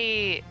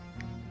actually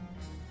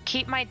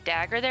keep my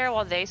dagger there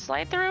while they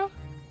slide through?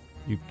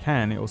 You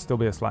can. It will still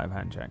be a sleight of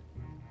hand check.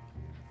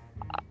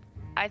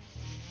 I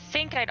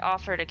think I'd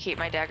offer to keep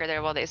my dagger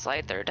there while they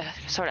slide through to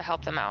sort of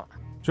help them out.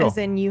 Sure. As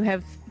in you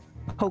have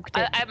poked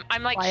it.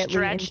 I'm like quietly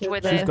stretched into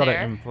with the- She's it got it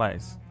there. in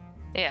place.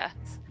 Yeah.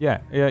 Yeah,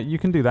 you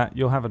can do that.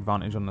 You'll have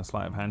advantage on the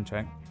sleight of hand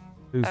check.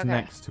 Who's Okay.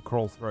 next to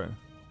crawl through?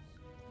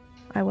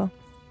 I will.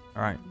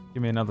 All right,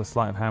 give me another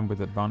sleight of hand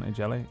with advantage,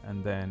 Ellie,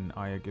 and then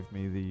Aya, give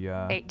me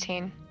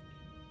 18.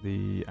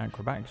 the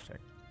acrobatics check.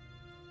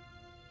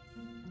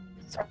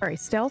 Sorry,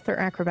 stealth or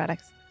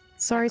acrobatics?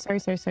 Sorry.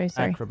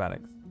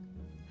 Acrobatics.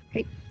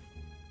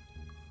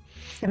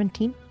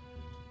 17.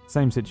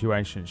 Same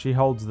situation. She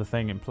holds the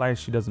thing in place.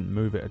 She doesn't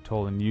move it at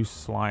all, and you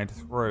slide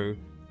through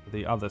to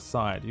the other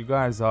side. You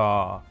guys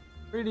are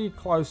pretty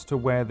close to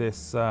where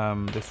this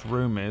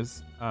room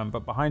is,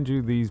 but behind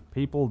you, these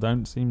people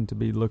don't seem to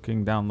be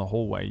looking down the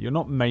hallway. You're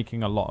not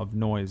making a lot of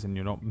noise, and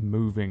you're not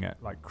moving at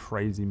like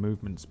crazy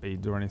movement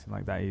speeds or anything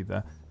like that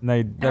either. And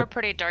We're they're,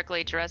 pretty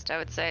darkly dressed, I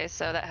would say,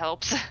 so that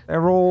helps.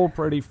 they're all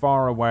pretty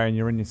far away, and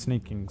you're in your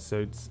sneaking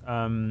suits.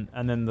 And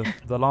then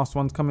the last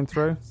one's coming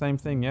through. Same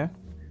thing, yeah.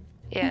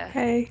 Yeah.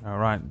 Okay. All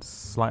right,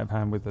 sleight of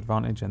hand with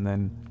advantage, and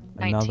then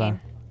another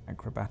 19.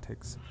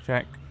 acrobatics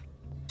check.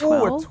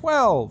 Oh, a 12?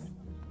 12.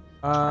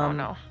 Oh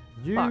no.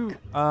 You,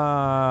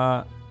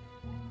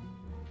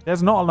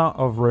 there's not a lot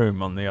of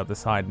room on the other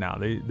side now.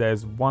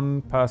 There's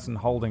one person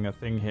holding a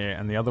thing here,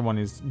 and the other one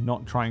is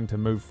not trying to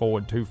move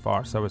forward too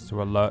far so as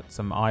to alert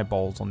some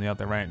eyeballs on the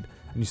other end.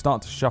 And you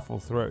start to shuffle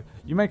through.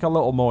 You make a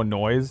little more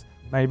noise,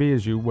 maybe,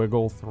 as you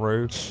wiggle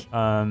through.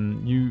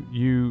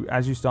 You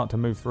as you start to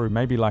move through,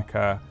 maybe like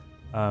a.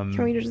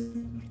 Can we just...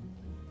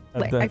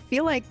 I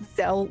feel like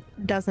Zell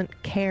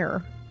doesn't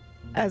care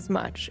as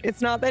much.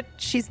 It's not that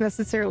she's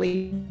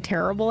necessarily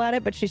terrible at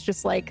it, but she's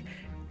just like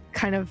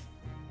kind of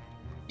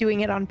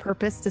doing it on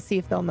purpose to see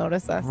if they'll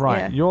notice us.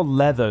 Right, Yeah. your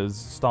leathers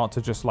start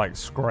to just like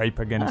scrape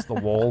against the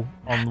wall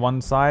on one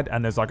side,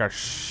 and there's like a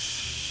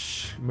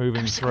shh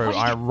moving through.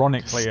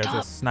 Ironically, as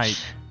a snake,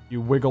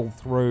 you wiggle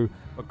through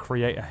but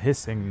create a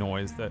hissing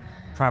noise that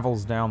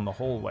travels down the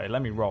hallway.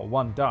 Let me roll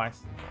one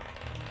dice.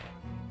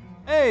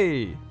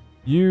 Hey!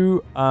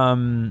 You,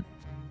 the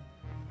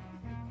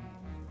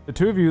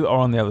two of you are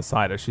on the other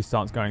side as she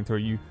starts going through.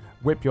 You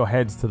whip your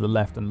heads to the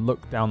left and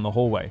look down the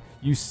hallway.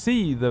 You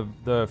see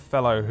the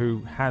fellow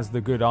who has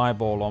the good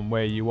eyeball on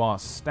where you are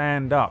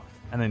stand up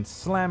and then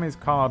slam his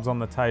cards on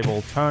the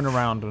table, turn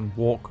around and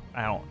walk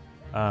out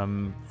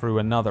through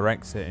another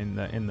exit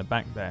in the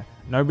back there.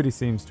 Nobody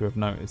seems to have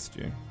noticed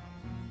you.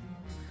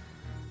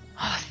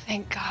 Oh,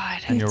 thank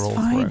God. And you're all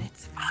fine. through.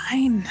 It's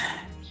fine.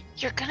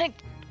 You're gonna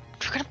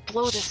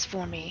blow this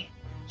for me.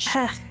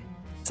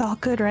 It's all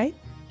good, right?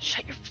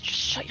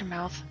 Shut your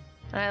mouth.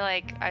 And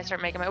I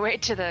start making my way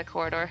to the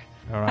corridor.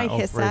 All right, I all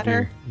hiss three at of you,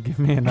 her. give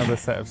me another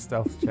set of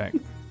stealth checks.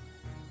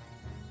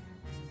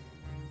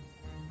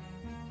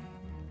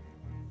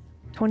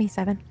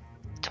 27.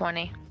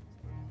 20.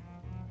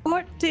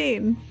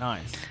 14.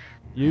 Nice.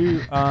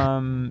 You,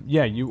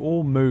 you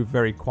all move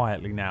very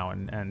quietly now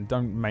and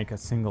don't make a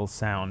single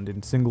sound.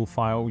 In single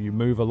file, you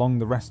move along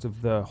the rest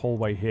of the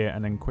hallway here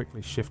and then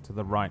quickly shift to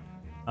the right.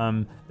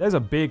 There's a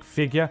big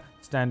figure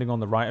standing on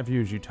the right of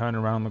you as you turn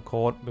around the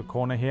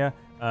corner here,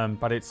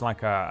 but it's like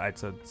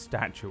it's a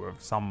statue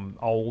of some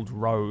old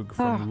rogue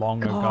from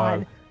long God.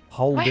 ago,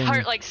 holding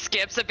My heart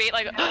skips a beat,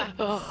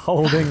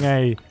 holding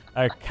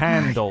a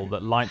candle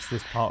that lights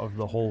this part of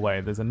the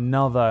hallway. There's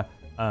another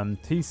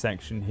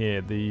T-section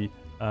here. The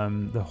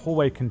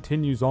hallway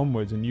continues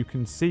onwards, and you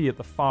can see at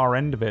the far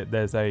end of it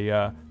there's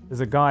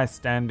a guy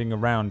standing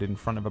around in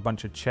front of a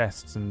bunch of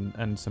chests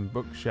and some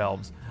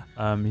bookshelves.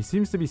 He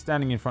seems to be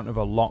standing in front of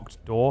a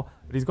locked door,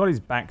 but he's got his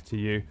back to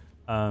you.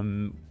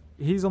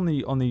 He's on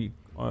the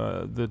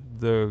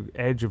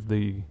edge of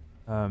the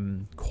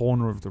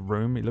corner of the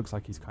room. It looks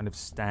like he's kind of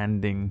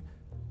standing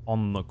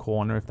on the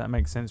corner, if that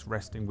makes sense,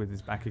 resting with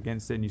his back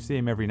against it. And you see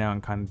him every now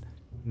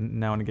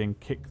and again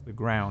kick the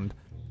ground.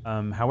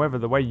 However,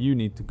 the way you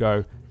need to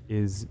go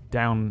is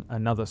down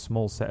another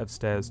small set of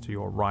stairs to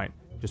your right,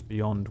 just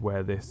beyond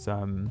where this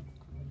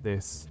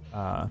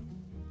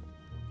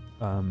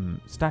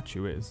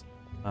statue is.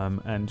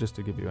 And just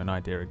to give you an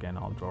idea again,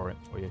 I'll draw it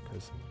for you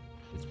because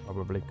it's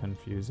probably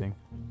confusing.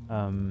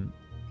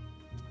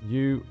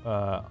 You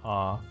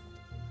are...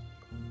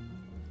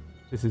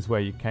 This is where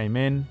you came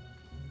in.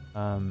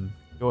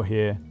 You're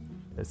here.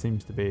 There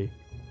seems to be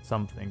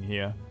something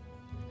here.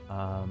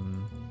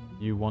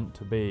 You want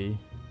to be...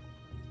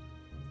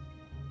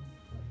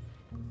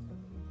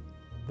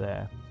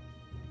 there.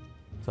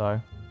 So,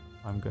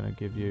 I'm going to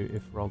give you,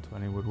 if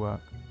Roll20 would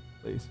work,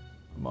 please.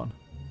 Come on.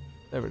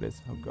 There it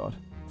is. Oh, God.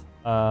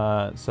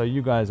 So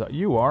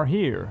you are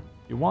here.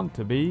 You want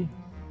to be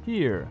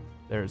here.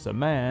 There's a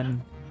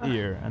man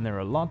here, and there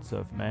are lots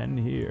of men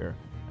here.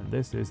 And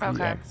this is the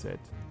exit.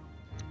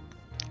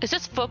 Is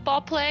this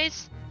football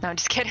plays? No, I'm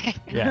just kidding.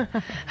 Yeah.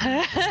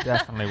 It's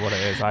definitely what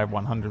it is. I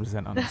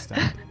 100%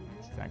 understand.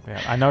 Exactly.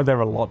 I know there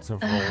are lots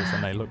of rules,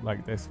 and they look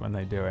like this when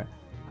they do it.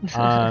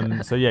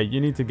 So yeah,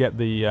 you need to get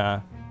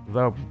the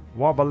the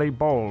wobbly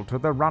ball to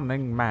the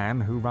running man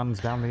who runs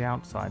down the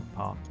outside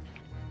path.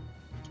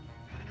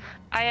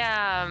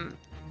 I'm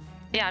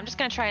just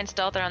gonna try and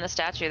stealth around the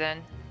statue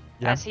then.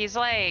 Yeah. As he's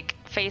like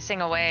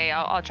facing away,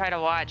 I'll try to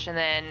watch and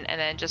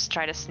then just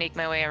try to sneak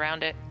my way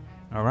around it.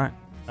 All right.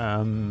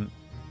 One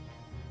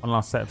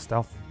last set of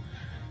stealth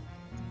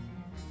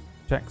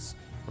checks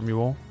from you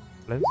all,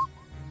 please.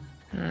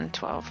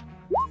 12.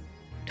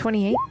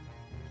 28.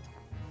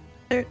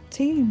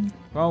 13.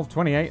 12,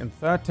 28, and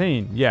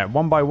 13. Yeah,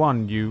 one by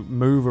one, you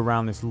move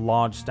around this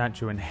large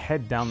statue and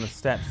head down the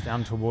steps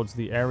down towards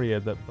the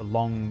area that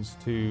belongs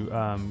to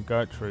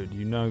Gertrude.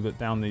 You know that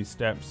down these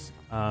steps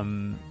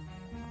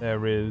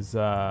there is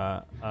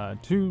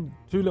two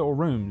little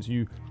rooms.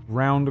 You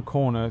round a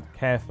corner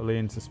carefully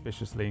and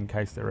suspiciously in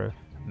case there are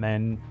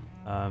men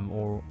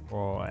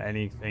or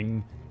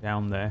anything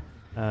down there.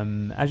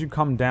 As you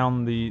come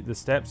down the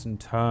steps and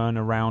turn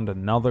around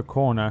another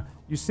corner,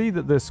 you see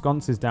that the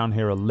sconces down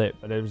here are lit,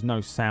 but there's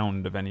no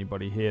sound of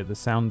anybody here. The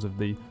sounds of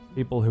the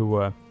people who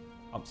were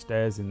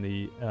upstairs in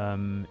the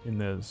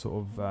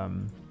sort of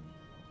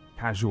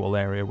casual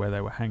area where they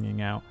were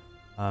hanging out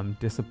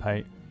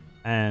dissipate.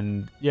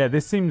 And yeah,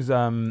 this seems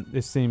empty.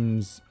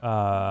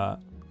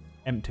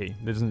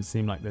 There doesn't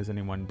seem like there's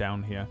anyone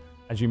down here.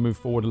 As you move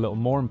forward a little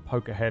more and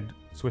poke ahead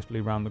swiftly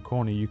around the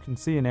corner, you can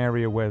see an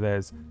area where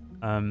there's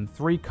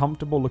 3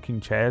 comfortable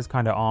looking chairs,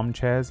 kind of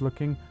armchairs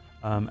looking,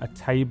 a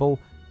table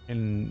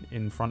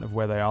in front of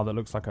where they are that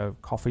looks like a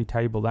coffee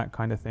table, that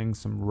kind of thing,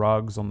 some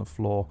rugs on the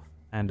floor,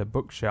 and a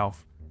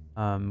bookshelf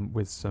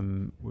with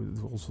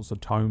all sorts of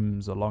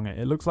tomes along it.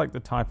 It looks like the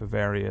type of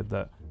area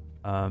that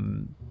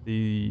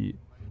the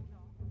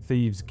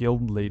Thieves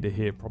Guild leader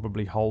here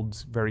probably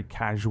holds very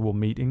casual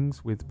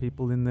meetings with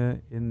people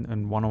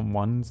in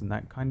one-on-ones and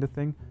that kind of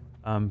thing,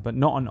 but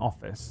not an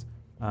office.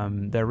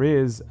 There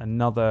is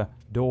another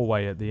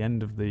doorway at the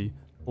end of the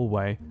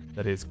hallway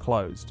that is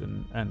closed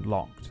and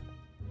locked.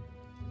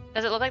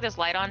 Does it look like there's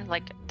light on,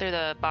 like through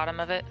the bottom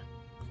of it?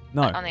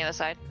 No. On the other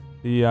side?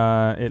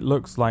 It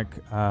looks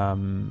like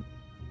the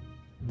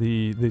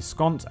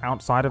sconce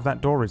outside of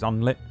that door is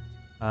unlit.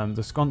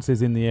 The sconce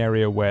is in the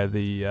area where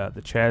the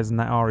chairs and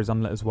that are is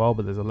unlit as well,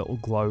 but there's a little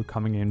glow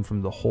coming in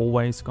from the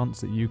hallway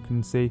sconce that you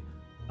can see.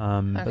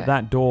 But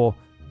that door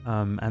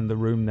and the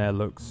room there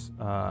looks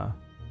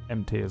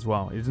empty as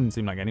well. It doesn't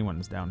seem like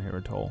anyone's down here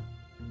at all.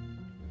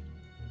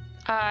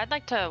 I'd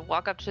like to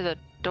walk up to the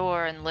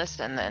door and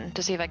listen then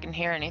to see if I can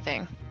hear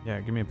anything. Yeah,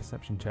 give me a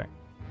perception check.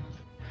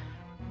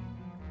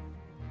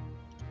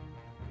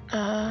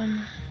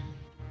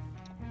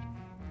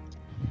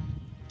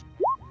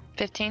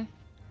 15.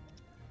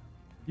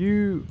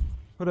 You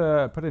put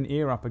an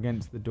ear up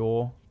against the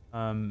door,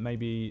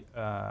 maybe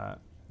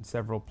in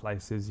several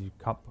places. You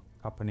cup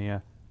an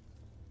ear,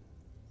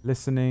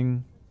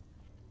 listening.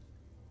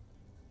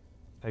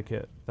 Take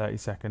it 30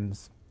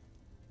 seconds.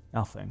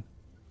 Nothing.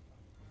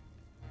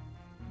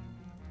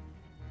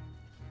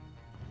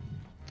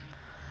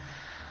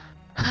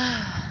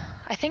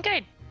 I think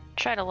I'd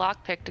try to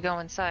lockpick to go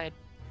inside.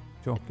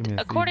 Sure, give me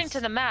a According thieves.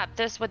 to the map,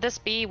 would this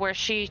be where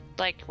she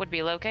would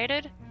be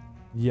located?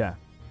 Yeah,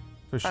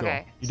 for sure.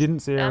 Okay. You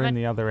didn't see her in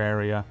the other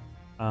area.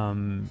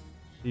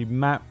 The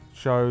map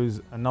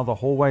shows another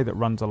hallway that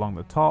runs along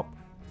the top,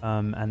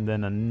 and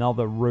then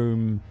another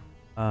room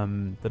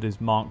that is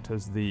marked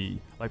as the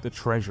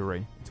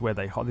treasury. It's where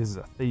this is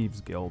a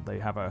thieves guild. They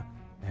have a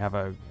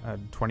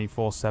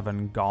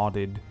 24/7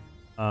 guarded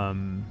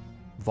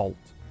vault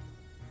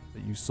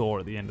that you saw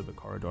at the end of the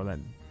corridor.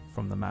 Then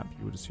from the map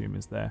you would assume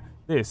is there.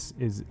 This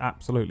is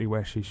absolutely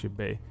where she should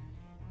be.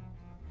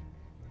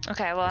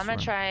 Okay, well, I'm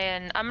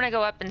gonna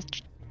go up and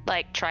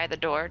try the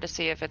door to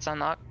see if it's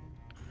unlocked.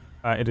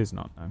 It is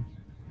not, no.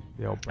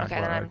 The old Okay,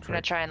 then I'm trick.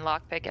 gonna try and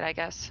lockpick it, I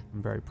guess.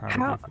 I'm very proud of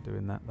you for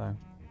doing that, though.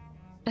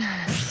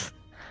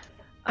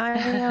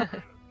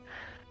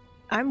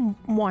 I'm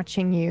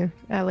watching you,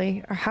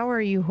 Ellie. How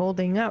are you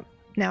holding up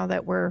now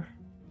that we're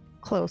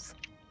close?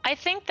 I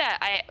think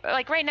that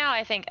right now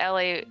I think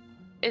Ellie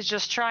is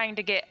just trying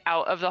to get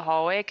out of the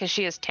hallway because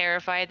she is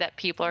terrified that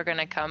people are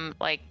gonna come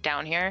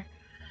down here.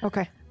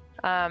 Okay.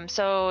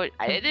 So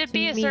it'd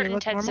be a certain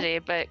look normal? intensity,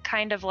 but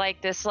kind of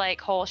like this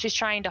whole. She's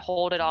trying to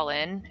hold it all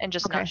in and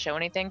just Okay. not show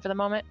anything for the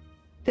moment.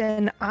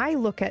 Then I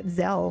look at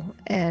Zell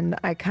and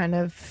I kind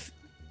of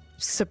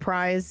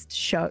surprised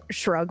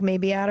shrug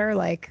maybe at her,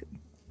 like,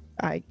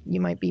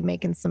 you might be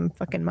making some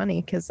fucking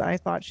money, because I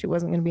thought she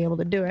wasn't going to be able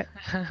to do it.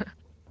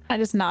 I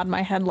just nod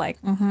my head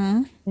like,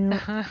 mm-hmm.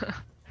 Yeah.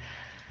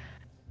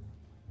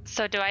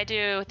 So do I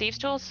do thieves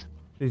tools?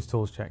 These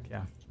tools check,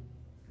 yeah.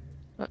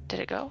 What, did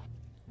it go?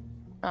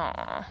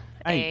 Aw,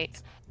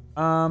 8.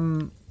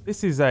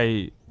 This is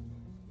a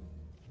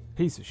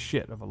piece of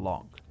shit of a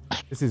lock.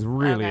 This is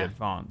really Okay.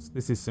 advanced.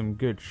 This is some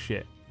good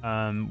shit.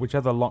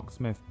 Whichever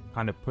locksmith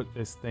kind of put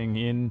this thing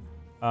in,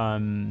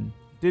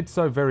 did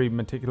so very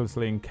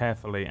meticulously and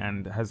carefully,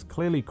 and has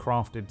clearly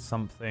crafted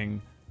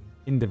something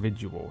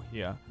individual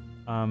here.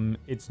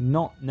 It's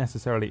not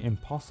necessarily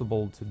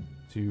impossible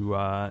to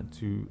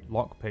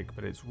lockpick,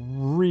 but it's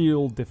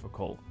real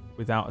difficult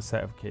without a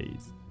set of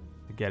keys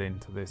to get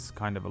into this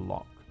kind of a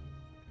lock.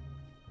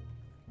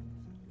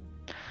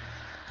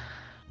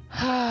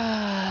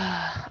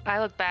 I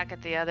look back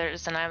at the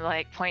others and I'm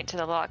like, point to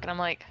the lock, and I'm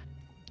like,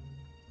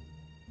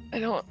 I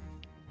don't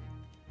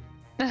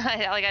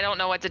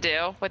know what to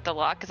do with the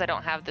lock because I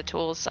don't have the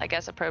tools, I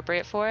guess,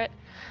 appropriate for it.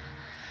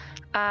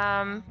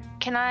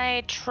 Can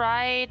I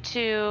try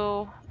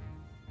to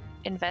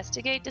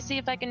investigate to see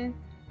if I can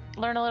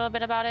learn a little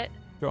bit about it?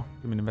 Sure,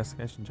 give me an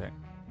investigation check.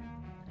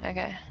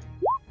 Okay.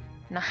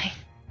 9.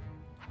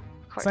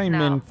 Of course, Same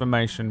no.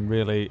 information,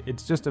 really.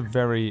 It's just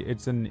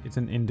it's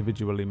an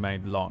individually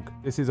made lock.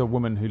 This is a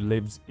woman who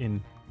lives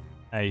in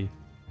a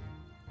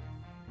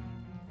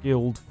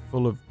guild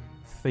full of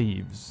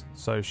thieves,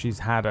 so she's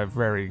had a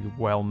very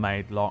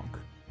well-made lock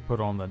put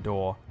on the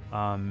door.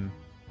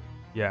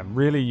 Yeah,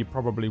 really, you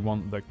probably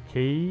want the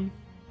key.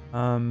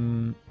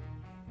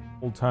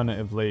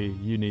 Alternatively,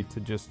 you need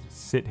to just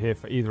sit here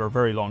for either a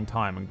very long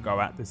time and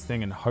go at this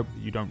thing and hope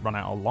that you don't run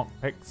out of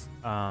lockpicks,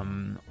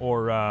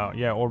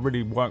 or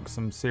really work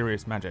some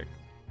serious magic.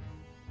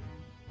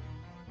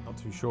 Not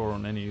too sure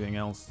on anything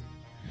else.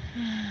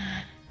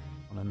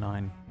 On a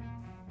 9.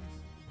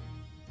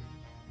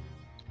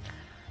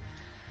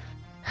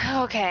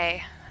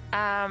 Okay.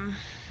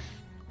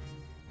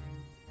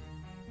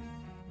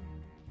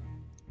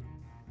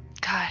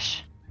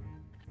 Gosh.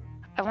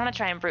 I want to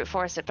try and brute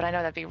force it, but I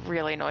know that'd be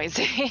really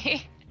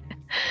noisy.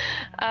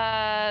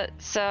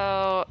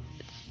 So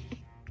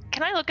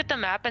can I look at the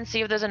map and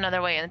see if there's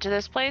another way into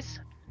this place?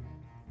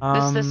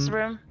 This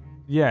room?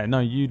 Yeah, no,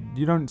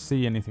 you don't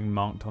see anything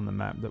marked on the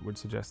map that would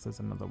suggest there's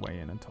another way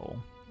in at all.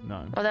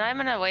 No. Well, then I'm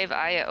gonna wave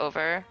Aya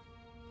over.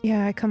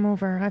 Yeah, I come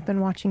over. I've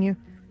been watching you.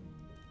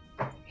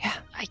 Yeah,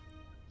 I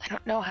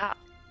don't know how.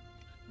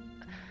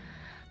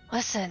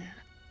 Listen,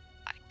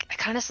 I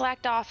kind of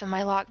slacked off in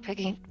my lock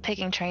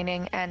picking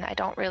training, and I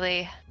don't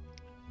really.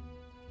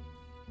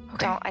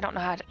 Okay. I don't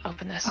know how to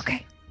open this.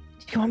 Okay.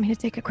 Do you want me to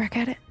take a crack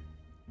at it?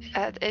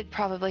 It'd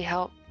probably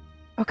help.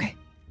 Okay.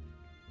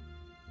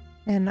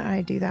 And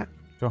I do that.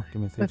 Sure,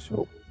 give me a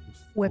thing.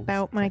 Whip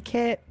out my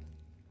kit.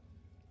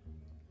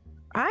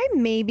 I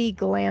maybe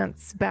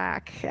glance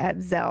back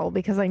at Zell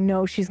because I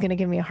know she's going to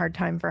give me a hard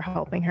time for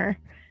helping her.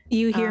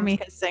 You hear me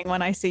hissing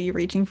when I see you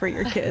reaching for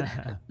your kid.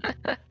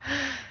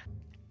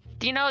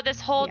 Do you know this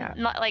whole Yeah.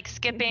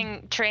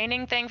 skipping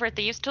training thing for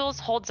thieves tools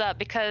holds up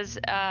because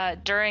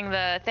during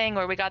the thing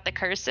where we got the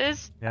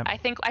curses, Yep. I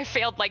think I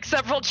failed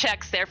several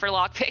checks there for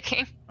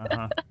lockpicking.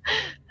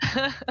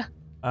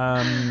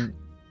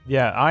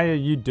 Yeah, Aya,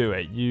 you do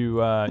it. You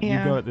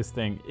go at this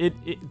thing.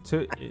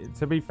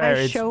 To be fair, I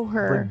it's show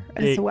her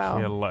as well.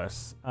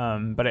 ridiculous.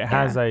 But it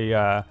has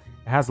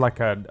it has like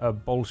a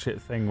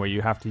bullshit thing where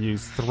you have to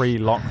use 3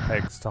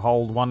 lockpicks to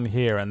hold one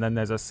here, and then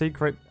there's a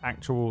secret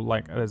actual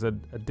there's a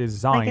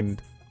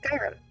designed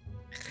Skyrim.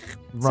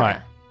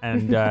 right.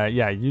 And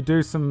you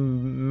do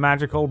some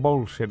magical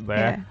bullshit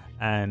there.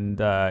 And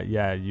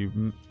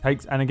you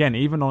takes, and again,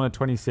 even on a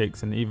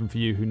 26, and even for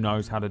you who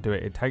knows how to do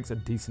it, it takes a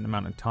decent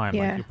amount of time.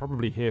 Yeah. Like you're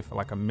probably here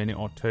for a minute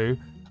or 2,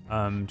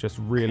 just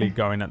really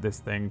going at this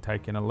thing,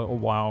 taking a little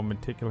while,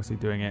 meticulously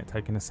doing it,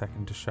 taking a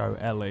second to show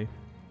Ellie,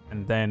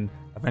 and then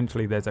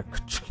eventually there's a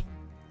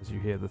as you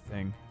hear the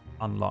thing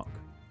unlock.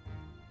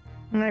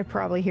 And I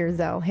probably hear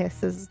Zell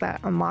hiss as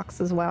that unlocks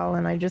as well,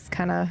 and I just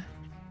kind of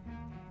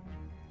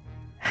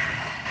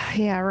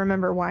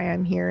remember why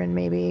I'm here and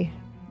maybe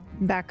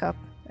back up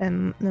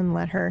and then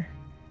let her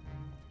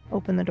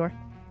open the door.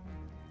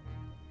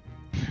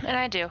 And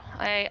I do.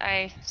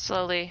 I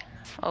slowly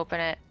open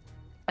it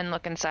and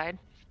look inside.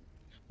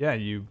 Yeah,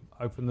 you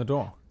open the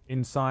door.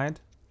 Inside,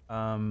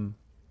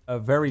 a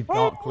very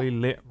darkly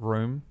lit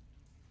room.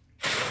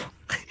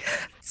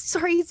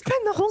 Sorry, it's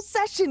been the whole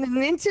session and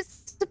the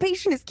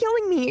anticipation is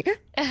killing me.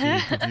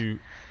 You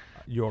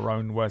your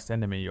own worst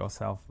enemy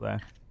yourself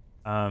there.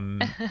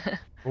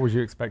 What was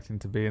you expecting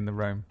to be in the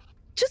room?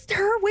 Just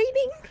her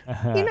waiting,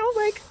 at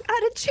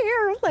a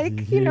chair,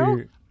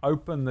 You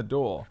open the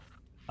door.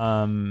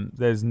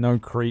 There's no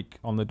creak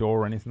on the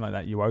door or anything like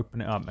that. You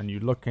open it up and you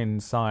look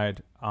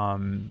inside.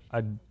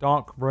 A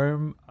dark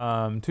room,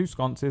 2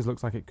 sconces.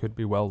 Looks like it could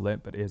be well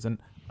lit, but isn't.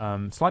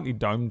 Slightly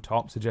domed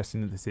top, suggesting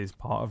that this is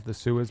part of the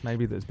sewers,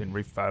 maybe, that's been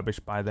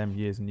refurbished by them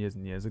years and years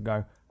and years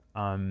ago.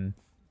 You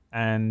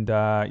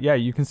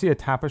can see a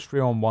tapestry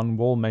on one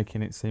wall,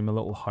 making it seem a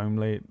little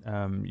homely.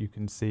 You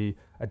can see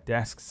a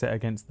desk set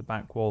against the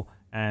back wall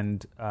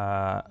and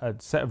a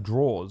set of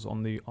drawers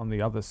on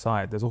the other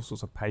side. There's all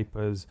sorts of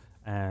papers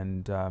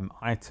and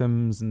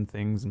items and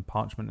things and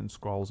parchment and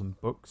scrolls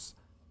and books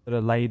that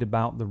are laid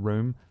about the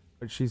room,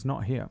 but she's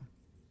not here.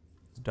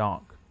 It's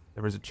dark.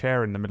 There is a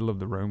chair in the middle of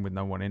the room with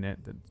no one in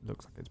it that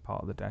looks like it's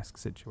part of the desk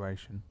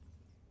situation.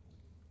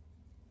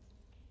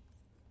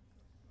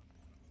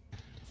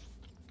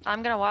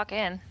 I'm gonna walk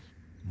in.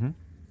 Mm-hmm.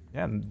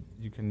 Yeah, and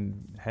you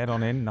can head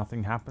on in.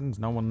 Nothing happens.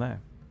 No one there.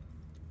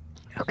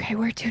 Okay,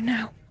 where to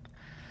now?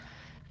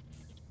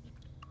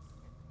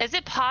 Is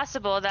it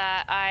possible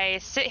that I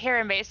sit here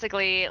and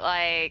basically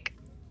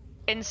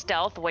in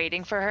stealth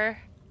waiting for her?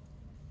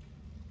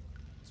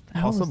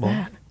 hell was Possible.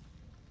 that?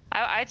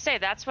 I'd say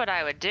that's what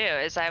I would do.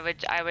 Is I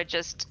would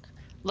just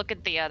look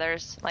at the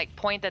others, like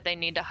point that they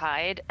need to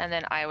hide, and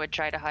then I would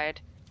try to hide.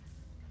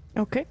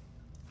 Okay.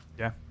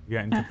 Yeah, you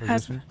get into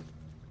Has- position.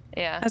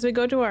 Yeah. As we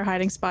go to our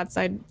hiding spots,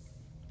 I'd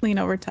lean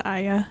over to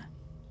Aya.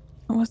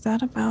 What was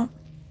that about?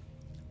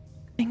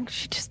 I think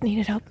she just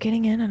needed help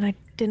getting in, and I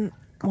didn't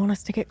want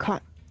us to get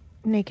caught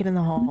naked in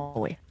the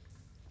hallway.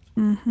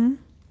 Mm-hmm.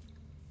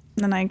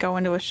 Then I go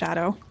into a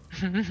shadow.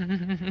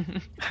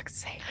 Fuck's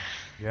sake.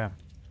 Yeah.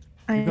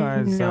 I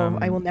guys, know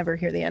I um, will never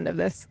hear the end of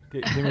this.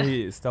 Give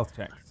me stealth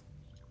checks.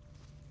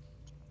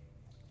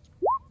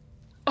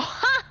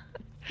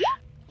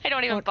 I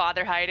don't even What?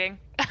 bother hiding.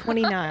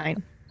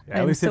 29. Yeah,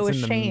 at I'm least so it's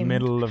in the ashamed.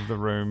 middle of the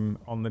room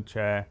on the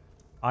chair.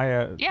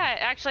 I Yeah,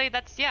 actually,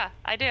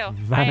 I do. I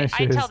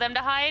Vanishes. tell them to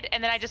hide,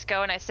 and then I just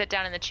go and I sit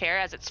down in the chair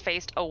as it's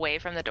faced away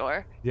from the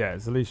door. Yeah,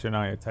 Zalisha and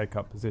I take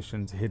up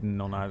positions hidden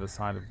on either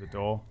side of the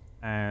door,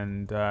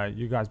 and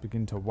you guys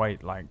begin to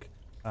wait like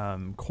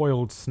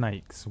coiled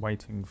snakes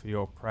waiting for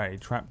your prey.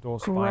 Trapdoor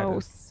spiders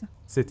Gross.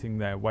 sitting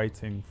there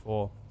waiting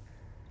for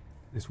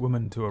this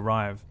woman to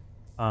arrive.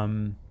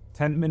 10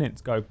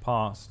 minutes go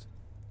past,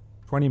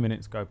 20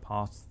 minutes go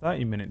past,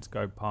 30 minutes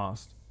go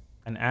past,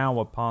 an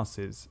hour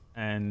passes,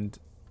 and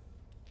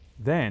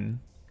then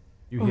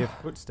you hear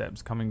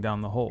footsteps coming down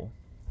the hall.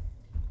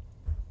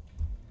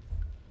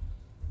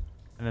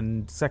 And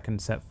then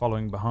second set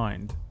following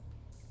behind.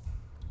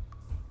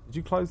 Did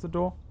you close the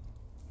door?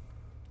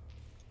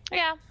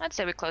 Yeah, I'd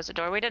say we closed the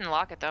door. We didn't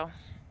lock it though.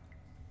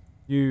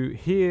 You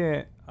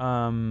hear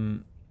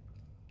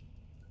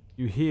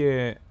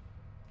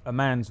a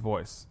man's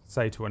voice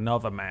say to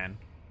another man,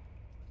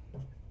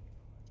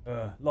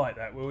 light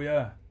that, will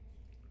ya?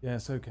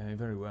 Yes, okay,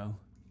 very well.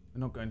 We're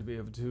not going to be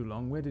here for too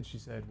long. Where did she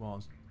say it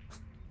was?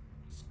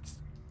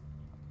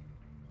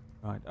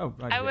 Right. Oh,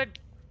 right. here.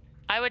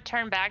 I would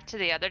turn back to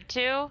the other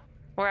two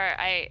where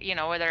I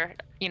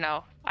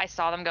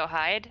saw them go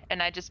hide,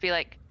 and I'd just be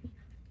like,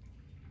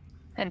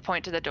 and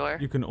point to the door.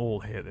 You can all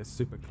hear this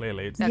super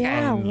clearly. It's Okay.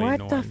 Yeah, only what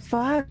noise. the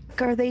fuck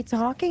are they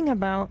talking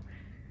about?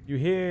 You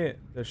hear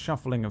the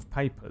shuffling of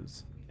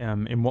papers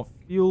in what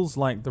feels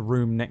like the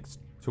room next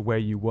to where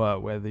you were,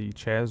 where the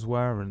chairs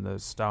were and the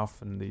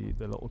stuff and the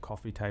little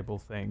coffee table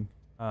thing.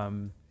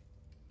 Oh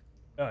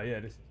yeah,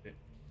 this is it.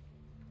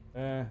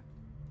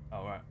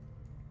 All right.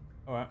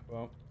 All right.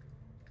 Well,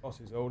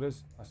 boss's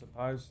orders, I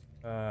suppose.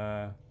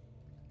 Yeah,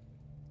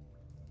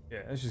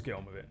 let's just get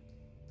on with it.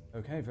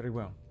 Okay, very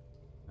well.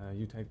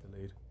 You take the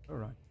lead. All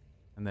right.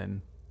 And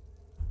then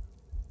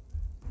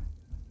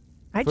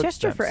I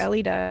gesture for Footsteps.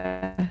 Ellie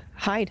to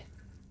hide.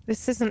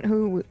 This isn't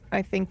who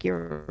I think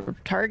your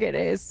target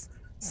is.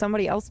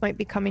 Somebody else might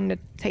be coming to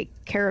take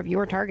care of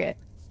your target.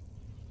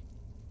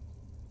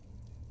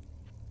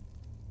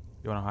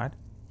 you want to hide?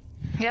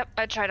 Yep,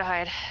 I'd try to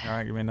hide. All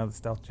right, give me another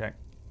stealth check.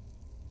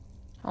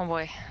 Oh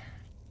boy.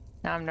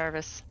 Now I'm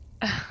nervous.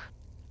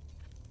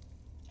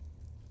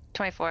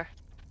 24.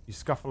 You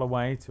scuffle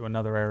away to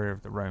another area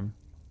of the room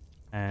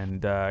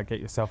and get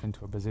yourself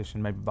into a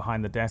position, maybe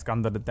behind the desk,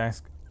 under the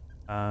desk.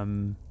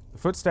 The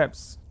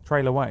footsteps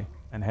trail away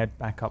and head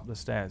back up the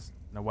stairs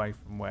and away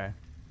from where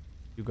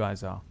you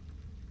guys are.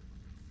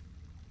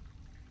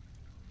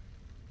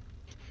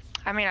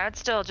 I mean, I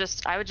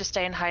would just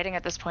stay in hiding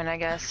at this point, I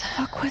guess.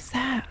 Fuck was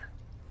that?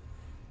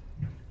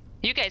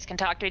 You guys can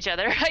talk to each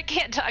other. I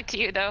can't talk to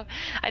you though.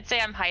 I'd say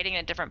I'm hiding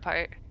in a different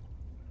part.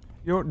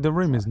 The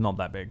room is not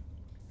that big.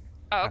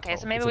 Oh, at okay, all.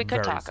 so maybe It's a we could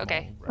very talk. small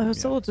Okay. room, Oh,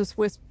 so yeah. we'll just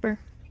whisper.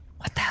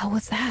 What the hell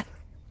was that?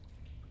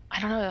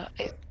 I don't know.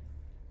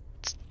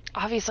 It's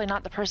obviously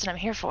not the person I'm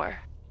here for.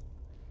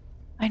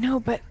 I know,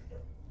 but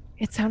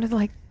it sounded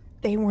like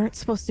they weren't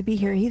supposed to be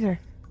here either.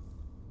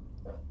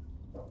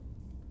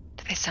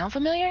 Do they sound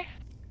familiar?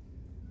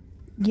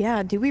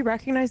 Yeah, do we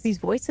recognize these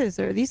voices?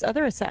 Are these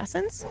other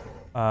assassins?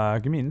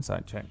 Give me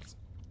insight checks.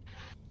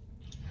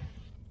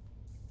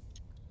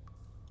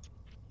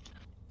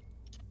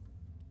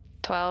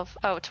 12.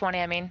 Oh, 20,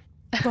 I mean.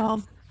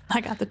 12.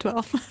 I got the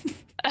 12.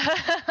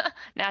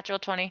 Natural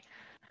 20.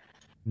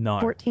 No,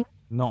 14.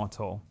 not at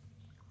all.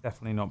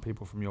 Definitely not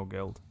people from your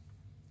guild.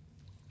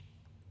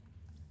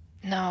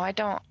 No, I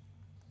don't.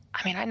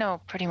 I mean, I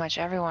know pretty much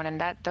everyone,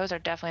 and those are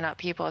definitely not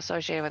people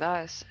associated with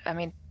us. I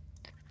mean,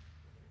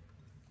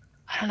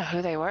 I don't know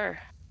who they were.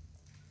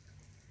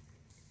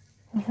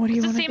 What do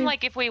you Does it want to seem do?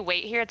 like if we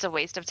wait here, it's a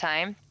waste of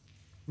time?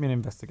 Give me an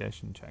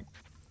investigation check.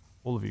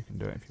 All of you can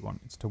do it if you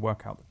want. It's to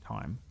work out the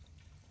time.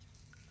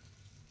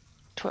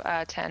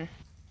 10.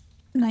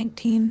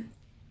 19.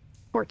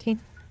 14.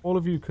 All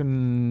of you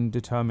can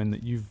determine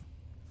that you've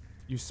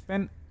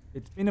spent.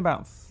 It's been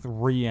about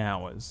 3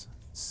 hours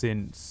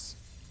since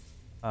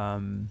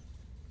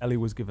Ellie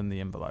was given the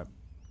envelope,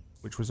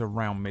 which was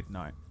around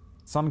midnight.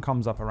 Sun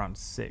comes up around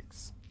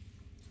 6.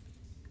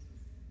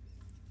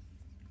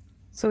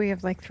 So we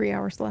have like 3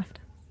 hours left.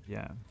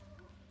 Yeah,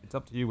 it's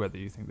up to you whether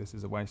you think this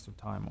is a waste of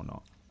time or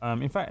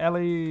not. In fact,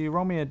 Ellie,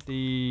 roll me a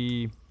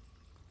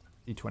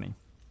D20.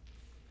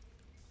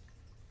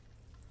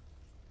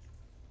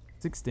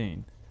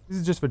 16. This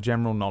is just for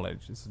general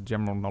knowledge. It's a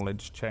general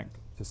knowledge check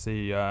to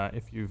see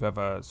if you've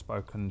ever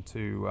spoken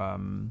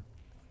to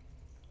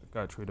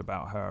Gertrude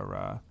about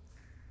her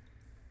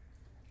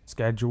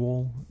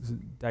schedule,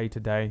 day to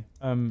day.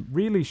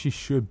 Really, she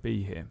should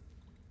be here.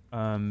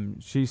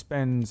 She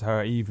spends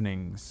her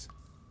evenings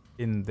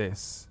in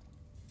this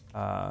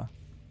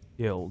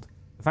guild.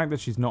 The fact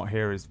that she's not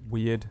here is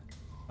weird.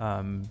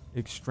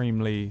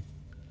 Extremely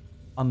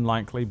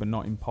unlikely, but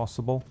not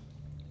impossible.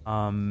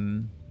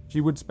 She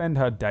would spend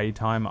her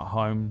daytime at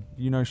home.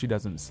 You know she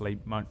doesn't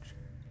sleep much.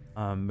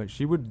 But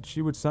she would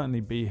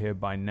certainly be here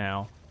by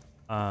now.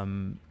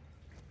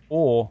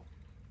 Or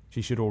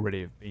she should already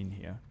have been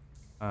here.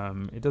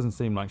 It doesn't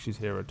seem like she's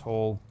here at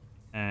all,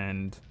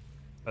 and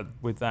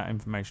with that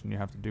information, you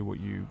have to do what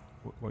you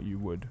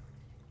would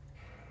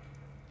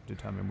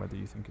determine whether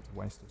you think it's a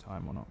waste of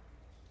time or not.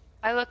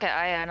 I look at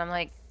Aya and I'm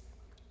like,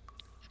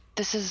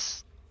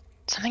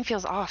 something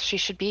feels off. She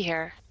should be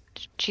here.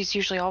 She's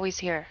usually always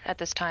here at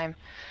this time.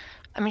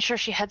 I mean, sure,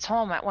 she heads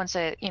home at once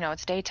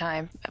it's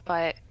daytime,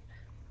 but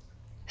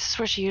this is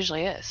where she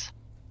usually is.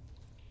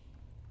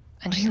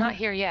 And she's not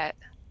here yet.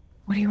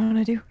 What do you want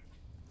to do?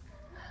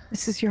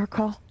 This is your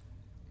call.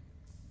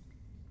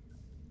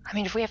 I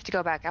mean, if we have to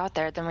go back out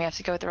there, then we have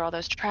to go through all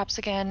those traps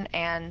again,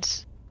 and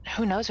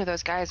who knows where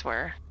those guys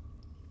were.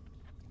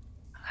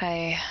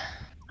 I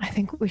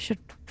think we should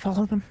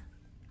follow them.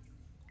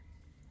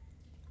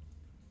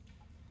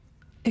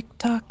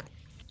 Tick-tock.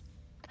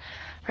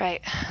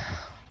 Right.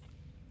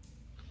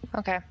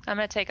 Okay, I'm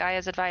gonna take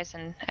Aya's advice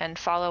and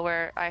follow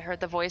where I heard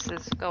the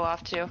voices go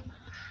off to.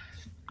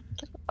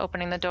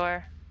 Opening the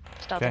door,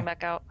 stealthing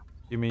back out.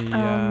 Give me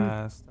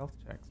stealth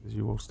checks as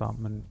you will start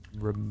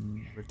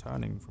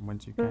returning from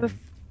whence you came.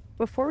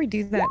 Before we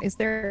do that, is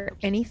there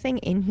anything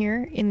in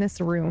here in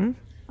this room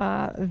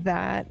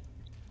that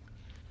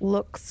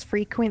looks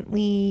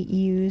frequently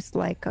used,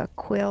 like a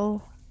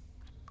quill,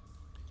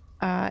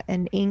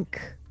 an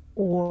ink,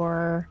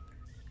 or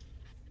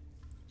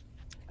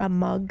a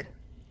mug,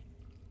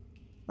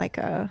 like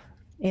a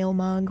ale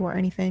mug or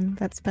anything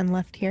that's been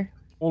left here?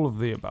 All of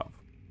the above.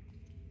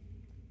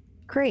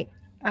 Great.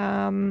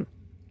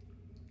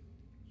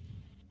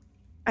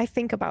 I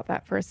think about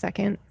that for a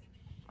second,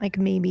 like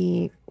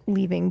maybe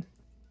leaving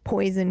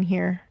poison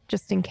here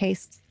just in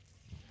case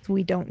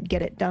we don't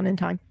get it done in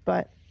time.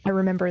 But I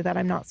remember that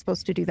I'm not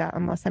supposed to do that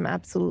unless I'm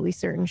absolutely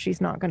certain she's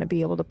not going to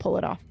be able to pull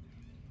it off.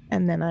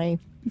 And then I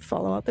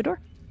follow out the door.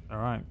 All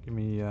right, give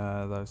me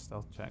those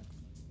stealth checks.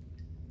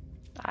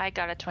 I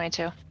got a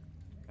 22.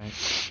 Okay.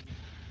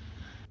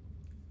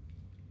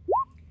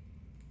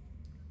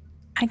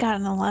 I got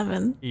an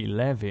 11.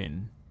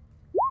 11.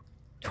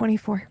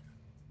 24.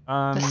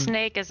 The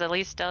snake is the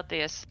least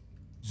stealthiest.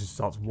 Just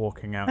starts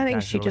walking out. I think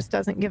casually. she just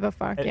doesn't give a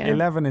fuck. Yeah.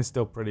 11 is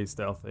still pretty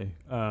stealthy.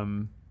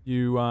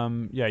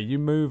 You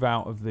move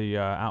out of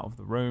the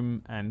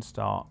room and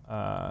start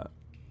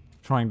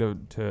trying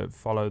to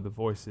follow the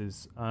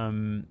voices.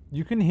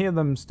 You can hear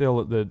them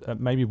still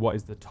at maybe what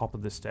is the top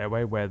of the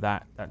stairway where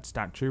that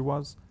statue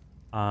was.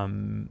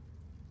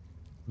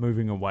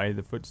 Moving away,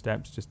 the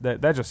footsteps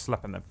they're just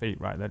slapping their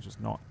feet, right? They're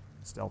just not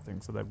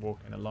stealthing, so they're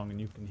walking along,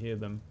 and you can hear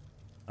them.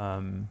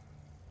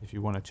 If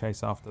you want to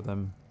chase after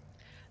them,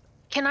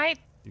 can I?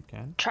 You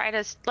can try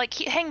to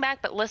hang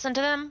back, but listen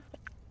to them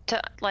to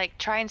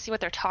try and see what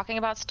they're talking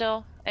about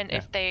still, and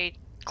if they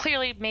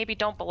clearly maybe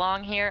don't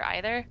belong here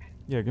either.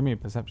 Yeah, give me a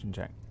perception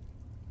check.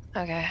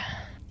 Okay.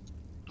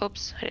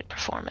 Oops, I did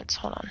performance.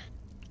 Hold on.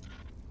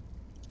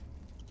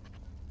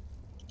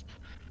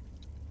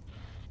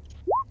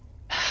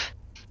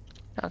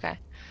 Okay.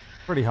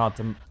 Pretty hard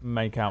to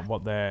make out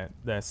what they're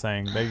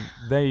saying.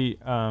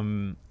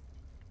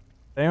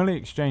 They only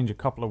exchange a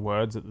couple of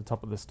words at the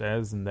top of the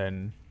stairs, and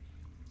then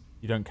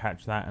you don't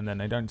catch that, and then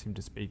they don't seem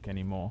to speak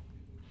anymore.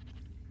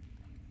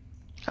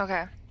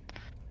 Okay.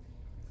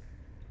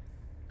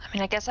 I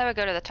mean, I guess I would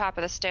go to the top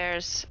of the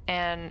stairs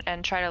and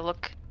try to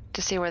look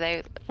to see where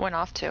they went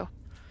off to.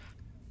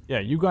 Yeah,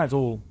 you guys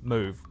all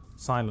move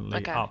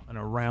silently up and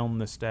around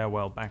the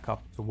stairwell back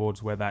up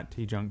towards where that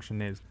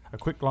T-junction is. A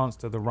quick glance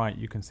to the right,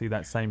 you can see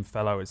that same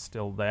fellow is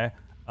still there,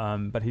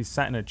 but he's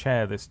sat in a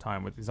chair this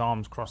time with his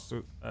arms crossed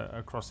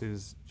across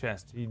his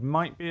chest. He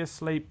might be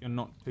asleep, you're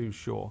not too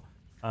sure,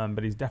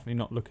 but he's definitely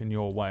not looking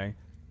your way.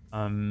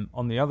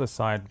 On the other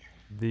side,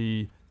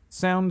 the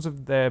sounds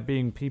of there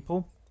being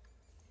people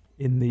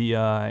in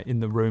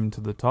the room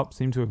to the top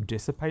seem to have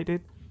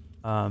dissipated.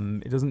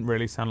 It doesn't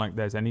really sound like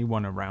there's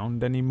anyone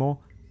around anymore.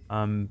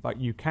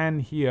 But you can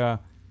hear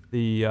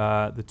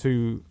the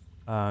two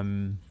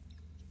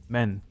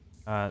men.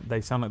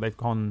 They sound like they've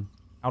gone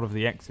out of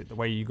the exit, the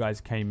way you guys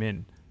came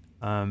in.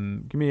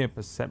 Give me a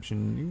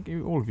perception.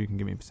 All of you can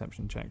give me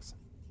perception checks.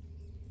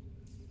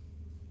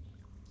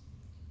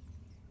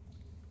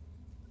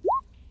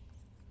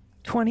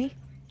 20.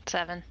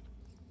 7.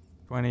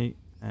 20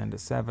 and a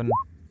 7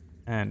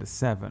 and a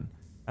 7.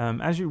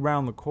 As you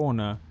round the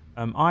corner,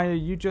 Aya,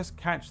 you just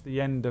catch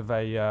the end of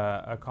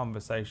a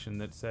conversation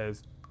that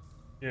says,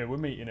 "Yeah, we're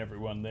meeting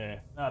everyone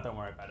there. No, don't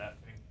worry about that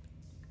thing."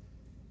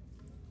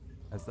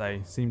 as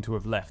they seem to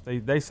have left.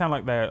 They sound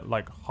like they're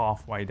like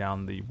halfway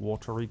down the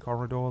watery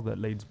corridor that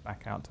leads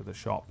back out to the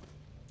shop.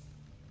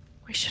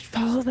 We should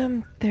follow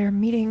them. They're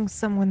meeting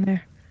someone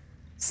there.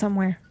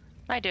 Somewhere.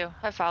 I do.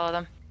 I follow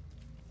them.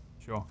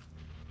 Sure.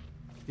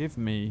 Give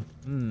me...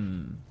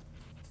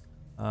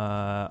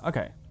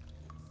 okay.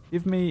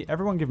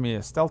 Everyone give me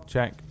a stealth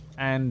check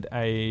and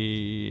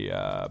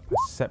a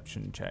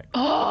perception check.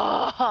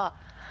 Oh,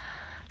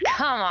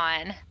 come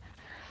on.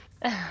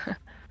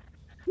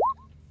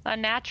 A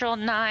natural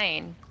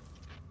 9.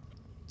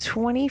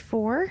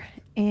 24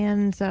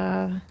 and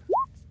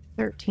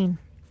 13.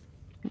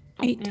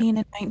 18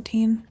 and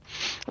 19.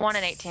 1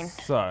 and 18.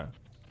 So,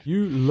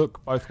 you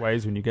look both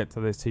ways when you get to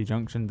this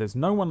T-junction. There's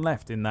no one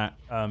left in that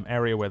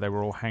area where they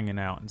were all hanging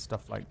out and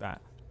stuff like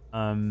that.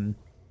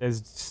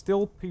 There's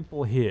still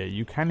people here.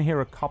 You can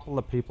hear a couple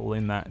of people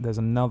in that. There's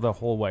another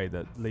hallway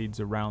that leads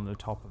around the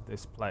top of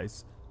this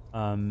place.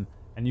 And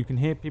you can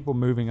hear people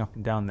moving up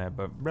and down there,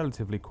 but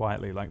relatively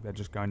quietly, like they're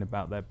just going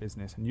about their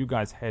business. And you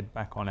guys head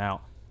back on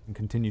out and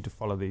continue to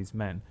follow these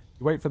men.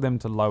 You wait for them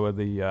to lower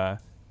the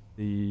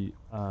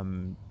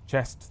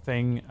chest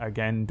thing,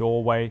 again,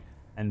 doorway,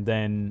 and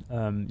then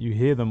you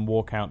hear them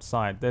walk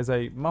outside. There's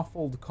a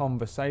muffled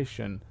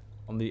conversation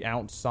on the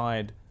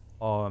outside.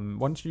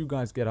 Once you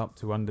guys get up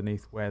to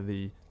underneath where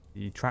the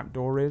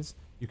trapdoor is,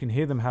 you can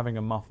hear them having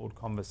a muffled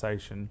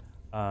conversation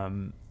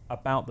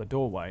about the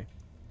doorway.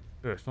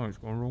 Yeah, something's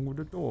gone wrong with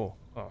the door.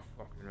 Oh,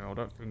 fucking hell,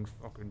 that thing's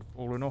fucking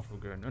falling off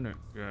again, isn't it?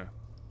 Yeah.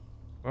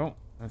 Well,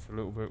 that's a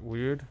little bit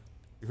weird.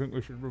 You think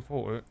we should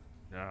report it?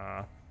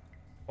 Nah.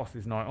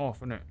 Boss's night off,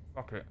 isn't it?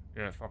 Fuck it.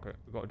 Yeah, fuck it.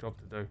 We've got a job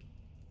to do.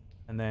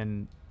 And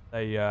then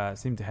they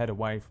seem to head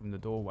away from the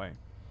doorway.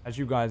 As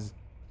you guys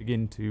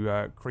begin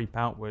to creep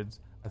outwards,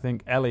 I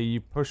think, Ellie,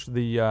 you push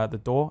the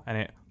door and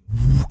it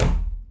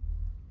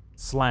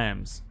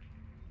slams.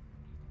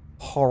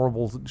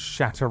 Horrible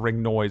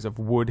shattering noise of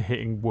wood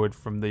hitting wood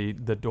from the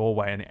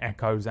doorway, and it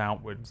echoes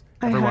outwards.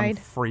 Everyone hide.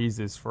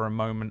 freezes for a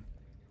moment.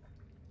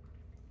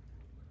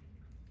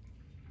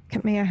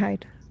 May I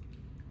hide?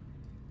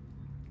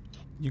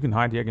 You can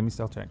hide. Yeah, give me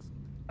stealth checks.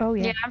 Oh,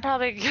 yeah. Yeah, I'm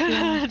probably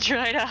gonna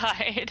try to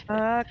hide.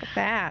 Fuck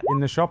that. In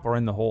the shop or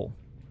in the hall?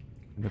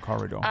 In the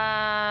corridor?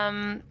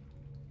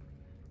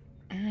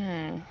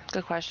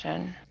 Good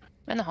question.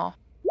 In the hall.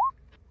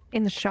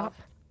 In the shop.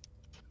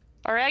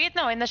 Or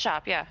in the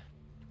shop, yeah.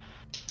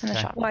 In the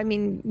Okay. shop. Well, I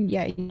mean,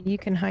 yeah, you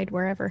can hide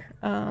wherever.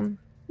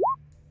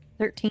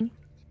 13.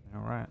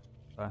 All right.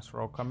 First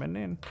roll coming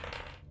in.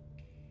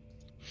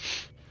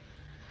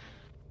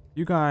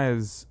 You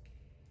guys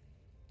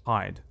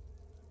hide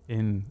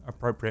in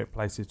appropriate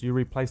places. Do you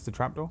replace the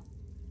trapdoor?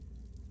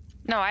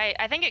 No,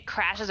 I think it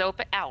crashes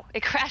open. Ow.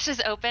 It crashes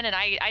open and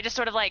I just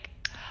sort of like,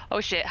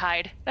 oh shit,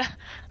 hide.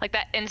 Like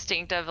that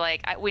instinct of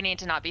like, we need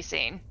to not be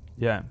seen.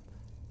 Yeah.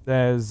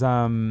 There's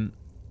a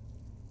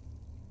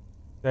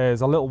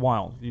little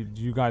while.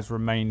 You guys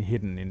remain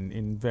hidden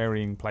in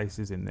varying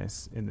places in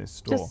this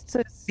store. Just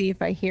to see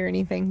if I hear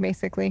anything,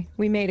 basically.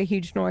 We made a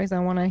huge noise. I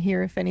want to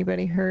hear if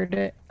anybody heard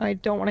it. I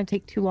don't want to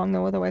take too long,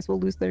 though, otherwise we'll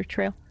lose their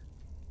trail.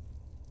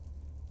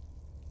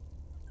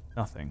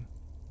 Nothing.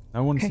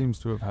 No one Okay. seems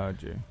to have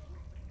heard you.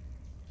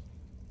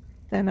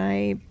 Then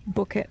I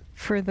book it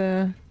for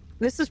the...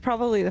 This is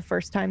probably the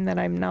first time that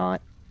I'm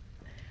not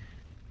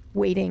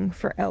waiting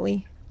for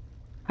Ellie.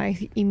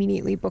 I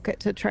immediately book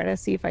it to try to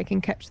see if I can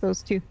catch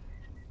those two.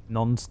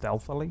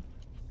 Non-stealthily?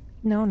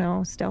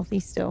 No, stealthy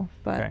still,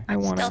 but Okay. I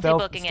want to...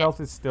 Stealthy booking it. Stealth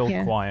is still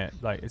Yeah. quiet.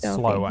 Like, it's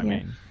Stealthy, slow, I yeah.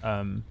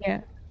 mean.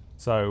 Yeah.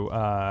 So,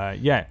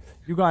 yeah,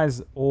 you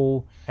guys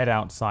all head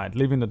outside,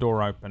 leaving the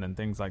door open and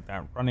things like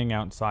that, running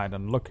outside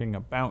and looking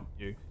about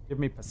you. Give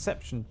me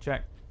perception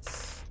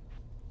checks.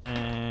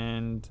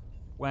 And,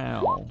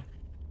 well,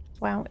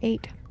 Wow,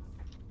 8.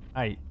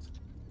 8.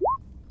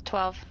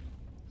 12.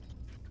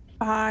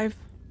 5.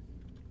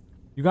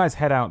 You guys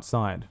head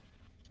outside.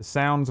 The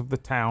sounds of the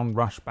town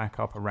rush back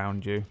up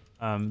around you,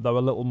 though a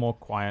little more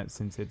quiet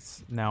since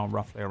it's now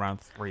roughly around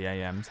 3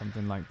 a.m.,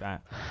 something like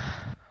that.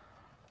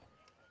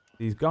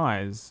 These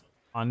guys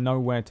are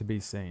nowhere to be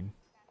seen.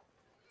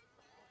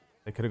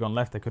 They could have gone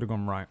left, they could have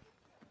gone right.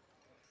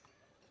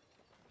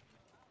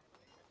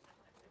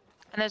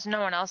 And there's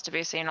no one else to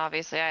be seen,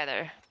 obviously,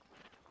 either.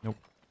 Nope.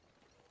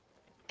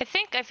 I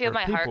think I There feel are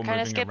my heart people kind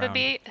of moving skip a around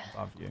beat.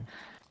 above you.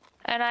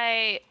 And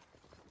I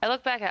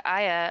look back at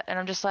Aya, and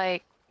I'm just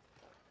like,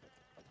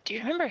 do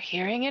you remember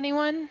hearing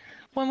anyone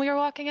when we were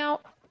walking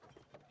out?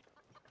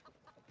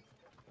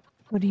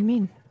 What do you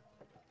mean?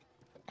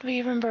 Do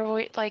you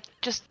remember, like,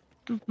 just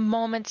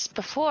moments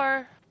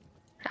before,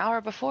 an hour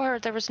before,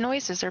 there was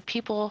noises or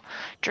people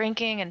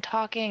drinking and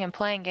talking and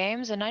playing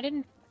games, and I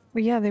didn't...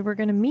 Well, yeah, they were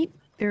going to meet.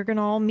 They were going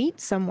to all meet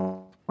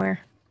somewhere.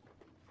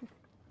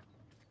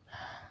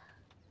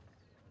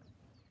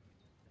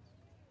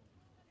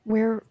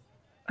 Where,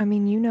 I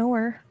mean, you know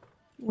her.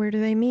 Where do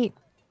they meet?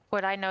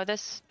 Would I know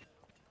this,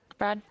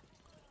 Brad?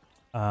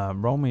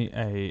 Roll me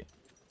a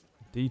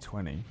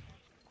d20.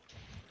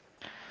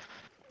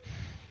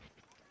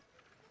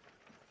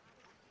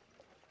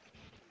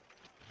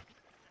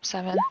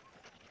 Seven.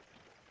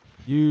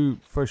 you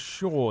for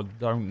sure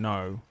don't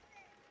know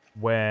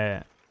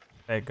where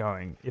they're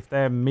going. If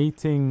they're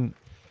meeting,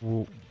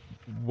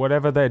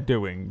 whatever they're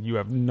doing, you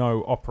have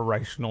no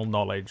operational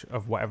knowledge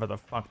of whatever the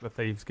fuck the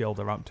Thieves Guild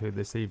are up to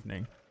this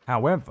evening.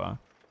 However,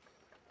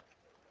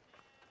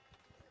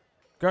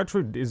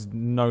 Gertrude is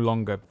no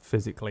longer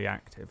physically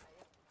active.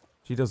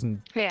 She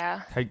doesn't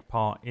take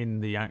part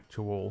in the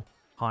actual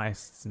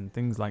heists and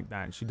things like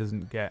that. She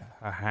doesn't get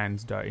her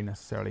hands dirty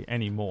necessarily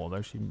anymore,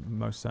 though she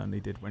most certainly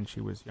did when she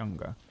was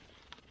younger.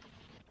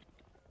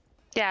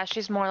 Yeah,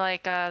 she's more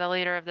like the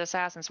leader of the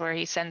assassins, where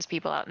he sends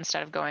people out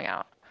instead of going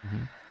out.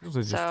 Mm-hmm. She's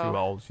also just too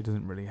old. She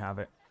doesn't really have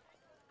it.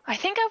 I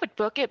think I would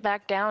book it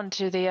back down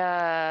to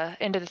the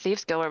into the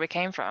Thieves Guild where we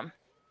came from.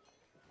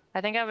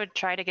 I think I would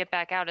try to get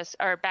back out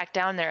or back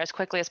down there as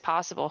quickly as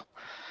possible.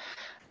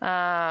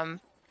 Kind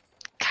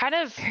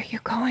of. Where are you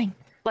going?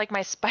 Like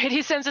my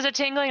spidey senses are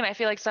tingling, and I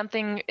feel like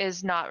something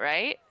is not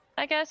right.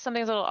 I guess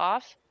something's a little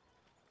off.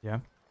 Yeah.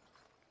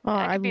 Oh,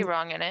 I could be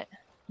wrong in it.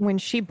 When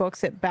she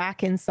books it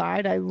back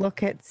inside, I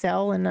look at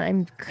Cell and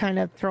I'm kind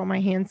of throw my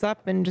hands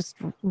up and just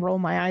roll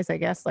my eyes, I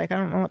guess. Like, I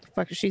don't know what the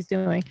fuck she's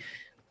doing.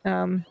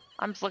 I'm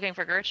just looking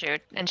for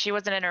Gertrude, and she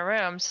wasn't in her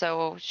room,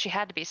 so she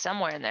had to be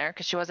somewhere in there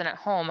because she wasn't at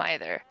home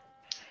either.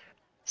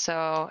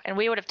 So, and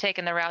we would have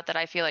taken the route that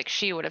I feel like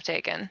she would have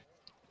taken.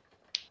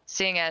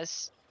 Seeing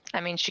as,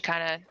 I mean, she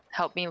kind of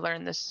helped me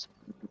learn this,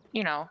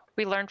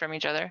 we learned from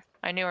each other.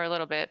 I knew her a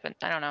little bit, but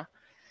I don't know.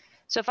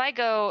 So if I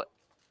go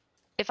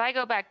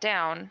back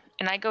down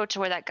and I go to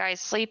where that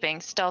guy's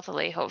sleeping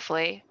stealthily,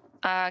 hopefully,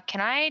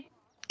 can I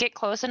get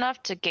close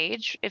enough to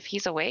gauge if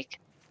he's awake?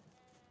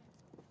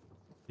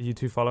 Are you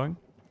two following?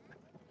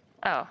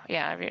 Oh,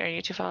 yeah. Are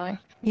you two following?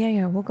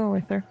 Yeah, we'll go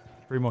with her.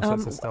 3 more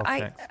sets of stealth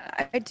checks.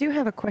 I do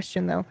have a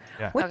question, though.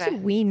 Yeah. What do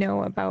we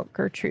know about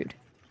Gertrude?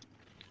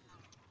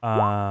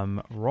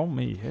 Roll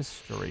me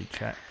history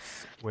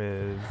checks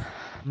with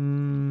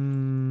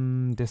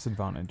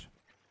disadvantage.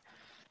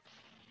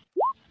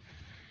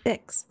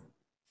 6.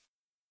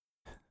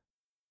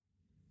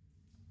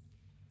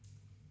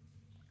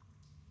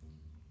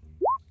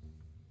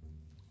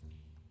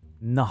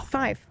 Nothing.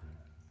 5.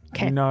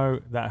 Okay. You know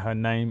that her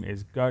name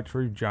is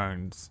Gertrude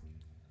Jones.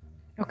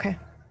 Okay.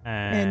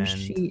 And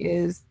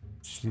she's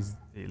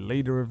the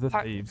leader of the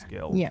Thieves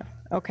Guild. Yeah.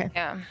 Okay.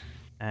 Yeah.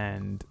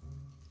 And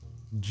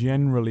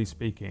generally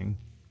speaking,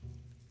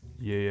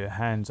 you're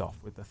hands off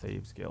with the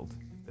Thieves Guild.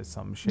 There's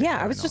some shit. Yeah,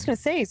 I was just going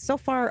to say, so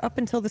far up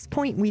until this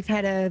point, we've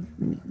had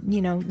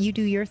you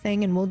do your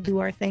thing and we'll do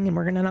our thing, and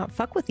we're going to not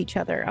fuck with each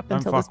other up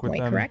until this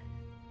point, correct?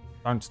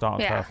 Don't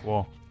start a turf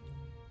war.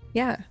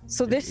 Yeah.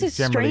 So this is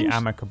generally strange.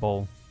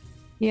 Amicable.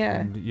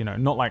 Yeah.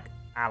 And, not like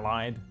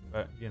allied,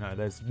 but,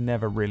 there's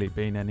never really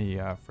been any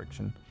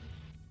friction.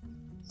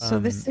 So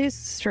this is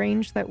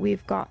strange that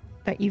you've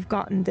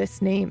gotten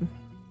this name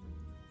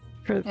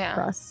for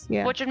us.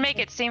 Yeah. Which would make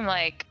it seem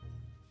like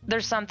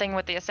there's something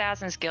with the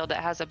Assassin's Guild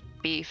that has a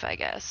beef, I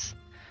guess.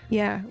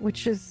 Yeah,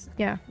 which is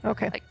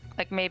okay.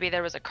 Like maybe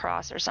there was a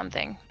cross or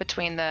something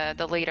between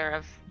the leader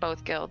of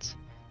both guilds.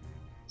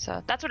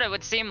 So that's what it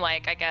would seem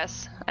like, I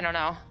guess. I don't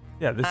know.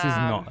 Yeah, this is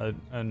not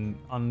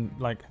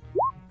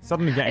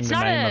suddenly getting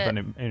the name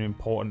of an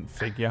important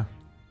figure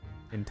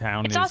in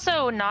town. It's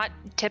also not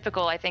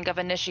typical, I think, of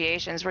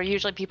initiations, where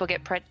usually people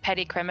get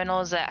petty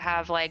criminals that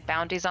have like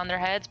bounties on their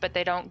heads, but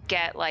they don't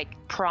get like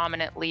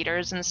prominent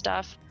leaders and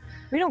stuff.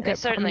 We don't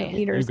get prominent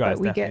leaders, but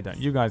we get. Don't.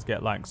 You guys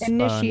get like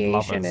initiation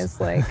lovers.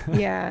 Is like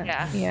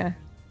yeah.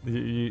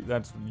 You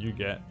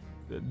get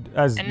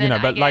as and you know,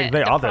 but like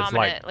the others,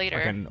 like leader.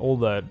 and all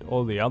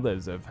the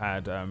others have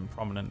had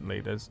prominent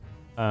leaders.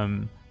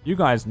 You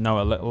guys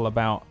know a little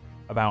about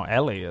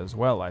Ellie as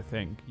well. I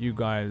think you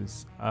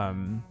guys.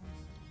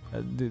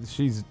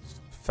 She's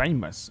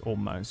famous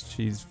almost.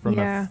 She's from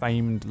a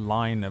famed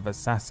line of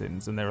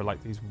assassins, and there are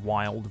like these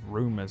wild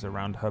rumors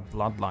around her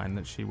bloodline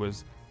that she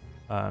was.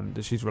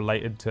 That she's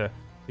related to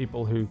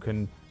people who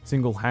can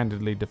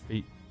single-handedly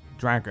defeat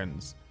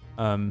dragons.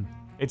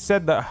 It's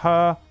said that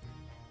her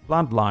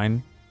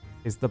bloodline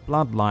is the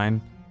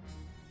bloodline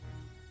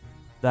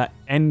that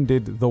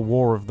ended the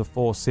War of the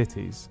Four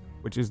Cities,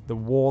 which is the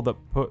war that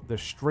put the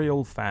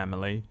Striel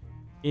family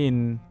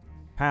in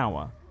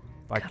power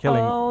by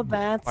killing. Oh,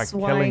 that's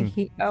why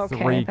he.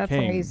 Okay, that's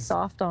why he's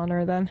soft on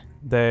her then.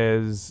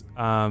 There's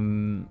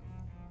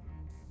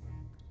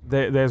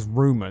There's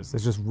rumors.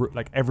 There's just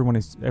like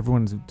everyone's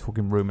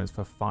talking rumors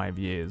for 5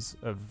 years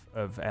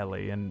of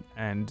Ellie,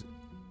 and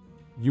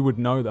you would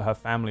know that her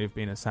family have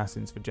been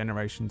assassins for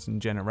generations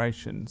and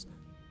generations.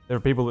 There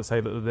are people that say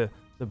that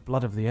the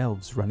blood of the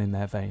elves run in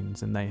their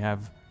veins, and they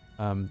have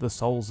the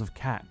souls of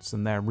cats,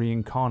 and they're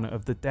reincarnate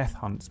of the Death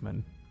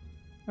Huntsman.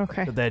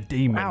 Okay. But they're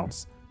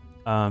demons.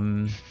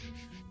 Wow.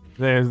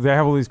 They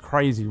have all these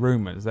crazy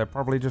rumors. They're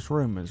probably just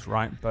rumors,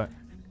 right? But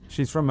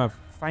she's from a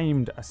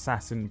famed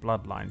assassin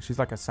bloodline. She's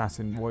like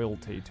assassin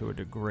royalty to a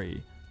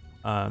degree.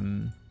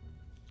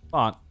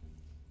 But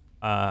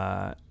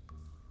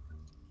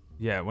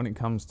when it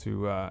comes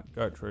to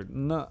Gertrude,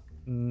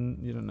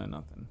 you don't know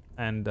nothing.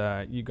 And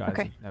you guys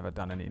have never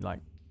done any like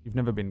you've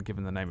never been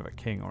given the name of a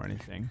king or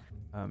anything.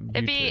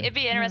 It'd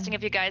be interesting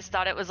if you guys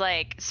thought it was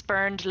like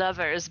spurned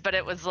lovers, but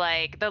it was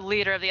like the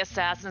leader of the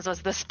assassins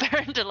was the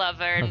spurned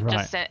lover and Right.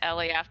 just sent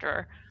Ellie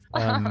after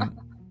her.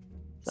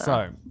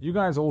 So you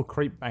guys all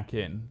creep back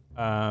in.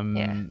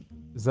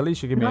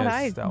 Zalisha, give me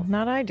a stealth.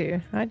 Not I do.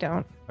 I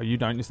don't. Oh, you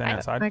don't? You stand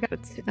outside? I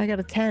got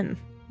a 10.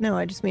 No,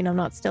 I just mean I'm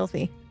not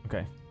stealthy.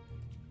 Okay.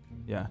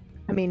 Yeah.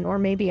 I mean, or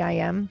maybe I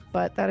am,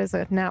 but that is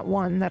a nat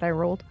 1 that I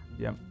rolled.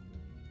 Yep.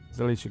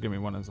 Zalisha, give me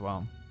one as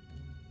well.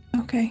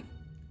 Okay.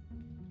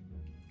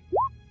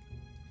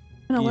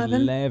 An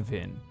 11.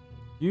 11.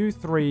 You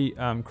three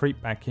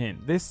creep back in.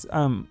 This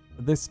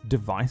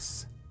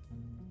device,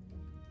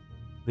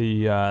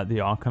 the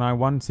Arcanine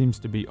one, seems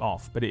to be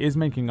off, but it is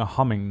making a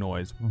humming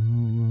noise.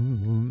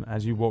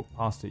 As you walk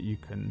past it, you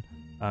can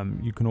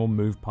all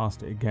move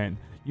past it again.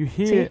 You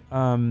hear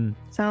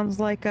sounds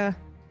like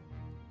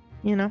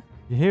you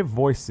hear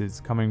voices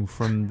coming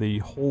from the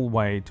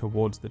hallway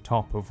towards the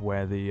top of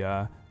where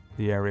the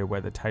area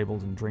where the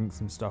tables and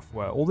drinks and stuff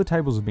were. All the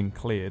tables have been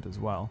cleared as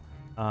well.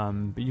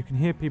 But you can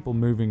hear people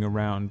moving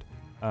around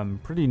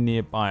pretty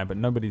nearby, but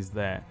nobody's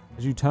there.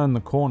 As you turn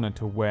the corner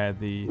to where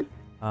the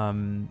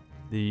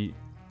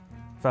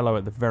fellow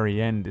at the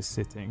very end is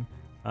sitting,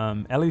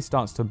 Ellie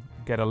starts to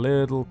get a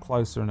little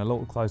closer and a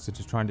little closer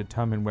to try and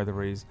determine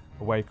whether he's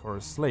awake or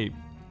asleep.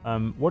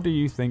 What do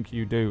you think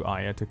you do,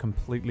 Aya, to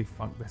completely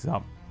fuck this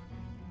up?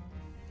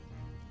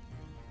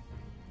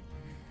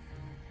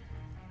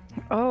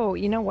 Oh,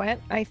 you know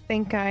what? I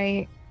think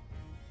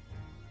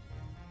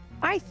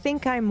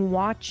I'm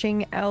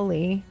watching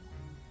Ellie,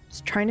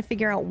 just trying to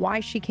figure out why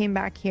she came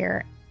back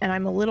here, and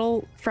I'm a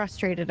little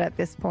frustrated at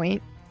this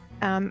point.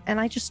 And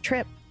I just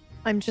trip.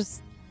 I'm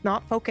just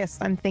not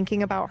focused. I'm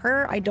thinking about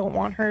her. I don't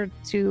want her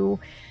to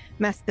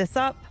mess this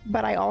up,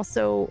 but I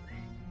also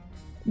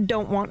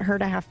don't want her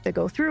to have to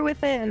go through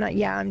with it. And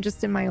I'm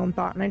just in my own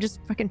thought, and I just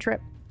fucking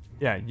trip.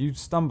 Yeah, you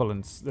stumble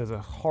and there's a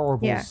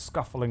horrible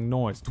scuffling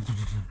noise.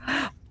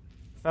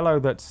 Fellow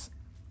that's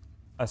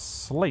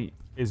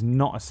asleep is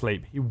not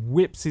asleep. He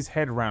whips his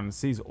head around and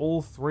sees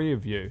all three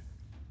of you.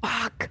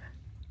 Fuck.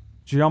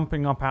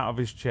 Jumping up out of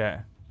his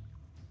chair.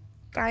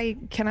 I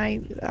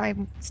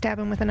stab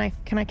him with a knife.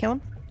 Can I kill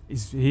him?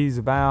 He's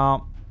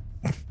about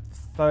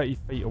 30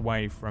 feet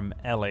away from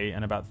Ellie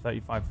and about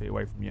 35 feet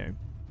away from you.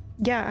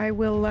 Yeah, I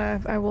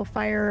will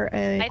fire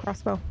a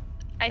crossbow.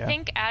 I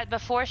think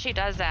before she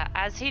does that,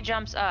 as he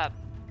jumps up,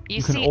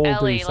 you can see all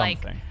Ellie do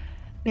something.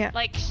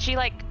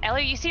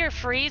 Ellie, you see her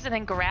freeze and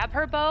then grab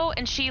her bow,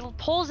 and she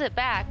pulls it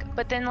back,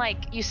 but then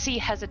you see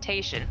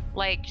hesitation,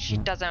 like she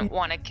doesn't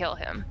want to kill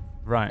him.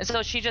 Right. And so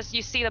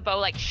you see the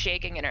bow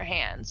shaking in her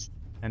hands.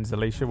 And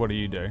Zalisha, what do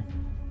you do?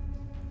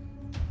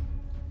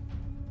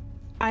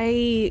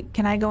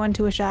 Can I go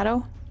into a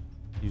shadow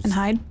and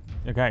hide?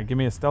 Okay, give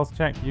me a stealth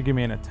check. You give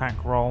me an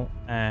attack roll,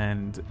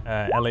 and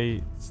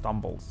Ellie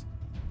stumbles.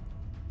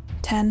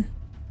 10.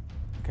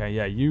 Okay,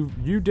 yeah, you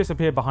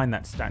disappear behind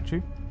that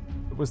statue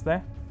that was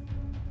there.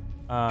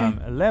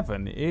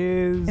 11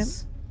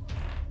 is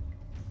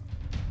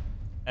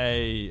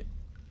a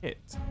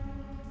hit.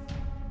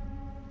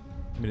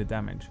 Give me the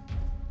damage.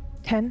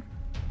 10.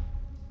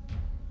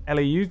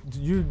 Ellie,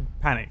 you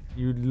panic.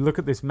 You look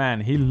at this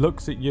man. He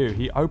looks at you.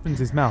 He opens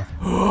his mouth.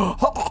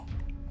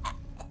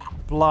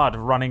 Blood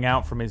running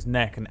out from his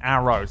neck, an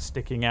arrow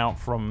sticking out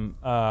from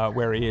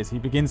where he is. He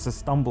begins to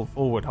stumble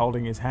forward,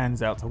 holding his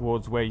hands out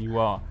towards where you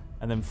are,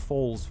 and then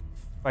falls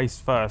face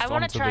first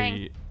onto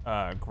the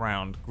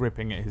ground,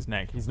 gripping at his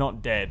neck. He's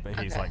not dead, but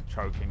he's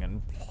choking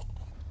and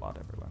blood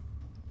everywhere.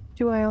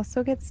 Do I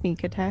also get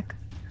sneak attack?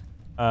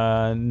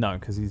 No,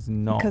 because he's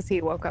not. Because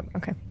he woke up.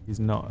 Okay. He's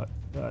not.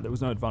 There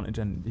was no advantage,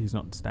 and he's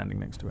not standing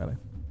next to Ellie.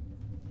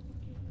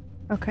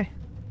 Okay.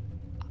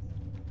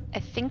 I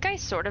think I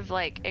sort of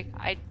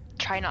I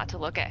try not to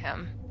look at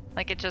him.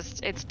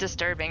 It's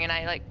disturbing, and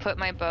I put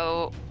my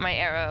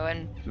arrow,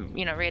 and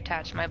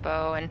reattach my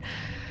bow, and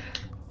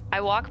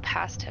I walk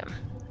past him.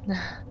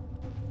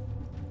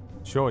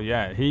 Sure,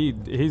 yeah.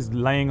 He's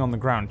laying on the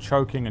ground,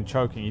 choking and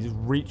choking. He's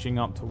reaching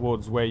up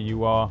towards where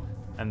you are,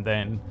 and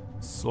then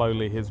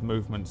slowly his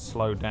movements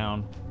slow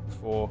down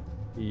before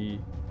he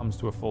comes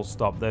to a full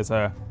stop. There's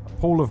a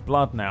pool of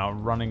blood now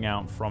running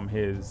out from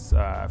his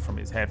head,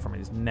 from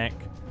his neck,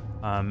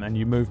 and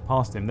you move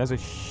past him. There's a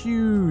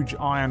huge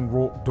iron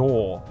wrought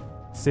door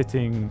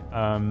sitting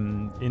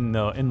in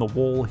the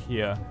wall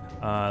here.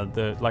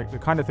 The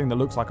kind of thing that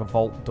looks like a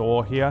vault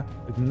door here,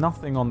 with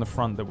nothing on the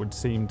front that would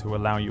seem to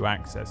allow you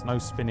access. No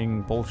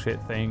spinning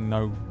bullshit thing,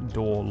 no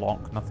door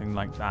lock, nothing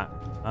like that.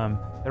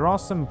 There are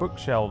some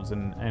bookshelves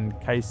and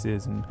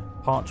cases and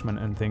parchment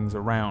and things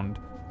around.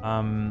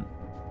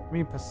 Give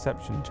me a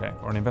perception check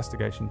or an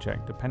investigation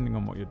check, depending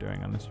on what you're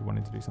doing, unless you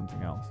wanted to do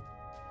something else.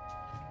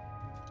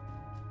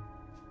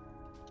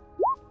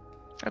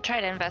 I'll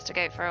try to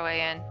investigate for a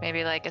way in, maybe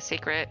a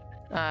secret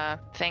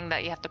thing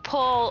that you have to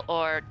pull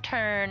or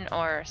turn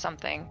or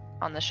something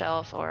on the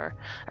shelf or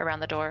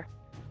around the door.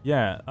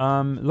 Yeah,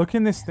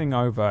 looking this thing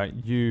over,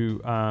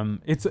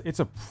 it's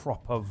a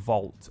proper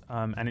vault,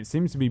 and it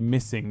seems to be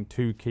missing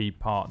 2 key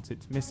parts.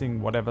 It's missing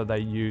whatever they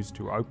use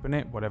to open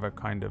it, whatever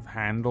kind of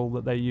handle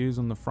that they use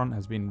on the front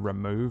has been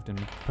removed and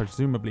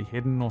presumably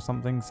hidden or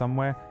something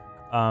somewhere.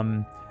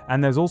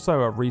 And there's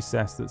also a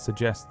recess that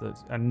suggests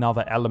that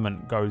another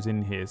element goes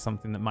in here,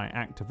 something that might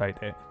activate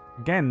it.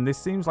 Again, this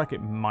seems like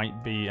it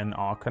might be an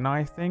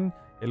Arcanine thing.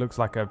 It looks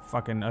like a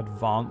fucking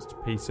advanced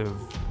piece of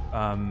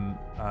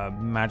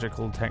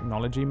magical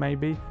technology,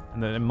 maybe.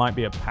 And that it might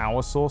be a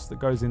power source that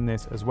goes in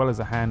this, as well as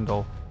a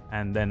handle,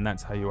 and then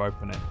that's how you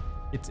open it.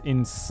 It's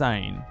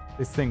insane.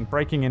 This thing,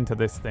 breaking into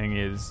this thing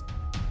is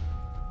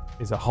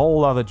a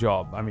whole other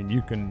job. I mean,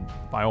 you can,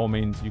 by all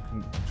means, you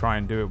can try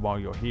and do it while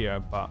you're here,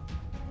 but...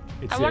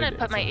 I want to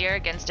put my ear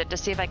against it to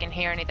see if I can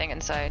hear anything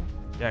inside.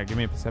 Yeah, give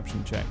me a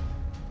perception check.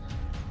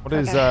 What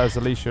is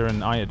Zalisha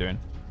and Aya doing?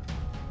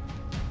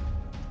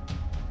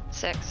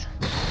 6.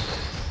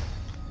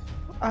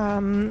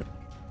 I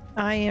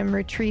am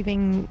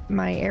retrieving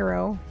my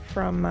arrow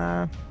from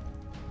the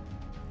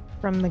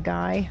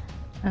guy,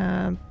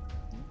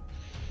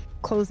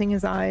 closing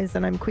his eyes,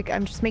 and I'm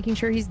just making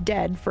sure he's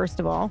dead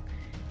first of all,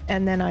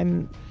 and then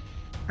I'm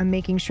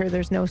making sure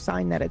there's no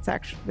sign that it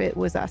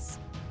was us.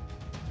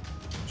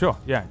 Sure,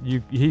 yeah,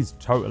 he's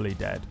totally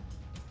dead.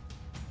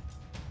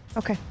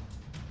 Okay.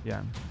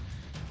 Yeah.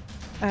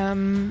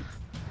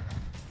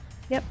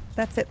 Yep,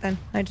 that's it then.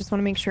 I just want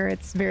to make sure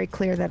it's very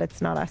clear that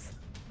it's not us.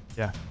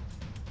 Yeah.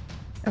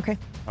 Okay.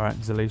 All right,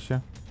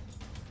 Zalisha.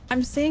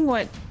 I'm seeing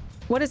what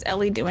is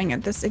Ellie doing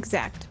at this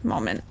exact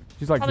moment?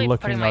 She's like Probably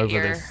looking putting my over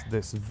ear-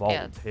 this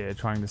vault here,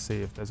 trying to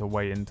see if there's a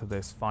way into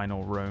this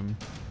final room.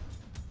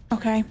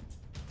 Okay.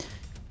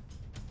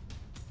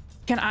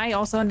 Can I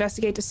also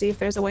investigate to see if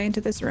there's a way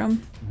into this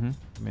room? Mm-hmm.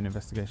 Give me an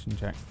investigation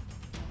check.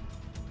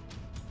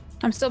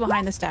 I'm still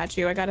behind the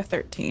statue. I got a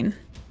 13.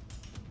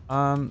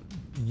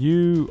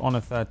 You on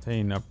a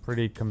 13 are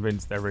pretty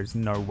convinced there is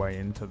no way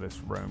into this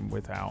room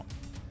without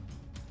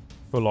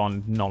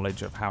full-on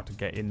knowledge of how to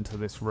get into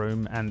this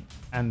room and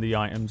the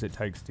items it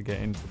takes to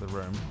get into the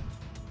room.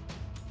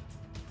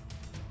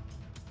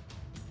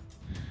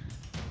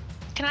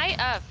 Can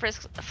I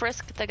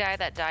frisk the guy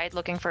that died,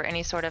 looking for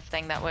any sort of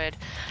thing that would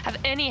have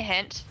any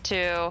hint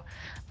to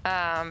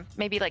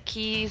maybe like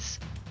keys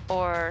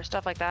or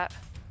stuff like that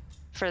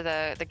for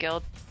the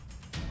guild?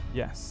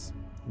 Yes.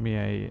 Give me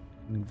a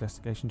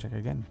investigation check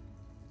again.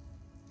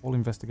 All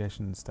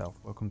investigation and stealth.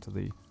 Welcome to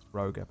the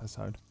Rogue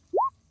episode.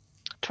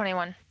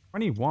 21.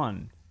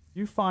 21.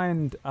 You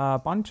find a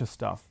bunch of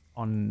stuff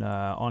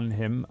on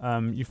him.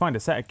 You find a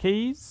set of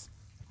keys.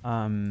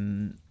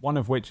 One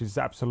of which is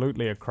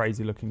absolutely a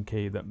crazy looking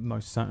key that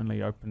most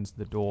certainly opens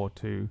the door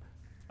to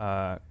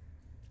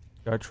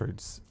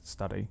Gertrude's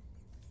study.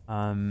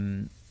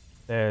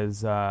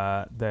 There's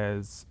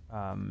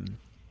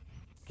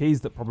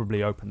keys that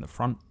probably open the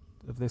front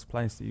of this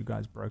place that you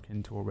guys broke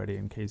into already,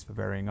 and keys for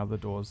varying other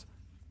doors,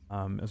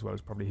 as well as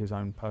probably his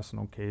own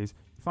personal keys.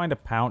 You find a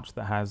pouch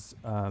that has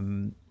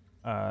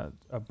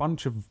a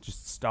bunch of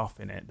just stuff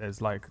in it.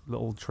 There's like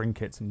little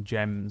trinkets and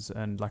gems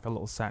and like a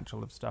little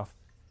satchel of stuff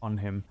on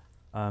him,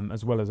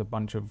 as well as a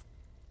bunch of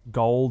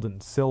gold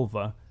and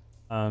silver,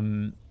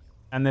 and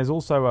there's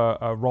also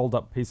a rolled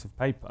up piece of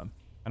paper,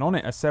 and on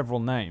it are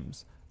several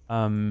names.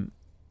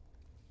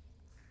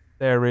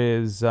 There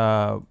is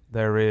a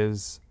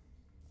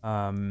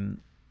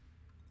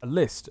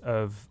list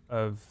of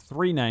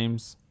 3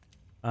 names,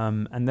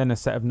 and then a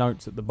set of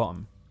notes at the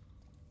bottom.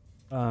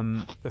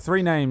 The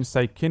 3 names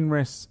say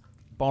Kinris,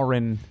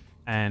 Borin,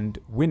 and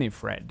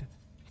Winifred.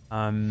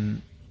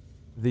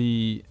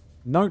 The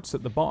notes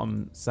at the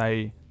bottom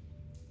say,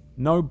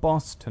 "No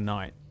boss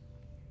tonight.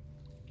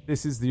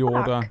 This is the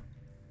order.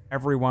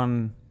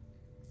 Everyone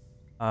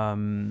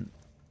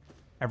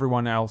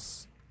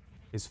else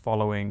is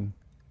following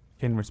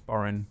Kinris,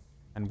 Borin,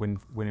 and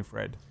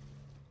Winifred."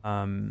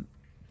 That's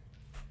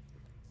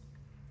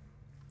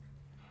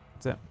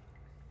it.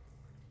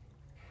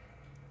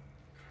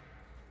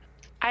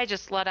 I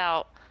just let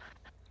out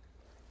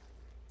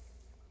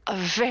a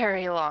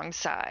very long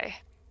sigh.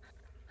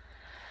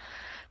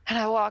 And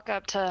I walk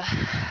up to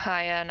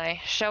Aya and I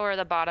show her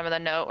the bottom of the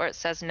note where it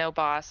says "No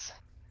boss."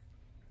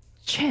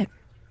 Shit.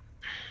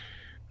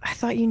 I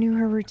thought you knew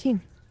her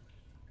routine.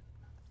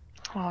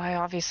 Well,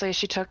 obviously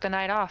she took the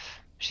night off.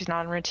 She's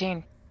not in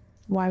routine.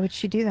 Why would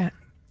she do that?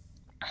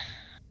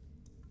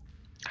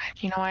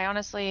 You know, I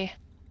honestly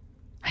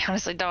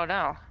don't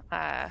know.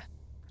 Has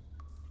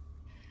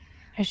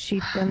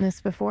she done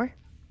this before?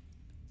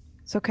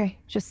 It's okay.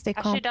 Just stay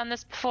Has calm. she done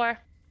this before?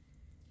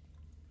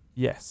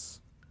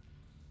 Yes.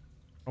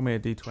 Roll me a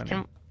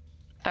d20.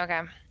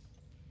 Okay.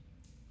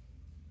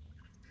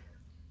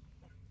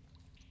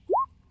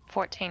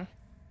 14.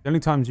 The only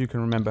times you can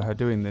remember her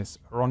doing this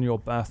are on your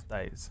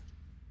birthdays.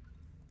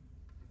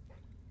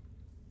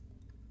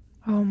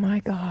 Oh my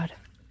god.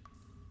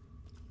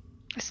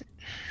 Is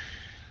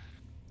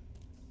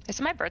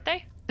it my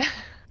birthday?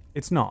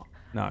 It's not.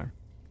 No.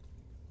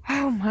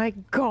 Oh my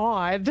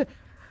god.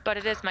 But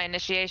it is my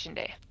initiation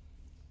day.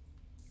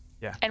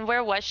 Yeah. And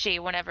where was she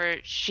whenever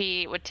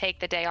she would take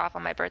the day off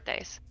on my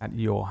birthdays? At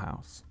your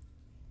house.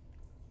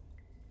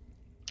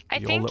 I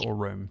Your think little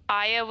room.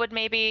 Aya would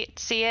maybe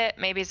see it.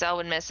 Maybe Zell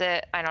would miss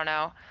it. I don't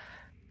know.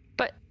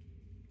 But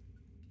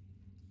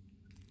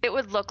it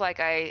would look like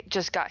I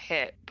just got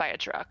hit by a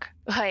truck.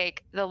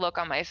 Like, the look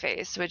on my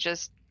face would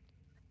just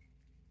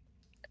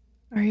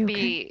Are you okay?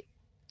 be.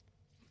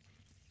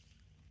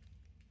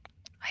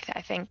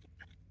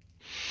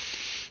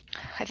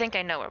 I think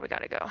I know where we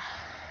gotta go.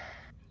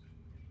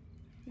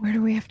 Where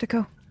do we have to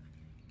go?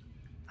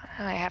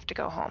 I have to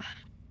go home.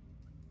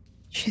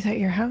 She's at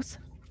your house?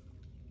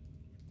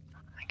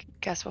 I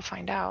guess we'll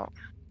find out.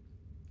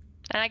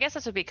 And I guess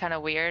this would be kind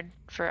of weird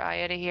for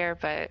Aya to hear,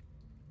 but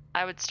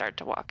I would start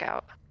to walk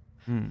out.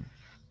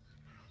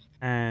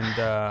 And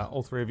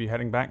all three of you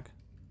heading back?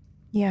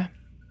 Yeah.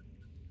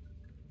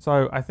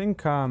 So I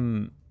think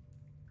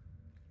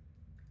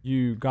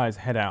you guys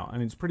head out,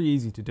 and it's pretty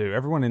easy to do.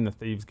 Everyone in the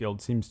Thieves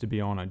Guild seems to be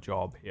on a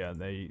job here.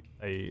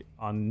 They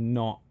are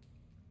not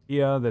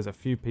here. There's a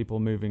few people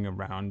moving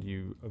around.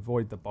 You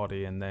avoid the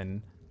body and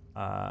then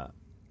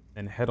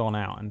head on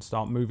out and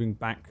start moving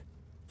back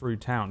through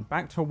town,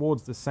 back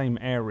towards the same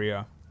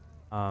area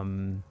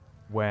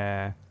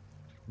where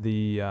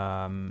the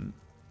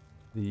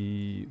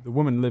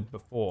woman lived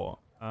before.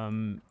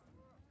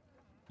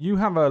 You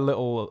have a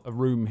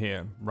room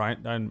here, right?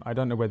 And I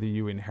don't know whether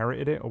you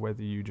inherited it or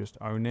whether you just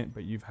own it,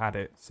 but you've had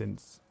it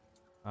since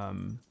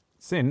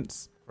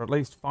for at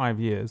least 5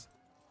 years.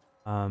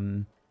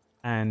 And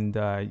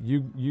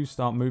you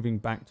start moving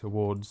back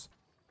towards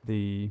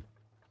the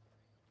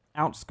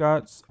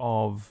outskirts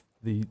of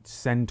the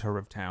center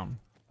of town,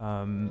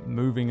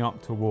 moving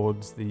up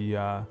towards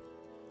the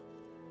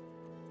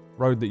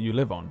road that you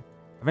live on.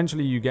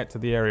 Eventually you get to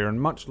the area, and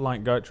much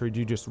like Gertrude,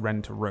 you just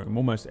rent a room.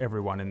 Almost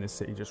everyone in this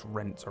city just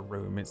rents a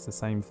room. It's the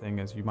same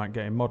thing as you might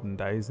get in modern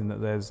days, in that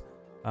there's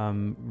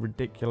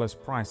ridiculous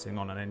pricing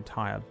on an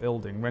entire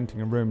building.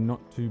 Renting a room,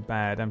 not too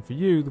bad. And for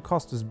you, the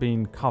cost has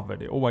been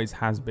covered. It always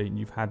has been.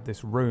 You've had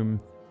this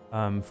room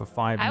for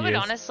 5 years.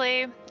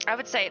 I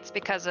would say it's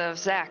because of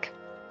Zach.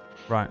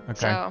 Right, okay.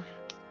 So,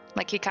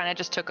 like, he kind of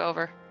just took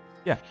over.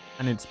 Yeah,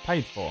 and it's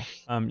paid for.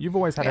 You've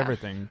always had Yeah.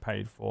 everything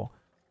paid for.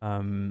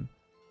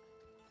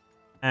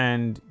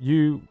 And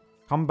you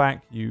come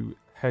back, you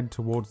head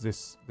towards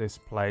this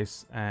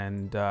place,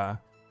 and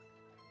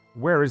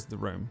where is the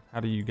room? How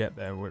do you get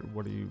there?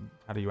 How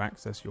do you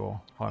access your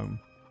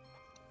home?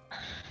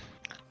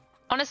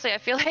 Honestly, I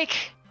feel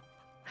like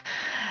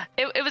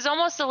it was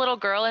almost a little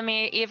girl in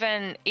me.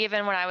 Even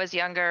when I was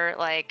younger,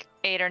 like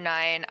 8 or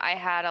 9, I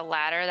had a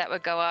ladder that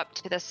would go up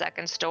to the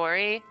second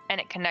story,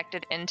 and it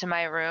connected into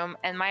my room,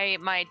 and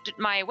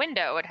my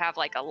window would have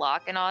like a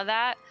lock and all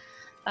that.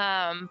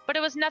 But it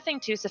was nothing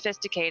too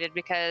sophisticated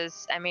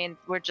because, I mean,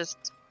 we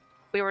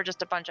were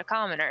just a bunch of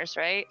commoners,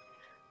 right?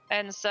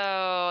 And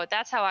so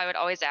that's how I would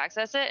always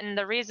access it. And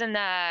the reason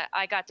that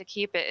I got to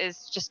keep it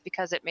is just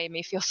because it made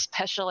me feel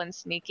special and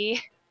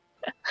sneaky.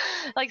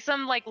 Like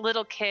some like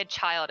little kid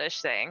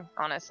childish thing,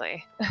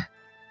 honestly.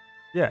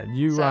 Yeah,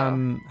 you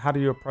So- how do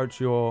you approach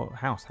your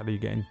house? How do you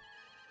get in?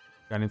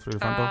 Going in through the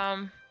front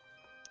door?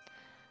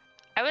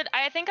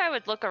 I think I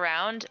would look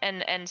around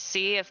and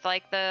see if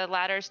like the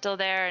ladder's still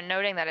there, and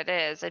noting that it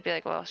is, I'd be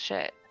like, well,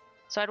 shit.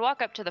 So I'd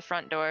walk up to the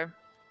front door.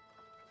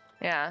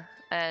 Yeah,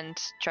 and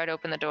try to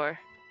open the door.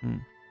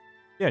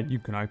 Yeah, you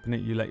can open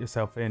it. You let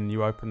yourself in.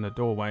 You open the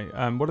doorway.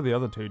 What are the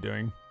other two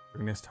doing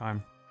during this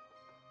time?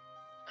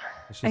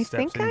 As she I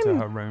steps think into I'm-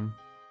 her room.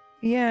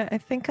 Yeah, I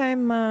think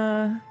I'm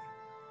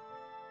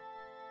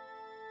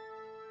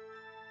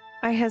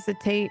I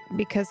hesitate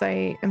because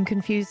I am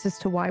confused as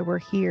to why we're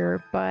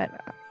here,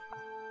 but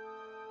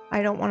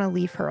I don't want to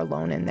leave her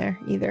alone in there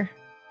either.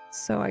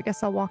 So I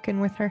guess I'll walk in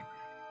with her.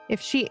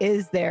 If she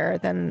is there,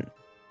 then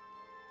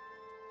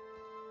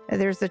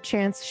there's a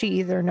chance she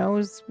either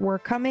knows we're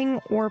coming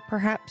or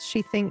perhaps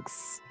she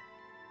thinks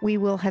we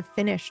will have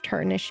finished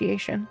her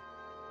initiation.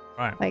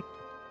 Right.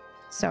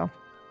 So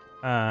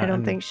I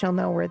don't think she'll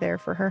know we're there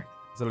for her.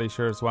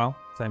 Zalisha as well.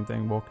 Same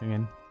thing, walking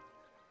in.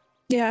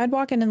 Yeah, I'd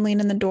walk in and lean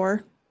in the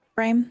door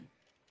frame.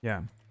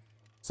 Yeah.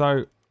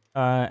 So,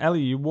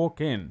 Ellie, you walk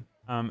in.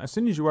 As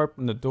soon as you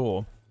open the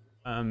door,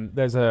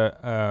 there's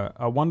a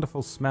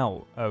wonderful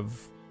smell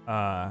of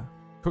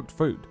cooked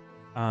food.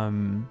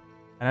 And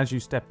as you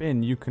step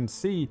in, you can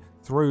see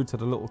through to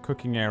the little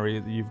cooking area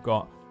that you've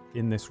got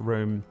in this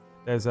room.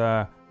 There's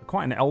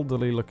quite an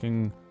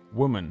elderly-looking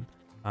woman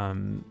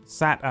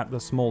sat at the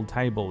small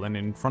table, and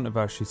in front of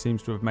her, she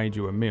seems to have made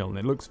you a meal, and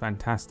it looks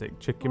fantastic.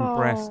 Chicken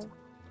breast,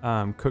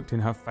 cooked in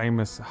her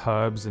famous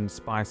herbs and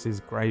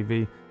spices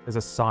gravy. There's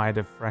a side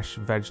of fresh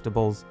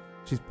vegetables.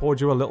 She's poured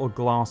you a little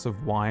glass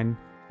of wine,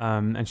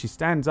 and she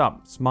stands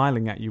up,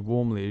 smiling at you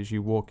warmly as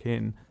you walk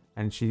in.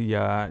 And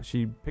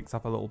she picks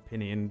up a little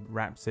penny and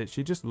wraps it.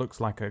 She just looks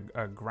like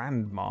a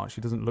grandma. She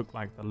doesn't look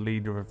like the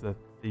leader of the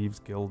Thieves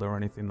Guild or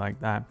anything like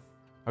that.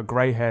 Her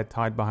grey hair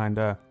tied behind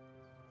her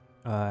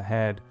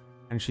head,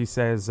 and she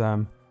says,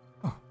 "Oh,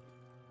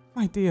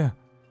 my dear,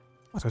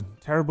 What a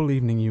terrible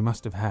evening you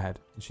must have had.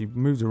 And she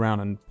moves around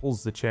and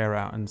pulls the chair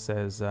out and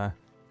says,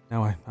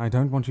 Now, I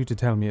don't want you to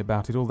tell me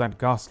about it, all that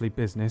ghastly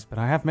business, but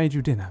I have made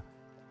you dinner.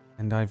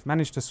 And I've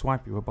managed to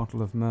swipe you a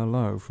bottle of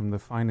Merlot from the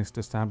finest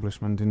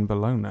establishment in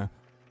Bologna.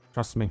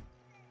 Trust me,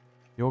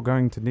 you're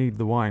going to need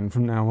the wine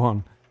from now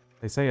on.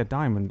 They say a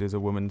diamond is a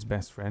woman's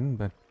best friend,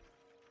 but,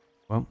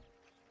 well,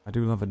 I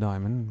do love a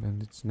diamond,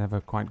 but it's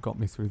never quite got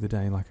me through the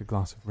day like a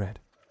glass of red.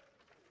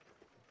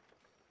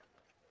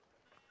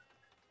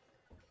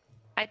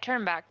 I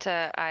turn back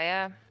to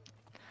Aya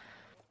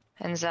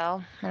and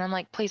Zell, and I'm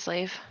like, please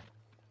leave.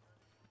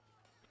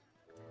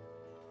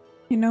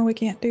 You know we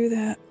can't do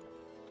that.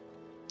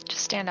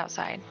 Just stand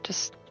outside.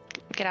 Just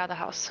get out of the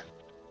house.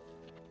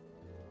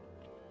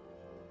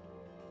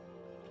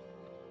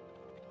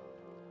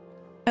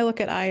 I look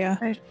at Aya.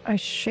 I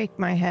shake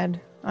my head.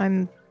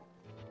 I'm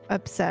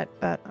upset,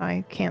 but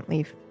I can't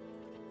leave.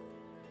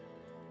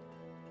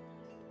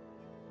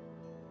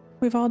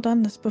 We've all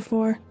done this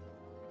before.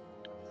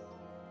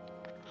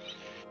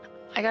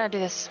 I gotta do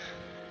this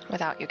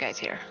without you guys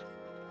here.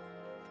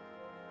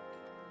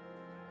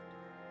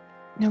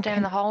 No, Stand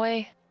in the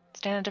hallway.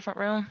 Stand in a different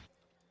room.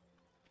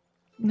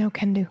 no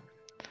can do.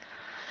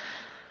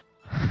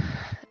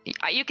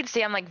 You can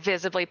see I'm like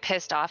visibly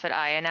pissed off at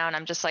Aya now, and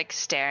I'm just like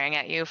staring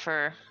at you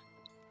for,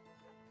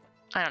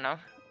 I don't know,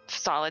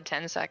 solid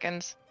 10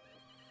 seconds.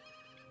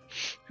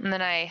 And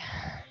then I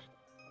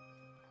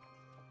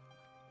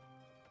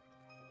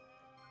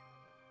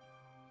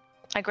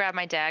grab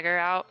my dagger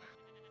out,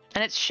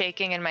 and it's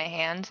shaking in my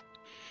hand.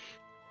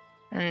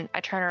 And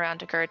I turn around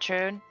to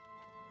Gertrude,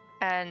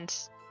 and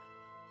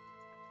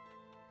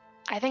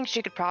I think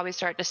she could probably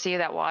start to see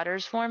that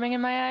water's forming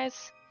in my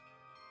eyes.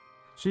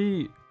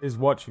 She is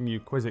watching you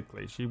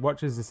quizzically. She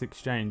watches this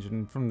exchange,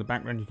 and from the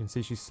background you can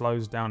see she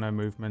slows down her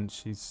movement,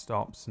 she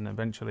stops, and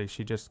eventually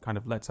she just kind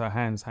of lets her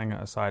hands hang at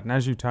her side. And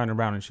as you turn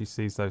around and she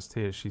sees those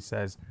tears, she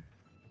says,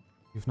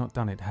 "You've not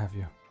done it, have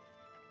you?"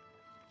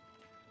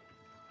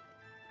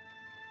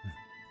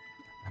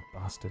 That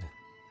bastard.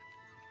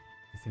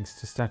 He thinks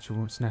to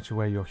snatch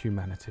away your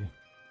humanity,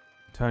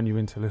 turn you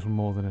into little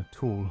more than a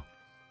tool,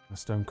 a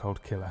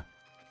stone-cold killer.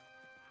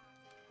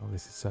 Well,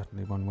 this is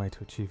certainly one way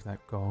to achieve that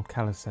goal.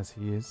 Callous as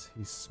he is,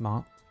 he's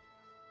smart.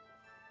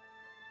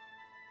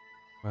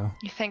 Well,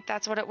 You think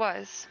that's what it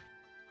was?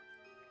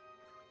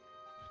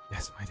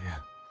 yes, my dear.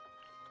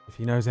 If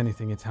he knows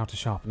anything, it's how to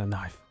sharpen a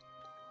knife.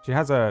 She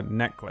has a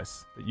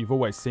necklace that you've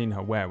always seen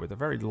her wear with a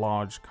very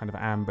large kind of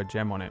amber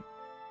gem on it.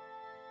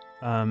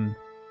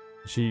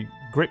 She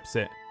grips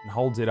it and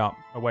holds it up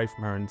away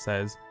from her and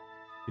says,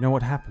 "You know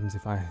what happens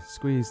if I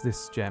squeeze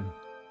this gem?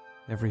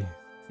 Every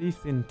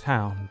thief in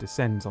town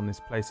descends on this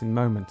place in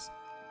moments.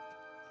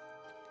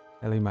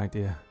 Ellie, my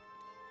dear,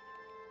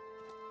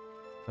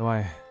 though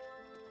I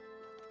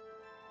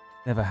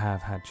never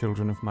have had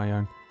children of my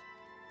own,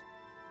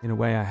 in a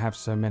way I have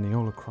so many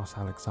all across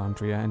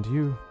Alexandria, and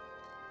you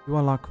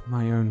are like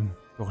my own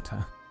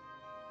daughter.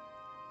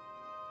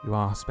 You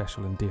are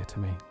special and dear to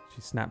me."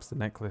 She snaps the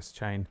necklace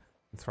chain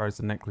and throws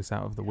the necklace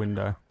out of the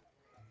window.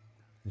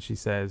 And she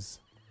says,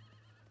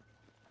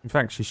 in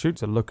fact, she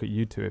shoots a look at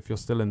you two if you're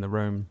still in the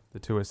room, the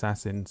two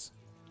assassins.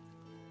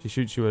 She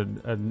shoots you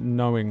a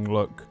knowing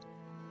look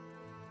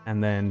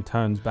and then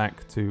turns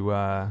back to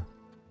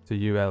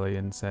you, Ellie,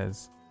 and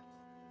says,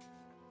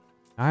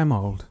 "I am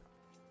old.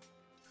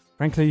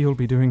 Frankly, you'll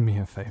be doing me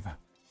a favor."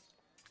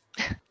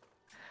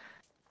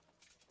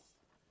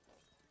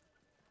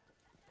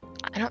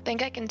 I don't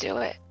think I can do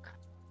it.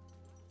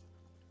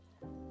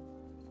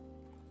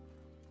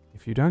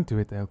 If you don't do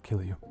it, they'll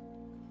kill you.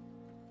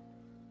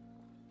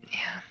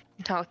 Yeah.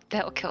 No,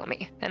 they'll kill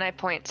me. And I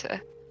point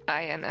to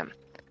I and them.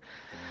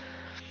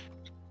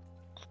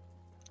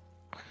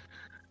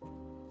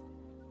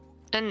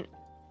 And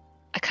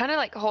I kind of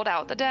like hold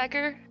out the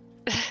dagger.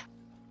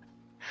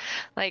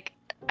 Like,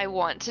 I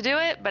want to do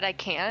it, but I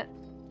can't.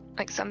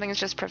 Like, something's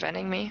just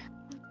preventing me.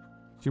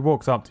 She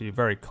walks up to you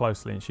very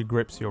closely and she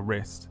grips your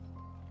wrist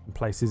and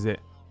places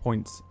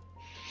points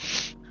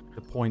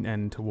the point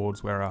end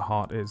towards where her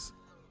heart is.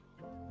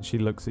 And she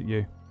looks at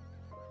you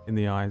in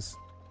the eyes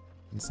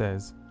and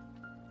says,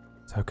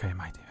 "It's okay,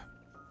 my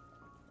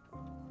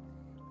dear.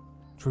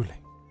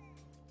 Truly."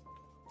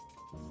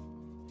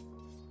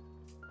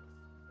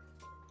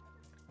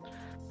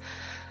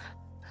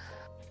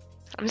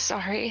 I'm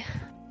sorry.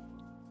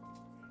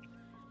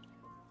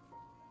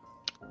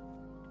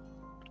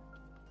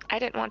 I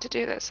didn't want to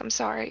do this. I'm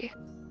sorry.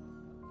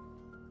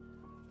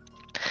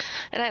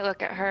 And I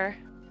look at her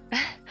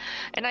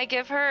and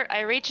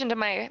I reach into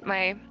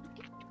my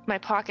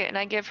pocket and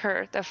I give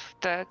her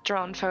the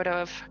drawn photo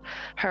of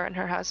her and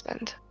her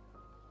husband.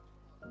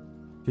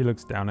 She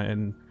looks down at it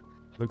and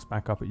looks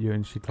back up at you,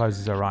 and she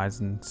closes her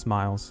eyes and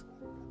smiles.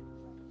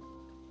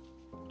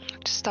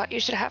 Just thought you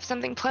should have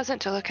something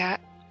pleasant to look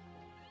at.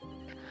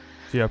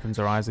 She opens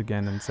her eyes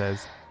again and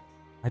says,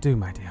 "I do,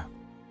 my dear."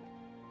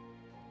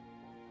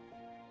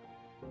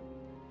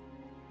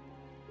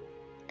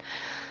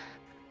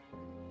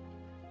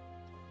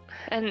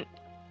 And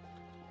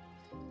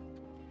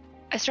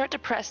I start to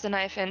press the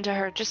knife into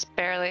her just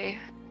barely,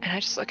 and I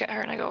just look at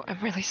her and I go, I'm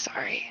really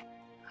sorry.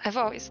 I've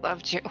always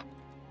loved you.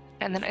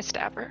 And then I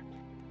stab her.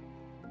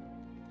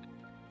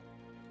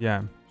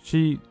 Yeah,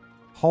 she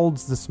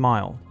holds the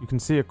smile. You can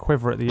see a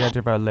quiver at the edge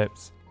of her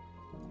lips.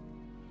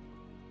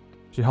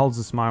 She holds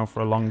the smile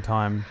for a long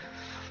time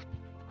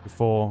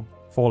before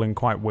falling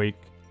quite weak.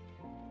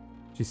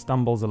 She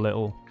stumbles a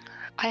little.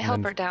 I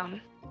help her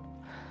down.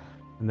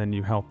 And then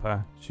you help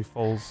her. She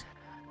falls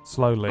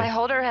slowly. I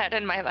hold her head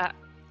in my lap.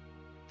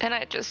 And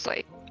I just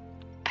like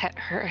pet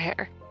her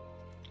hair.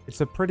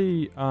 It's a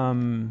pretty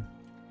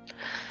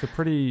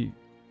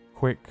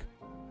quick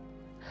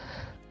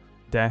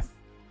death.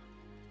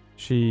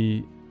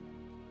 She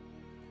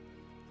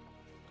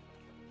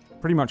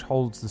pretty much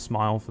holds the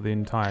smile for the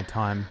entire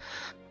time.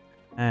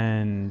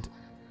 And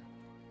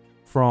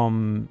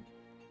from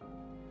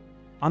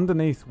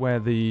underneath where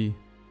the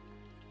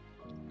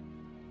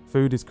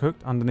food is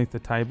cooked, underneath the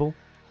table,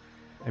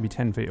 maybe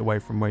 10 feet away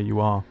from where you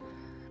are,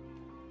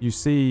 you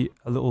see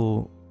a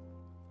little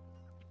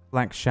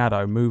black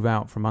shadow move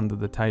out from under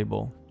the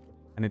table,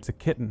 and it's a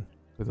kitten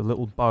with a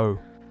little bow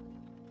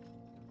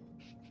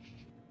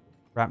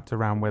wrapped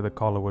around where the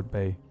collar would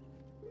be.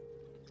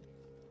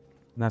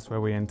 And that's where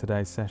we end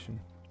today's session.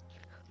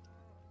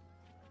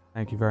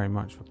 Thank you very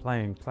much for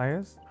playing,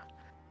 players.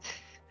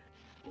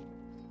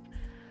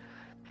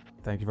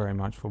 Thank you very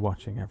much for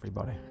watching,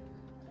 everybody.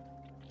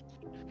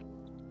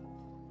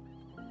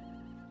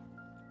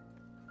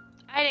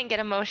 I didn't get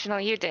emotional,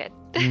 you did.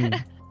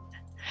 Mm.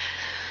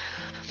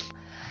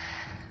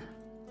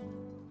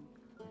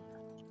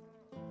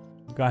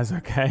 You guys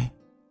okay?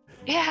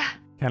 Yeah.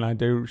 Can I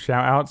do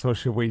shout outs or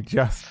should we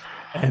just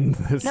end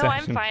the session? No,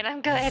 I'm fine.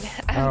 I'm good.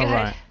 I'm All good.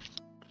 right.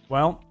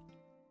 Well,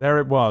 there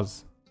it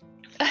was.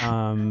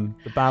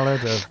 The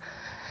ballad of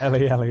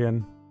Ellie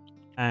Ellian,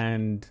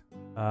 and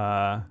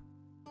I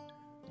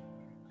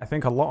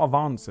think a lot of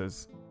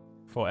answers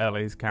for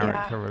Ellie's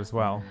character as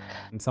well,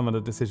 and some of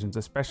the decisions,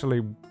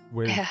 especially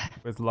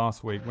with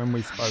last week when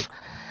we spoke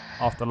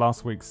after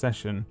last week's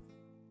session.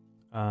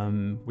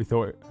 We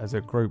thought as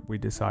a group we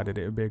decided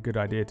it would be a good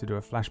idea to do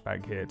a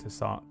flashback here to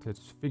start to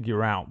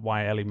figure out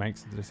why Ellie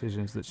makes the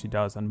decisions that she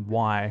does and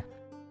why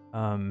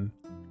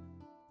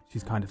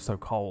she's kind of so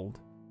cold,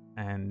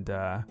 and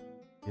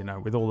you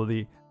know, with all of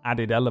the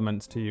added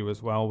elements to you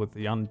as well with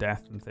the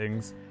undeath and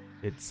things,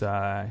 it's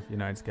you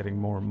know, it's getting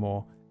more and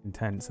more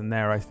intense. And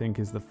there I think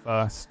is the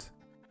first,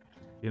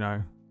 you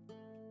know,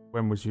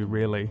 when was you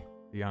really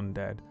the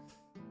undead?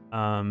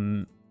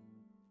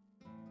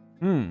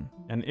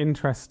 An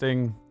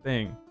interesting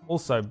thing.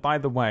 Also, by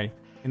the way,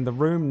 in the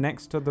room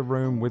next to the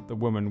room with the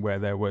woman where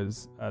there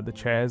was the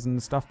chairs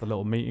and stuff, the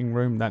little meeting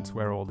room, that's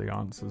where all the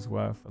answers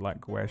were for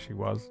like where she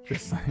was.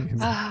 Just saying.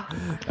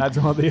 That's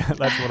what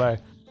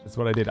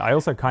I did. I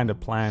also kind of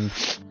planned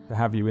to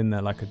have you in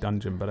there like a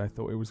dungeon, but I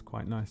thought it was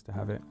quite nice to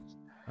have it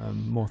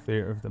more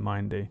theater of the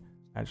mindy.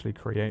 Actually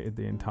created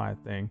the entire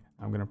thing.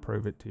 I'm going to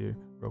prove it to you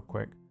real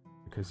quick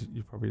because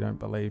you probably don't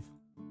believe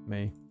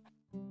me.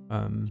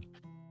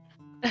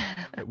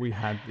 That we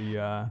had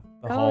the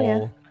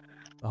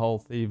whole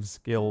Thieves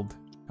Guild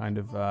kind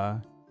of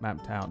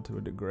mapped out to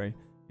a degree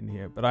in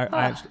here. But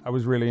I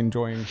was really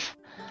enjoying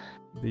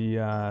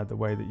the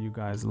way that you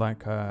guys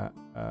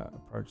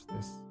approach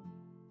this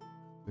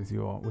with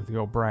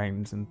your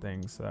brains and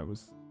things. So it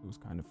was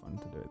kind of fun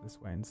to do it this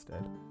way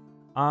instead.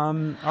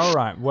 All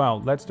right.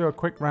 Well, let's do a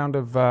quick round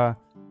of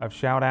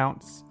shout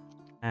outs,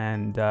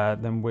 and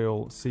then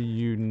we'll see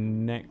you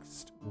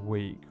next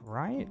week,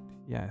 right?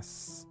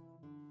 Yes.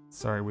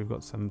 Sorry, we've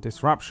got some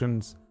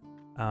disruptions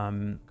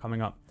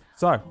coming up.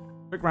 So,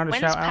 quick round of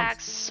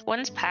shout-outs.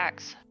 When's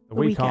PAX? The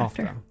week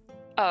after.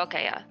 Oh,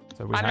 okay, yeah.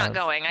 So I'm not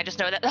going. I just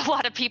know that a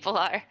lot of people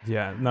are.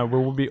 Yeah, no,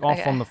 we'll be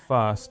off on the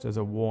 1st as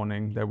a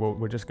warning.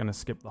 We're just going to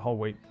skip the whole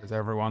week because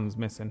everyone's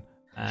missing.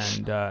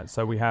 And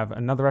so we have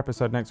another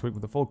episode next week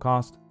with the full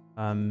cast.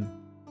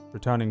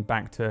 Returning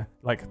back to,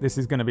 like, this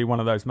is going to be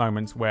one of those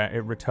moments where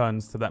it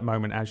returns to that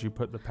moment as you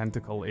put the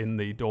pentacle in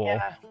the door.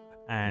 Yeah.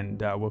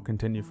 And we'll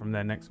continue from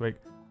there next week.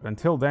 But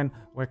until then,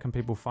 where can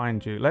people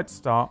find you? Let's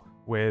start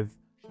with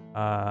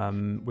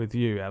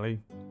you,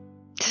 Ellie.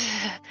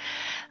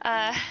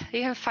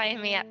 You can find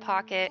me at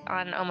Pocket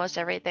on almost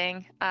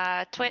everything.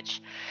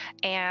 Twitch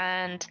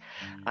and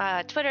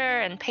Twitter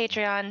and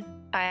Patreon.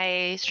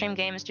 I stream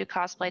games, do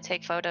cosplay,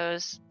 take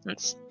photos.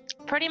 That's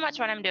pretty much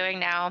what I'm doing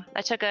now.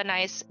 I took a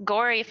nice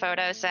gory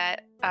photo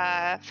set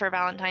for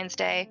Valentine's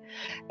Day.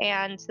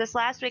 And this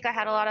last week I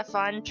had a lot of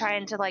fun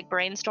trying to like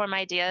brainstorm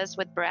ideas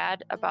with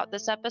Brad about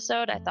this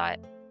episode. I thought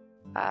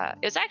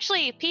it was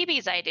actually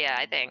PB's idea,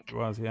 I think. It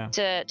was, yeah.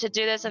 To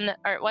do this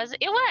it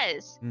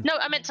was. No,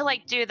 I meant to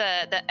like do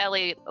the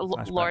Ellie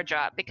lore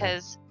drop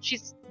because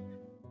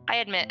I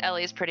admit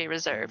Ellie's pretty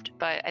reserved,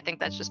 but I think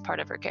that's just part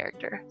of her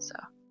character. So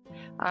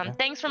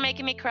thanks for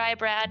making me cry,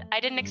 Brad.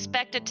 I didn't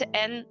expect it to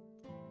end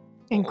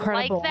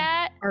incredible like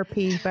that.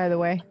 RP, by the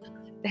way.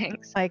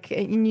 Thanks. Like,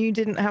 you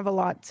didn't have a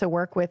lot to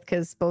work with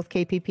because both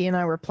KPP and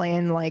I were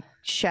playing like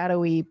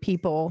shadowy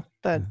people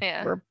that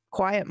were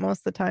quiet most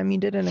of the time. You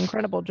did an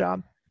incredible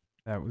job.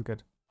 Yeah, it was good.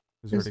 It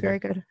was really very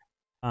good.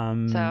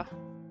 So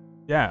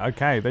Yeah,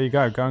 okay, there you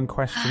go. Go and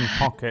question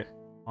Pocket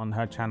on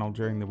her channel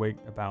during the week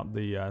about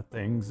the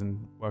things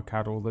and work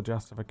out all the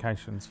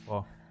justifications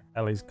for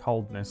Ellie's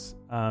coldness.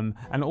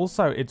 And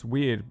also, it's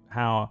weird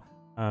how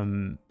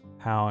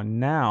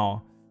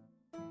now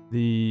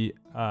the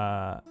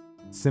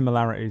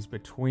similarities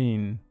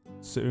between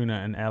Suna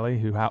and Ellie,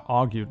 who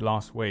argued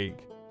last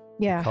week,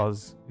 Yeah.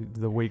 because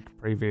the week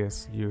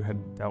previous you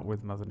had dealt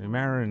with Mother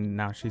Numera, and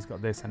now she's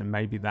got this, and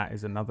maybe that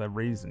is another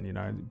reason, you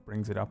know, it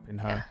brings it up in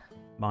her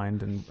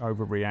mind and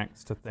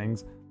overreacts to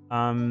things.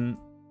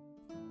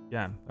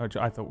 Yeah, which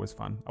I thought was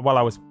fun. While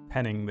I was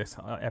penning this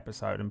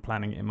episode and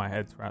planning it in my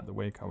head throughout the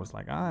week, I was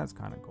like, that's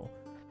kind of cool.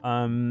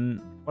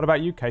 What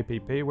about you,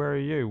 KPP? Where are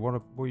you?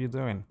 What were you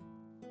doing?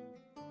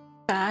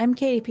 I'm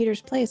Katie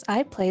Peters Place.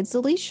 I played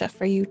Zalisha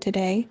for you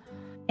today.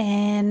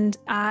 And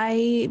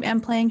I am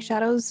playing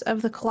Shadows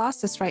of the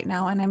Colossus right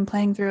now, and I'm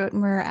playing through it,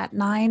 and we're at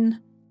 9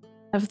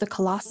 of the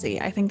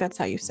Colossi. I think that's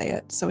how you say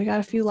it. So we got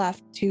a few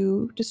left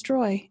to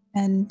destroy.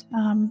 And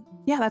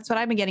yeah, that's what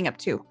I've been getting up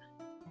to.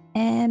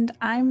 And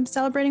I'm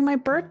celebrating my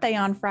birthday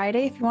on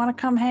Friday if you want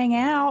to come hang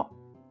out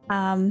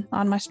on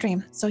my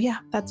stream. So yeah,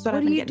 that's what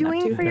I've been getting up to. What are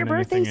you doing for your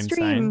birthday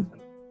stream?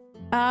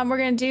 We're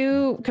going to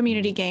do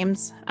community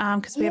games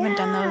because we haven't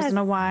done those in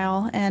a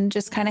while, and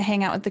just kind of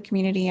hang out with the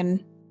community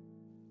and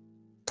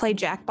play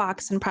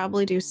Jackbox and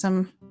probably do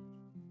some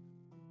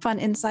fun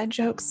inside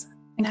jokes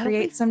and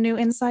create some new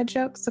inside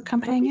jokes. So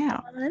come hang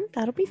out.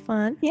 That'll be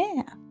fun.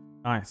 Yeah.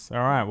 Nice. All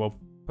right, well,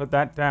 put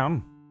that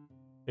down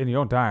in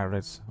your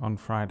diaries on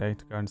Friday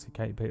to go and see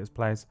Katie Peters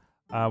Plays.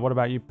 What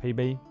about you,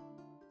 PB?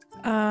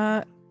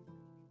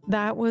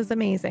 That was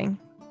amazing.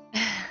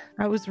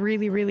 That was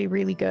really, really,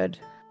 really good.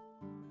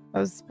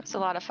 It's a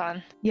lot of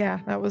fun. Yeah,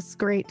 that was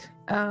great.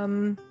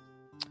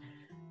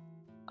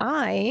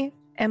 I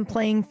am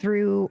playing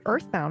through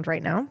Earthbound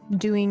right now,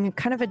 doing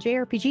kind of a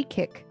JRPG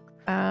kick.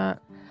 I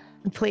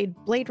played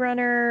Blade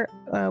Runner,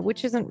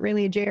 which isn't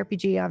really a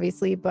JRPG,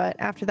 obviously, but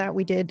after that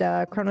we did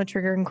Chrono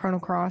Trigger and Chrono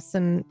Cross,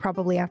 and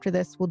probably after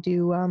this we'll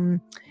do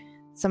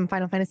some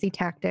Final Fantasy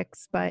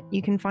Tactics. But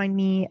you can find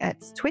me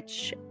at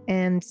Twitch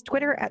and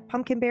Twitter at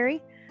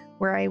Pumpkinberry,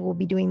 where I will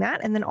be doing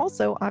that. And then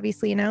also,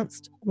 obviously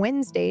announced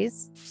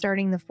Wednesdays,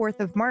 starting the 4th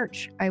of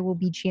March, I will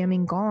be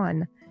jamming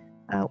Gone,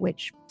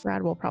 which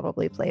Brad will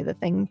probably play the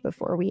thing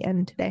before we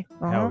end today.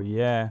 Hell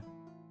yeah.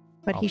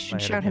 But I'll he play should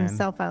it shout again.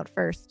 himself out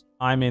first.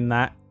 I'm in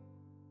that.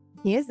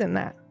 He is in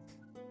that.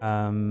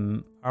 All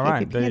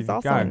right, KPP there you is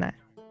also go. in that.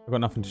 I've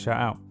got nothing to shout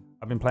out.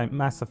 I've been playing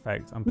Mass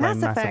Effect. I'm playing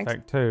Mass Mass Effect.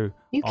 Effect 2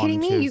 You on kidding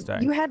me? Tuesday.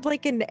 You had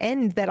like an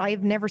end that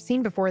I've never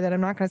seen before that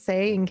I'm not going to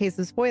say in case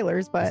of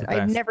spoilers, but the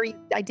best.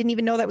 I didn't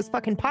even know that was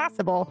fucking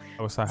possible.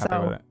 I was so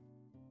happy with it.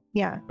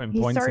 Yeah. Putting he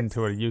points starts-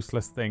 into a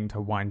useless thing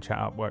to wind chat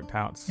up worked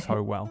out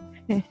so well.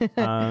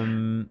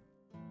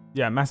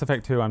 Yeah, Mass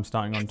Effect 2 I'm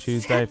starting on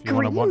Tuesday if you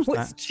want to watch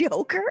was that.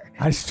 Joker?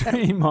 I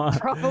stream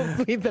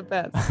Probably the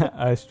best.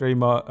 I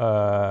stream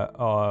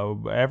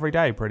every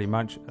day pretty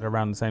much at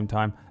around the same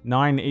time.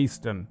 9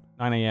 Eastern.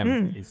 9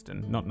 a.m.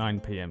 Eastern, not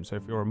 9 p.m. So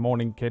if you're a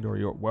morning kid or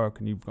you're at work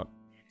and you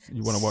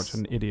want to watch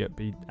an idiot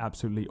be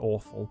absolutely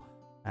awful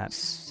at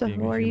So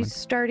being a are you human.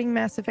 starting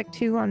Mass Effect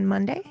 2 on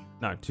Monday?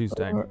 No,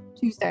 Tuesday. Or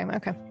Tuesday,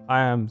 okay. I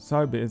am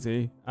so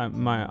busy.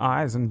 My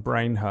eyes and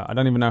brain hurt. I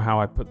don't even know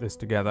how I put this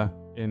together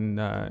in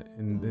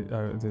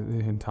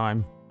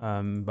time,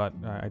 but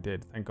I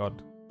did. Thank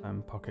God.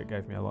 Pocket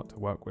gave me a lot to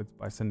work with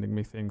by sending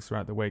me things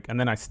throughout the week, and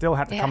then I still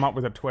had to come up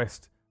with a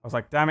twist. I was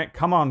like, "Damn it!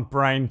 Come on,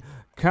 brain!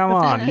 Come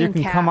on! You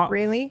can come up."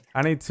 Really?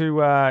 I need to.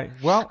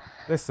 Well,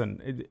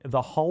 listen.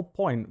 The whole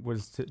point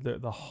was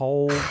the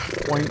whole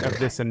point of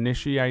this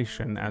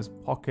initiation, as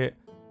Pocket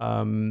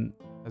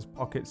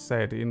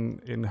said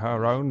in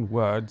her own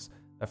words,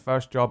 the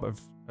first job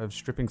of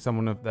stripping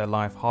someone of their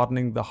life,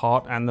 hardening the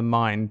heart and the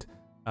mind.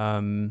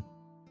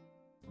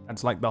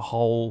 That's like the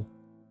whole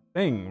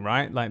thing,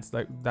 right? Like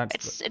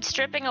It's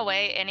stripping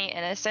away any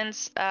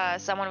innocence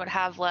someone would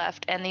have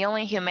left, and the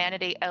only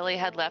humanity Ellie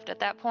had left at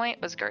that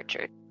point was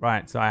Gertrude.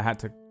 right. So I had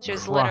to. She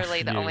was crush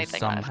literally the you only thing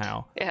somehow.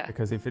 left. Yeah.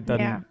 Because if it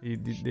doesn't, Yeah.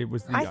 it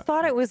was. I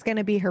thought it was going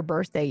to be her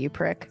birthday, you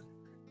prick.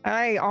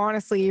 I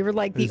honestly, you were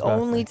like Whose the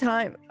only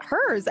time,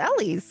 hers,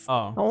 Ellie's.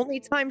 Oh. The only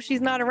time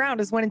she's not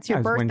around is when it's your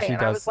Is when birthday. she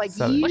And I does was like,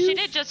 celebrate. you Well, she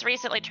did just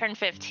recently turn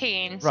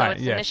 15, so Right,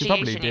 it's yeah, she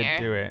probably initiation did year.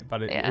 do it,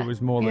 but it Yeah.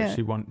 was more Yeah.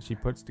 that she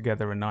puts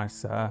together a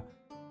nice.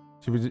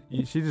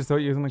 She just thought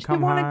you were gonna come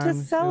wanted home. to do a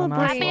nice celebrate.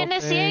 Happy little thing.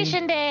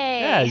 Initiation Day!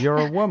 Yeah, you're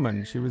a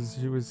woman. She was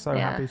so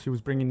Yeah. happy. She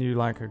was bringing you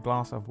like a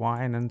glass of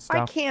wine and I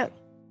stuff. can't.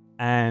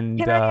 And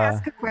Can I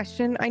ask a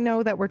question? I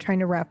know that we're trying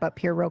to wrap up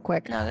here real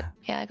quick. No,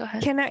 yeah, go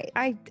ahead. Can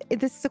I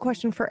this is a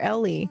question for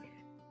Ellie.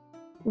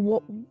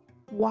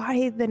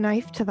 Why the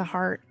knife to the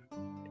heart?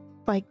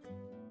 Like,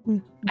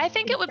 I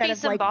think it would be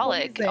instead of, like,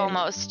 symbolic, poison?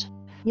 almost.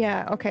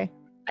 Yeah, okay.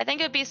 I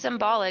think it would be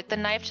symbolic. The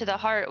knife to the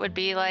heart would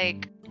be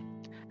like,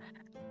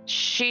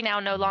 she now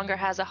no longer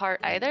has a heart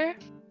either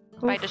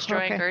by Oof,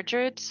 destroying okay.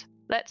 Gertrude's,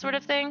 that sort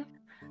of thing.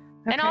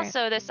 And Okay.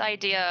 also this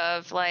idea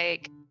of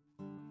like,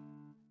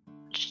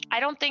 I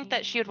don't think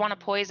that she would want to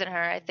poison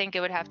her. I think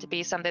it would have to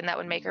be something that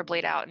would make her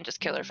bleed out and just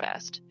kill her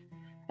fast,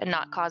 and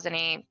not cause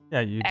any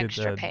you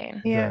extra did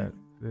pain. Yeah.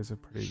 There's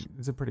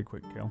a pretty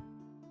quick kill.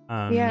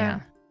 Yeah.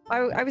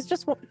 I was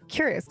just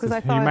curious because I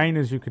as thought. humane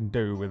as you can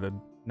do with a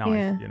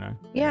knife, you know.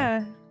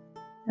 Yeah.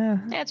 Yeah,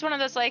 it's one of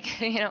those like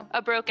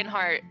a broken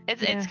heart.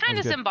 It's kind That's of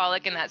good.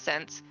 symbolic in that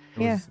sense.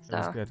 It was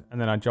So. good. And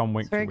then I John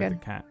Wicked very with the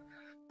good. cat.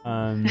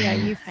 Yeah,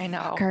 you I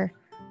know. fucker.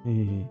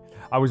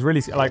 I was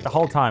really like the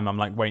whole time I'm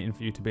like waiting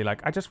for you to be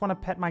like, I just want to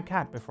pet my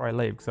cat before I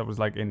leave, because I was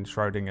like in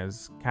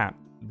Schrodinger's cat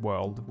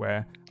world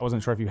where I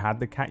wasn't sure if you had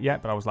the cat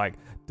yet, but I was like,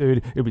 dude,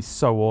 it would be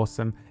so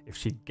awesome if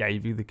she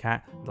gave you the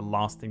cat. The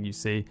last thing you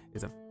see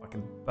is a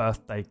fucking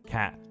birthday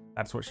cat.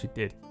 That's what she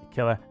did. You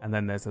kill her, and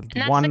then there's And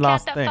that's one the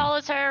last cat that thing.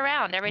 follows her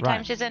around every time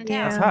Right. she's in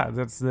Yeah. town. That's her.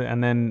 That's the,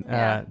 and then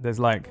Yeah. there's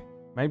like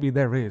maybe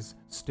there is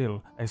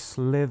still a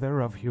slither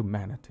of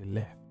humanity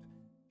left.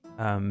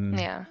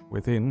 Yeah.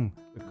 Within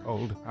the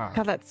cold heart.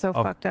 God, that's so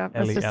Of fucked up.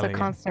 Ellie It's just Elliott. a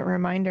constant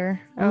reminder.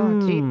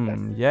 Oh,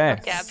 Jesus.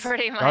 Yes. Yeah,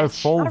 pretty much. Go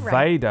full All right.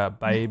 Vader,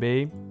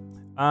 baby.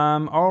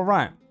 All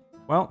right.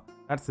 Well,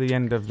 that's the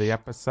end of the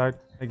episode.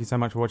 Thank you so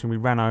much for watching. We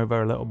ran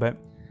over a little bit,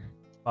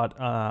 but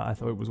I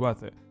thought it was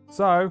worth it.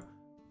 So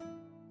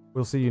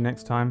we'll see you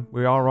next time.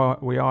 We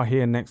are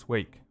here next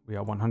week. We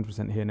are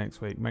 100% here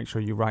next week. Make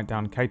sure you write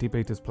down Katie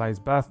Peters Plays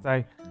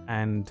birthday,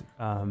 and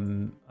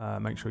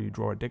make sure you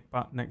draw a dick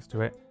butt next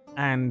to it.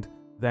 And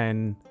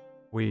then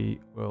we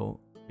will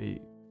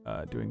be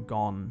doing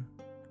Gone,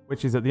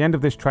 which is at the end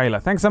of this trailer.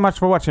 Thanks so much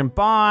for watching.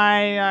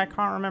 Bye. I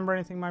can't remember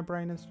anything. My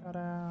brain is shut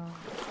out.